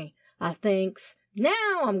strikes me. I thinks,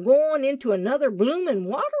 'Now I'm goin' into another bloomin'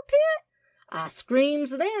 water pit?' I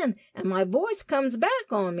screams then, and my voice comes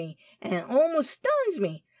back on me, and almost stuns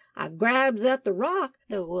me. I grabs at the rock,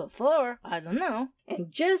 though what for, I dunno,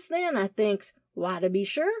 and just then I thinks, why, to be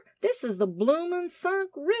sure, this is the bloomin'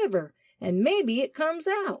 sunk river, and maybe it comes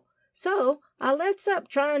out. So I lets up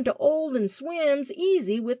trying to hold and swims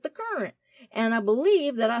easy with the current, and I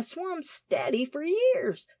believe that I swum steady for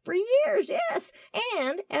years, yes,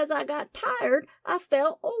 and as I got tired, I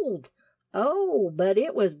felt old. Oh, but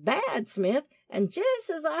it was bad, Smith, and just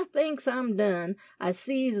as I thinks I'm done, I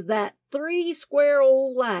sees that 3 square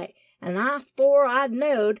old light, and afore I'd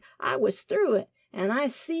knowed I was through it, and I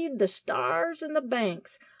seed the stars and the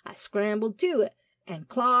banks. I scrambled to it, and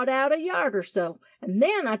clawed out a yard or so, and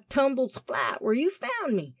then I tumbles flat where you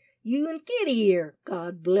found me. You and Kitty here,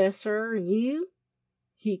 God bless her and you."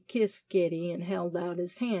 He kissed Kitty and held out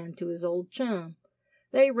his hand to his old chum.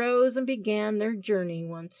 They rose and began their journey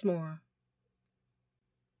once more.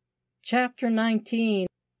 Chapter 19.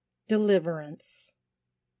 Deliverance.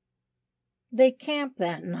 They camped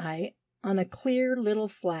that night on a clear little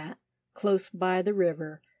flat close by the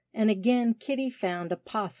river, and again Kitty found a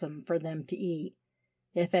possum for them to eat.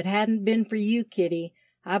 "If it hadn't been for you, Kitty,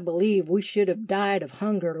 I believe we should have died of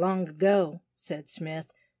hunger long ago," said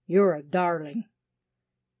Smith. "You're a darling."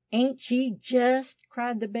 "Ain't she just?"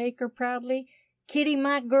 cried the baker proudly. "Kitty,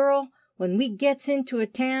 my girl, when we gets into a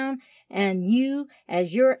town, and you,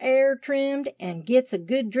 as your 'air trimmed, and gets a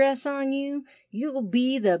good dress on you, you'll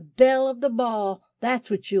be the belle of the ball,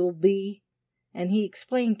 that's what you'll be." And he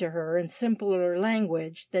explained to her in simpler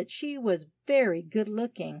language that she was very good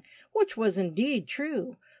looking, which was indeed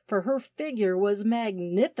true, for her figure was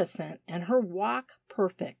magnificent and her walk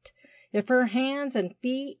perfect. If her hands and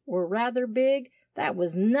feet were rather big, that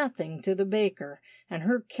was nothing to the baker, and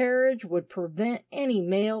her carriage would prevent any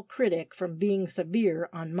male critic from being severe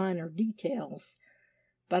on minor details.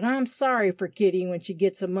 "But I'm sorry for Kitty when she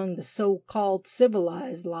gets among the so-called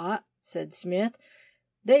civilized lot," said Smith.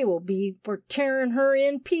 "They will be for tearing her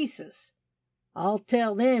in pieces." "I'll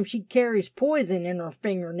tell them she carries poison in her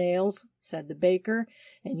fingernails," said the baker,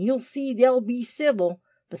 "and you'll see they'll be civil.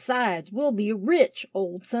 Besides, we'll be rich,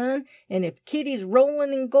 old son, and if Kitty's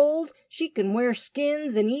rollin' in gold, she can wear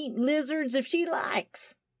skins and eat lizards if she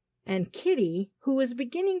likes." And Kitty, who was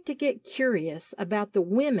beginning to get curious about the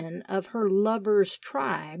women of her lover's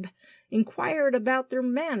tribe, inquired about their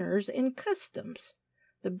manners and customs.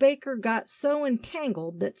 The baker got so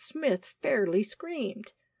entangled that Smith fairly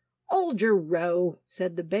screamed. "Hold your row,"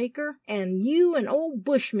 said the baker, "and you an old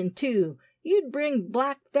bushman, too. You'd bring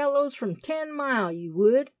black fellows from 10 Mile, you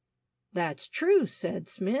would." "That's true," said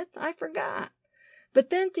Smith. "I forgot." But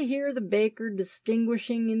then to hear the baker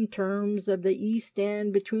distinguishing in terms of the East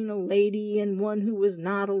End between a lady and one who was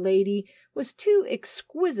not a lady was too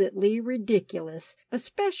exquisitely ridiculous,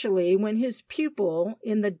 especially when his pupil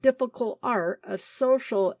in the difficult art of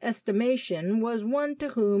social estimation was one to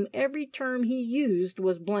whom every term he used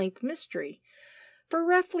was blank mystery. For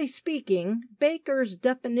roughly speaking, Baker's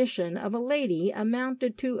definition of a lady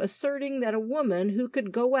amounted to asserting that a woman who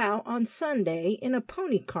could go out on Sunday in a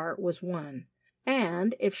pony cart was one,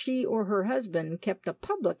 and if she or her husband kept a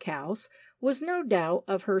public house, was no doubt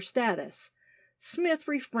of her status. Smith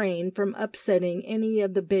refrained from upsetting any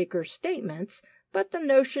of the Baker's statements, but the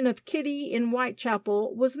notion of Kitty in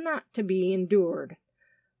Whitechapel was not to be endured.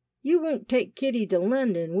 "You won't take Kitty to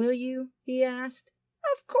London, will you?" he asked.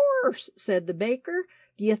 "Of course," said the baker.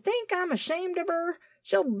 "Do you think I'm ashamed of her?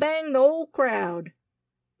 She'll bang the old crowd."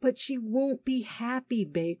 "But she won't be happy,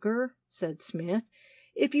 Baker," said Smith.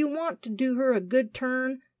 "If you want to do her a good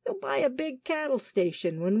turn, you'll buy a big cattle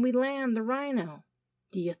station when we land the Rhino."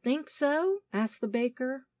 "Do you think so?" asked the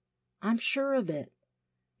baker. "I'm sure of it."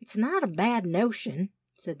 "It's not a bad notion,"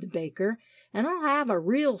 said the baker, "and I'll have a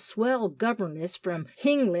real swell governess from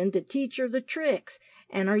Hingland to teach her the tricks.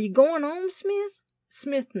 And are you going home, Smith?"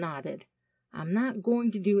 Smith nodded. "I'm not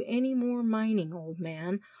going to do any more mining, old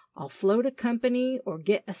man. I'll float a company or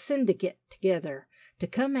get a syndicate together to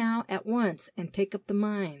come out at once and take up the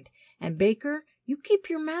mine. And Baker, you keep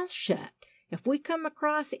your mouth shut. If we come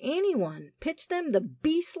across anyone, pitch them the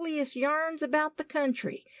beastliest yarns about the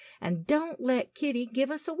country, and don't let Kitty give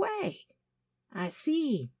us away." "I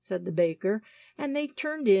see," said the baker, and they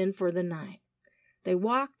turned in for the night. They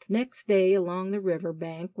walked next day along the river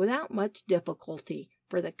bank without much difficulty,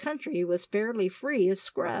 for the country was fairly free of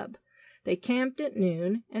scrub. They camped at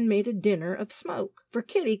noon and made a dinner of smoke, for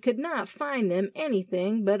Kitty could not find them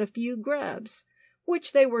anything but a few grubs,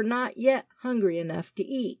 which they were not yet hungry enough to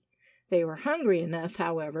eat. They were hungry enough,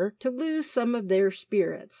 however, to lose some of their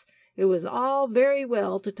spirits. It was all very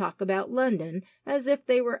well to talk about London as if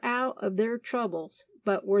they were out of their troubles,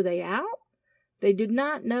 but were they out? They did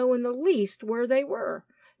not know in the least where they were.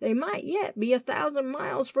 They might yet be 1,000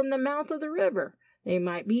 miles from the mouth of the river. They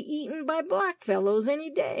might be eaten by blackfellows any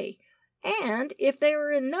day. And if they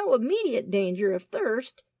were in no immediate danger of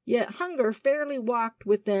thirst, yet hunger fairly walked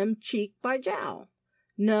with them cheek by jowl.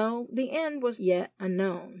 No, the end was yet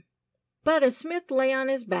unknown. But as Smith lay on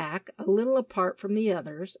his back, a little apart from the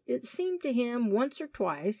others, it seemed to him once or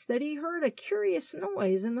twice that he heard a curious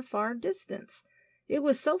noise in the far distance. It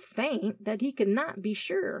was so faint that he could not be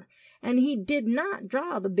sure, and he did not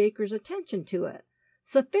draw the baker's attention to it.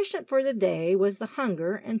 Sufficient for the day was the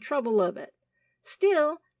hunger and trouble of it.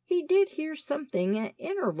 Still, he did hear something at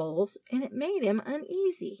intervals, and it made him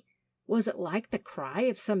uneasy. Was it like the cry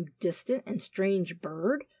of some distant and strange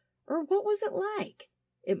bird, or what was it like?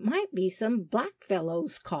 It might be some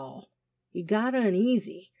blackfellow's call. He got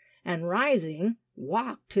uneasy, and rising,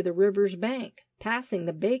 walked to the river's bank, passing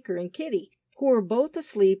the baker and Kitty, who were both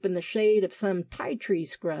asleep in the shade of some ti-tree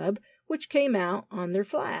scrub which came out on their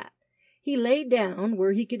flat. He lay down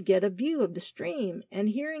where he could get a view of the stream, and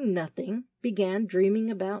hearing nothing, began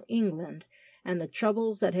dreaming about England and the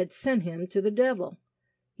troubles that had sent him to the devil.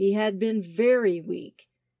 He had been very weak.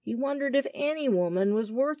 He wondered if any woman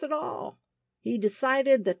was worth it all. He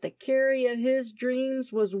decided that the carry of his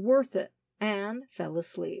dreams was worth it, and fell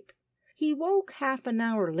asleep. He woke half an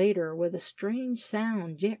hour later with a strange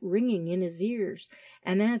sound yet ringing in his ears,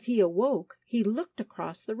 and as he awoke he looked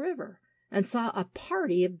across the river, and saw a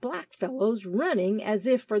party of blackfellows running as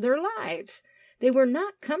if for their lives. They were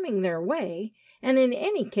not coming their way, and in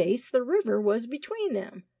any case the river was between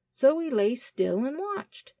them, so he lay still and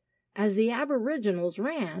watched. As the aboriginals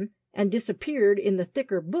ran, and disappeared in the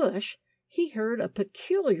thicker bush, he heard a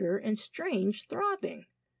peculiar and strange throbbing.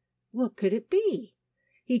 What could it be?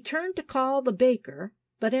 He turned to call the baker,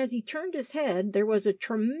 but as he turned his head there was a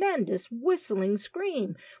tremendous whistling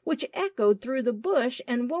scream, which echoed through the bush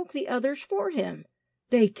and woke the others for him.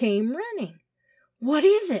 They came running. "What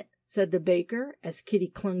is it?" said the baker, as Kitty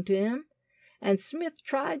clung to him. And Smith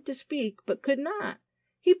tried to speak, but could not.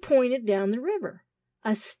 He pointed down the river.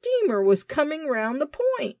 A steamer was coming round the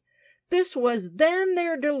point. This was then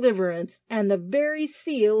their deliverance, and the very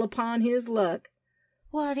seal upon his luck.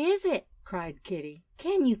 "What is it?" cried Kitty.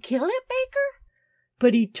 "Can you kill it, Baker?"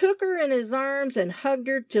 But he took her in his arms and hugged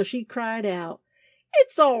her till she cried out.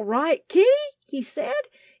 "It's all right, Kitty," he said.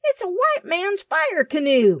 "It's a white man's fire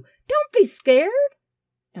canoe. Don't be scared."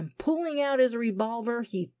 And pulling out his revolver,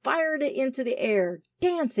 he fired it into the air,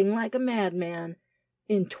 dancing like a madman.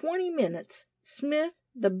 In 20 minutes, Smith,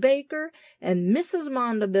 the baker, and Mrs.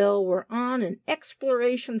 Mandeville were on an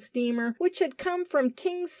exploration steamer which had come from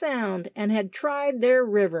King's Sound and had tried their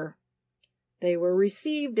river. They were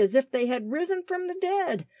received as if they had risen from the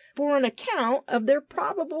dead, for an account of their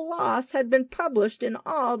probable loss had been published in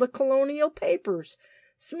all the colonial papers.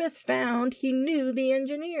 Smith found he knew the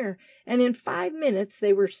engineer, and in 5 minutes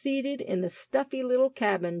they were seated in the stuffy little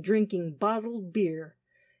cabin drinking bottled beer.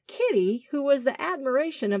 Kitty, who was the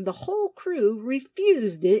admiration of the whole crew,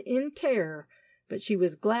 refused it in terror, but she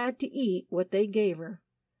was glad to eat what they gave her.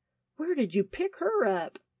 "Where did you pick her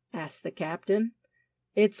up?" asked the captain.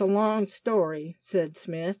 "It's a long story," said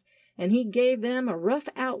Smith, and he gave them a rough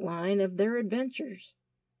outline of their adventures.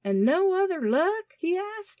 "And no other luck?" he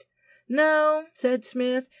asked. "No," said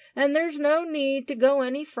Smith, "and there's no need to go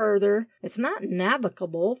any further. It's not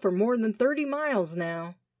navigable for more than 30 miles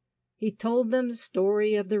now." He told them the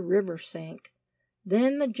story of the river sink.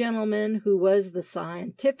 Then the gentleman who was the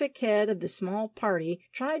scientific head of the small party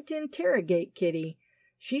tried to interrogate Kitty.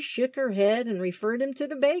 She shook her head and referred him to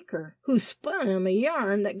the baker, who spun him a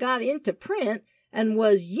yarn that got into print and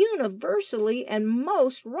was universally and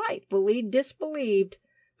most rightfully disbelieved.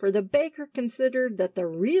 For the baker considered that the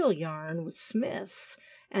real yarn was Smith's,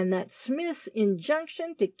 and that Smith's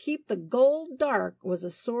injunction to keep the gold dark was a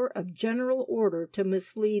sort of general order to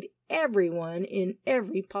mislead everyone in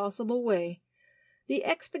every possible way. The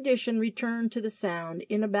expedition returned to the Sound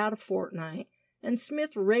in about a fortnight, and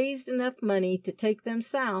Smith raised enough money to take them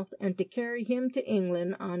south and to carry him to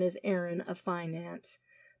England on his errand of finance.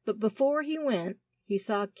 But before he went, he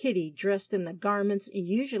saw Kitty dressed in the garments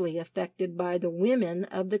usually affected by the women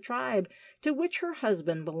of the tribe to which her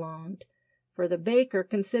husband belonged, for the baker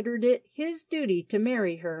considered it his duty to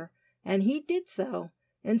marry her, and he did so,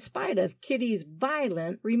 in spite of Kitty's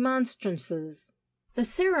violent remonstrances. The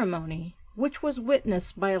ceremony, which was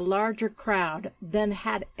witnessed by a larger crowd than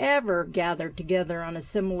had ever gathered together on a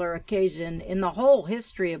similar occasion in the whole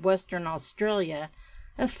history of Western Australia,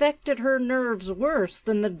 affected her nerves worse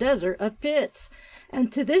than the desert of pits,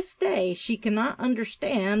 and to this day she cannot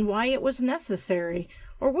understand why it was necessary,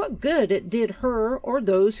 or what good it did her or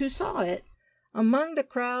those who saw it. Among the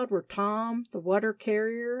crowd were Tom, the water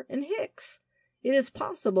carrier, and Hicks. It is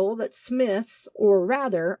possible that Smith's, or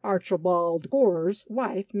rather Archibald Gore's,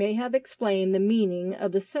 wife may have explained the meaning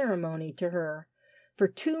of the ceremony to her. For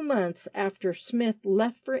 2 months after Smith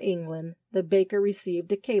left for England, the baker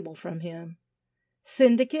received a cable from him.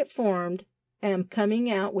 "Syndicate formed. Am coming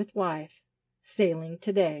out with wife. Sailing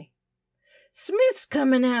today." "Smith's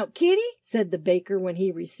coming out, Kitty," said the baker when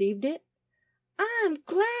he received it. "I'm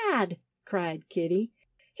glad," cried Kitty.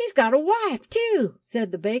 "He's got a wife, too,"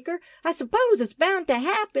 said the baker. "I suppose it's bound to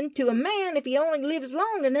happen to a man if he only lives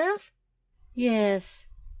long enough." "Yes,"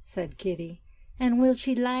 said Kitty. "And will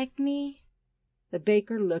she like me?" The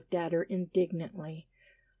baker looked at her indignantly.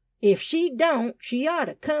 "If she don't, she ought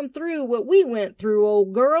to come through what we went through,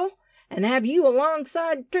 old girl, and have you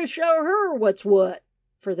alongside to show her what's what."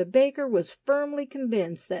 For the baker was firmly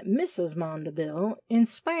convinced that Mrs. Mandeville, in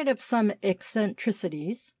spite of some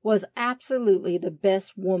eccentricities, was absolutely the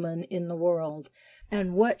best woman in the world,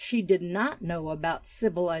 and what she did not know about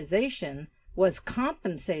civilization was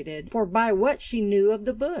compensated for by what she knew of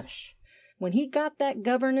the bush. When he got that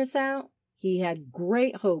governess out, he had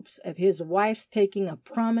great hopes of his wife's taking a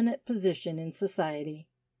prominent position in society.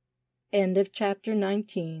 End of chapter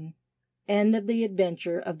 19. End of the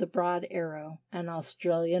adventure of the Broad Arrow, an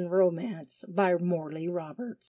Australian romance by Morley Roberts.